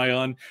keep an eye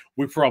on,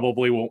 we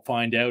probably won't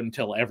find out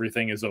until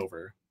everything is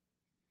over.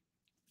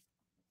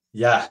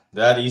 Yeah,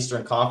 that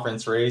Eastern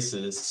Conference race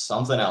is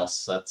something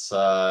else. That's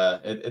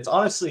it's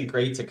honestly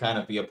great to kind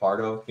of be a part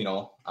of.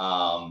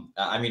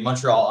 I mean,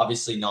 Montreal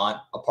obviously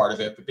not a part of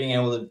it, but being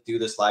able to do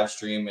this live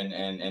stream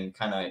and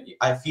kind of,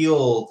 I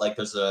feel like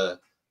there's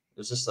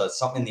just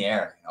something in the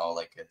air.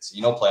 Like it's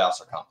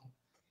playoffs are coming.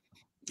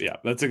 Yeah,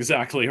 that's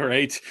exactly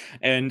right.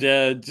 And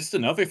just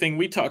another thing,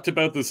 we talked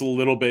about this a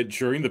little bit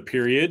during the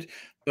period,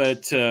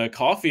 but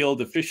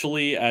Caufield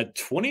officially at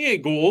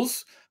 28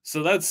 goals.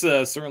 So that's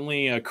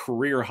certainly a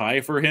career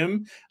high for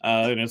him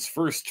in his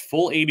first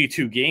full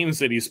 82 games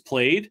that he's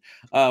played.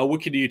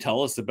 What can you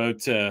tell us about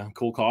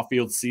Cole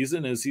Caufield's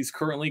season, as he's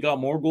currently got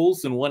more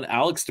goals than one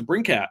Alex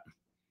DeBrincat?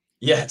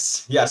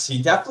 Yes,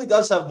 he definitely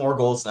does have more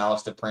goals than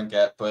Alex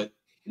DeBrincat, but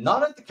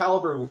not at the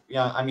caliber.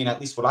 Yeah, I mean, at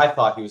least what I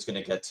thought he was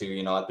going to get to.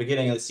 At the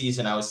beginning of the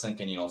season, I was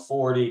thinking,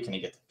 40. Can he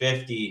get to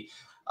 50?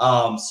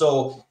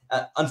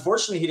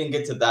 Unfortunately, he didn't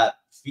get to that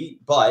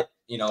feat, but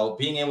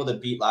being able to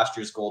beat last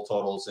year's goal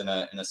totals in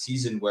a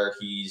season where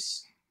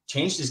he's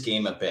changed his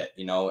game a bit.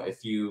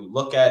 If you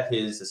look at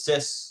his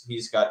assists,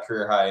 he's got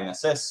career high in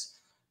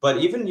assists. But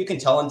even you can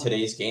tell in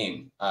today's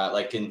game,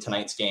 like in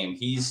tonight's game,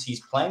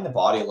 he's playing the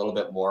body a little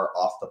bit more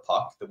off the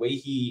puck. The way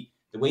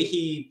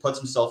he puts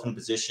himself in a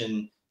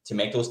position to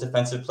make those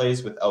defensive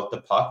plays without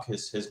the puck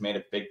has made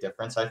a big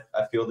difference, I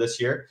feel, this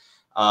year.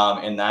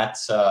 And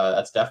that's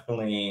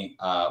definitely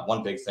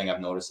one big thing I've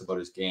noticed about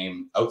his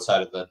game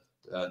outside of the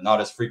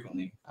not as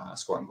frequently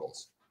scoring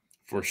goals.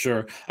 For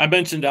sure. I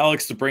mentioned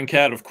Alex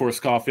DeBrincat. Of course,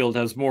 Caufield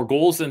has more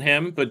goals than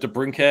him, but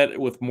DeBrincat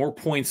with more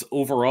points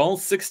overall,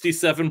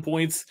 67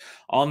 points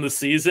on the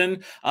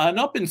season.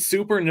 Not been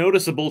super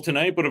noticeable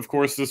tonight, but of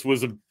course, this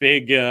was a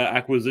big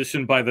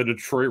acquisition by the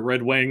Detroit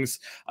Red Wings.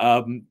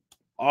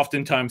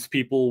 Oftentimes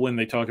people, when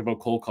they talk about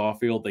Cole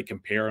Caufield, they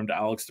compare him to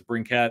Alex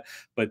DeBrincat,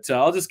 but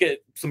I'll just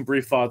get some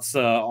brief thoughts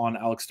on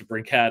Alex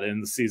DeBrincat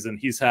in the season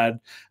he's had.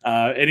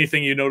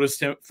 Anything you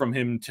noticed from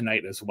him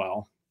tonight as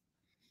well?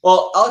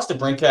 Well, Alex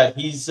DeBrincat,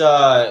 he's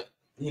had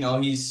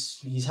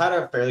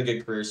a fairly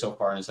good career so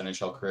far in his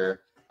NHL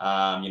career.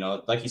 You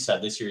know, like you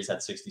said, this year he's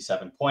had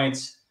 67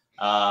 points.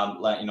 You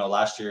know,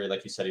 last year,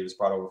 like you said, he was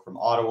brought over from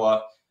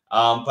Ottawa.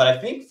 But I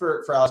think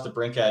for Alex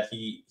DeBrincat,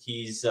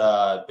 he's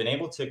been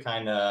able to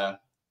kind of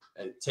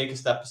take a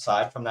step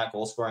aside from that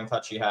goal scoring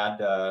touch he had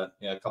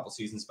you know, a couple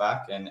seasons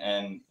back,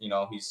 and you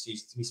know,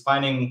 he's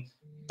finding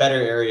better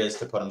areas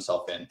to put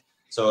himself in.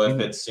 So if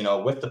it's, you know,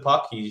 with the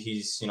puck,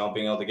 he's you know,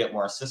 being able to get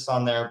more assists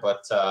on there,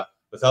 but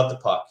without the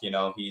puck, you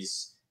know,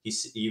 he's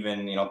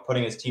even, you know,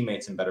 putting his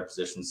teammates in better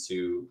positions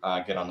to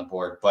get on the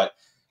board. But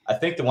I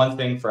think the one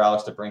thing for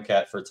Alex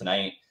DeBrincat for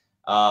tonight,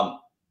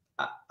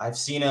 I've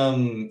seen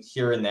him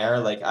here and there.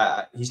 Like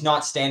he's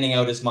not standing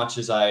out as much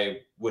as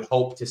I would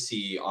hope to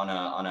see on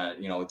a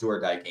you know, do or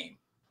die game.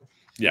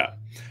 Yeah,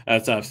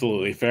 that's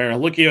absolutely fair.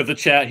 Looking at the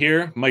chat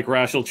here, Mike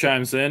Rashel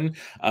chimes in.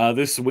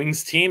 This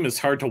Wings team is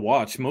hard to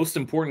watch. Most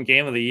important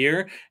game of the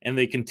year, and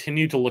they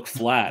continue to look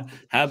flat.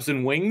 Habs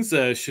and Wings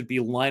should be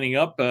lining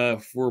up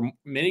for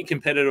many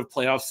competitive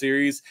playoff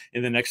series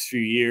in the next few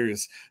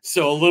years.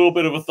 So a little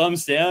bit of a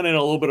thumbs down and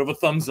a little bit of a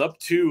thumbs up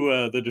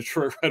to the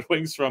Detroit Red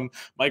Wings from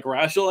Mike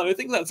Rashel. And I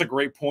think that's a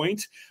great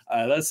point.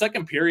 That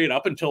second period,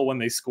 up until when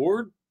they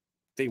scored,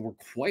 they were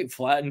quite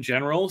flat in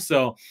general.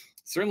 So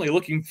certainly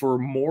looking for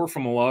more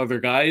from a lot of their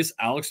guys.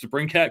 Alex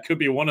DeBrincat could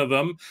be one of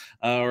them,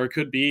 or it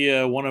could be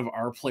one of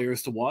our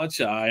players to watch.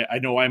 I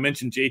know I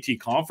mentioned JT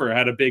Compher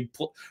had a big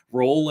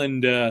role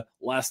in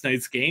last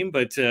night's game,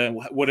 but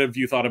what have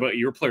you thought about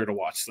your player to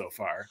watch so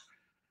far?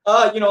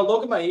 You know,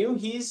 Logan Mailloux,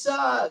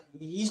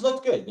 he's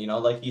looked good. You know,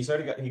 like he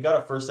got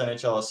a first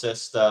NHL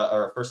assist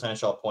or a first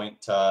NHL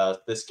point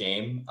this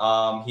game.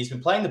 He's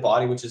been playing the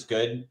body, which is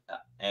good,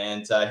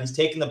 and he's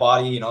taken the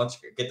body, you know, to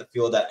get the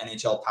feel of that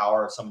NHL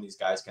power some of these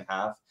guys can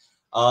have.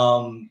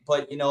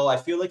 But you know, I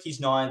feel like he's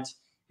not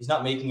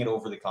making it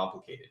overly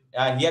complicated.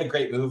 He had a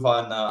great move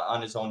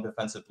on his own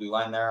defensive blue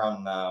line there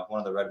on one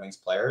of the Red Wings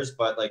players,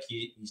 but like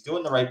he's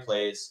doing the right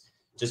plays,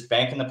 just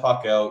banking the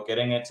puck out,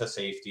 getting it to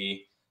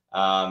safety.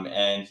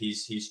 And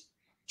he's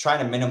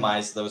trying to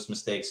minimize those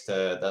mistakes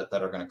that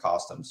are going to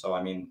cost him. So,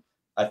 I mean,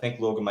 I think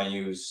Logan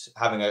Mailloux's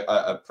having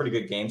a pretty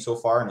good game so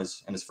far in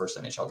his first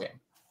NHL game.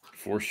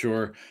 For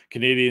sure.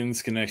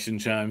 Canadiens connection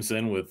chimes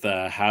in with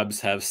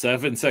Habs have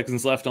 7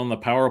 seconds left on the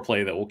power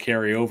play that will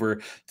carry over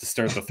to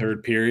start the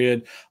third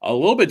period. A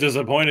little bit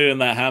disappointed in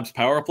that Habs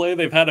power play.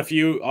 They've had a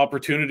few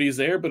opportunities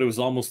there, but it was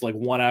almost like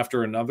one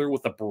after another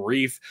with a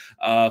brief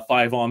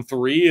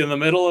 5-on-3 in the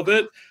middle of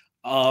it.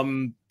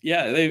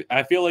 Yeah,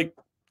 I feel like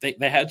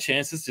they had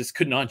chances, just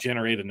could not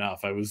generate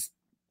enough. I was,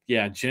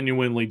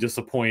 genuinely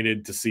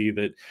disappointed to see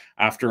that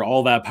after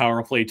all that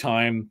power play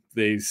time,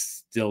 they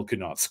still could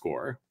not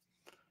score.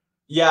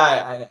 Yeah,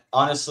 I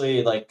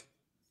honestly, like,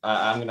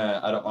 I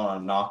don't want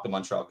to knock the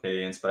Montreal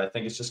Canadiens, but I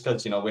think it's just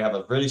because, you know, we have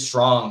a really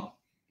strong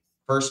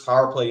first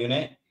power play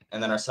unit,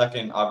 and then our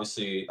second power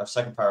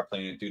play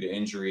unit, due to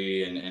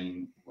injury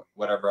and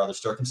whatever other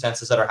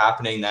circumstances that are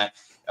happening, that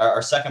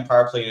our second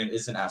power play unit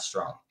isn't as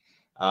strong.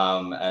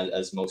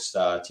 As most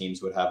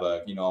teams would have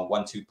a, you know, a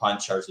 1-2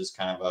 punch. Ours is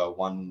kind of a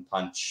 1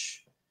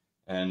 punch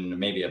and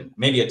maybe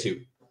a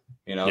 2,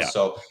 you know. Yeah.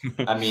 So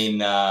I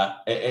mean,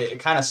 it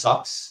kind of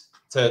sucks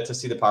to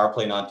see the power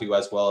play not do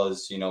as well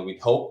as, you know, we'd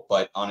hope.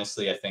 But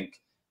honestly, I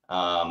think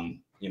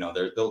you know,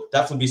 there'll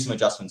definitely be some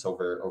adjustments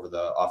over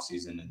the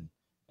offseason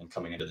and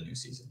coming into the new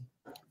season.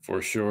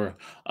 For sure.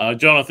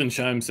 Jonathan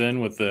chimes in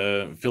with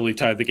the Philly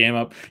tied the game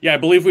up. Yeah, I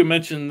believe we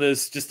mentioned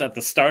this just at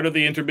the start of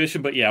the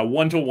intermission, but yeah,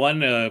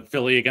 1-1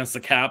 Philly against the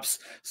Caps.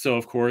 So,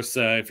 of course,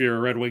 if you're a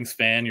Red Wings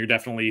fan, you're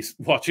definitely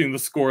watching the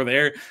score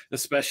there,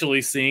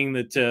 especially seeing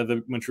that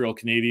the Montreal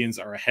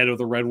Canadiens are ahead of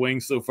the Red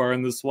Wings so far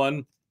in this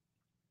one.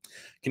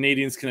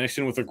 Canadiens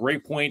connection with a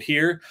great point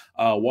here.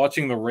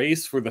 Watching the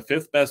race for the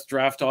 5th best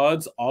draft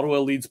odds. Ottawa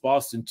leads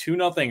Boston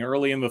 2-0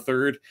 early in the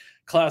third.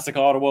 Classic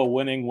Ottawa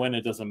winning when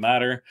it doesn't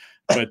matter.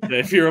 But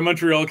if you're a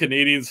Montreal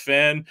Canadiens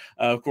fan,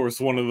 of course,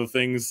 one of the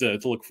things to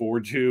look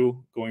forward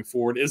to going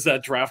forward is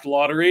that draft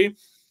lottery.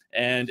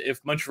 And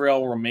if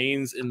Montreal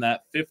remains in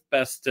that 5th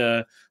best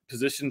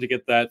position to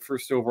get that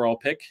first overall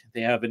pick,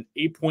 they have an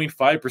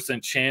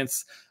 8.5%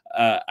 chance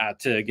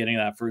at getting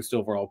that first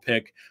overall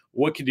pick.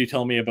 What can you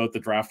tell me about the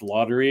draft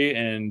lottery,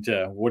 and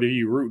what are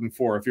you rooting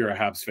for if you're a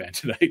Habs fan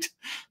tonight?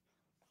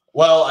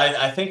 Well,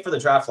 I think for the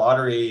draft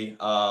lottery,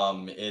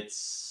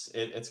 it's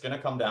going to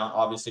come down.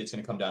 Obviously, it's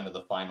going to come down to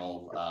the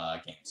final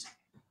games,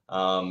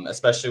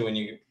 especially when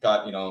you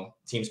got, you know,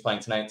 teams playing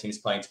tonight, teams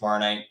playing tomorrow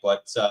night.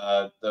 But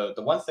the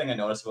one thing I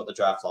noticed about the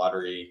draft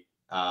lottery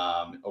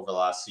over the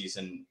last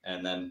season,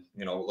 and then,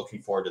 you know,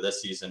 looking forward to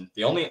this season,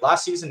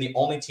 last season the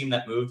only team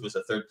that moved was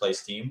a 3rd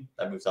place team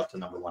that moves up to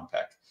number 1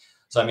 pick.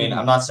 So I mean,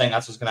 I'm not saying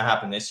that's what's going to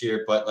happen this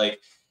year, but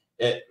like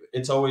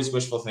it's always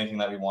wishful thinking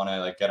that we want to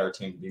like get our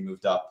team to be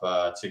moved up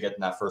to get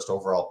that first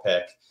overall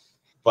pick.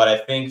 But I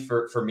think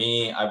for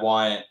me, I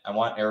want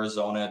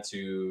Arizona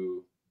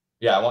to,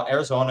 I want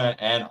Arizona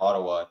and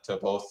Ottawa to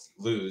both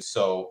lose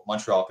so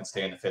Montreal can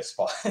stay in the 5th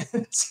spot.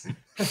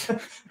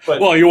 But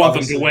well, you want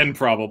them to win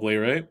probably,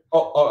 right?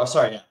 Oh,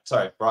 sorry. Yeah,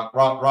 sorry. Wrong.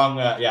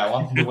 I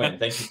want them to win.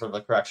 Thank you for the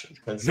correction.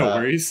 No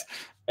worries.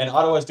 And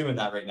Ottawa's doing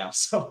that right now.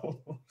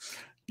 So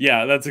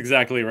Yeah, that's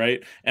exactly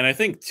right. And I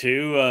think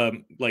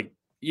too, like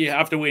you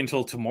have to wait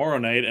until tomorrow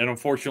night, and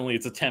unfortunately,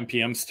 it's a 10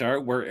 p.m.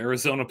 start where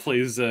Arizona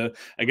plays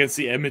against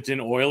the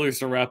Edmonton Oilers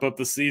to wrap up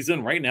the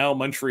season. Right now,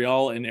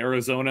 Montreal and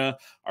Arizona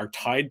are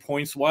tied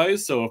points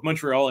wise. So if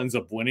Montreal ends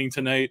up winning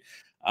tonight,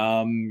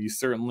 you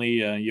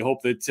certainly you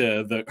hope that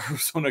the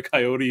Arizona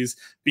Coyotes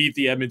beat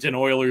the Edmonton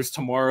Oilers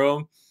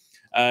tomorrow.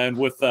 And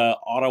with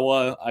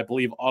Ottawa, I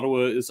believe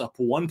Ottawa is up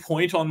 1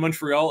 point on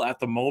Montreal at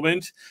the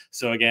moment.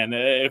 So again,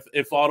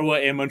 if Ottawa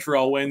and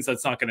Montreal wins,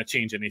 that's not going to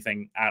change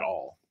anything at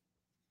all.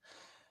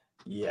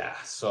 Yeah.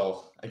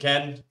 So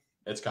again,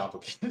 it's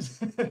complicated.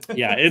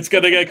 Yeah, it's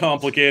going to get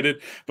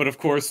complicated. But of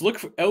course, look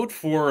out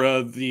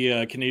for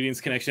the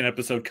Canadiens Connection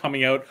episode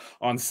coming out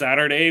on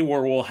Saturday,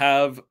 where we'll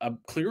have a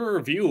clearer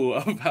view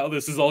of how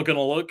this is all going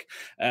to look.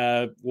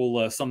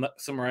 We'll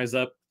summarize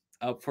up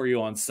for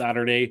you on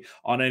Saturday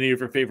on any of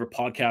your favorite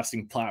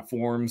podcasting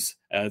platforms.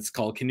 It's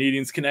called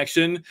Canadiens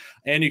Connection,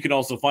 and you can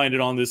also find it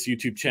on this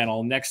YouTube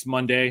channel next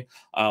Monday.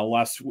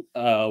 Last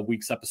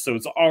week's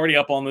episode's already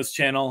up on this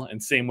channel,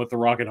 and same with the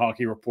Rocket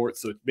Hockey Report,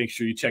 so make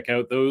sure you check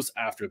out those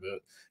after the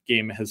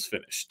game has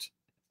finished.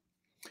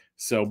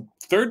 So,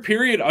 third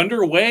period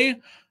underway.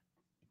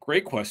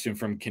 Great question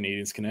from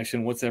Canadiens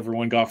Connection. What's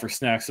everyone got for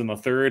snacks in the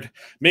third?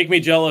 Make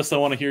me jealous. I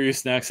want to hear your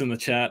snacks in the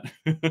chat.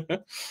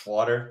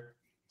 Water.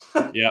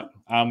 Yeah,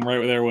 I'm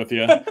right there with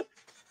you.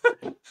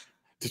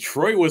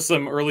 Detroit with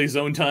some early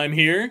zone time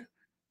here.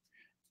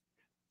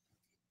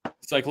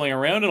 Cycling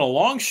around in a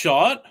long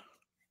shot.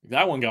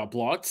 That one got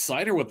blocked.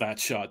 Sider with that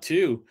shot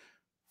too.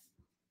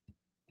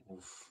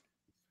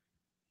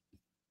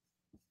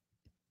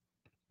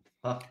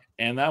 Huh.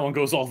 And that one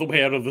goes all the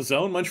way out of the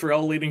zone.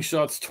 Montreal leading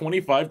shots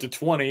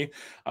 25-20,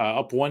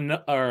 up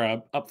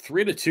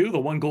 3-2, the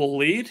 1-goal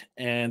lead,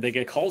 and they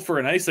get called for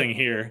an icing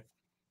here.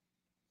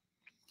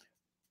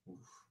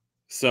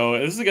 So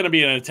this is going to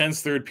be an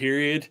intense third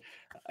period.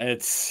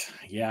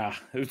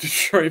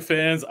 Detroit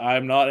fans,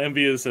 I'm not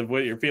envious of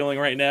what you're feeling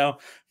right now,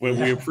 but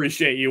we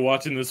appreciate you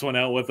watching this one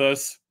out with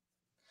us.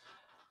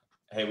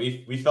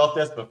 Hey, we felt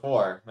this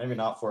before. Maybe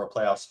not for a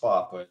playoff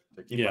spot, but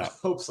to keep our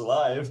hopes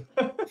alive.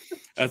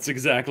 That's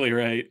exactly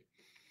right.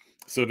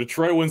 So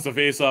Detroit wins the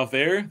faceoff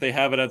there. They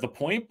have it at the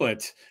point,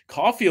 but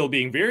Caufield,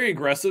 being very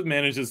aggressive,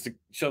 manages to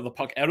shove the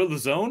puck out of the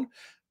zone,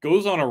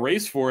 goes on a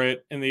race for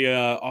it in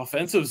the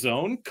offensive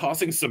zone,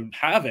 causing some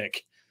havoc.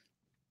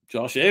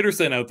 Josh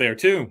Anderson out there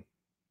too.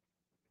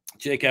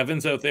 Jake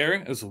Evans out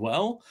there as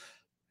well,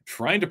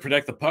 trying to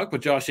protect the puck,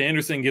 but Josh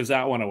Anderson gives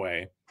that one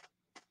away.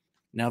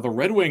 Now the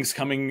Red Wings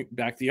coming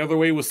back the other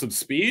way with some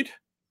speed.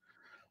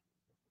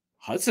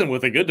 Hutson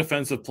with a good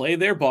defensive play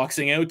there,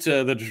 boxing out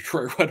the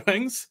Detroit Red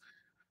Wings.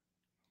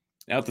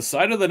 Now at the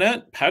side of the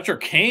net,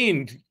 Patrick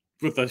Kane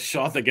with a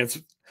shot that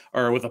gets,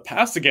 or with a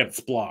pass that gets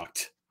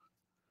blocked.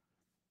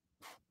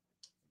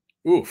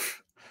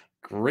 Oof.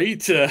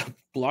 Great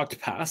blocked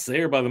pass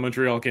there by the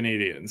Montreal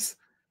Canadiens.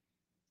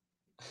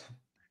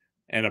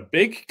 And a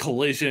big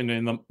collision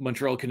in the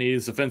Montreal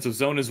Canadiens defensive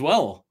zone as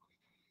well.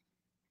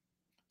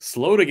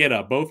 Slow to get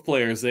up, both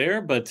players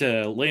there, but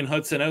Lane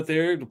Hutson out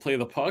there to play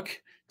the puck,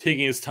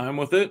 taking his time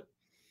with it.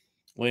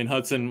 Lane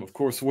Hutson, of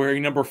course,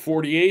 wearing number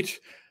 48.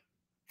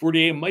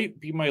 48 might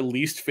be my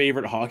least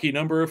favorite hockey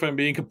number, if I'm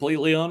being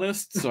completely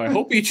honest. So I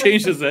hope he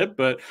changes it,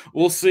 but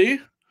we'll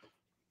see.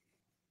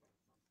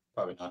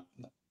 Probably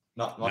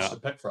not much to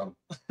pick from.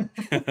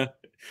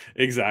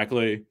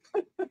 Exactly.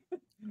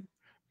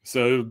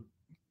 So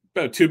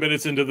about 2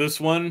 minutes into this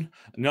one,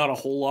 not a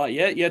whole lot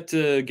yet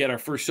to get our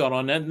first shot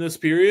on net in this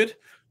period.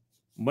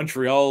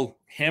 Montreal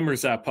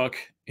hammers that puck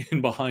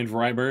in behind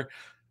Reimer,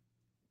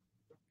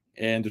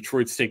 and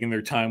Detroit's taking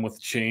their time with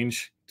the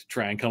change to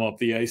try and come up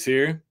the ice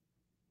here.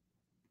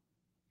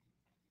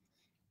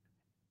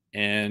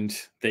 And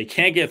they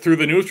can't get through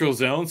the neutral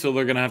zone, so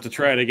they're going to have to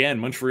try it again.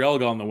 Montreal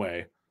got in the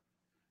way.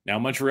 Now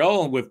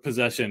Montreal with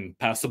possession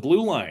past the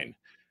blue line.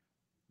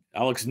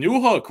 Alex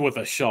Newhook with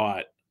a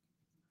shot.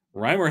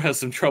 Reimer has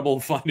some trouble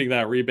finding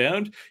that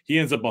rebound. He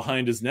ends up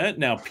behind his net.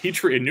 Now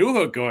Petrie and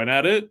Newhook going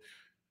at it.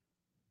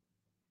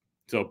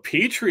 So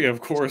Petrie,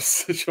 of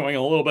course, showing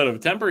a little bit of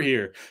temper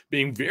here,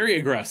 being very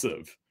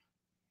aggressive.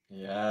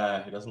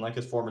 Yeah, he doesn't like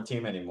his former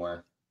team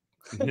anymore.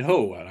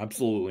 No,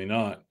 absolutely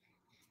not.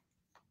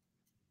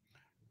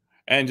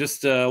 And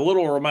just a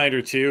little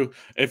reminder, too,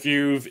 if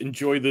you've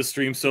enjoyed this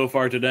stream so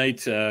far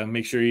tonight,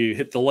 make sure you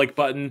hit the like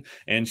button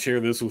and share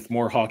this with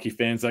more hockey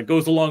fans. That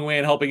goes a long way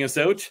in helping us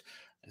out.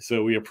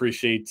 So we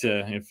appreciate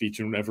if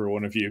each and every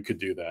one of you could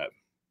do that.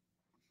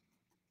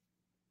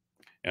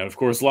 And, of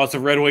course, lots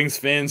of Red Wings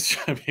fans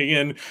chiming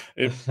in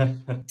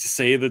to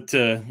say that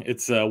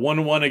it's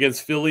 1-1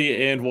 against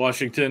Philly and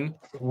Washington.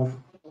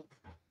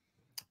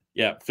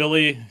 Yeah,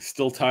 Philly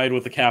still tied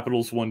with the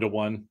Capitals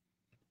 1-1.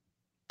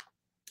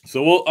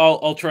 So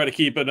I'll try to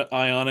keep an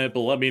eye on it,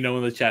 but let me know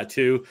in the chat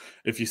too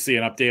if you see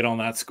an update on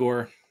that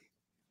score.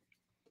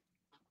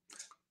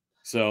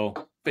 So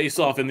face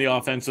off in the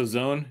offensive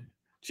zone.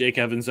 Jake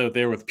Evans out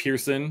there with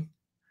Pearson.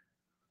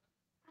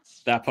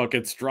 That puck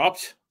gets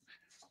dropped.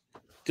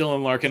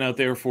 Dylan Larkin out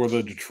there for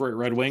the Detroit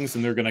Red Wings,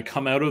 and they're going to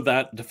come out of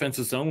that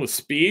defensive zone with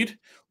speed.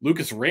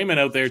 Lucas Raymond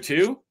out there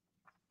too.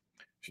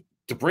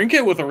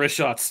 DeBrincat with a wrist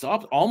shot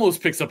stopped,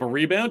 almost picks up a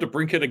rebound.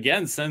 DeBrincat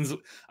again sends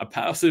a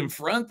pass in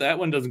front. That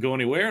one doesn't go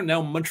anywhere.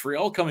 Now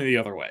Montreal coming the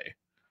other way.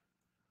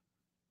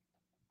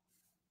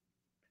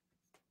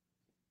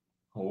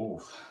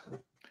 Oh.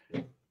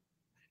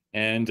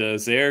 And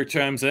Zaire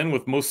chimes in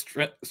with most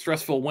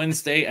stressful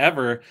Wednesday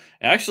ever.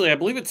 Actually, I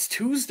believe it's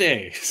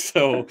Tuesday.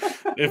 So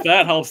if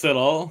that helps at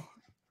all.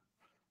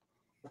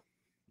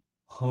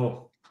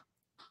 Oh.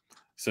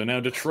 So now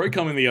Detroit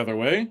coming the other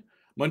way.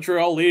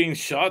 Montreal leading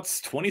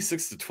shots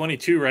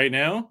 26-22 right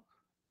now.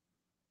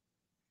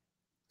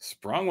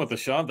 Sprung with a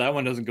shot. That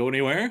one doesn't go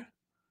anywhere.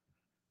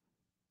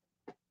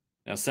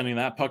 Now sending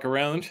that puck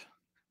around.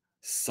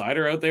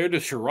 Sider out there to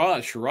Sherrod.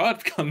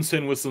 Sherrod comes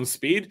in with some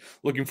speed,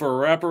 looking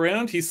for a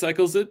wraparound. He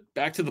cycles it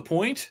back to the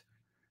point.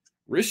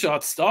 Wrist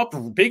shot stop.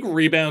 Big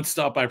rebound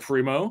stop by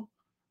Primo.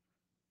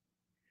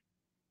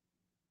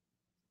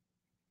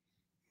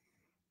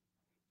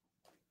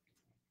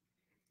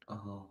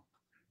 Oh.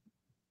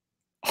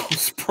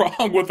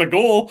 Sprung with a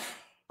goal.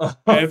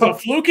 It's a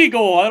fluky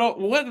goal.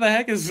 What the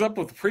heck is up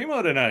with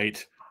Primo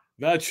tonight?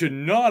 That should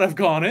not have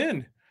gone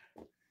in.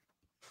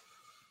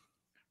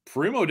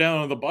 Primo down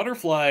on the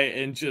butterfly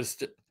and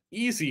just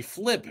easy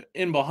flip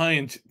in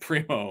behind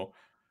Primo.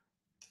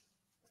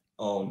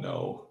 Oh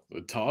no.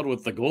 Todd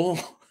with the goal.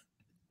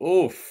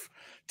 Oof.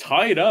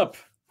 Tied up.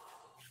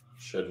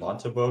 Should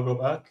Montembeau go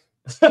back?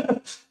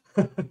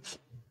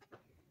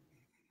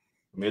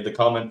 Made the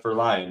comment for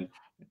Lion.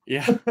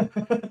 Yeah.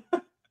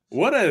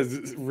 What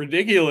a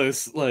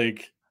ridiculous,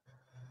 like,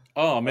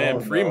 oh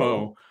man, Primo.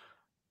 No.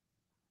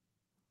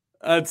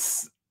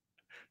 That's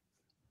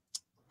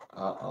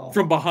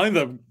from behind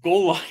the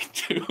goal line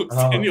too.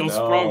 Daniel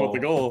Sprung with the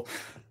goal.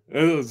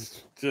 It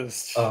was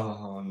just.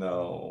 Oh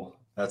no,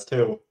 that's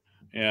two.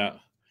 Yeah,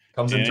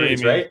 comes in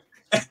threes, right?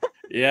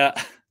 Yeah.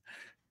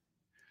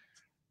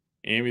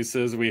 Amy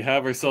says we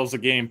have ourselves a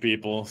game,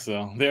 people.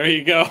 So there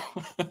you go.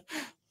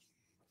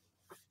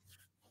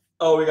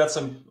 Oh, we got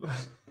some.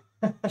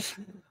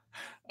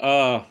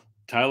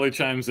 Tyler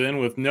chimes in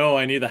with, no,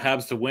 I need the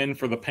Habs to win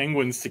for the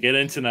Penguins to get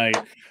in tonight.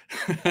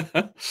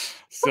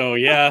 So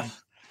yeah,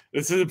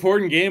 this is an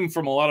important game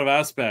from a lot of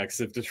aspects.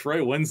 If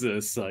Detroit wins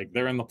this, like,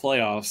 they're in the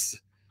playoffs,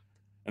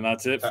 and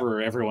that's it for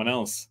everyone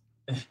else.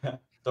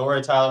 Don't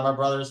worry, Tyler. My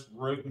brother's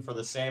rooting for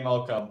the same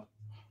outcome.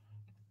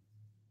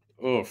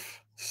 Oof.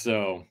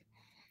 So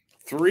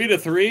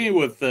 3-3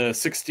 with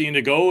 16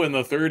 to go in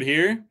the third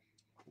here.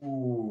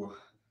 Ooh.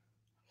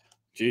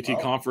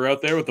 JT Compher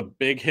out there with a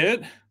big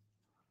hit.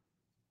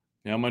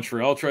 Now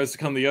Montreal tries to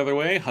come the other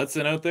way.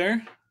 Hutson out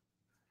there.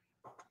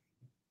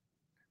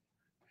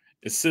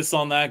 Assists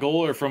on that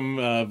goal are from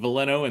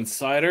Veleno and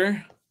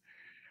Sider.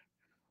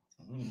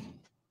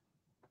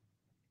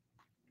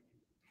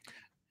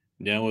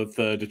 Now with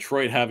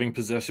Detroit having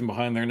possession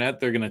behind their net,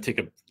 they're going to take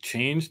a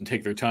change and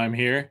take their time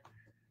here.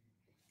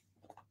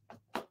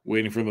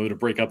 Waiting for them to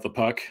break up the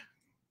puck.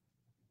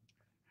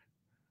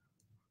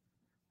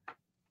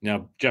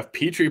 Now Jeff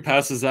Petrie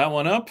passes that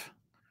one up.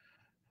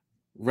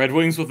 Red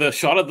Wings with a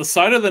shot at the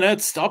side of the net,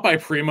 stopped by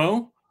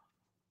Primo.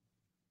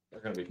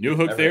 They're gonna be New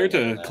hook there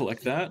to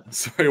collect that.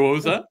 Sorry, what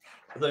was that?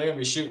 They're going to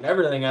be shooting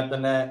everything at the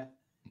net.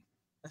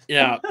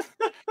 Yeah.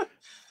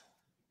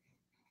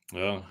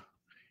 Well,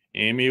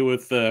 Amy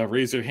with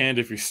raise your hand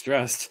if you're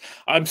stressed.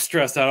 I'm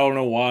stressed. I don't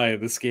know why.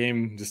 This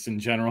game, just in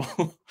general.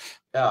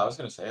 Yeah, I was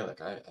going to say,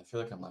 like, I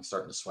feel like I'm, like,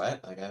 starting to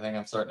sweat. Like, I think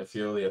I'm starting to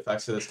feel the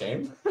effects of this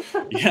game.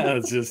 Yeah,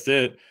 that's just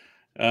it.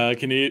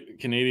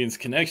 Canadiens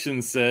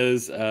Connection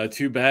says,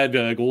 too bad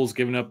goals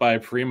given up by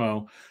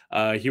Primo.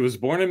 He was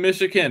born in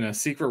Michigan, a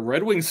secret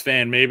Red Wings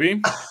fan,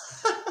 maybe.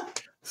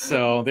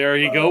 So there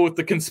you go with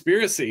the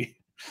conspiracy.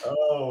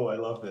 Oh, I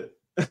love it.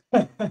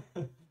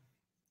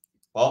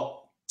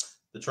 Well,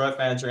 Detroit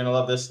fans are going to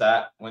love this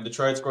stat. When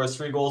Detroit scores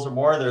 3 goals or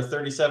more, they're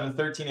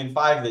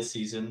 37-13-5 this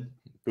season.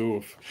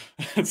 Oof.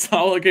 It's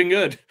not looking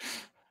good.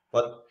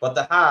 But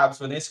the Habs,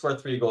 when they score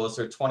 3 goals,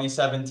 they're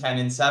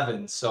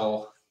 27-10-7.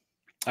 So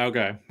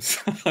okay.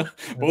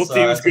 Both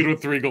teams good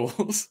with 3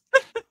 goals.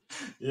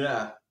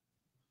 Yeah.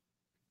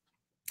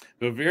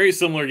 A very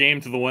similar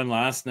game to the one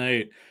last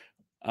night.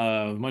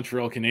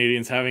 Montreal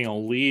Canadiens having a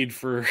lead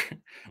for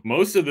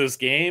most of this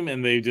game,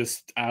 and they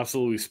just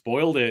absolutely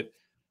spoiled it.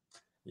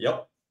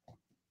 Yep.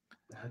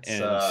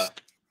 That's, I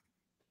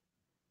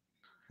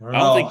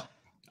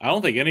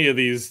don't think any of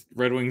these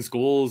Red Wings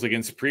goals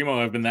against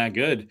Primo have been that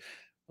good.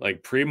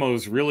 Like,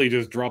 Primo's really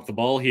just dropped the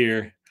ball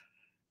here.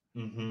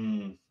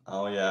 Mm-hmm.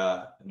 Oh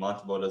yeah,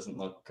 Montembeau doesn't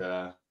look.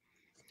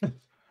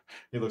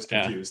 He looks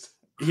confused.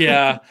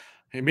 Yeah,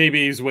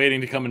 maybe he's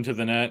waiting to come into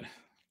the net.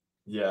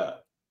 Yeah.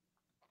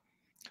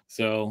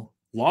 So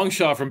long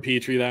shot from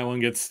Petrie. That one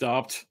gets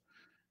stopped.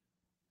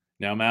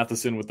 Now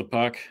Matheson with the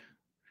puck,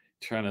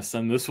 trying to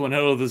send this one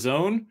out of the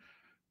zone.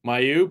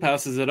 Mailloux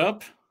passes it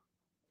up.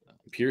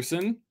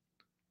 Pearson.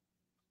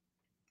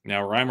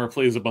 Now Reimer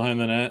plays it behind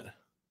the net.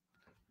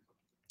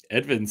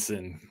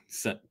 Edvinsson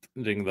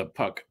sending the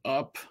puck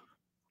up.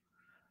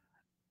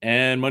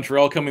 And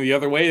Montreal coming the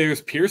other way.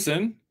 There's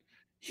Pearson.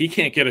 He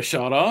can't get a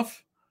shot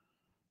off.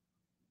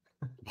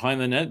 Behind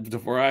the net,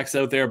 Dvorak's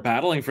out there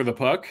battling for the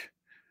puck.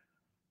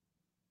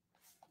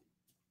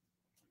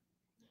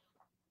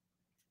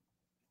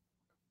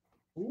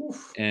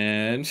 Oof.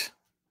 And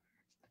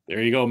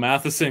there you go.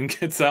 Matheson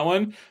gets that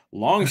one.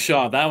 Long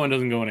shot. That one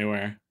doesn't go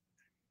anywhere.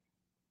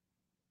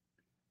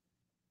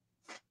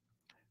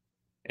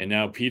 And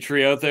now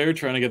Petrie out there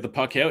trying to get the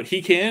puck out.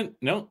 He can't.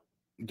 No.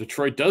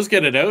 Detroit does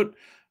get it out,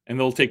 and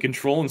they'll take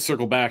control and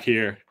circle back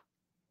here.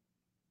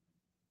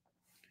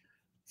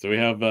 So we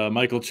have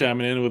Michael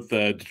chiming in with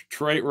the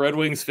Detroit Red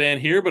Wings fan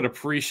here, but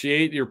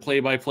appreciate your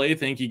play-by-play.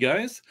 Thank you,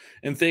 guys.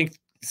 And thanks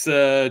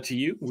to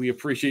you. We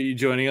appreciate you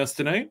joining us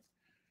tonight.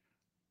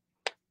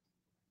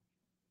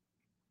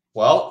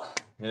 Well,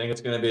 I think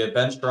it's going to be a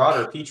Ben Sherrod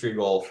or Petrie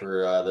goal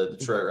for the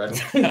Detroit Red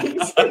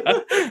Wings.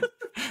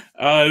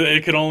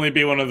 It could only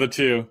be one of the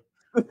two.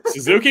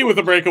 Suzuki with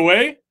a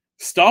breakaway.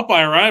 Stopped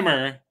by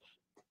Reimer.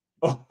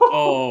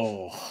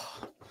 Oh.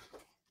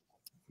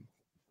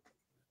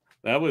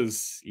 That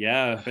was,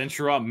 yeah, Ben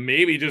Sherrod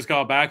maybe just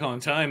got back on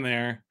time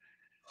there.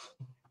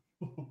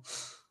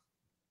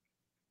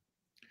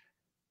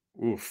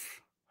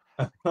 Oof.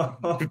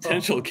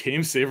 Potential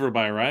game saver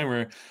by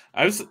Reimer.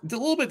 I was a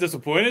little bit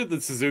disappointed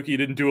that Suzuki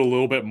didn't do a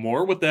little bit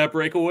more with that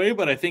breakaway,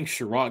 but I think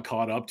Sherrod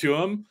caught up to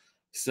him.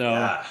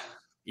 So,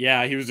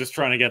 yeah, he was just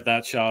trying to get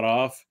that shot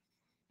off.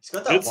 He's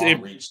got that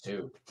long reach,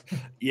 too.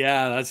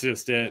 Yeah, that's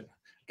just it.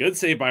 Good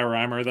save by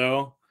Reimer,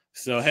 though.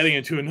 So, heading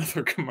into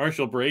another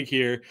commercial break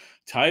here,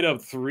 tied up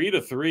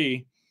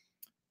 3-3.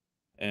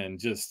 And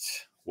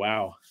just,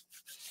 wow.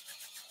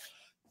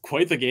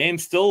 Quite the game.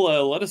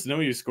 Still, let us know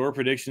your score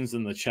predictions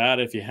in the chat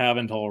if you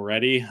haven't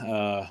already.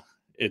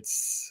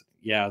 This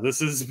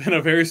has been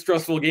a very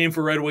stressful game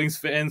for Red Wings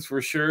fans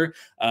for sure.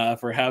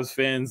 For Habs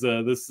fans,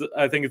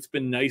 I think it's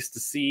been nice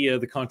to see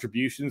the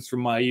contributions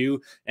from Mailloux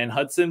and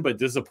Hutson, but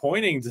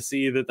disappointing to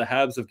see that the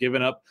Habs have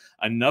given up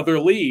another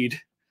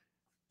lead.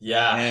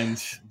 Yeah,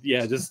 and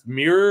yeah, just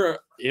mirror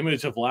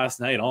image of last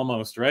night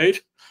almost, right?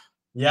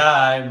 Yeah,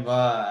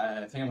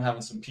 I think I'm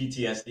having some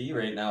PTSD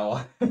right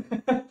now.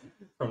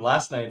 From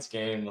last night's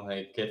game.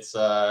 Like it's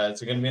going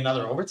to be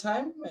another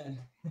overtime.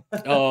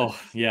 Oh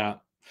yeah,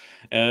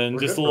 and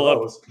just a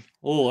little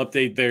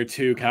update there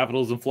too.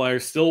 Capitals and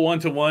Flyers still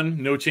 1-1.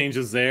 No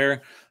changes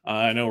there.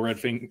 I know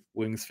Red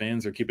Wings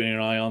fans are keeping an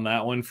eye on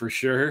that one for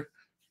sure.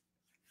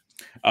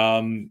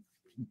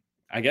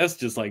 I guess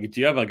just like, do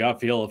you have a gut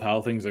feel of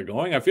how things are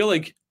going? I feel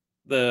like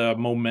the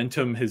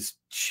momentum has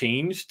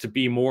changed to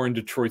be more in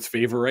Detroit's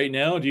favor right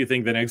now. Do you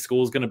think the next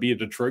goal is going to be a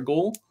Detroit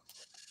goal?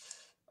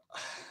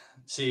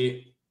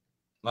 See,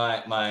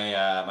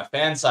 my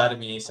fan side of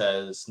me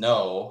says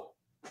no,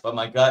 but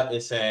my gut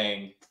is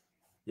saying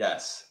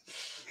yes.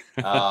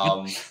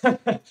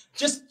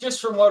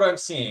 Just from what I'm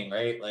seeing,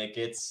 right? Like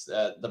it's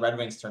the Red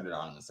Wings turned it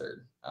on in the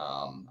third.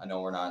 I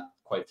know we're not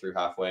quite through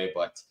halfway,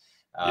 but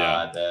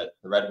the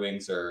Red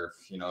Wings are,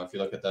 if you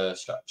look at the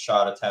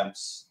shot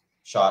attempts,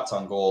 shots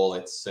on goal,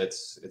 it's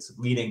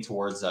leading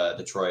towards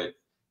Detroit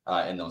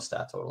in those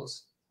stat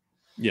totals.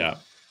 Yeah.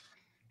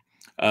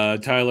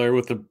 Tyler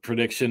with the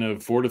prediction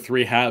of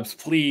 4-3 Habs,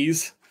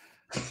 please.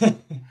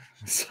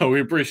 So we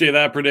appreciate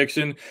that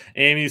prediction.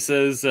 Amy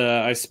says,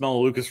 I smell a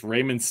Lucas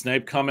Raymond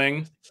snipe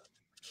coming.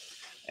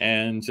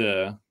 And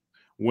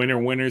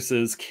winner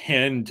says,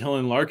 can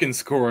Dylan Larkin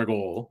score a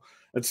goal?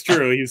 That's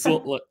true. He's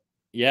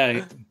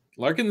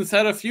Larkin's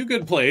had a few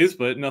good plays,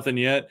 but nothing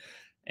yet.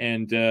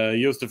 And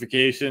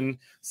Yostification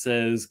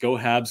says, go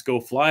Habs,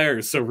 go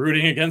Flyers. So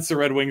rooting against the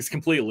Red Wings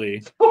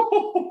completely.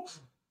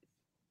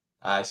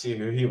 I see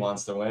who he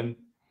wants to win.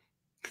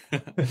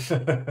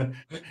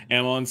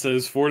 Amon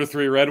says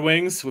 4-3 Red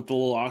Wings with the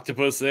little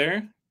octopus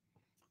there.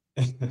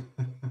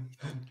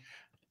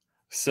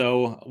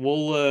 So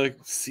we'll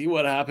see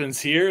what happens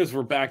here as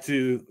we're back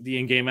to the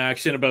in-game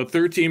action. About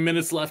 13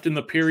 minutes left in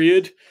the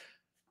period.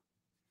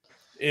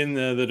 In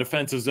the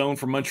defensive zone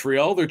for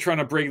Montreal, they're trying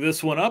to break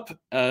this one up.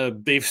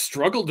 They've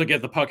struggled to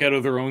get the puck out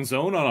of their own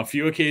zone on a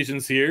few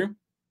occasions here.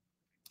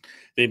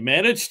 They've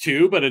managed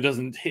to, but it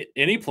doesn't hit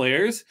any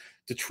players.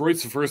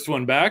 Detroit's the first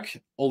one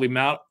back.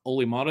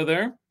 Olimata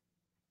there.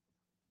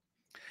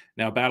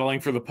 Now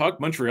battling for the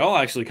puck. Montreal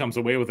actually comes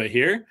away with it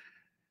here,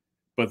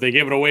 but they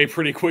give it away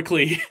pretty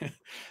quickly.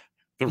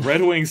 The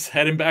Red Wings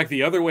heading back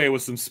the other way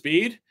with some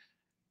speed,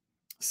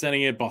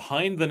 sending it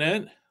behind the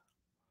net,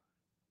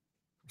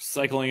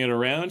 cycling it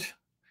around,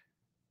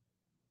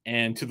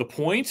 and to the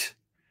point.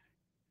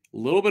 A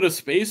little bit of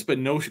space, but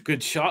no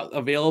good shot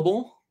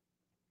available.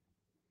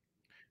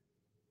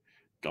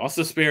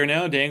 Gostisbehere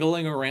now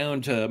dangling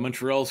around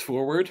Montreal's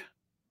forward.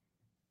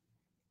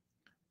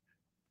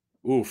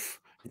 Oof.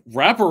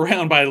 Wrap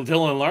around by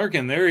Dylan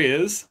Larkin. There he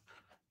is.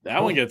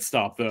 That one gets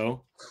stopped,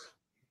 though.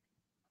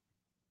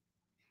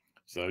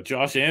 So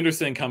Josh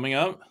Anderson coming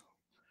up.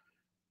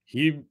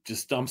 He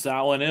just dumps that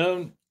one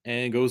in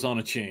and goes on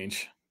a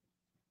change.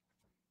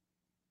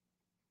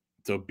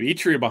 So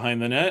Petrie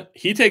behind the net.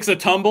 He takes a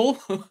tumble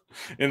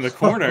in the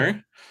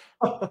corner.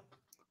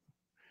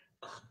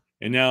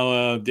 And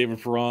now David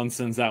Perron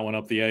sends that one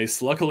up the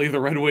ice. Luckily, the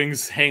Red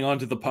Wings hang on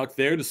to the puck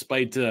there,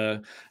 despite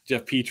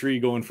Jeff Petrie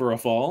going for a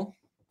fall.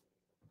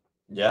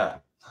 Yeah,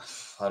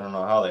 I don't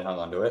know how they hung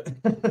on to it.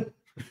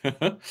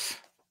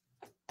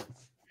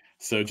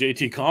 So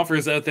JT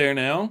Compher's out there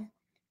now.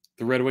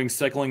 The Red Wings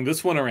cycling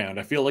this one around.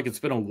 I feel like it's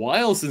been a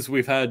while since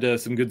we've had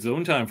some good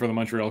zone time for the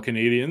Montreal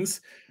Canadiens.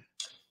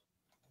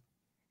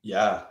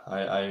 Yeah,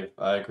 I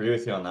agree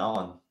with you on that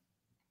one.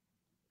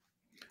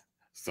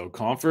 So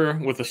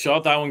Compher with a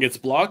shot. That one gets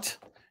blocked.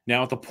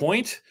 Now at the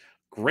point.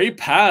 Great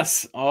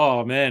pass.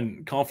 Oh,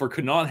 man. Compher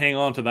could not hang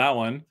on to that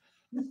one.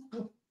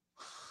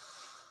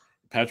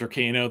 Patrick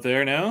Kane out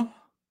there now.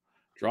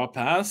 Drop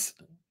pass.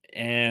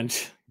 And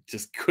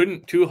just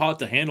couldn't, too hot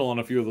to handle on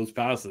a few of those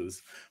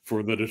passes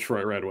for the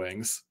Detroit Red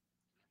Wings.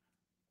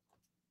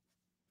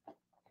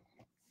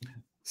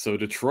 So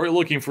Detroit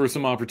looking for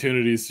some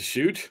opportunities to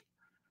shoot.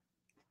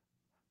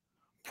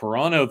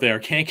 Perron out there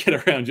can't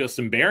get around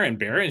Justin Barron.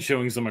 Barron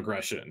showing some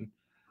aggression.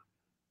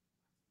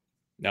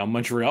 Now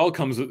Montreal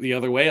comes the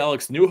other way.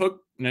 Alex Newhook,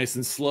 nice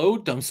and slow,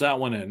 dumps that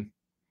one in.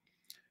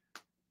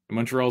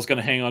 Montreal's going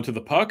to hang on to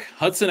the puck.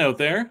 Hutson out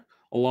there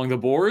along the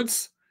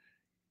boards,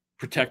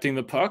 protecting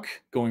the puck,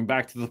 going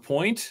back to the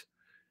point.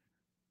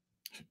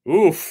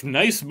 Oof,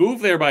 nice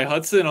move there by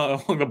Hutson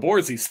along the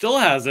boards. He still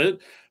has it.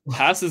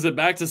 Passes it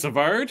back to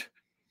Savard.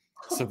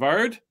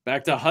 Savard,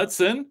 back to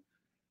Hutson.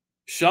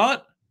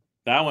 Shot.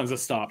 That one's a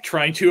stop.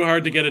 Trying too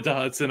hard to get it to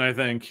Hutson, I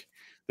think.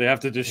 They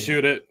have to just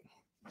shoot it.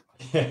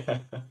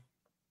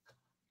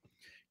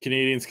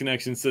 Canadiens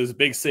Connection says,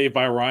 big save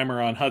by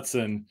Reimer on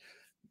Hutson.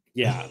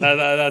 Yeah,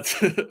 that's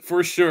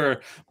for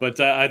sure.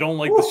 But I don't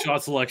like the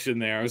shot selection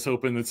there. I was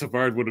hoping that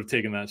Savard would have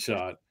taken that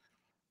shot.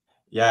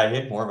 Yeah, he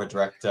hit more of a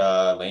direct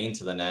lane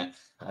to the net,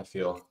 I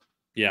feel.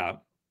 Yeah.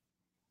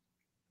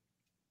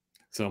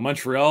 So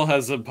Montreal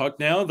has a puck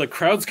now. The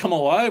crowd's come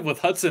alive with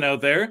Hutson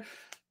out there.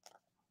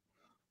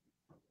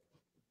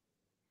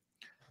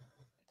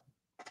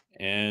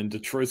 And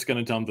Detroit's going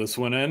to dump this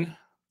one in.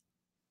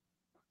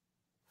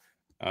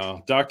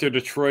 Dr.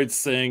 Detroit's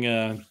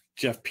saying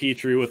Jeff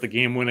Petrie with the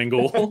game-winning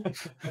goal.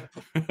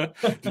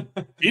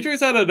 Petrie's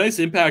had a nice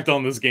impact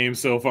on this game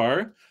so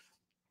far.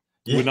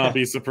 Yeah. Would not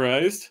be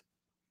surprised.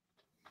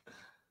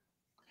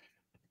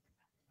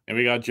 And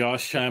we got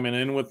Josh chiming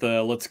in with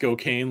the let's go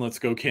Kane, let's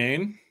go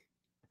Kane.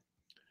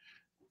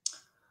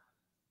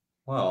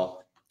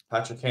 Well,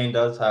 Patrick Kane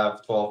does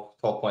have 12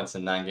 points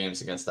in 9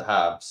 games against the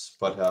Habs.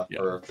 But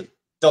for the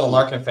Dylan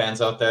Larkin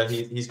fans out there,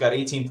 he's got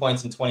 18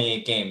 points in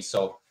 28 games.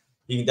 So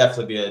he can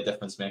definitely be a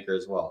difference maker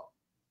as well.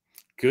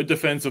 Good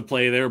defensive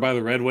play there by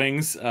the Red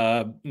Wings,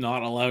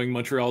 not allowing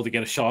Montreal to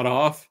get a shot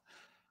off.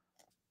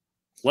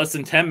 Less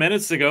than 10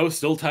 minutes to go,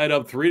 still tied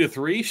up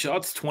 3-3.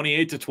 Shots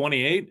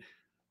 28-28.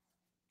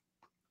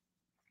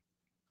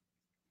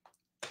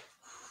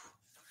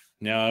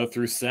 Now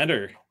through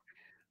center.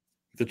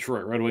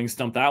 Detroit Red Wings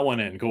dump that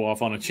one in, go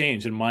off on a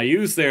change, and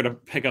Mailloux's there to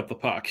pick up the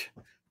puck.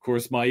 Of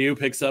course, Mailloux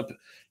picks up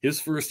his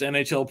first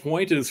NHL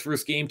point in his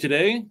first game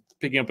today,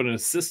 picking up an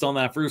assist on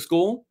that first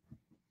goal.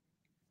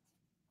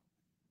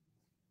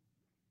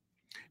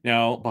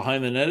 Now,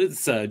 behind the net,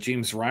 it's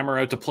James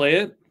Reimer out to play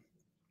it.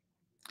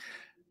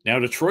 Now,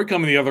 Detroit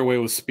coming the other way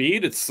with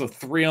speed. It's a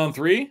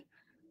 3-on-3.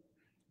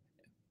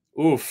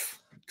 Oof.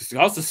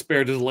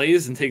 Gostisbehere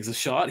delays and takes a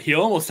shot. He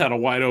almost had a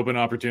wide-open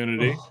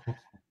opportunity.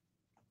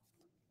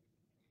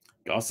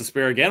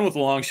 Gostisbehere again with a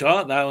long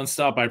shot. That one's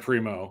stopped by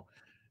Primo.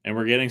 And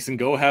we're getting some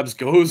Go Habs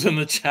goes in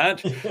the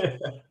chat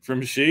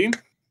from She.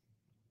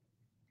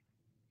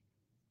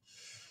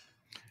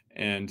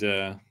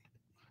 And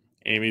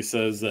Amy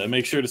says,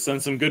 make sure to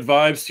send some good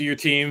vibes to your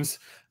teams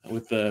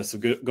with some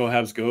good Go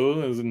Habs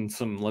goes and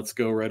some Let's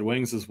Go Red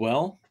Wings as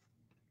well.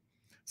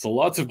 So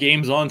lots of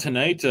games on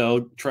tonight.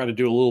 I'll try to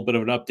do a little bit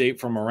of an update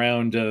from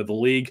around the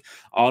league.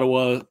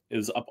 Ottawa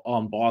is up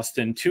on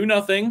Boston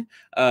 2-0.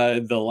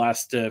 The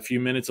last few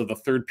minutes of the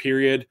third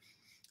period.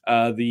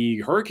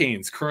 The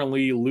Hurricanes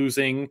currently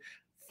losing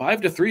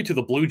 5-3 to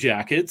the Blue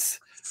Jackets.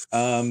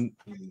 The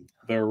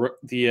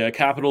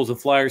Capitals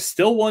and Flyers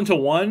still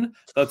 1-1.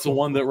 That's the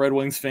one that Red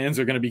Wings fans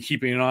are going to be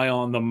keeping an eye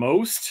on the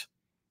most.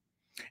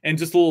 And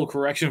just a little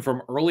correction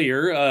from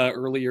earlier.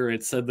 Earlier,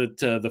 it said that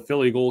the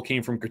Philly goal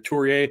came from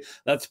Couturier.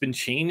 That's been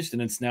changed,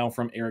 and it's now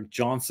from Eric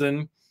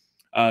Johnson.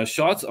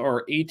 Shots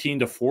are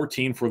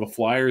 18-14 for the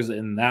Flyers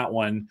in that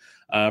one.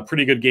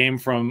 Pretty good game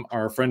from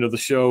our friend of the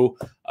show,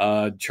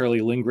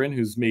 Charlie Lindgren,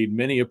 who's made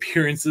many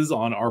appearances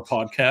on our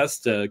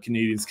podcast,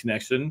 Canadiens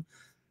Connection.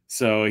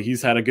 So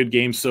he's had a good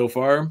game so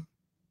far.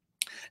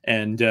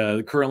 And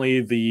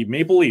currently the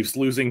Maple Leafs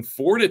losing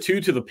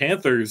 4-2 to the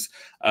Panthers.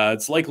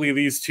 It's likely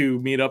these two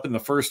meet up in the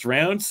first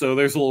round. So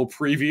there's a little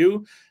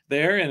preview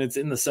there, and it's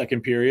in the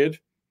second period.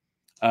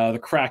 The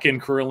Kraken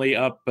currently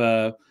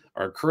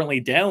are currently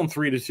down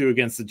 3-2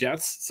 against the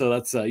Jets. So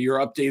that's your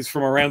updates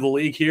from around the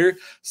league here.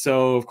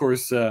 So, of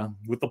course,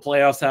 with the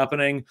playoffs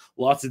happening,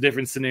 lots of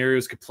different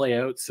scenarios could play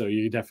out. So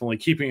you're definitely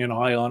keeping an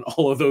eye on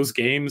all of those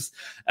games.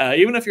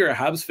 Even if you're a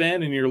Habs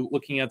fan and you're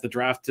looking at the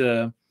draft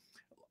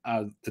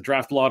the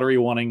draft lottery,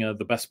 wanting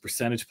the best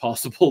percentage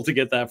possible to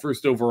get that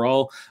first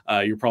overall.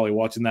 You're probably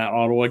watching that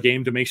Ottawa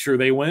game to make sure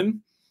they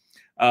win.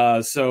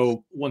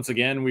 So once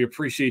again, we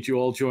appreciate you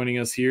all joining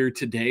us here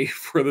today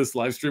for this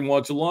live stream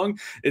watch along.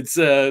 It's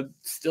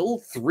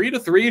still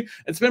 3-3.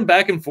 It's been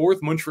back and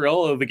forth.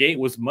 Montreal, the gate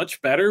was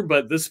much better,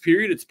 but this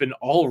period it's been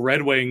all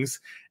Red Wings.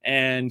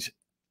 And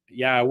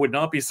yeah, I would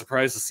not be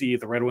surprised to see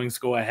the Red Wings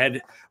go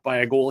ahead by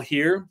a goal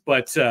here.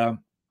 But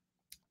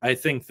I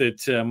think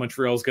that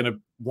Montreal is going to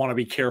want to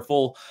be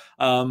careful.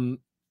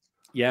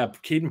 Yeah,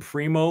 Caden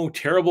Primo,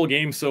 terrible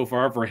game so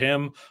far for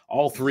him.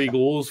 All 3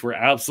 goals were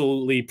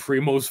absolutely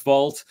Primo's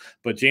fault,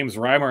 but James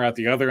Reimer at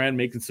the other end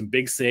making some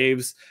big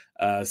saves,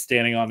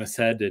 standing on his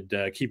head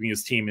and keeping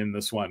his team in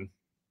this one.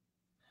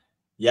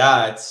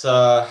 Yeah, it's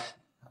I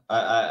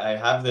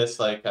have this,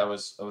 like, I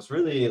was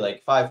really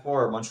like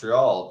 5-4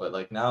 Montreal, but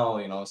like now,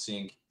 you know,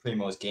 seeing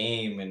Primo's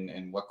game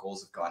and what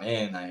goals have gone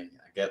in, I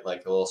get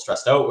like a little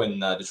stressed out when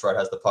Detroit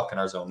has the puck in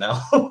our zone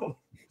now.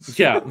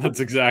 Yeah,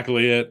 that's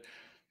exactly it.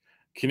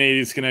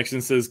 Canadiens Connection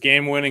says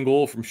game-winning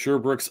goal from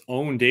Sherbrooke's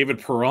own David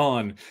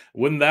Perron.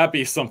 Wouldn't that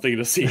be something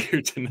to see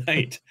here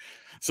tonight?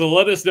 So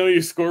let us know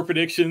your score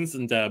predictions,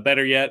 and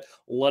better yet,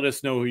 let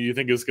us know who you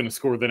think is going to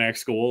score the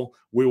next goal.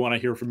 We want to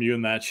hear from you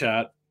in that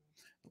chat.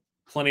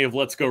 Plenty of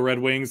Let's Go Red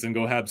Wings and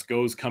Go Habs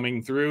Goes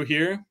coming through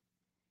here.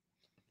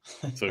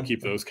 So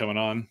keep those coming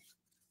on.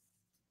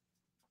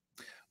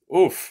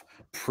 Oof.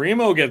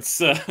 Primo gets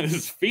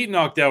his feet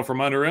knocked out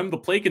from under him. The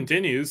play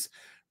continues.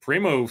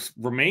 Primo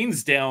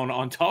remains down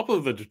on top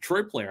of the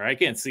Detroit player. I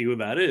can't see who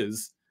that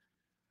is.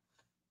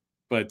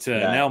 But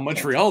now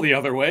Montreal the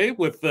other way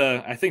with,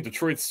 I think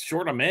Detroit's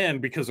short a man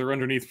because they're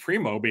underneath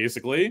Primo,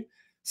 basically.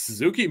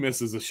 Suzuki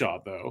misses a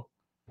shot, though.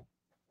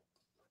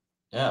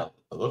 Yeah,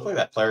 it looked like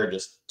that player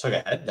just took a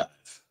head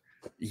dive.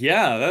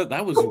 Yeah,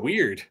 that was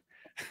weird.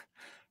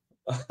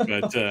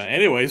 But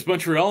anyways,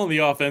 Montreal in the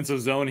offensive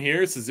zone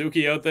here.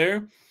 Suzuki out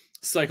there,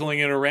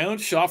 cycling it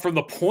around. Shot from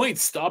the point,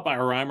 stopped by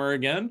Reimer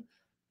again.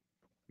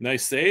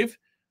 Nice save.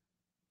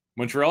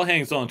 Montreal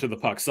hangs on to the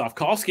puck.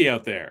 Slavkovsky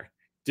out there,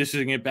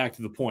 dishing it back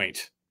to the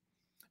point.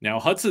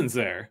 Now Hudson's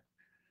there.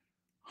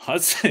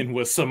 Hutson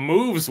with some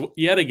moves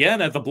yet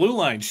again at the blue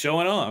line,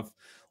 showing off.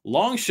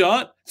 Long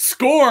shot,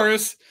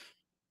 scores.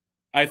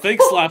 I think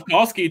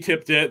Slavkovsky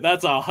tipped it.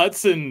 That's a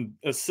Hutson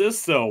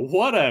assist, though.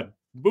 What a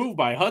move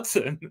by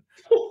Hutson.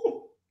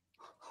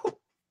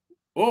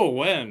 Oh,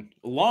 when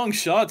long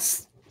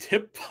shots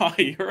tipped by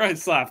Juraj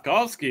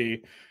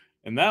Slavkovsky.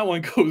 And that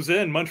one goes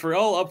in.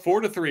 Montreal up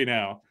 4-3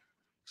 now.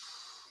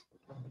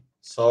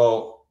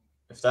 So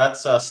if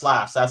that's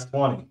Slavs, that's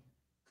 20.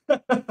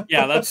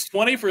 Yeah, that's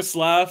 20 for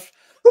Slav.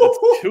 That's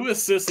 2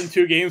 assists in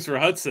 2 games for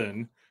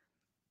Hutson.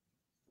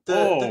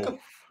 The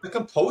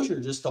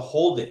composure just to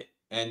hold it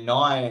and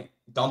not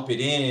dump it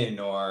in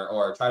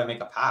or try to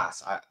make a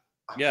pass.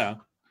 Yeah.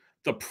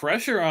 The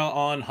pressure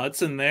on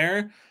Hutson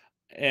there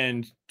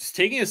and just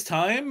taking his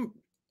time,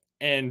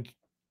 and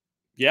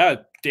yeah,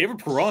 David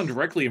Perron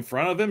directly in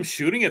front of him,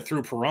 shooting it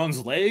through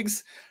Perron's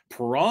legs.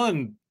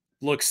 Perron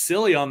looks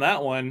silly on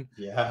that one.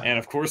 Yeah. And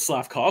of course,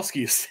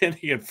 Slavkovsky is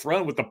standing in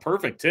front with the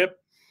perfect tip.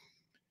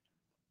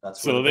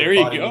 That's so there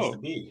you go.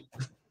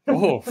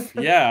 Oh,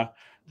 yeah.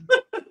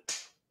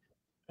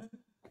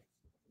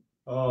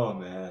 Oh,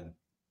 man.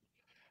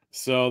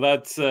 So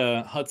that's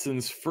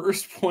Hudson's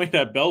first point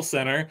at Bell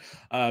Center.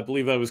 I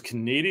believe that was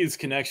Canadiens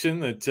Connection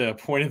that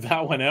pointed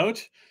that one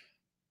out.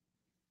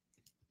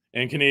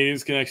 And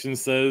Canadiens Connection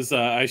says,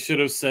 I should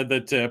have said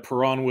that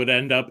Perron would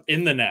end up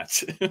in the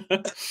net.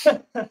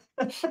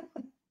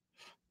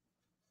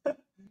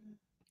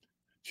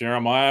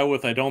 Jeremiah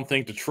with, I don't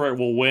think Detroit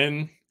will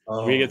win.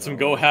 Oh, we get some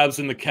Go Habs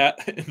in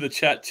the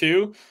chat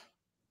too.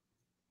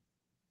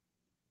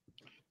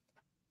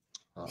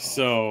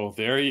 So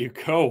there you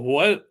go.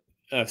 What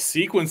a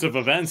sequence of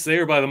events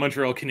there by the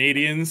Montreal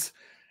Canadiens.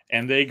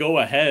 And they go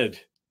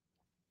ahead.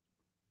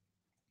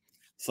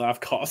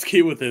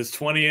 Slavkovsky with his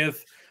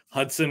 20th.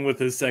 Hutson with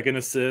his 2nd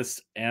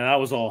assist, and that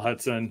was all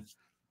Hutson.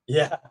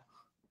 Yeah.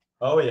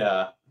 Oh,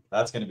 yeah.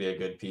 That's going to be a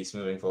good piece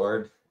moving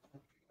forward.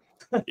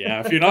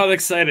 Yeah, if you're not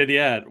excited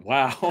yet,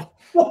 wow.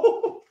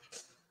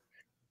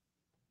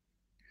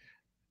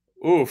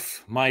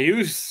 Oof.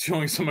 Mailloux's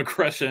showing some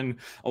aggression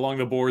along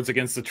the boards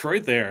against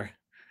Detroit there.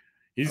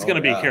 He's going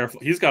to be careful.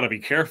 He's got to be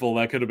careful.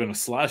 That could have been a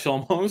slash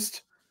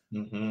almost.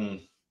 Mm-hmm.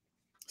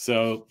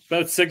 So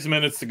about 6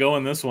 minutes to go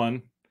in this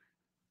one.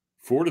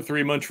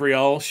 4-3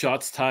 Montreal.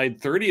 Shots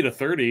tied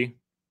 30-30.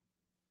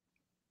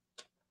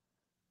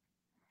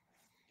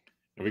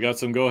 We got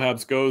some Go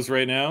Habs goes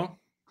right now.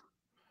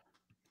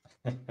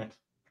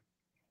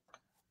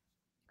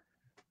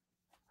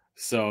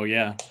 So,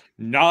 yeah,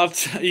 not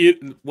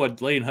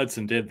what Lane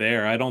Hutson did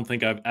there. I don't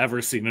think I've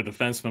ever seen a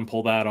defenseman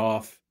pull that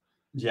off.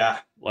 Yeah.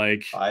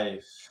 Like,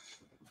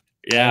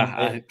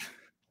 yeah.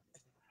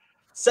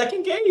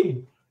 Second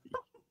game.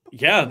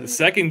 Yeah, the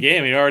second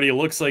game. He already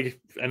looks like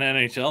an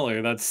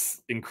NHLer.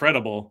 That's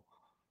incredible.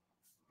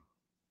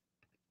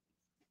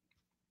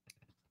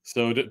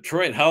 So,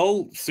 Detroit,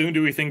 how soon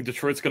do we think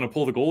Detroit's going to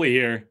pull the goalie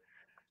here?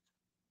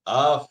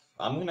 I'm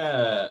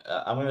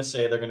gonna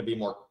say they're gonna be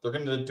more. They're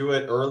gonna do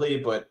it early,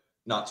 but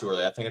not too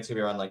early. I think it's gonna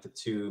be around like the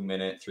 2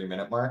 minute, 3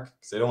 minute mark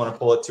because they don't want to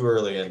pull it too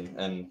early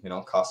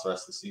and cost the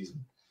rest of the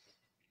season.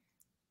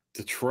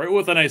 Detroit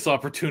with a nice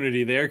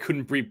opportunity there.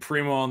 Couldn't beat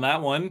Primo on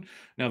that one.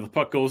 Now the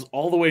puck goes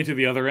all the way to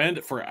the other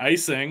end for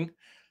icing.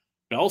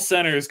 Bell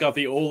Center's got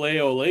the ole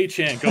ole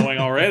chant going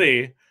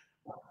already.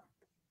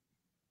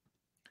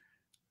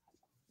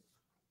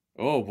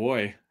 Oh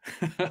boy.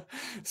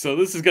 So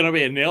this is going to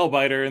be a nail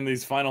biter in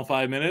these final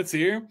 5 minutes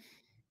here.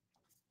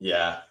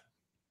 Yeah.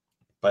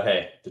 But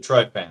hey,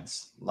 Detroit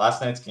fans, last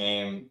night's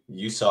game,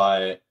 you saw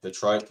it.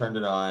 Detroit turned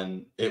it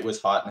on. It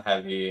was hot and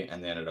heavy,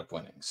 and they ended up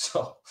winning.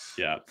 So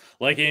yeah,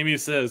 like Amy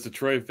says,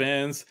 Detroit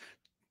fans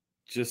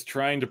just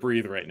trying to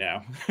breathe right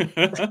now.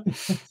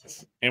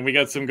 And we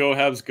got some Go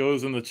Habs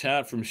goes in the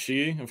chat from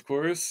She, of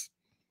course.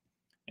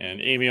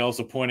 And Amy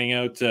also pointing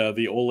out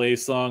the Ole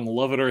song,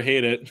 Love It or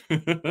Hate It.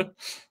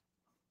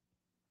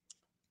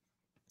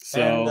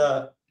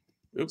 So,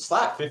 and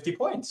Slap, 50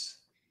 points.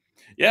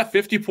 Yeah,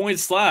 50-point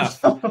slap.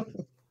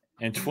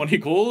 And 20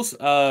 goals.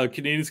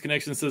 Canadiens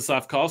Connection says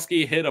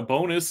Slavkovsky hit a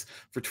bonus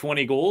for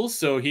 20 goals,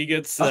 so he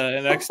gets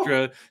an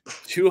extra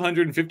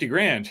 250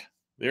 grand.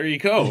 There you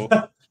go.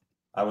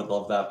 I would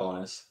love that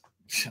bonus.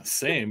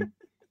 Same.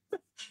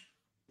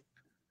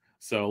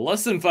 So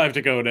less than 5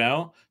 to go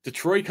now.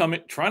 Detroit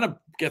trying to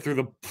get through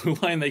the blue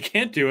line. They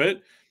can't do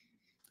it.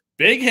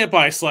 Big hit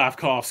by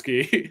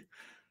Slavkovsky.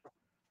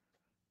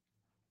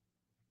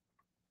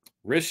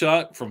 Wrist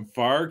shot from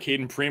far.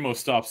 Caden Primo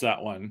stops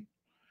that one.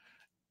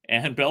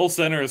 And Bell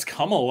Center has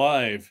come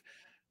alive.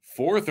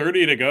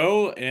 4:30 to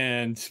go,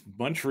 and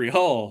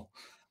Montreal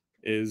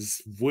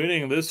is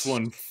winning this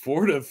one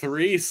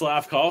 4-3.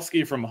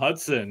 Slavkovsky from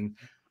Hutson.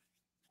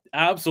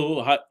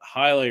 Absolute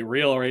highlight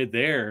reel right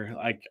there.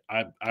 Like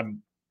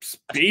I'm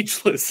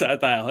speechless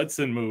at that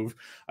Hutson move.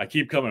 I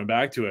keep coming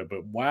back to it,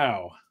 but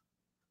wow.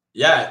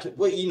 Yeah,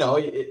 well,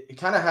 it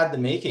kind of had the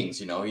makings.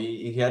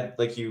 He had,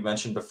 like you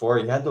mentioned before,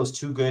 he had those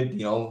two good,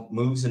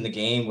 moves in the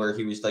game where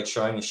he was like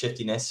showing his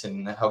shiftiness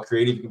and how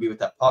creative he could be with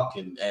that puck,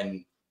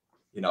 and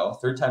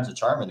third time's a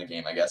charm in the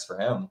game, I guess, for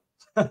him.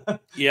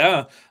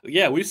 Yeah,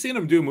 we've seen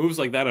him do moves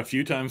like that a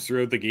few times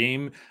throughout the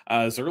game,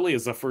 as early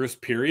as the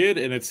first period,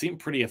 and it seemed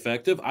pretty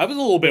effective. I was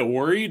a little bit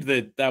worried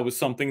that was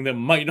something that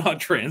might not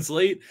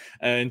translate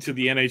into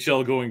the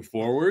NHL going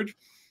forward,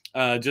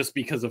 just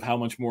because of how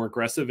much more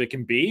aggressive it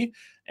can be.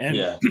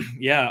 And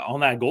yeah, on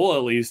that goal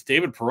at least,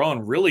 David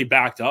Perron really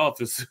backed off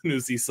as soon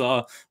as he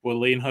saw what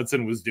Lane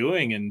Hutson was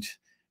doing, and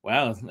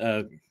wow,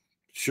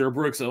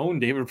 Sherbrooke's own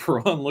David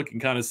Perron looking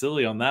kind of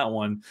silly on that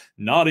one,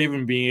 not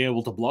even being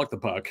able to block the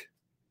puck.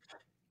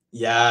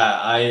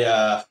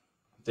 Yeah,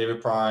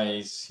 David Perron,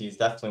 he's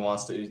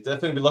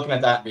definitely be looking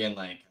at that and being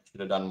like, I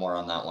should have done more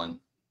on that one.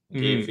 He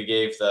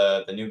gave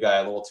the new guy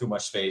a little too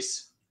much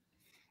space.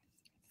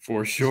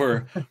 For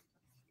sure.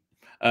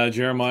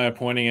 Jeremiah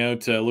pointing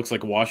out, looks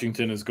like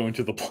Washington is going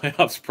to the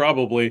playoffs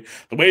probably.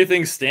 The way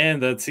things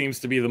stand, that seems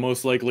to be the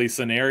most likely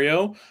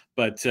scenario.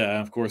 But,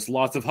 of course,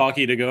 lots of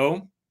hockey to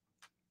go.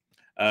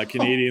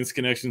 Canadiens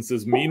Connection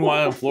says,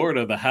 meanwhile, in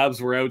Florida, the Habs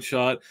were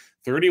outshot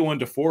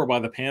 31-4 by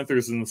the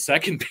Panthers in the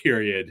second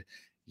period.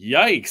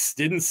 Yikes,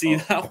 didn't see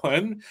that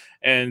one.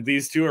 And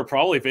these two are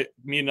probably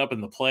meeting up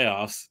in the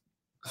playoffs.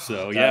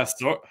 So,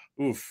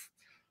 oof.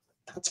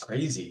 That's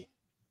crazy.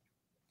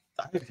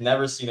 I've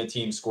never seen a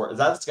team score.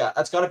 That's got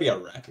to be a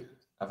record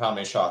of how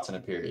many shots in a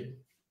period.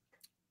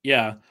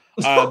 Yeah.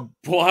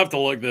 We'll have to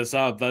look this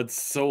up. That's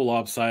so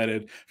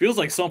lopsided. Feels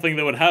like something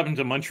that would happen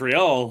to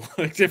Montreal,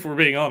 if we're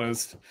being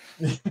honest.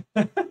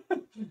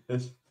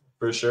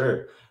 For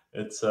sure.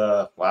 It's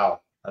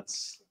wow.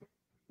 That's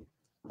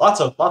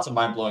lots of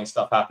mind-blowing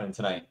stuff happening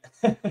tonight.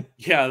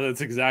 Yeah,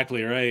 that's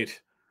exactly right.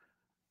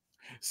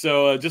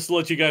 So just to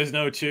let you guys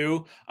know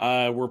too,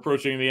 we're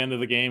approaching the end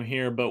of the game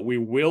here, but we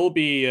will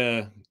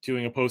be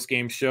doing a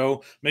post-game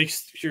show. Make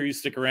sure you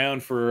stick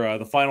around for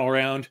the final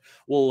round.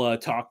 We'll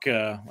talk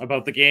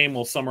about the game.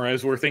 We'll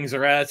summarize where things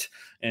are at,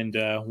 and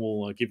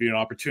we'll give you an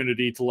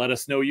opportunity to let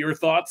us know your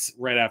thoughts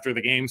right after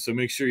the game. So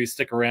make sure you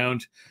stick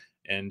around,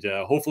 and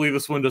hopefully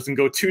this one doesn't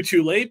go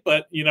too late,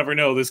 but you never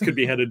know. This could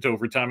be headed to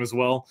overtime as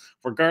well.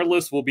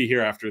 Regardless, we'll be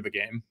here after the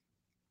game.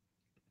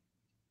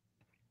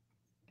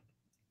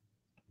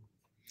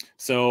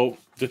 So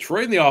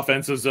Detroit in the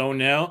offensive zone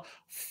now.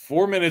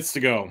 4 minutes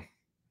to go.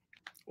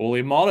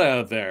 Ole Mata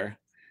out there.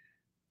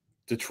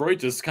 Detroit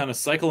just kind of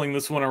cycling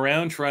this one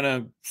around, trying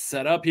to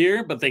set up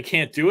here, but they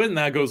can't do it, and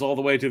that goes all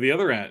the way to the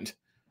other end.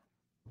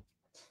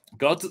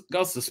 Got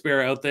to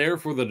spare out there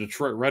for the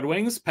Detroit Red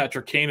Wings.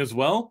 Patrick Kane as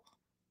well.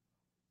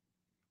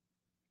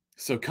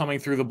 So coming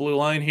through the blue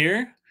line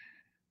here.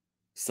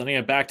 Sending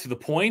it back to the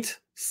point.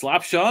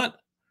 Slap shot.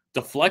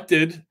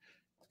 Deflected.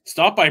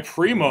 Stopped by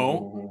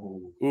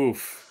Primo.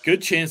 Oof.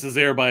 Good chances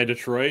there by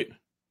Detroit.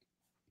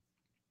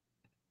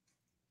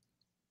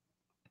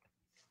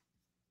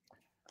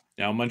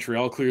 Now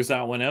Montreal clears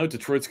that one out.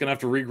 Detroit's going to have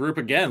to regroup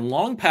again.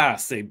 Long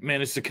pass. They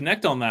managed to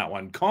connect on that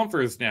one.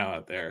 Confer's now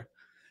out there.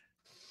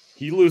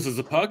 He loses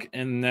the puck,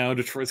 and now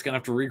Detroit's going to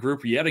have to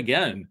regroup yet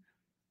again.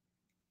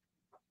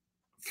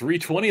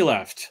 3:20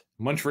 left.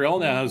 Montreal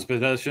now has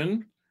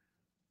possession.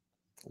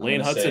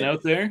 Lane Hutson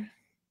out there.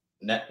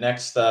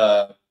 Next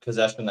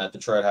possession that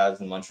Detroit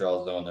has in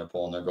Montreal zone, they're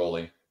pulling their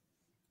goalie.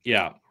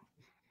 Yeah,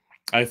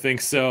 I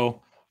think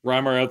so.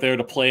 Reimer out there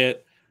to play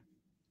it.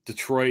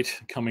 Detroit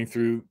coming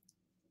through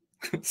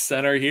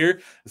center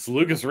here. It's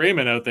Lucas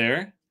Raymond out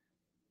there.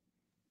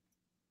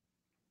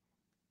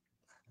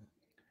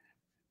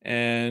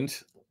 And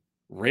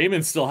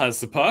Raymond still has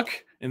the puck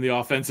in the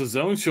offensive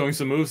zone, showing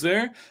some moves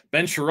there.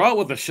 Ben Sherratt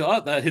with a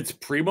shot that hits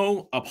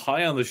Primo up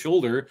high on the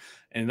shoulder,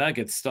 and that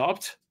gets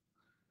stopped.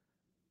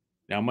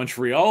 Now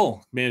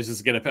Montreal manages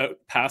to get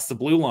it past the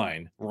blue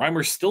line.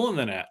 Reimer's still in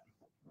the net.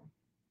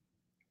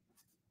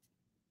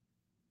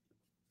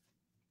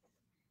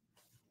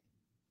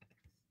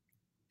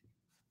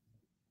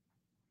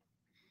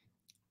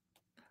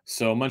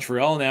 So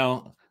Montreal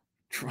now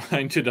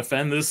trying to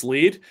defend this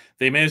lead.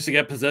 They managed to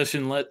get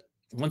possession.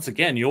 Once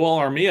again, Yoel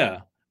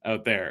Armia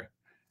out there.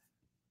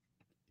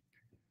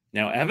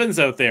 Now Evans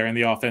out there in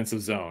the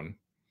offensive zone.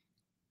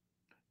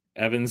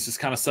 Evans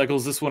just kind of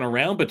cycles this one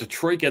around, but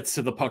Detroit gets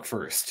to the puck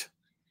first.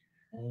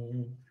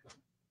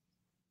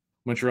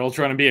 Montreal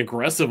trying to be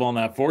aggressive on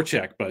that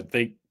forecheck, but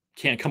they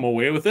can't come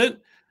away with it.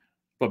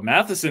 But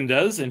Matheson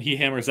does, and he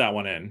hammers that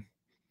one in.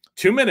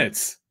 2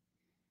 minutes.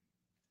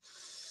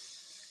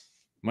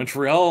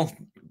 Montreal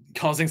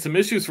causing some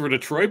issues for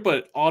Detroit,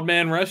 but odd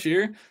man rush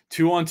here.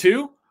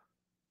 2-on-2.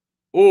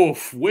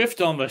 Oof,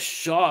 whiffed on the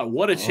shot.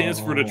 What a chance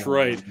for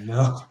Detroit.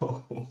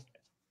 No.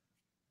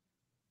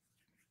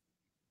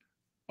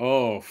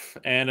 Oh,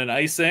 and an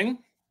icing.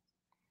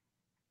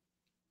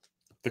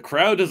 The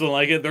crowd doesn't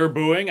like it. They're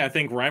booing. I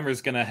think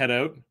Reimer's going to head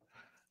out,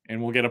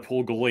 and we'll get a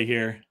pull goalie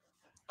here.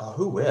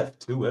 Who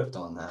whiffed? Who whiffed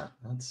on that?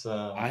 That's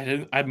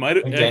I might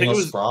have. I think it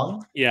was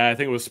Sprong. Yeah, I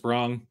think it was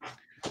Sprong.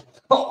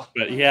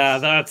 But yeah,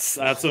 that's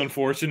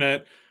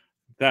unfortunate.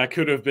 That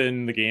could have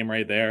been the game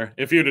right there.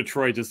 If you're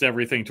Detroit, just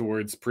everything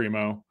towards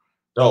Primo.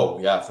 Oh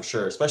yeah, for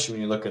sure. Especially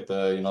when you look at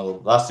the the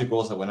last 2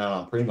 goals that went out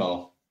on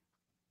Primo.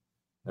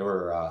 They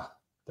were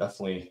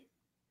definitely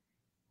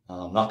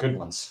not good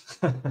ones.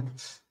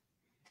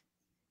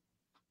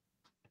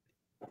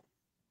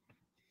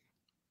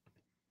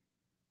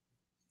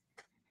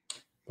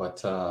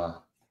 But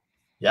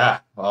yeah,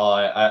 well,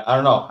 I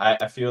don't know.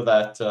 I feel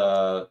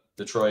that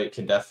Detroit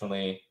can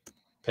definitely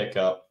pick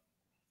up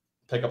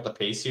the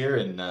pace here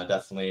and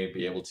definitely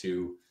be able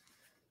to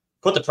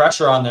put the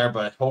pressure on there,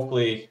 but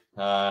hopefully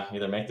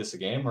either make this a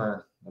game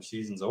or their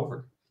season's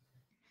over,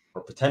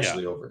 or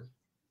potentially over.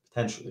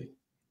 Potentially.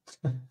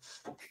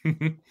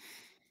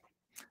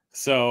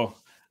 So,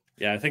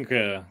 yeah, I think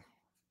this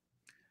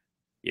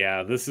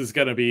is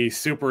going to be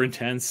super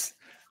intense.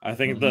 I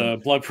think the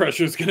blood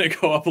pressure is going to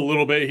go up a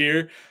little bit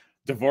here.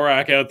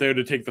 Dvorak out there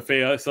to take the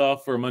face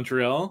off for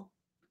Montreal.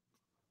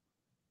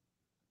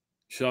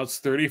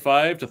 Shots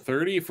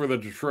 35-30 for the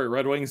Detroit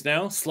Red Wings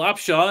now. Slap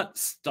shot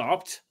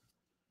stopped.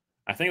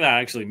 I think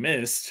that actually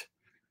missed.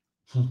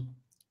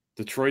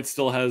 Detroit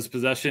still has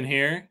possession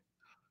here.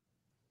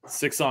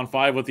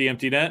 6-on-5 with the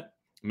empty net.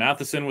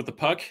 Matheson with the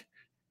puck.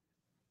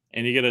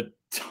 And you get a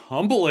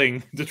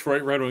tumbling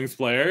Detroit Red Wings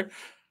player.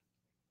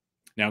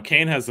 Now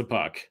Kane has the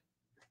puck.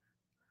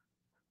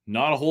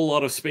 Not a whole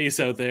lot of space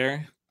out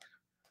there.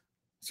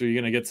 So you're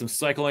going to get some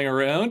cycling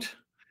around.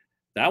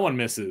 That one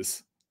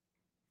misses.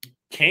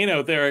 Kane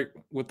out there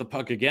with the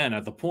puck again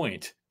at the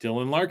point.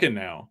 Dylan Larkin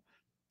now.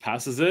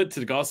 Passes it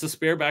to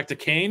Gostisbehere, back to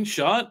Kane.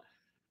 Shot.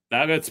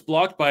 That gets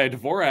blocked by a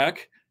Dvorak.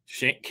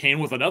 Kane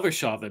with another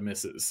shot that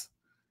misses.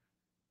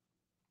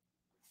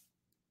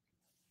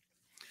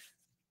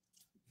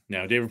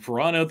 Now David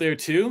Perron out there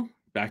too.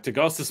 Back to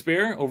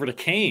Gostisbehere. Over to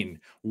Kane.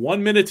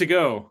 1 minute to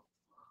go.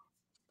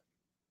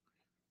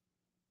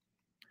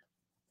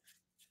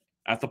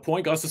 At the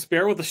point,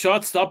 Gostisbehere with the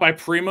shot. Stopped by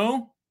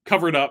Primo.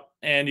 Covered up.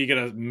 And you get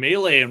a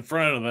melee in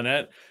front of the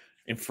net.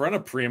 In front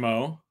of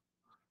Primo.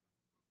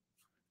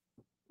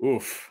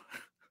 Oof.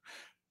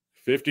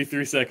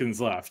 53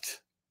 seconds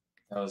left.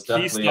 That was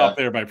definitely Key stop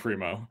there by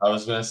Primo. I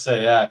was going to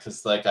say, yeah,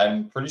 because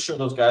I'm pretty sure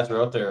those guys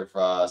were out there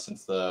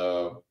since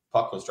the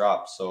puck was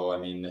dropped. So, I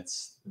mean,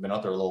 it's been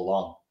out there a little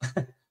long.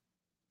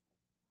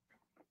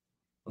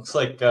 Looks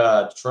like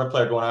Detroit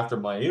player going after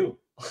Mailloux.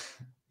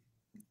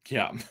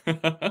 Yeah.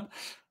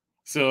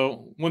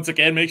 So, once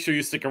again, make sure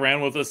you stick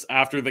around with us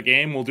after the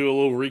game. We'll do a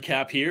little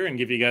recap here and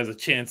give you guys a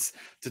chance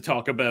to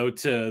talk about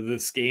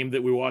this game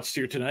that we watched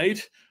here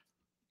tonight.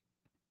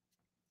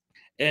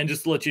 And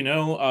just to let you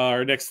know,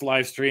 our next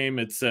live stream,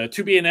 it's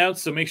to be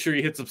announced, so make sure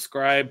you hit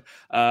subscribe,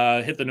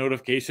 hit the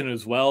notification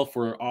as well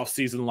for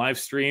off-season live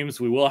streams.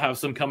 We will have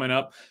some coming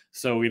up,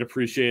 so we'd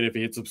appreciate it if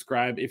you hit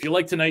subscribe. If you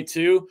like tonight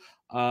too,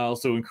 I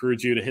also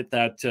encourage you to hit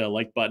that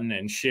like button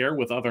and share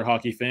with other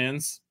hockey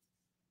fans.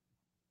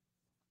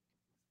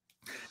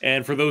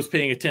 And for those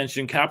paying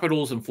attention,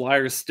 Capitals and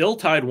Flyers still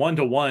tied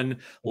 1-1,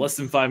 less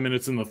than 5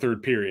 minutes in the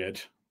third period.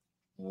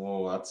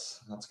 Whoa,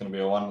 that's going to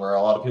be a one where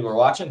a lot of people are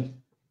watching.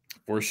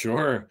 For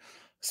sure.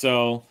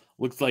 So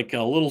Looks like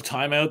a little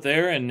timeout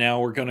there, and now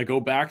we're going to go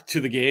back to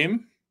the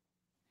game.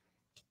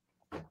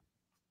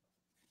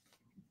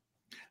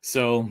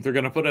 So they're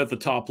going to put out the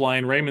top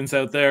line. Raymond's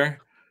out there.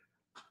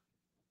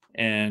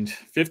 And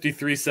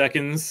 53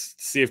 seconds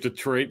to see if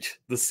Detroit,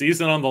 the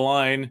season on the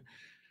line,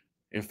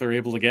 if they're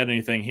able to get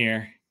anything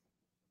here.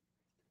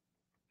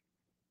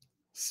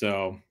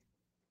 So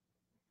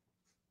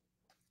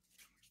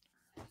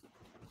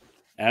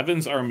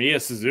Evans,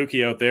 Armia,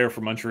 Suzuki out there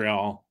for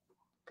Montreal.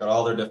 Got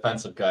all their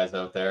defensive guys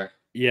out there.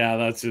 Yeah,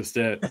 that's just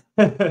it.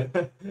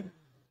 Good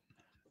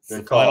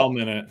the call. final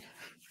minute.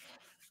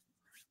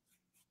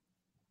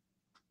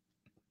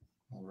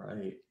 All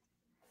right.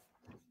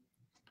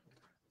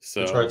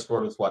 So Detroit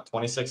scored with what,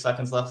 26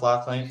 seconds left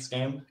last night's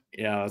game?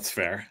 Yeah, that's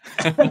fair.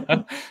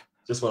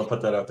 Just want to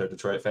put that out there,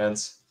 Detroit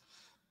fans.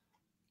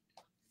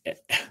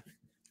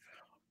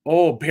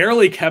 Oh,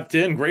 barely kept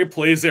in. Great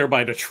plays there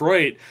by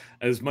Detroit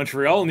as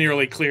Montreal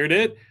nearly cleared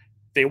it.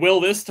 They will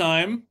this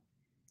time.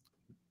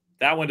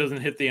 That one doesn't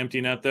hit the empty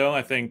net, though.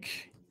 I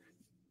think,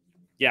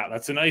 yeah,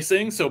 that's an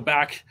icing. So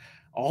back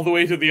all the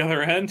way to the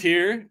other end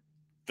here.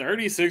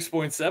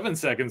 36.7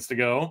 seconds to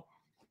go.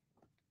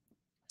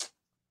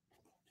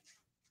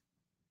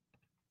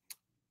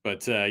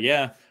 But,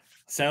 yeah,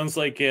 sounds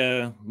like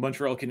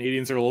Montreal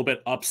Canadiens are a little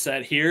bit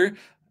upset here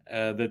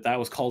that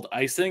was called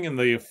icing, and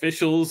the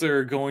officials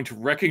are going to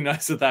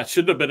recognize that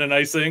shouldn't have been an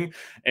icing,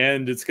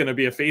 and it's going to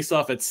be a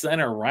face-off at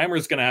center.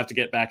 Reimer's going to have to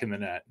get back in the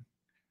net.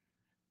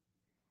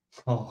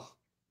 Oh,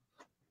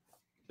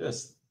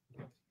 just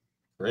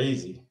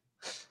crazy.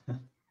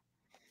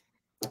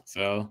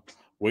 So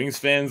Wings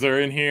fans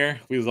are in here.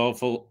 We've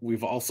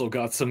also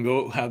got some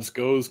Habs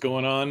goes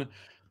going on.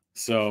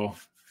 So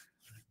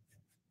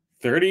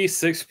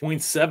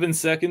 36.7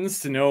 seconds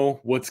to know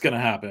what's going to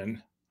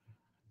happen.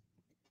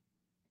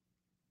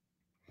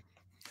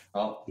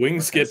 Oh,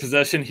 Wings get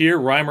possession here.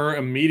 Reimer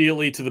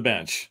immediately to the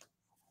bench.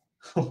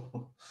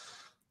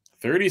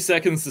 30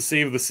 seconds to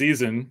save the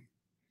season.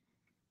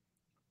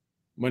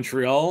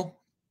 Montreal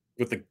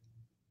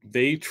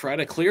they try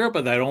to clear it,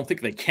 but I don't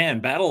think they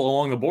can. Battle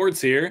along the boards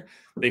here.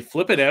 They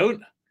flip it out.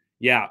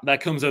 Yeah,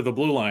 that comes out the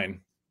blue line.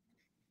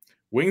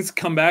 Wings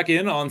come back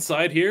in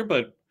onside here,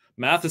 but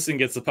Matheson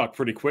gets the puck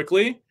pretty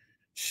quickly.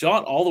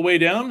 Shot all the way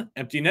down.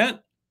 Empty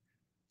net.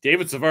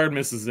 David Savard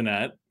misses the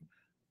net.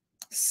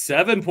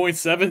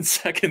 7.7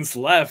 seconds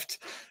left,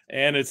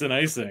 and it's an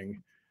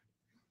icing.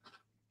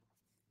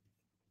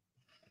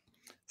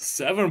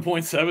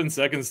 7.7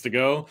 seconds to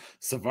go.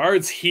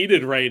 Savard's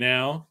heated right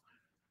now.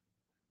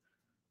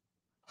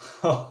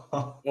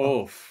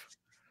 Oh.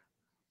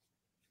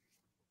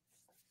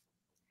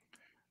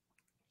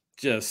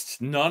 Just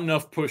not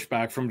enough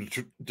pushback from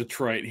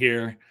Detroit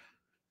here.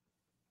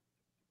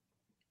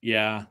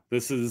 Yeah,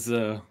 this is...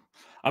 I'm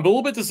a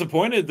little bit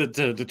disappointed that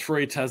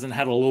Detroit hasn't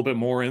had a little bit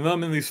more in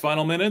them in these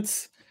final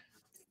minutes.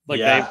 Like,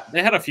 yeah,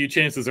 they had a few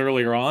chances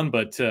earlier on,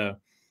 but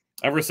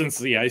ever since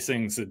the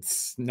icings,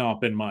 it's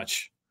not been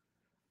much.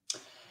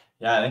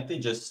 Yeah, I think they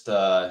just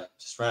ran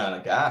out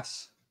of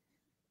gas.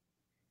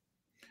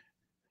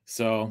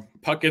 So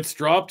puck gets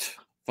dropped.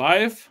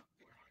 5.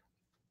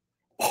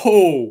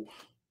 Oh,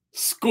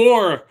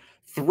 score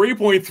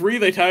 3.3.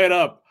 They tie it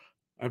up.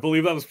 I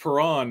believe that was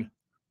Perron.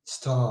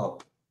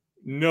 Stop.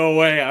 No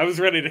way. I was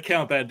ready to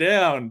count that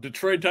down.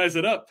 Detroit ties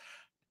it up.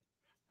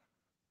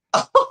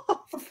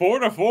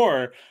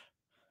 4-4.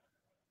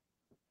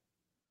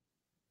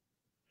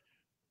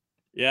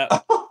 Yeah.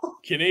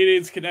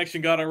 Canadiens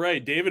connection got it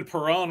right. David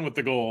Perron with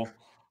the goal.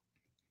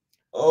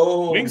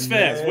 Oh, Wings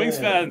fans,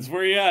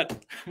 where are you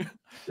at?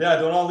 Yeah,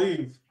 don't all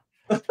leave.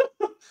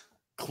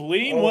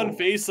 Clean one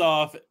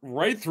face-off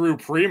right through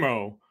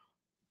Primo.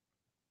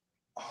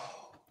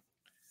 Oh,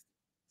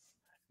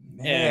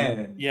 man.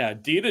 And, yeah,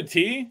 D to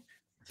T.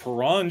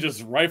 Perron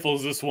just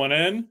rifles this one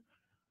in.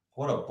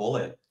 What a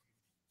bullet.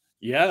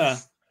 Yeah.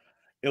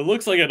 It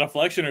looks like a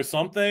deflection or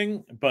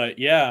something, but,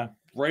 yeah,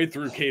 right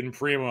through Caden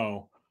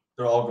Primo.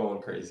 They're all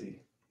going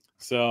crazy.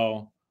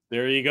 So,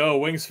 there you go.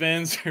 Wings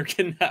fans are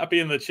getting happy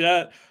in the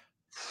chat.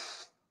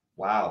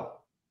 Wow.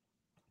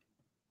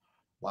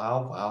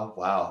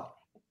 Wow.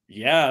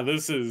 Yeah,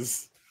 this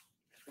is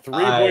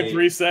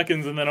 3.3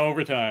 seconds and then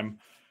overtime.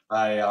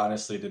 I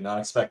honestly did not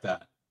expect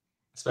that,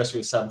 especially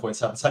with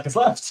 7.7 seconds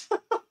left.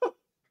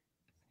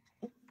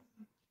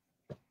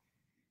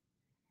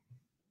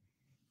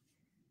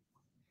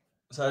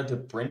 Was that a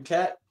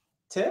DeBrincat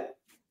tip?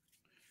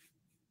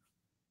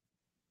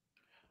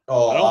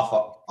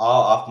 Oh,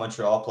 off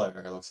Montreal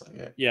player, it looks like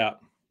it. Yeah,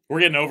 we're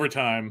getting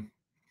overtime.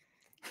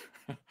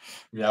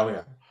 Yeah, we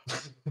are.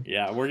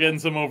 Yeah, we're getting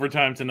some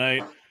overtime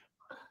tonight.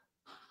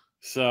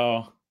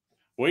 So,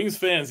 Wings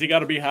fans, you got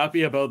to be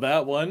happy about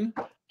that one.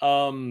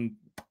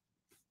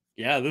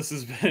 Yeah, this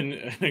has been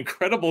an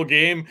incredible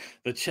game.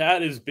 The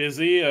chat is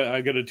busy. I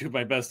got to do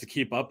my best to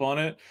keep up on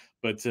it.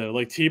 But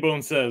like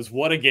T-Bone says,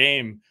 what a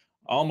game.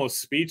 Almost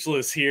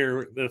speechless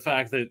here, the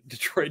fact that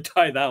Detroit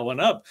tied that one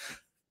up.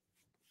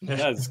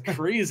 That's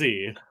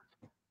crazy.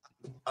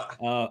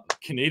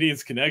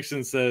 Canadiens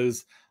Connection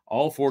says,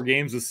 All 4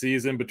 games this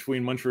season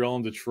between Montreal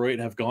and Detroit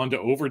have gone to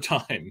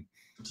overtime.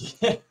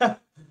 Yeah.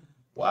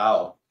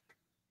 Wow.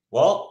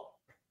 Well,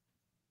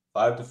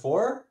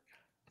 5-4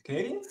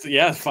 Canadians? So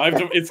yeah,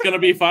 it's going to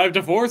be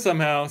 5-4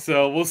 somehow,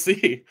 so we'll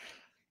see.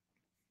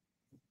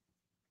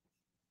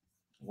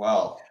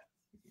 Wow.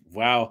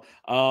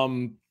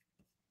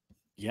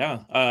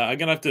 Yeah, I'm going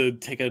to have to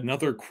take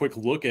another quick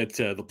look at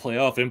the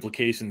playoff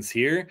implications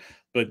here,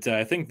 but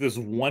I think this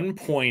 1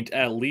 point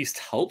at least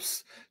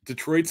helps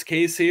Detroit's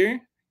case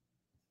here.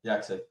 Yeah,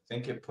 because I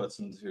think it puts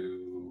them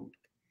to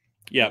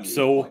Yeah,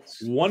 so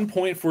points. 1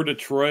 point for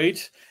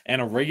Detroit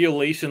and a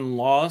regulation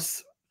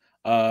loss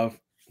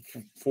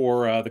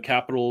for the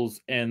Capitals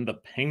and the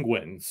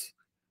Penguins.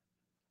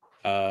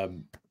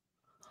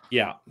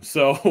 Yeah,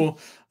 so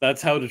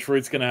that's how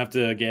Detroit's going to have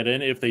to get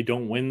in if they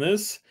don't win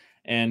this.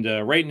 And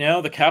right now,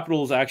 the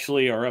Capitals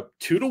actually are up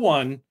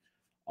 2-1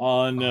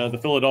 on the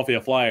Philadelphia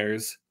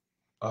Flyers.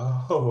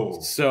 Oh.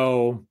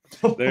 So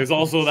there's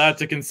also that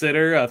to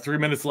consider. 3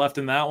 minutes left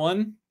in that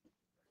one.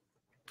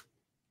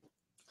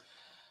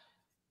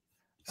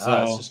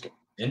 So it's just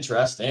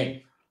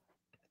interesting.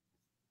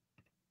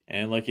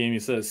 And like Amy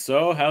says,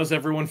 so how's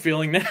everyone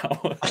feeling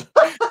now?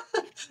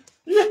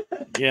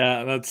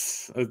 Yeah,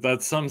 that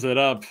sums it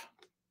up.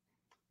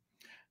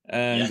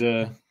 And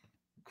of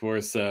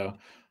course,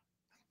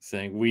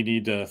 saying we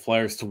need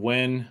Flyers to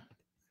win,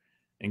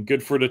 and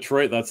good for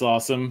Detroit. That's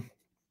awesome.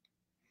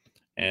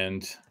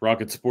 And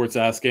Rocket Sports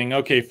asking,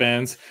 okay,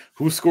 fans,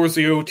 who scores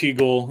the OT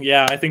goal?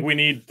 Yeah, I think we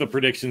need the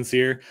predictions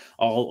here.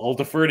 I'll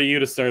defer to you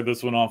to start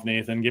this one off,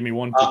 Nathan. Give me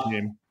one per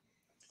team.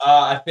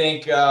 I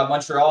think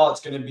Montreal.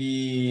 It's going to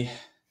be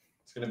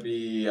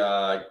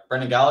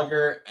Brendan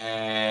Gallagher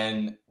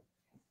and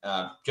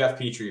Jeff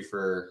Petrie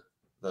for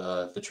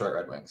the Detroit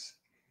Red Wings.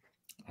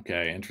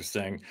 Okay,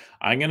 interesting.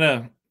 I'm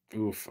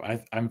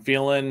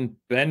feeling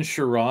Ben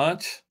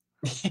Sherratt.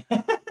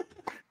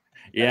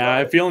 Yeah,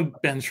 I'm feeling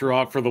Ben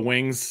Sherratt for the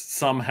Wings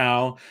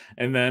somehow.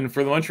 And then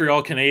for the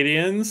Montreal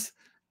Canadiens,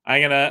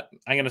 I'm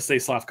gonna say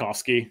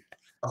Slavkovsky.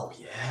 Oh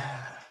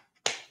yeah.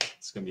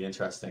 It's gonna be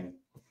interesting.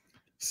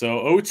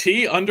 So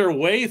OT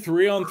underway,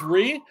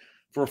 3-on-3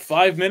 for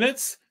 5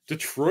 minutes.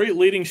 Detroit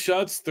leading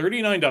shots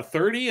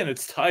 39-30, and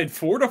it's tied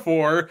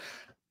 4-4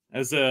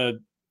 as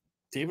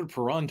David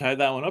Perron tied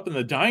that one up in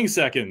the dying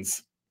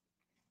seconds.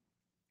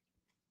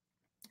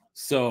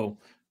 So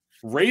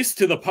race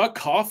to the puck,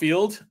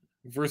 Caufield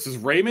versus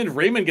Raymond.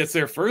 Raymond gets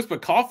there first,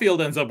 but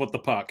Caufield ends up with the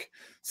puck.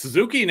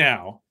 Suzuki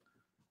now.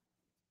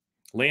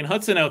 Lane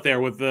Hutson out there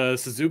with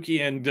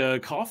Suzuki and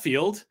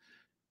Caufield.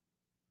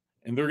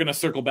 And they're going to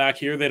circle back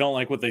here. They don't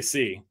like what they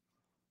see.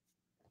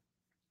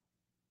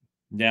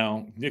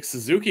 Now, Nick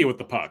Suzuki with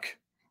the puck.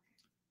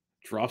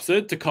 Drops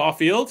it to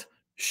Caufield.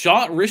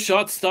 Shot, wrist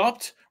shot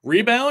stopped.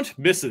 Rebound,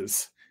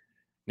 misses.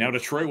 Now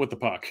Detroit with the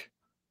puck.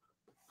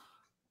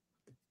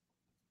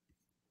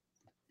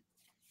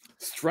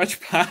 Stretch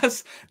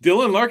pass.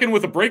 Dylan Larkin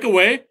with a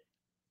breakaway.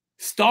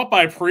 Stopped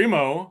by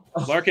Primo.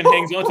 Larkin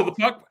hangs on to the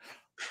puck.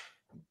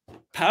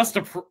 Pass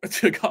to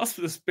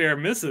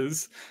Gostisbehere,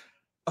 misses.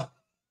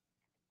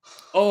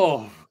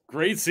 Oh,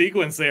 great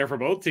sequence there for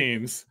both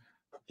teams.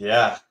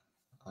 Yeah,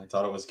 I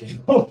thought it was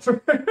game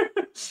over.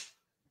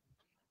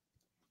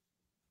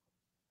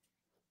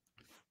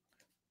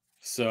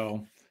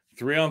 So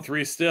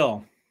 3-on-3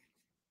 still.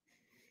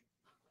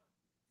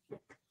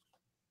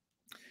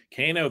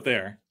 Kane out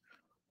there.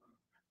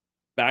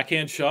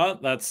 Backhand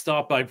shot. That's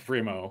stopped by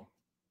Primo.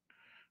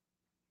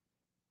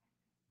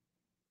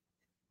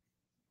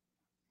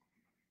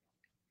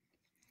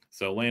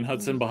 So Lane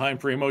Hutson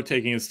behind Primo,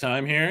 taking his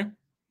time here.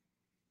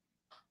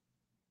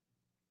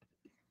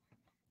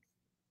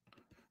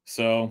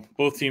 So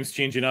both teams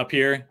changing up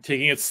here,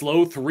 taking it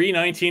slow.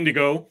 3:19 to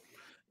go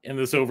in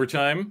this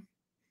overtime.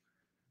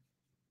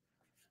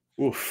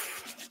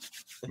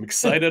 Oof. I'm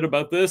excited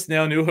about this.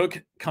 Now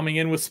Newhook coming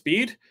in with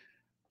speed.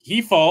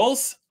 He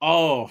falls.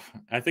 Oh,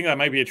 I think that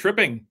might be a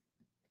tripping.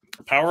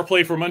 Power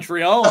play for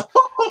Montreal.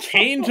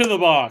 Kane to the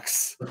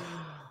box.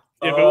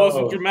 If it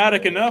wasn't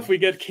dramatic enough, we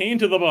get Kane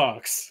to the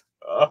box.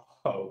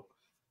 Oh.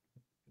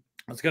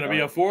 It's going to be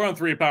a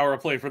 4-on-3 power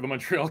play for the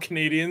Montreal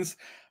Canadiens.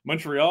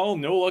 Montreal,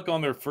 no luck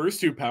on their first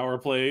 2 power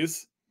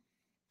plays.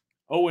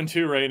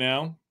 0-2 right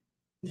now.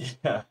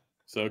 Yeah.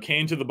 So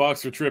Kane to the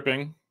box for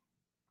tripping.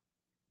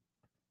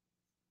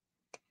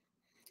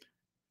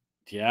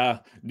 Yeah,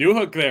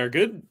 Newhook there.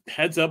 Good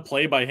heads-up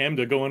play by him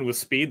to go in with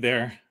speed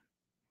there.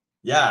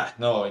 Yeah,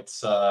 no, it's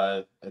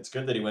good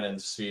that he went in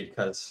speed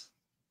because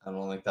I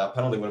don't think that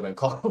penalty would have been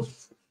called.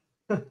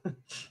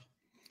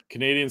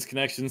 Canadiens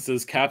Connection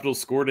says Capitals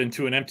scored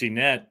into an empty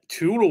net.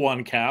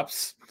 2-1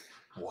 Caps.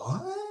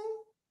 What?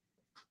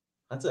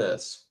 That's a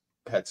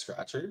head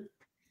scratcher.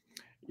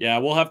 Yeah,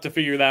 we'll have to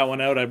figure that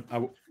one out.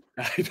 I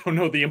don't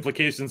know the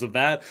implications of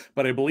that,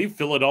 but I believe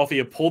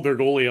Philadelphia pulled their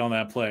goalie on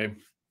that play.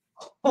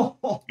 I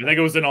think it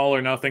was an all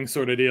or nothing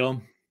sort of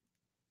deal.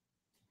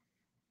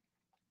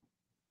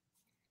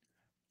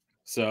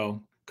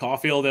 So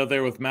Caufield out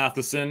there with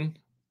Matheson.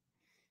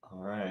 All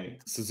right.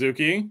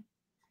 Suzuki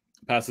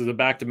passes it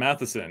back to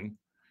Matheson.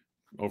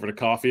 Over to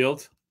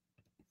Caufield.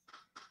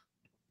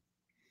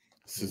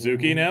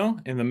 Suzuki now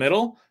in the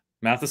middle.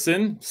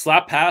 Matheson,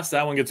 slap pass.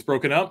 That one gets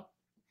broken up.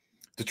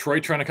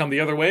 Detroit trying to come the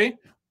other way.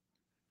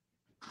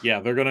 Yeah,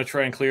 they're going to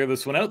try and clear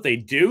this one out. They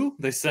do.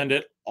 They send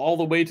it all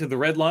the way to the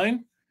red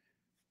line.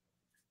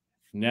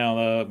 Now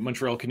the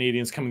Montreal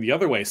Canadiens coming the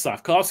other way.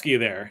 Slavkovsky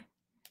there.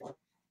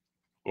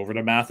 Over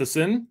to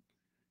Matheson.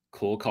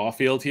 Cole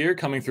Caufield here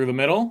coming through the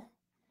middle.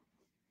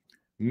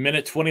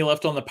 Minute 20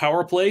 left on the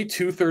power play.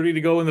 2:30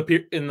 to go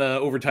in the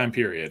overtime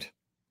period.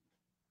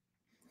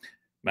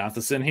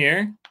 Matheson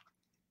here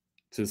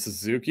to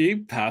Suzuki.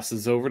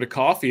 Passes over to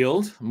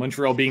Caufield.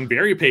 Montreal being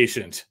very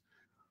patient.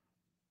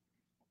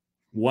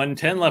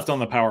 1:10 left on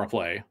the power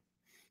play.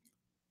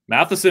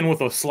 Matheson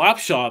with a slap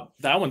shot.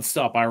 That one's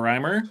stopped by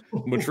Reimer.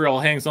 Montreal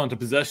hangs on to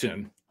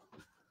possession.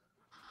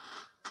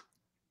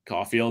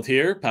 Caufield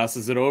here.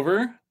 Passes it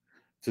over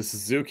to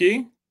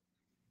Suzuki.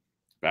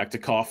 Back to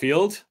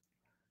Caufield.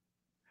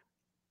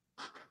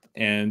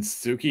 And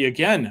Suzuki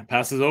again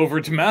passes over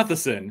to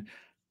Matheson.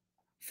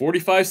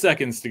 45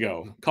 seconds to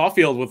go.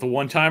 Caufield with a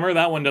one-timer.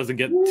 That one doesn't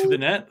get to the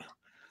net.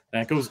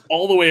 That goes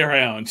all the way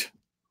around.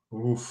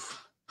 Oof.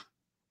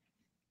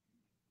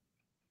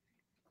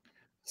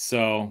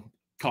 So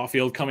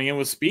Caufield coming in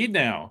with speed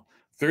now.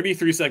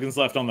 33 seconds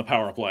left on the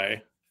power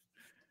play.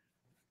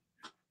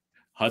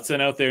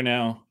 Hutson out there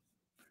now.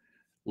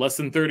 Less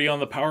than 30 on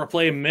the power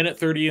play. Minute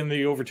 30 in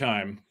the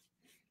overtime.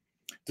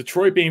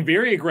 Detroit being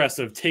very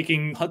aggressive,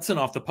 taking Hutson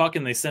off the puck,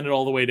 and they send it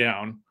all the way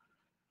down.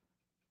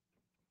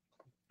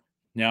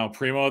 Now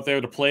Primo out there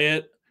to play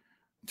it.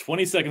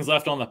 20 seconds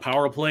left on the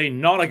power play.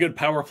 Not a good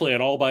power play at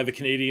all by the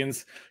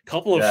Canadiens.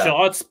 Couple of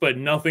shots, but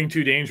nothing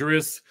too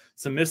dangerous.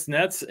 Some missed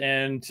nets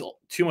and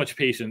too much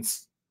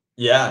patience.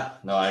 Yeah,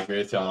 no, I agree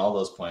with you on all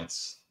those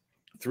points.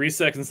 3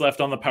 seconds left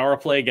on the power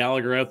play.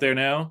 Gallagher out there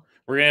now.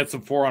 We're going to have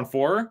some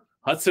 4-on-4.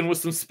 Hutson with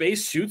some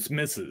space, shoots,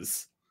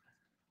 misses.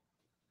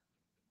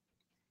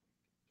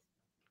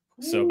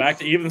 So back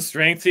to even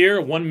strength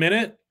here. 1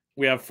 minute.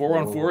 We have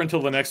 4-on-4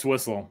 until the next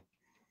whistle.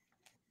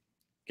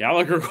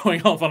 Gallagher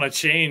going off on a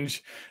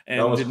change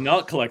and did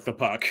not collect the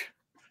puck.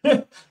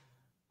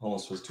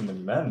 Almost was too many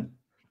men.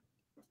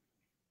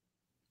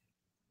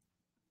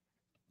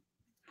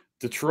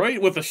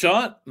 Detroit with a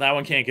shot. That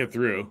one can't get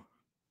through.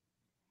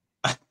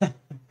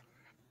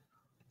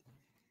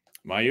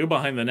 Mailloux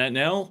behind the net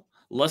now.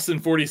 Less than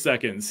 40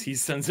 seconds. He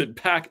sends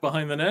it back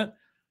behind the net.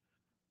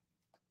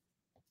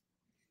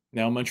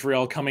 Now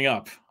Montreal coming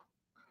up.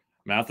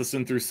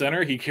 Matheson through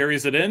center. He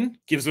carries it in.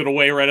 Gives it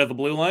away right at the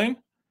blue line.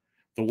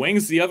 The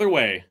wings the other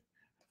way.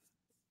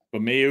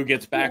 But Mailloux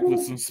gets back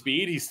with some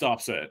speed. He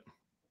stops it.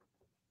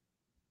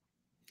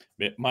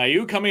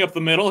 Mailloux coming up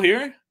the middle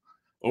here.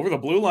 Over the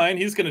blue line.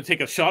 He's going to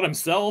take a shot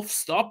himself.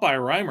 Stopped by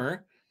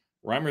Reimer.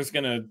 Reimer's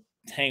going to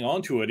hang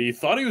on to it. He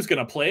thought he was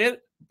going to play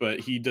it, but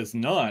he does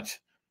not.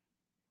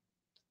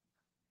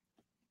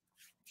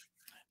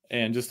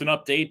 And just an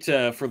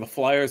update for the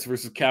Flyers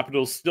versus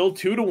Capitals. Still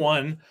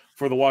 2-1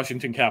 for the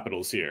Washington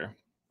Capitals here.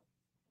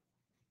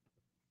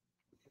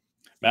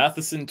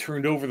 Matheson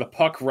turned over the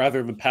puck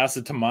rather than pass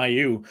it to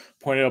Mailloux,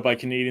 pointed out by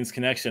Canadiens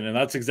Connection. And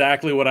that's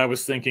exactly what I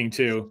was thinking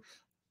too.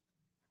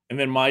 And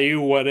then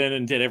Mailloux went in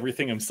and did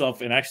everything himself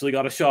and actually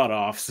got a shot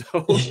off.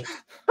 So,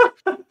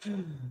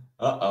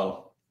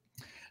 uh-oh.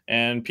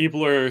 And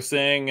people are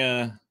saying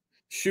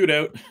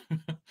shootout.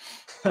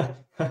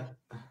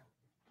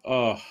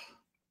 Oh,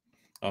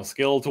 a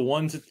scale to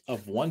 1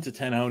 to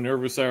 10. How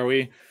nervous are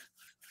we?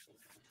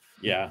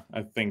 Yeah,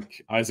 I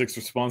think Isaac's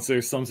response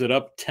there sums it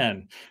up.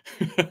 10.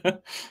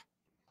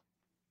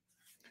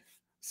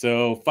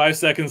 So 5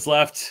 seconds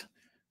left.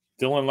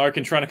 Dylan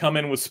Larkin trying to come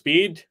in with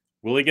speed.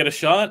 Will he get a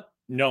shot?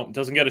 No,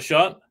 doesn't get a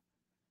shot.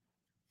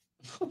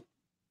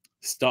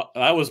 Stop.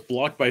 That was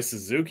blocked by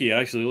Suzuki. It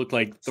actually looked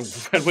like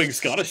the Red Wings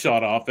got a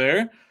shot off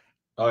there.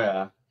 Oh,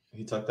 yeah.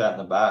 He took that in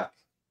the back.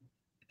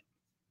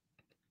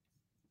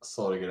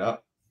 Slow to get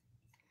up.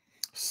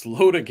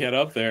 Slow to get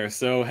up there.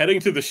 So heading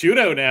to the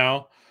shootout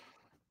now.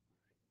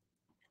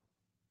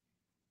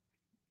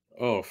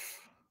 Oh.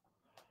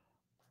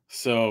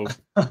 So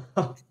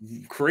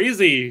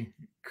crazy.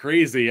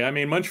 I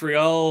mean,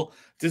 Montreal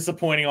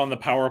disappointing on the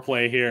power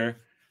play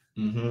here.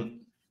 Mm-hmm.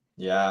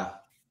 Yeah,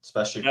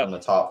 especially from the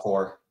top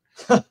four.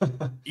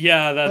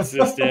 Yeah, that's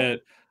just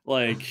it.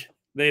 Like,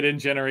 they didn't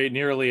generate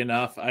nearly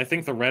enough. I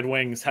think the Red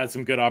Wings had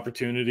some good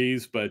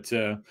opportunities, but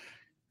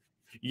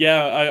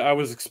yeah, I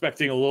was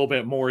expecting a little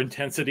bit more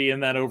intensity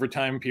in that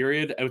overtime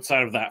period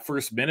outside of that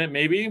first minute,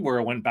 maybe, where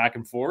it went back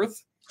and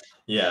forth.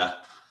 Yeah.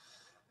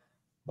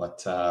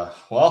 But,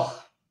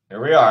 well,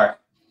 here we are.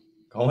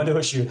 Going to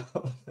a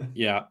shootout.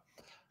 Yeah.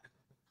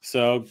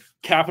 So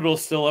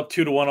Capitals still up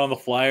 2-1 on the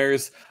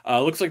Flyers.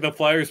 Looks like the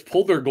Flyers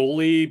pulled their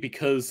goalie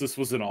because this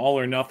was an all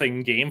or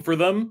nothing game for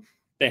them.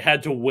 They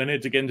had to win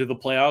it to get into the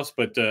playoffs,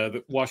 but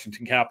the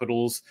Washington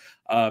Capitals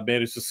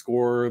managed to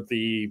score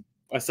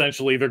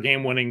essentially their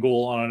game-winning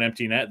goal on an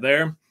empty net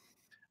there.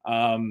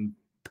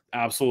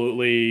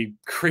 Absolutely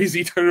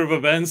crazy turn of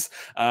events.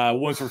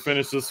 Once we're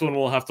finished this one,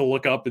 we'll have to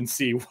look up and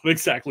see what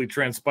exactly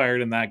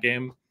transpired in that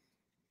game.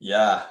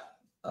 Yeah.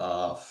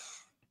 Canadiens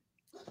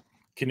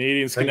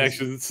Brings-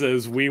 Connection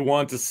says, we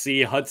want to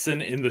see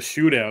Hutson in the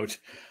shootout.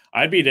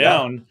 I'd be Yeah.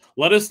 down.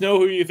 Let us know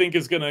who you think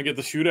is going to get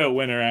the shootout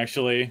winner,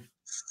 actually.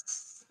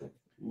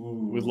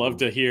 We'd love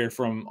to hear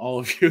from all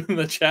of you in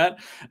the chat.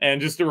 And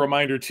just a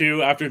reminder,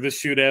 too, after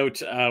this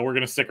shootout, we're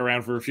going to stick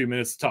around for a few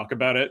minutes to talk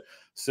about it.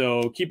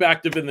 So keep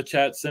active in the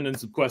chat, send in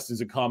some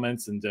questions and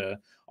comments. And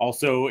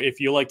also,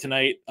 if you like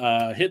tonight,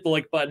 hit the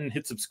like button,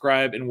 hit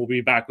subscribe, and we'll be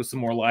back with some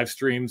more live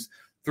streams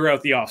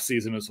throughout the off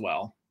season as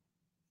well.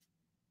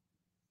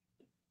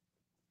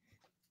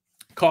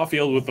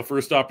 Caufield with the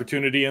first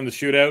opportunity in the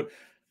shootout.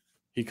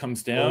 He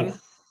comes down.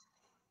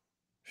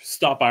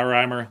 Stop by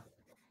Reimer.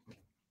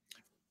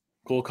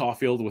 Cole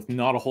Caufield with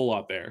not a whole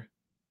lot there.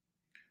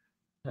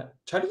 Yeah.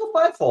 Try to go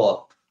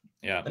 5-hole.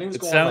 Yeah. And he was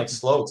going like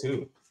slow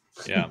too.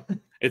 Yeah.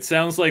 It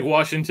sounds like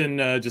Washington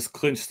just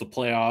clinched the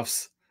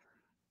playoffs.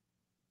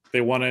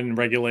 They won it in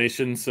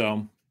regulation,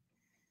 so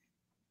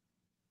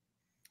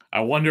I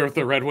wonder if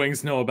the Red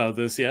Wings know about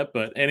this yet.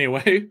 But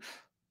anyway,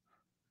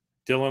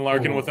 Dylan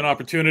Larkin with an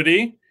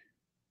opportunity.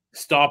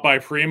 Stop by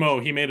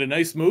Primo. He made a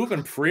nice move,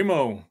 and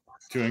Primo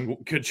doing a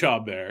good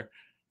job there.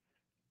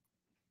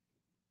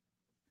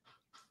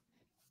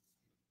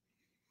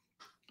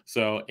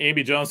 So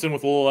Amy Johnson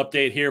with a little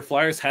update here.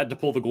 Flyers had to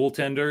pull the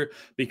goaltender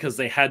because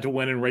they had to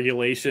win in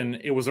regulation.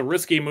 It was a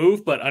risky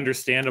move, but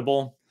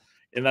understandable.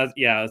 And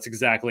that's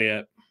exactly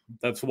it.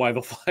 That's why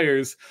the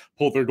Flyers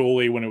pulled their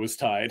goalie when it was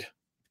tied.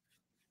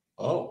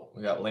 Oh,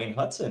 we got Lane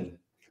Hutson.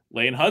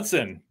 Lane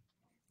Hutson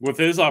with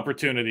his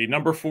opportunity,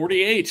 number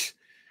 48.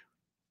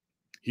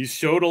 He's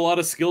showed a lot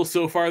of skill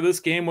so far this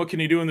game. What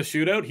can he do in the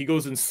shootout? He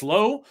goes in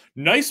slow.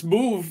 Nice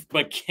move,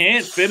 but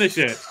can't finish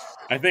it.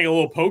 I think a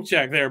little poke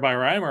check there by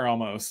Reimer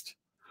almost.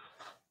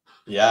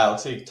 Yeah,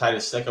 looks like he tied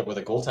his stick up with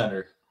a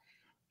goaltender.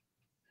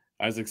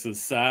 Isaacs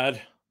is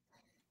sad.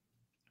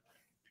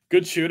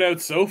 Good shootout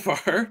so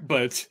far,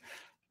 but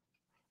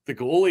the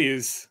goalie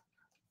is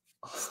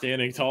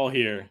standing tall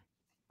here.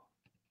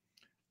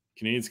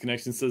 Canadiens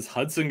Connection says,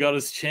 Hudson got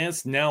his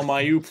chance. Now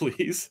Mailloux,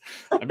 please.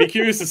 I'd be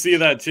curious to see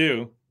that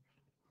too.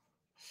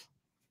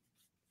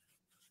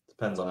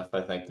 Depends on if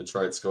I think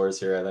Detroit scores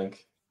here, I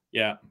think.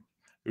 Yeah.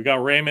 We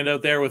got Raymond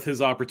out there with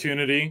his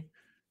opportunity.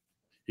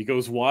 He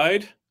goes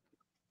wide.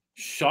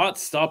 Shot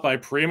stopped by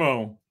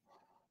Primo.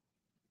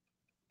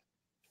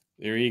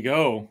 There you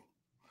go.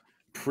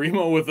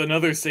 Primo with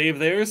another save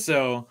there.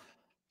 So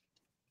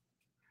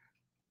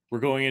we're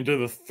going into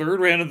the third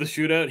round of the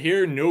shootout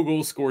here. No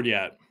goals scored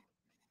yet.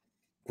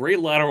 Great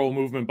lateral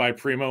movement by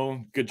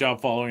Primo. Good job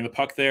following the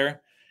puck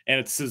there. And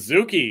it's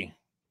Suzuki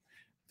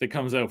that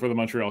comes out for the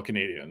Montreal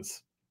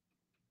Canadiens.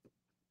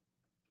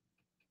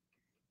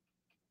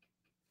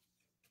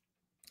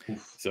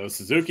 So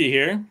Suzuki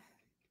here.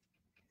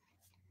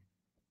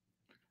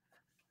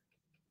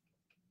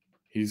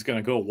 He's going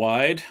to go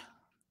wide.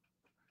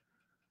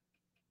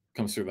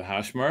 Comes through the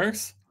hash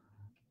marks.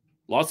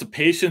 Lots of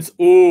patience.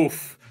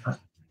 Oof.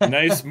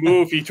 Nice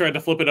move. He tried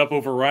to flip it up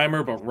over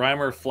Reimer, but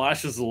Reimer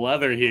flashes the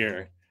leather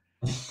here.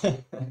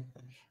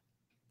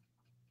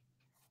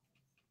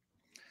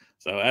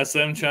 So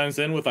SM chimes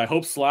in with, I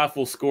hope Slav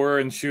will score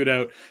and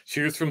shootout.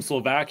 Cheers from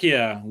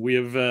Slovakia. We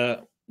have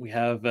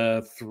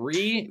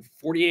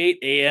 3:48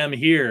 a.m.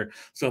 here.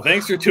 So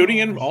thanks for tuning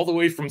in all the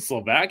way from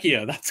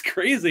Slovakia. That's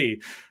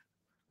crazy.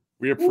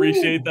 We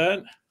appreciate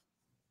that.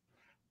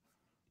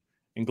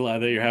 And glad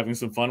that you're having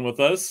some fun with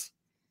us.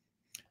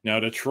 Now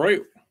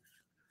Detroit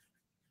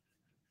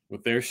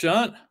with their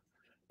shot.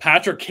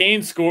 Patrick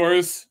Kane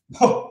scores.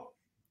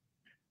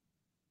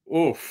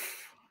 Oof.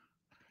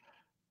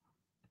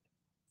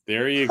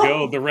 There you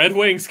go. The Red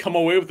Wings come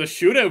away with a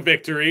shootout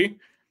victory.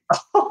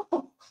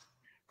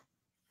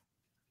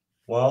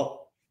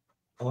 Well,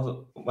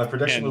 my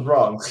prediction was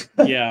wrong.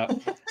 Yeah.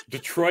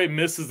 Detroit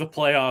misses the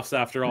playoffs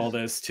after all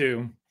this,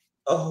 too.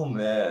 Oh,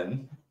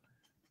 man.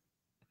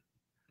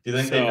 Do you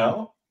think they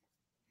know?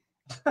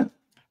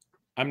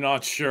 I'm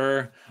not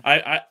sure.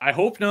 I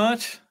hope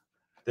not.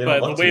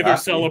 But the way they're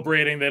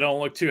celebrating, they don't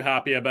look too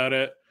happy about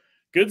it.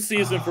 Good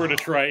season for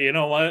Detroit. You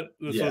know what?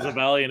 This was a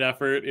valiant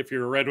effort. If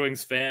you're a Red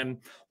Wings fan,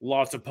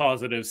 lots of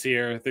positives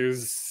here.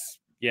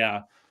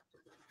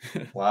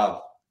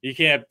 Wow. You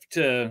can't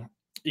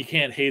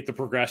hate the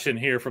progression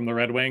here from the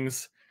Red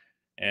Wings.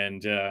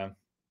 And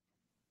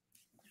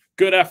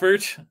good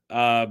effort.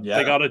 They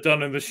got it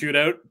done in the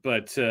shootout,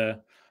 but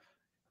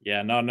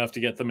not enough to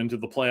get them into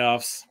the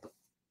playoffs.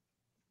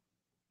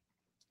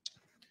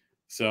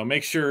 So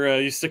make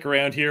sure you stick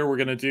around here. We're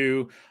going to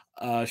do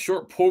a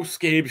short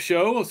post-game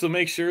show, so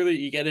make sure that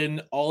you get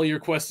in all your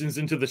questions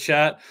into the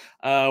chat.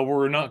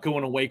 We're not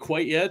going away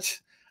quite yet,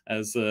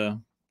 as the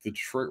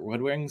Detroit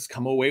Red Wings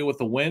come away with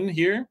a win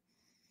here.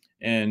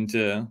 And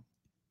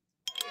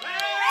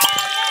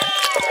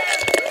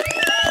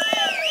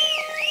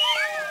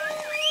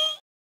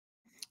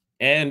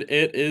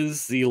it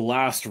is the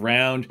last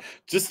round.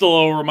 Just a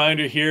little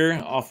reminder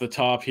here off the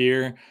top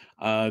here.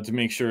 to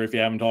make sure, if you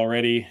haven't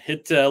already,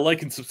 hit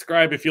like and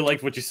subscribe if you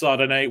liked what you saw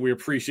tonight. We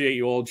appreciate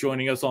you all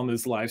joining us on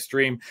this live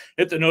stream.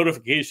 Hit the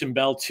notification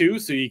bell too,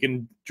 so you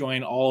can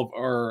join all of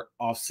our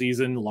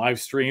off-season live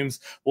streams.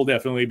 We'll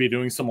definitely be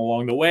doing some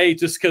along the way.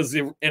 Just because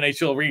the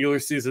NHL regular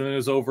season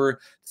is over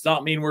does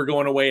not mean we're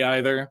going away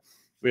either.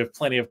 We have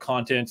plenty of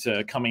content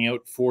coming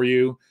out for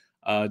you.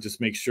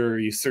 Just make sure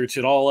you search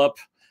it all up.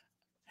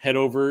 Head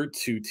over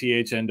to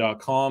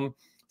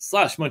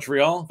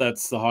thn.com/Montreal.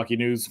 That's the Hockey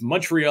News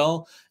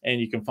Montreal, and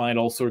you can find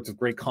all sorts of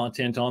great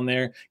content on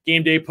there.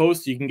 Game day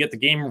post, you can get the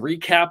game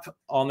recap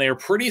on there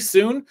pretty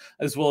soon,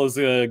 as well as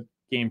a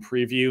game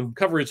preview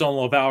coverage on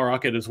Laval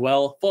Rocket as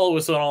well. Follow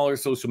us on all our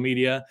social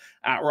media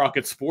at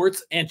Rocket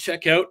Sports, and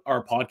check out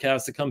our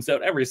podcast that comes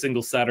out every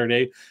single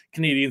Saturday,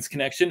 Canadiens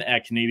Connection,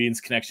 at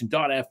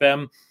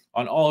canadiensconnection.fm,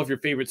 on all of your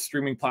favorite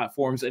streaming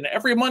platforms, and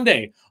every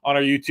Monday on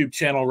our YouTube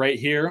channel right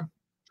here.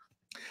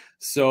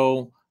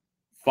 So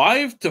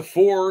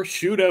 5-4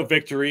 shootout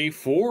victory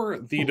for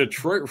the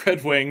Detroit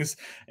Red Wings.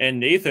 And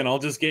Nathan, I'll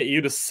just get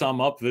you to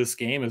sum up this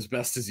game as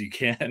best as you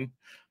can.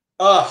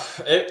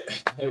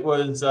 It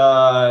was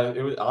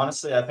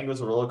honestly, I think it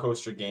was a roller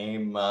coaster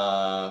game,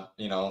 at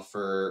least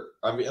for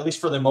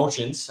the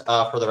emotions,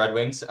 for the Red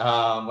Wings.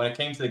 When it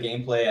came to the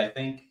gameplay, I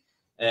think,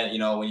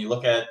 when you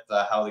look at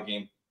how the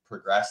game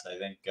progressed, I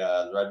think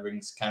the Red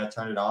Wings kind of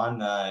turned it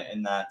on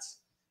in that,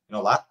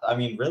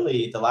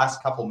 really the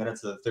last couple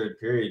minutes of the third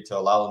period to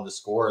allow them to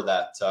score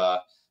that the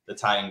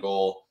tying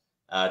goal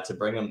to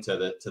bring them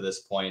to this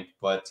point.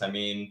 But I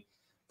mean,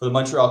 for the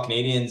Montreal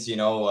Canadiens,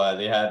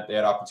 they had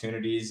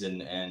opportunities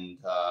and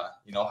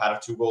had a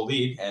 2-goal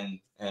lead and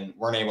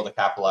weren't able to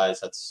capitalize.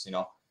 That's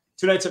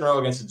 2 nights in a row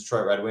against the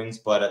Detroit Red Wings,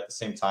 but at the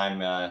same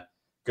time,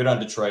 good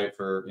on Detroit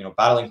for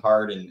battling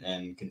hard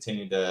and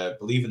continue to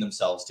believe in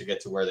themselves to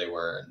get to where they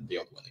were and be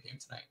able to win the game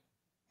tonight.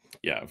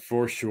 Yeah,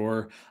 for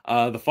sure.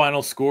 The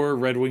final score,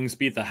 Red Wings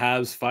beat the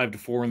Habs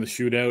 5-4 in the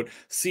shootout.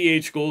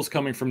 CH goals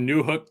coming from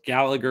Newhook,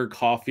 Gallagher,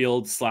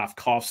 Caufield,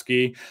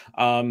 Slavkovsky.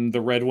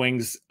 The Red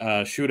Wings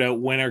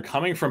shootout winner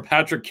coming from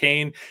Patrick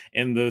Kane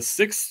in the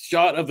 6th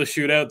shot of the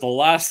shootout, the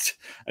last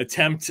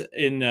attempt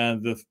in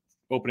the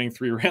opening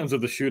 3 rounds of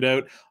the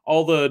shootout.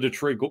 All the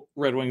Detroit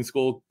Red Wings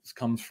goals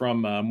comes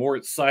from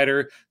Moritz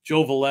Seider,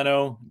 Joe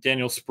Veleno,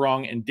 Daniel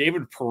Sprong, and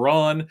David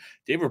Perron.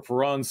 David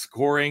Perron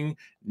scoring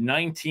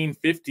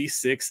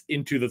 1956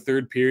 into the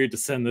third period to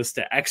send this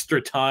to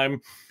extra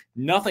time.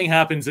 Nothing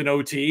happens in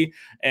OT,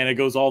 and it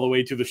goes all the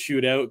way to the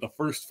shootout. The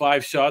first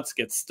 5 shots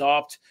get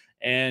stopped,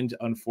 and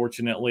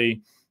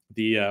unfortunately,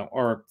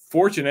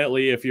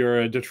 fortunately, if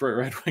you're a Detroit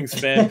Red Wings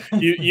fan,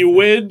 you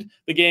win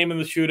the game in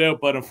the shootout,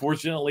 but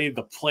unfortunately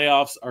the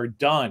playoffs are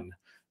done.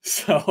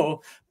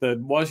 So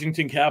the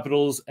Washington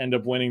Capitals end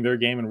up winning their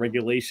game in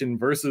regulation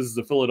versus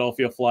the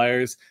Philadelphia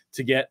Flyers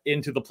to get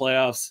into the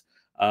playoffs.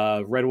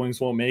 Red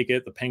Wings won't make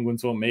it. The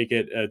Penguins won't make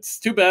it. It's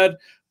too bad.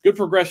 Good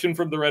progression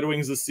from the Red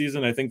Wings this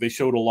season. I think they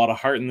showed a lot of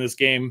heart in this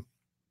game.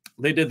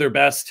 They did their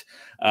best,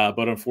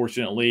 but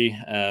unfortunately,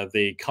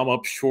 they come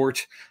up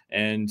short,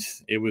 and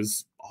it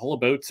was all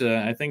about,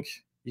 I think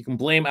you can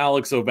blame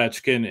Alex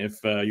Ovechkin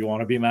if you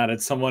want to be mad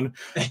at someone.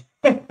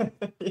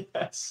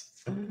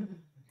 Yes. Yeah,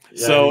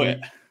 so,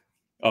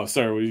 oh,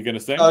 sorry, what were you going to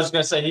say? I was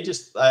going to say,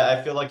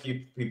 I feel like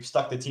he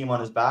stuck the team on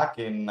his back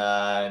and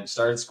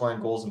started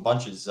scoring goals in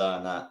bunches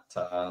in that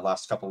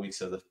last couple of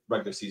weeks of the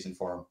regular season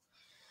for him.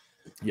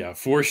 Yeah,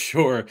 for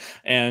sure.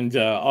 And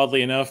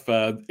oddly enough,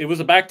 it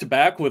was a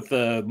back-to-back with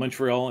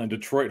Montreal and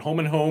Detroit, home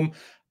and home,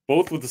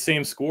 both with the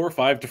same score,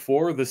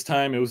 5-4. This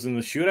time it was in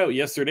the shootout.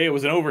 Yesterday it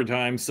was in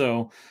overtime.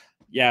 So,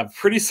 yeah,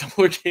 pretty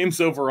similar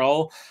games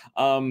overall.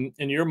 In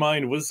your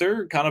mind, was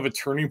there kind of a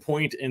turning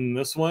point in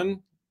this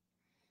one?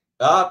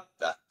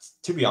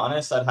 To be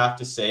honest, I'd have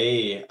to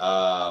say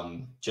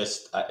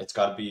it's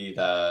got to be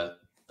the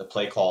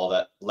play call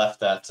that left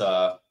that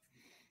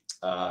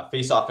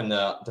face off in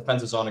the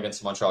defensive zone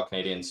against the Montreal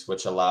Canadiens,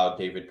 which allowed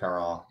David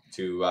Perron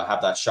to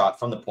have that shot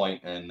from the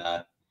point and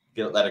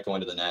let it go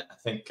into the net. I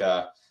think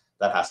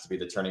that has to be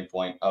the turning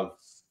point of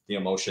the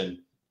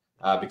emotion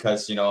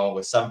because, with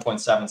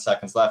 7.7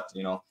 seconds left,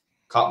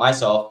 caught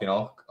myself,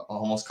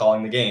 almost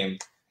calling the game.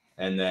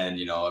 And then,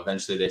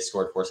 eventually they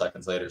scored 4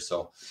 seconds later.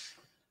 So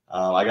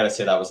I got to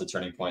say that was the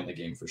turning point in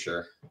the game for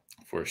sure.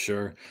 For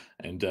sure.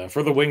 And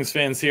for the Wings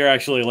fans here, I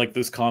actually like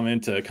this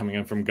comment coming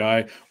in from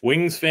Guy.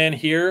 Wings fan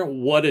here,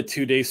 what a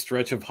 2-day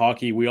stretch of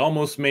hockey. We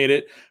almost made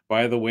it.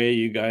 By the way,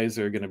 you guys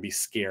are going to be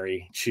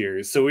scary.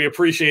 Cheers. So we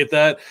appreciate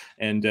that.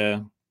 And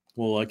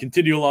we'll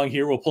continue along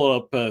here. We'll pull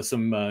up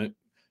some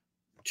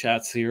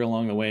chats here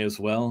along the way as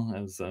well,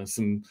 as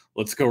some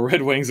Let's Go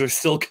Red Wings are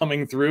still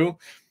coming through.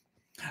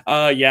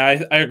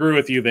 Yeah, I agree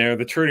with you there.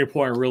 The turning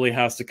point really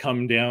has to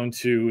come down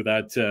to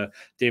that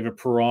David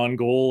Perron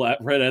goal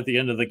right at the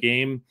end of the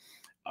game.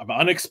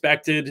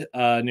 Unexpected.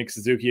 Nick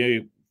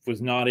Suzuki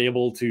was not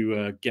able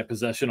to get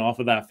possession off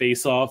of that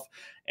face-off,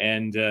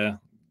 and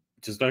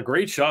just a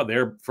great shot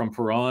there from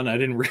Perron. I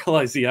didn't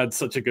realize he had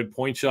such a good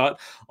point shot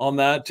on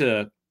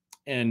that.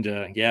 And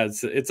yeah,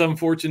 it's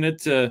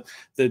unfortunate that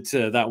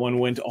that one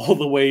went all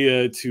the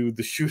way to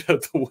the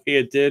shootout the way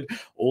it did,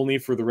 only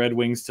for the Red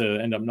Wings to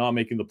end up not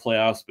making the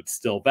playoffs. But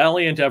still,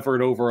 valiant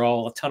effort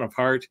overall, a ton of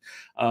heart.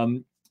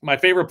 My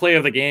favorite play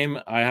of the game,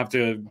 I have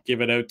to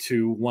give it out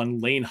to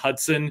one Lane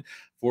Hutson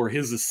for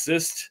his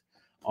assist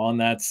on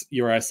that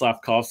Uri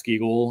Slafkovsky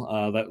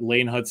goal. That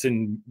Lane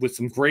Hutson with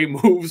some great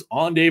moves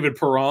on David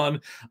Perron.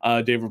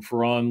 David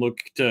Perron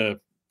looked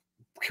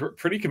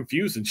pretty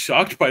confused and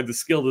shocked by the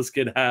skill this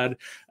kid had.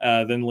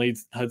 Then Lane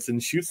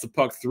Hutson shoots the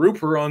puck through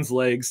Perron's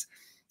legs.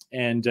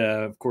 And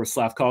of course,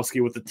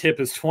 Slafkovsky with the tip,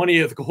 his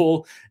 20th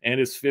goal and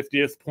his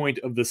 50th point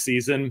of the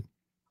season.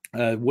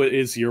 What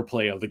is your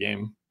play of the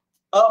game?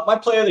 My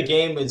play of the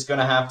game is going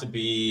to have to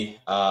be,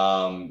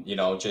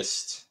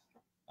 just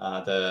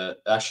the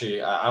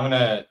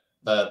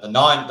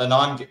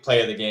non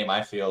play of the game.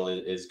 I feel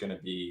is going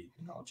to be,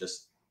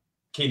 just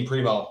Caden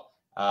Primo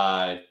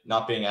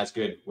not being as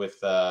good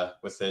with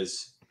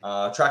his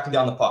tracking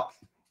down the puck.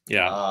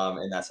 Yeah.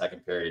 In that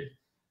second period.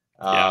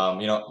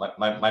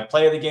 My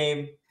play of the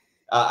game.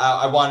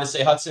 I wanted to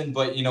say Hutson,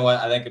 but you know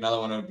what? I think another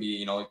one would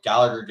be,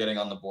 Gallagher getting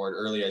on the board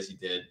early as he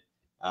did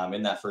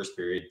in that first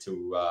period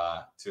to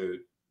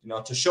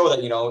show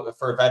that,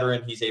 for a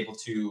veteran, he's able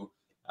to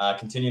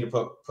continue to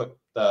put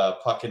the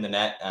puck in the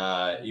net,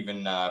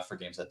 even for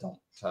games that don't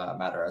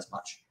matter as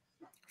much.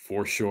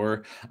 For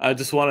sure. I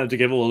just wanted to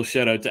give a little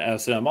shout out to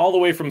SM all the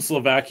way from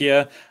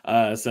Slovakia.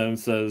 SM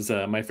says,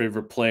 my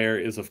favorite player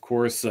is, of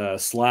course,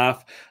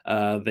 Slav.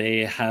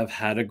 They have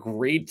had a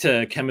great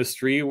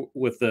chemistry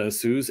with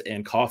Suze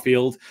and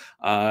Caufield.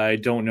 I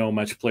don't know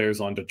much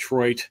players on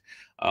Detroit.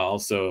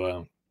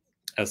 Also,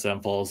 SM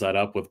follows that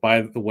up with,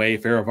 by the way,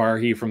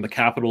 Faravarhi from the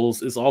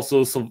Capitals is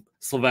also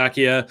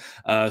Slovakia.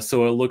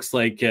 So it looks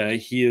like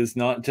he is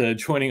not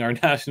joining our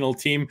national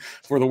team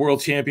for the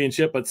World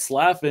Championship, but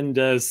Slav and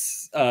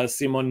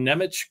Simon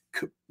Nemec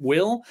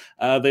will.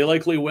 They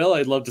likely will.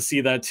 I'd love to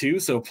see that too.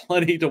 So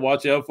plenty to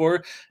watch out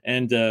for.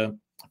 And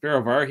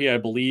Faravarhi, I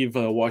believe,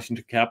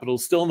 Washington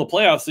Capitals still in the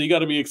playoffs. So you got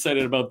to be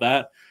excited about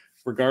that.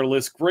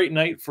 Regardless, great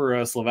night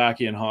for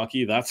Slovakian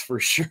hockey. That's for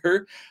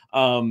sure.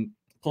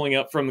 Pulling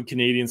up from the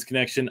Canadiens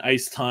connection,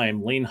 ice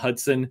time, Lane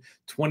Hutson,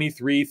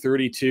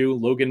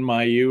 23-32, Logan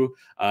Mailloux,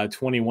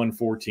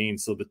 21-14.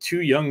 So the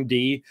two young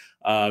D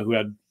who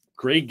had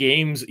great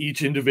games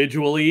each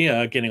individually,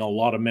 getting a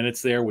lot of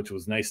minutes there, which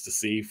was nice to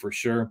see for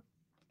sure.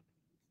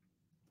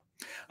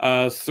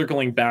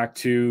 Circling back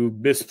to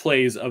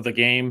misplays of the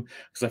game,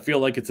 because I feel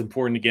like it's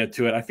important to get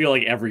to it. I feel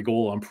like every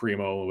goal on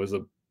Primo was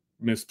a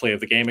misplay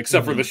of the game,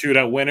 except for the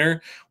shootout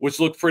winner,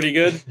 which looked pretty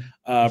good.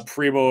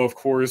 Primo, of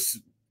course,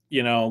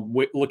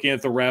 looking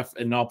at the ref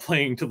and not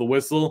playing to the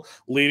whistle,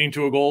 leading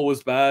to a goal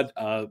was bad.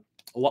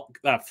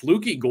 That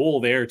fluky goal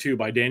there, too,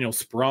 by Daniel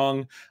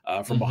Sprung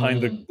from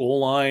behind the goal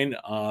line.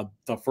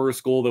 The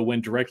first goal that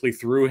went directly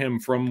through him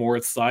from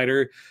Moritz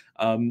Seider.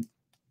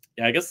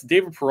 I guess the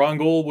David Perron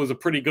goal was a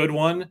pretty good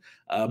one,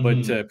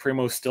 but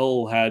Primo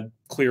still had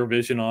clear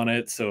vision on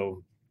it.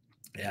 So,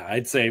 yeah,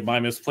 I'd say my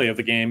misplay of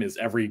the game is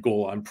every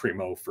goal on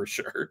Primo for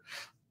sure.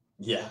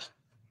 Yeah.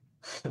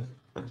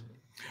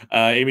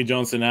 Amy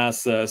Johnson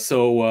asks,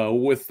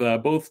 with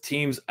both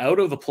teams out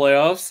of the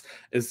playoffs,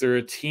 is there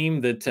a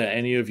team that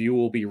any of you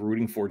will be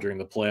rooting for during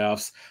the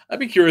playoffs? I'd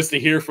be curious to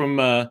hear from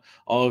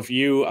all of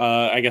you.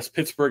 I guess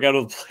Pittsburgh out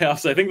of the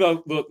playoffs. I think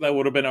that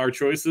would have been our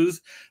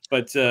choices.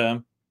 But,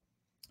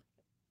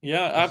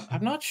 yeah,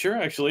 I'm not sure,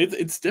 actually.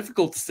 It's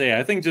difficult to say.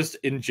 I think just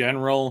in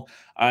general,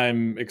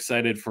 I'm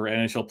excited for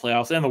NHL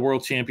playoffs and the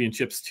World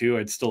Championships, too.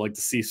 I'd still like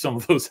to see some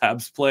of those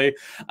Habs play.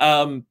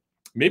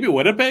 Maybe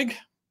Winnipeg?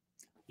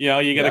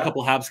 You get a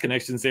couple Habs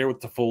connections there with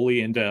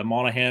Toffoli and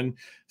Monahan.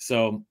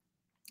 So,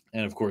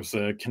 and of course,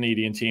 a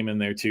Canadian team in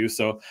there too.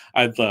 So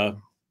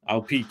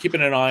I'll be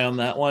keeping an eye on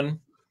that one.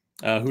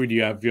 Who do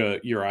you have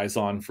your eyes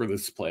on for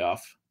this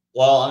playoff?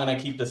 Well, I'm going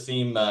to keep the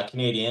theme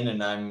Canadian,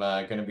 and I'm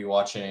going to be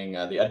watching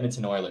the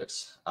Edmonton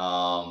Oilers.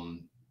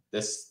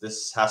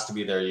 This has to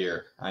be their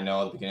year. I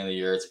know at the beginning of the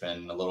year it's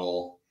been a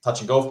little touch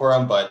and go for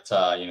them, but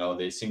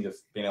they seem to have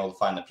been able to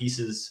find the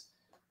pieces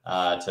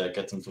to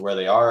get them to where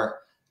they are.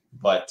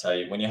 But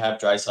when you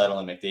have Draisaitl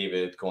and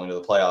McDavid going to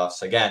the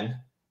playoffs again,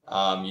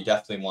 you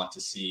definitely want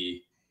to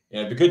see.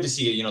 It'd be good to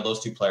see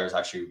those two players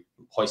actually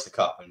hoist the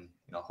cup and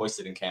hoist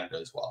it in Canada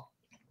as well.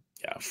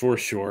 Yeah, for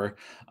sure.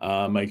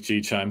 Mike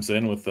G chimes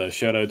in with a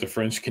shout out to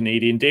French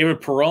Canadian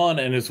David Perron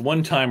and his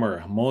one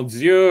timer. Mon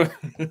Dieu,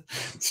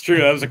 it's true.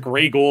 That was a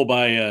great goal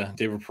by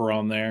David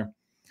Perron there.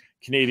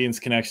 Canadiens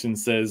Connection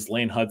says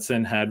Lane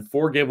Hutson had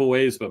 4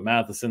 giveaways, but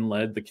Matheson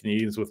led the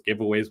Canadiens with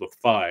giveaways with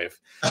 5.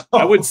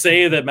 I would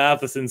say that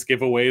Matheson's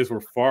giveaways were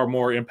far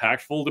more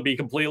impactful, to be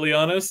completely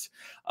honest.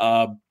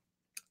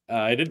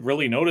 I didn't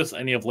really notice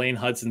any of Lane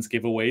Hutson's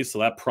giveaways, so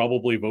that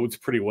probably votes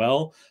pretty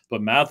well.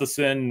 But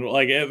Matheson,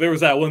 there was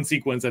that one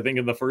sequence, I think,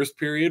 in the first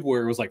period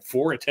where it was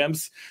 4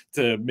 attempts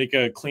to make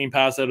a clean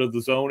pass out of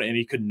the zone, and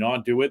he could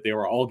not do it. They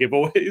were all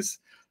giveaways.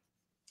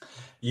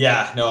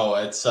 Yeah, no,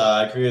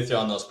 I agree with you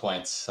on those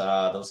points.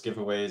 Those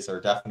giveaways are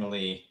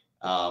definitely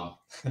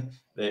Masson's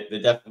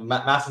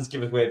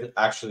giveaway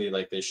actually,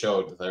 like, they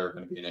showed that they were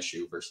going to be an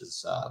issue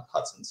versus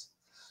Hudson's.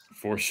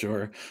 For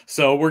sure.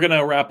 So we're going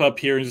to wrap up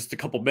here in just a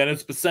couple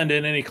minutes, but send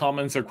in any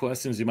comments or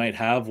questions you might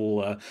have.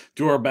 We'll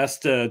do our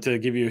best to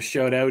give you a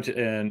shout out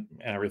and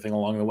everything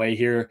along the way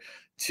here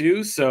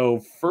too.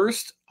 So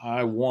first,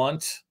 I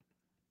want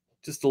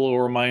just a little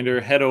reminder,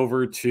 head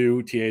over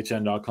to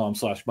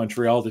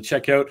thn.com/Montreal to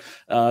check out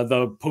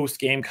the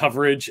post-game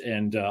coverage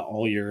and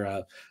all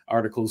your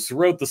articles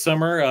throughout the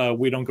summer.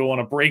 We don't go on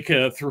a break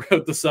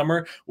throughout the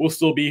summer. We'll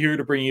still be here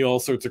to bring you all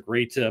sorts of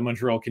great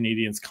Montreal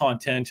Canadiens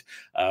content.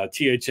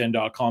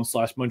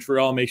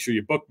 thn.com/Montreal. Make sure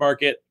you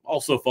bookmark it.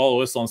 Also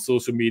follow us on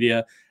social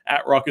media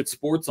at Rocket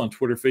Sports on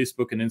Twitter,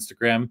 Facebook, and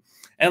Instagram.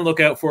 And look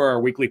out for our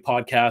weekly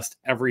podcast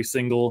every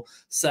single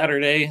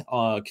Saturday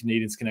on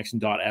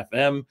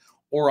CanadiensConnection.fm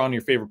or on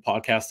your favorite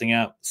podcasting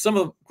app. Some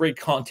of the great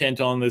content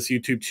on this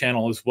YouTube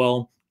channel as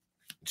well.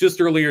 Just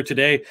earlier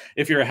today,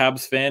 if you're a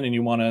Habs fan and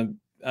you want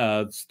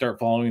to start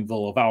following the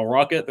Laval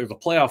Rocket, there's a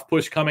playoff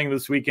push coming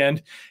this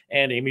weekend,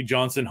 and Amy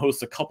Johnson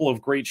hosts a couple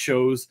of great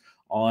shows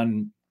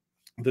on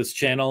this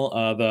channel.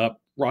 The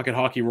Rocket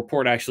Hockey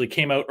Report actually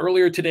came out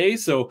earlier today,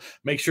 so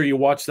make sure you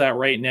watch that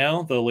right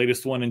now. The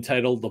latest one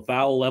entitled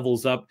 "Laval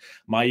Levels Up: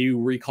 Mailloux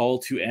Recall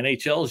to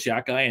NHL,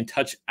 Xhekaj and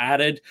Tuch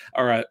Added,"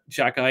 or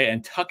Xhekaj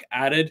and Tuch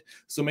Added.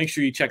 So make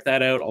sure you check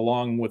that out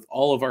along with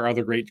all of our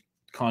other great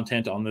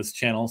content on this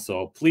channel.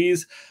 So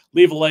please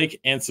leave a like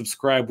and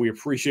subscribe. We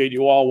appreciate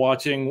you all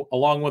watching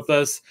along with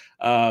us.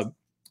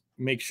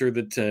 Make sure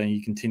that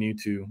you continue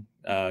to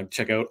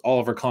check out all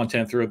of our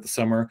content throughout the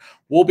summer.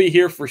 We'll be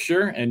here for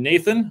sure. And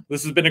Nathan,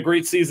 this has been a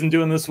great season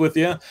doing this with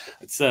you.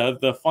 It's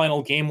the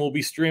final game we'll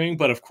be streaming,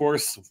 but of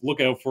course,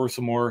 look out for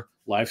some more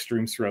live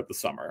streams throughout the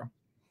summer.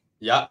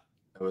 Yeah,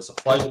 it was a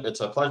pleasure. It's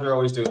a pleasure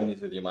always doing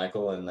these with you,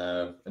 Michael,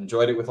 and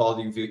enjoyed it with all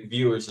the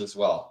viewers as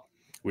well.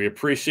 We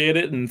appreciate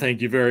it, and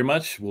thank you very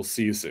much. We'll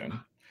see you soon.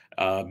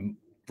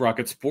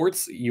 Rocket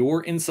Sports,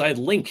 your inside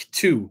link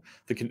to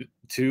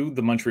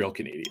the Montreal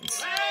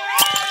Canadiens.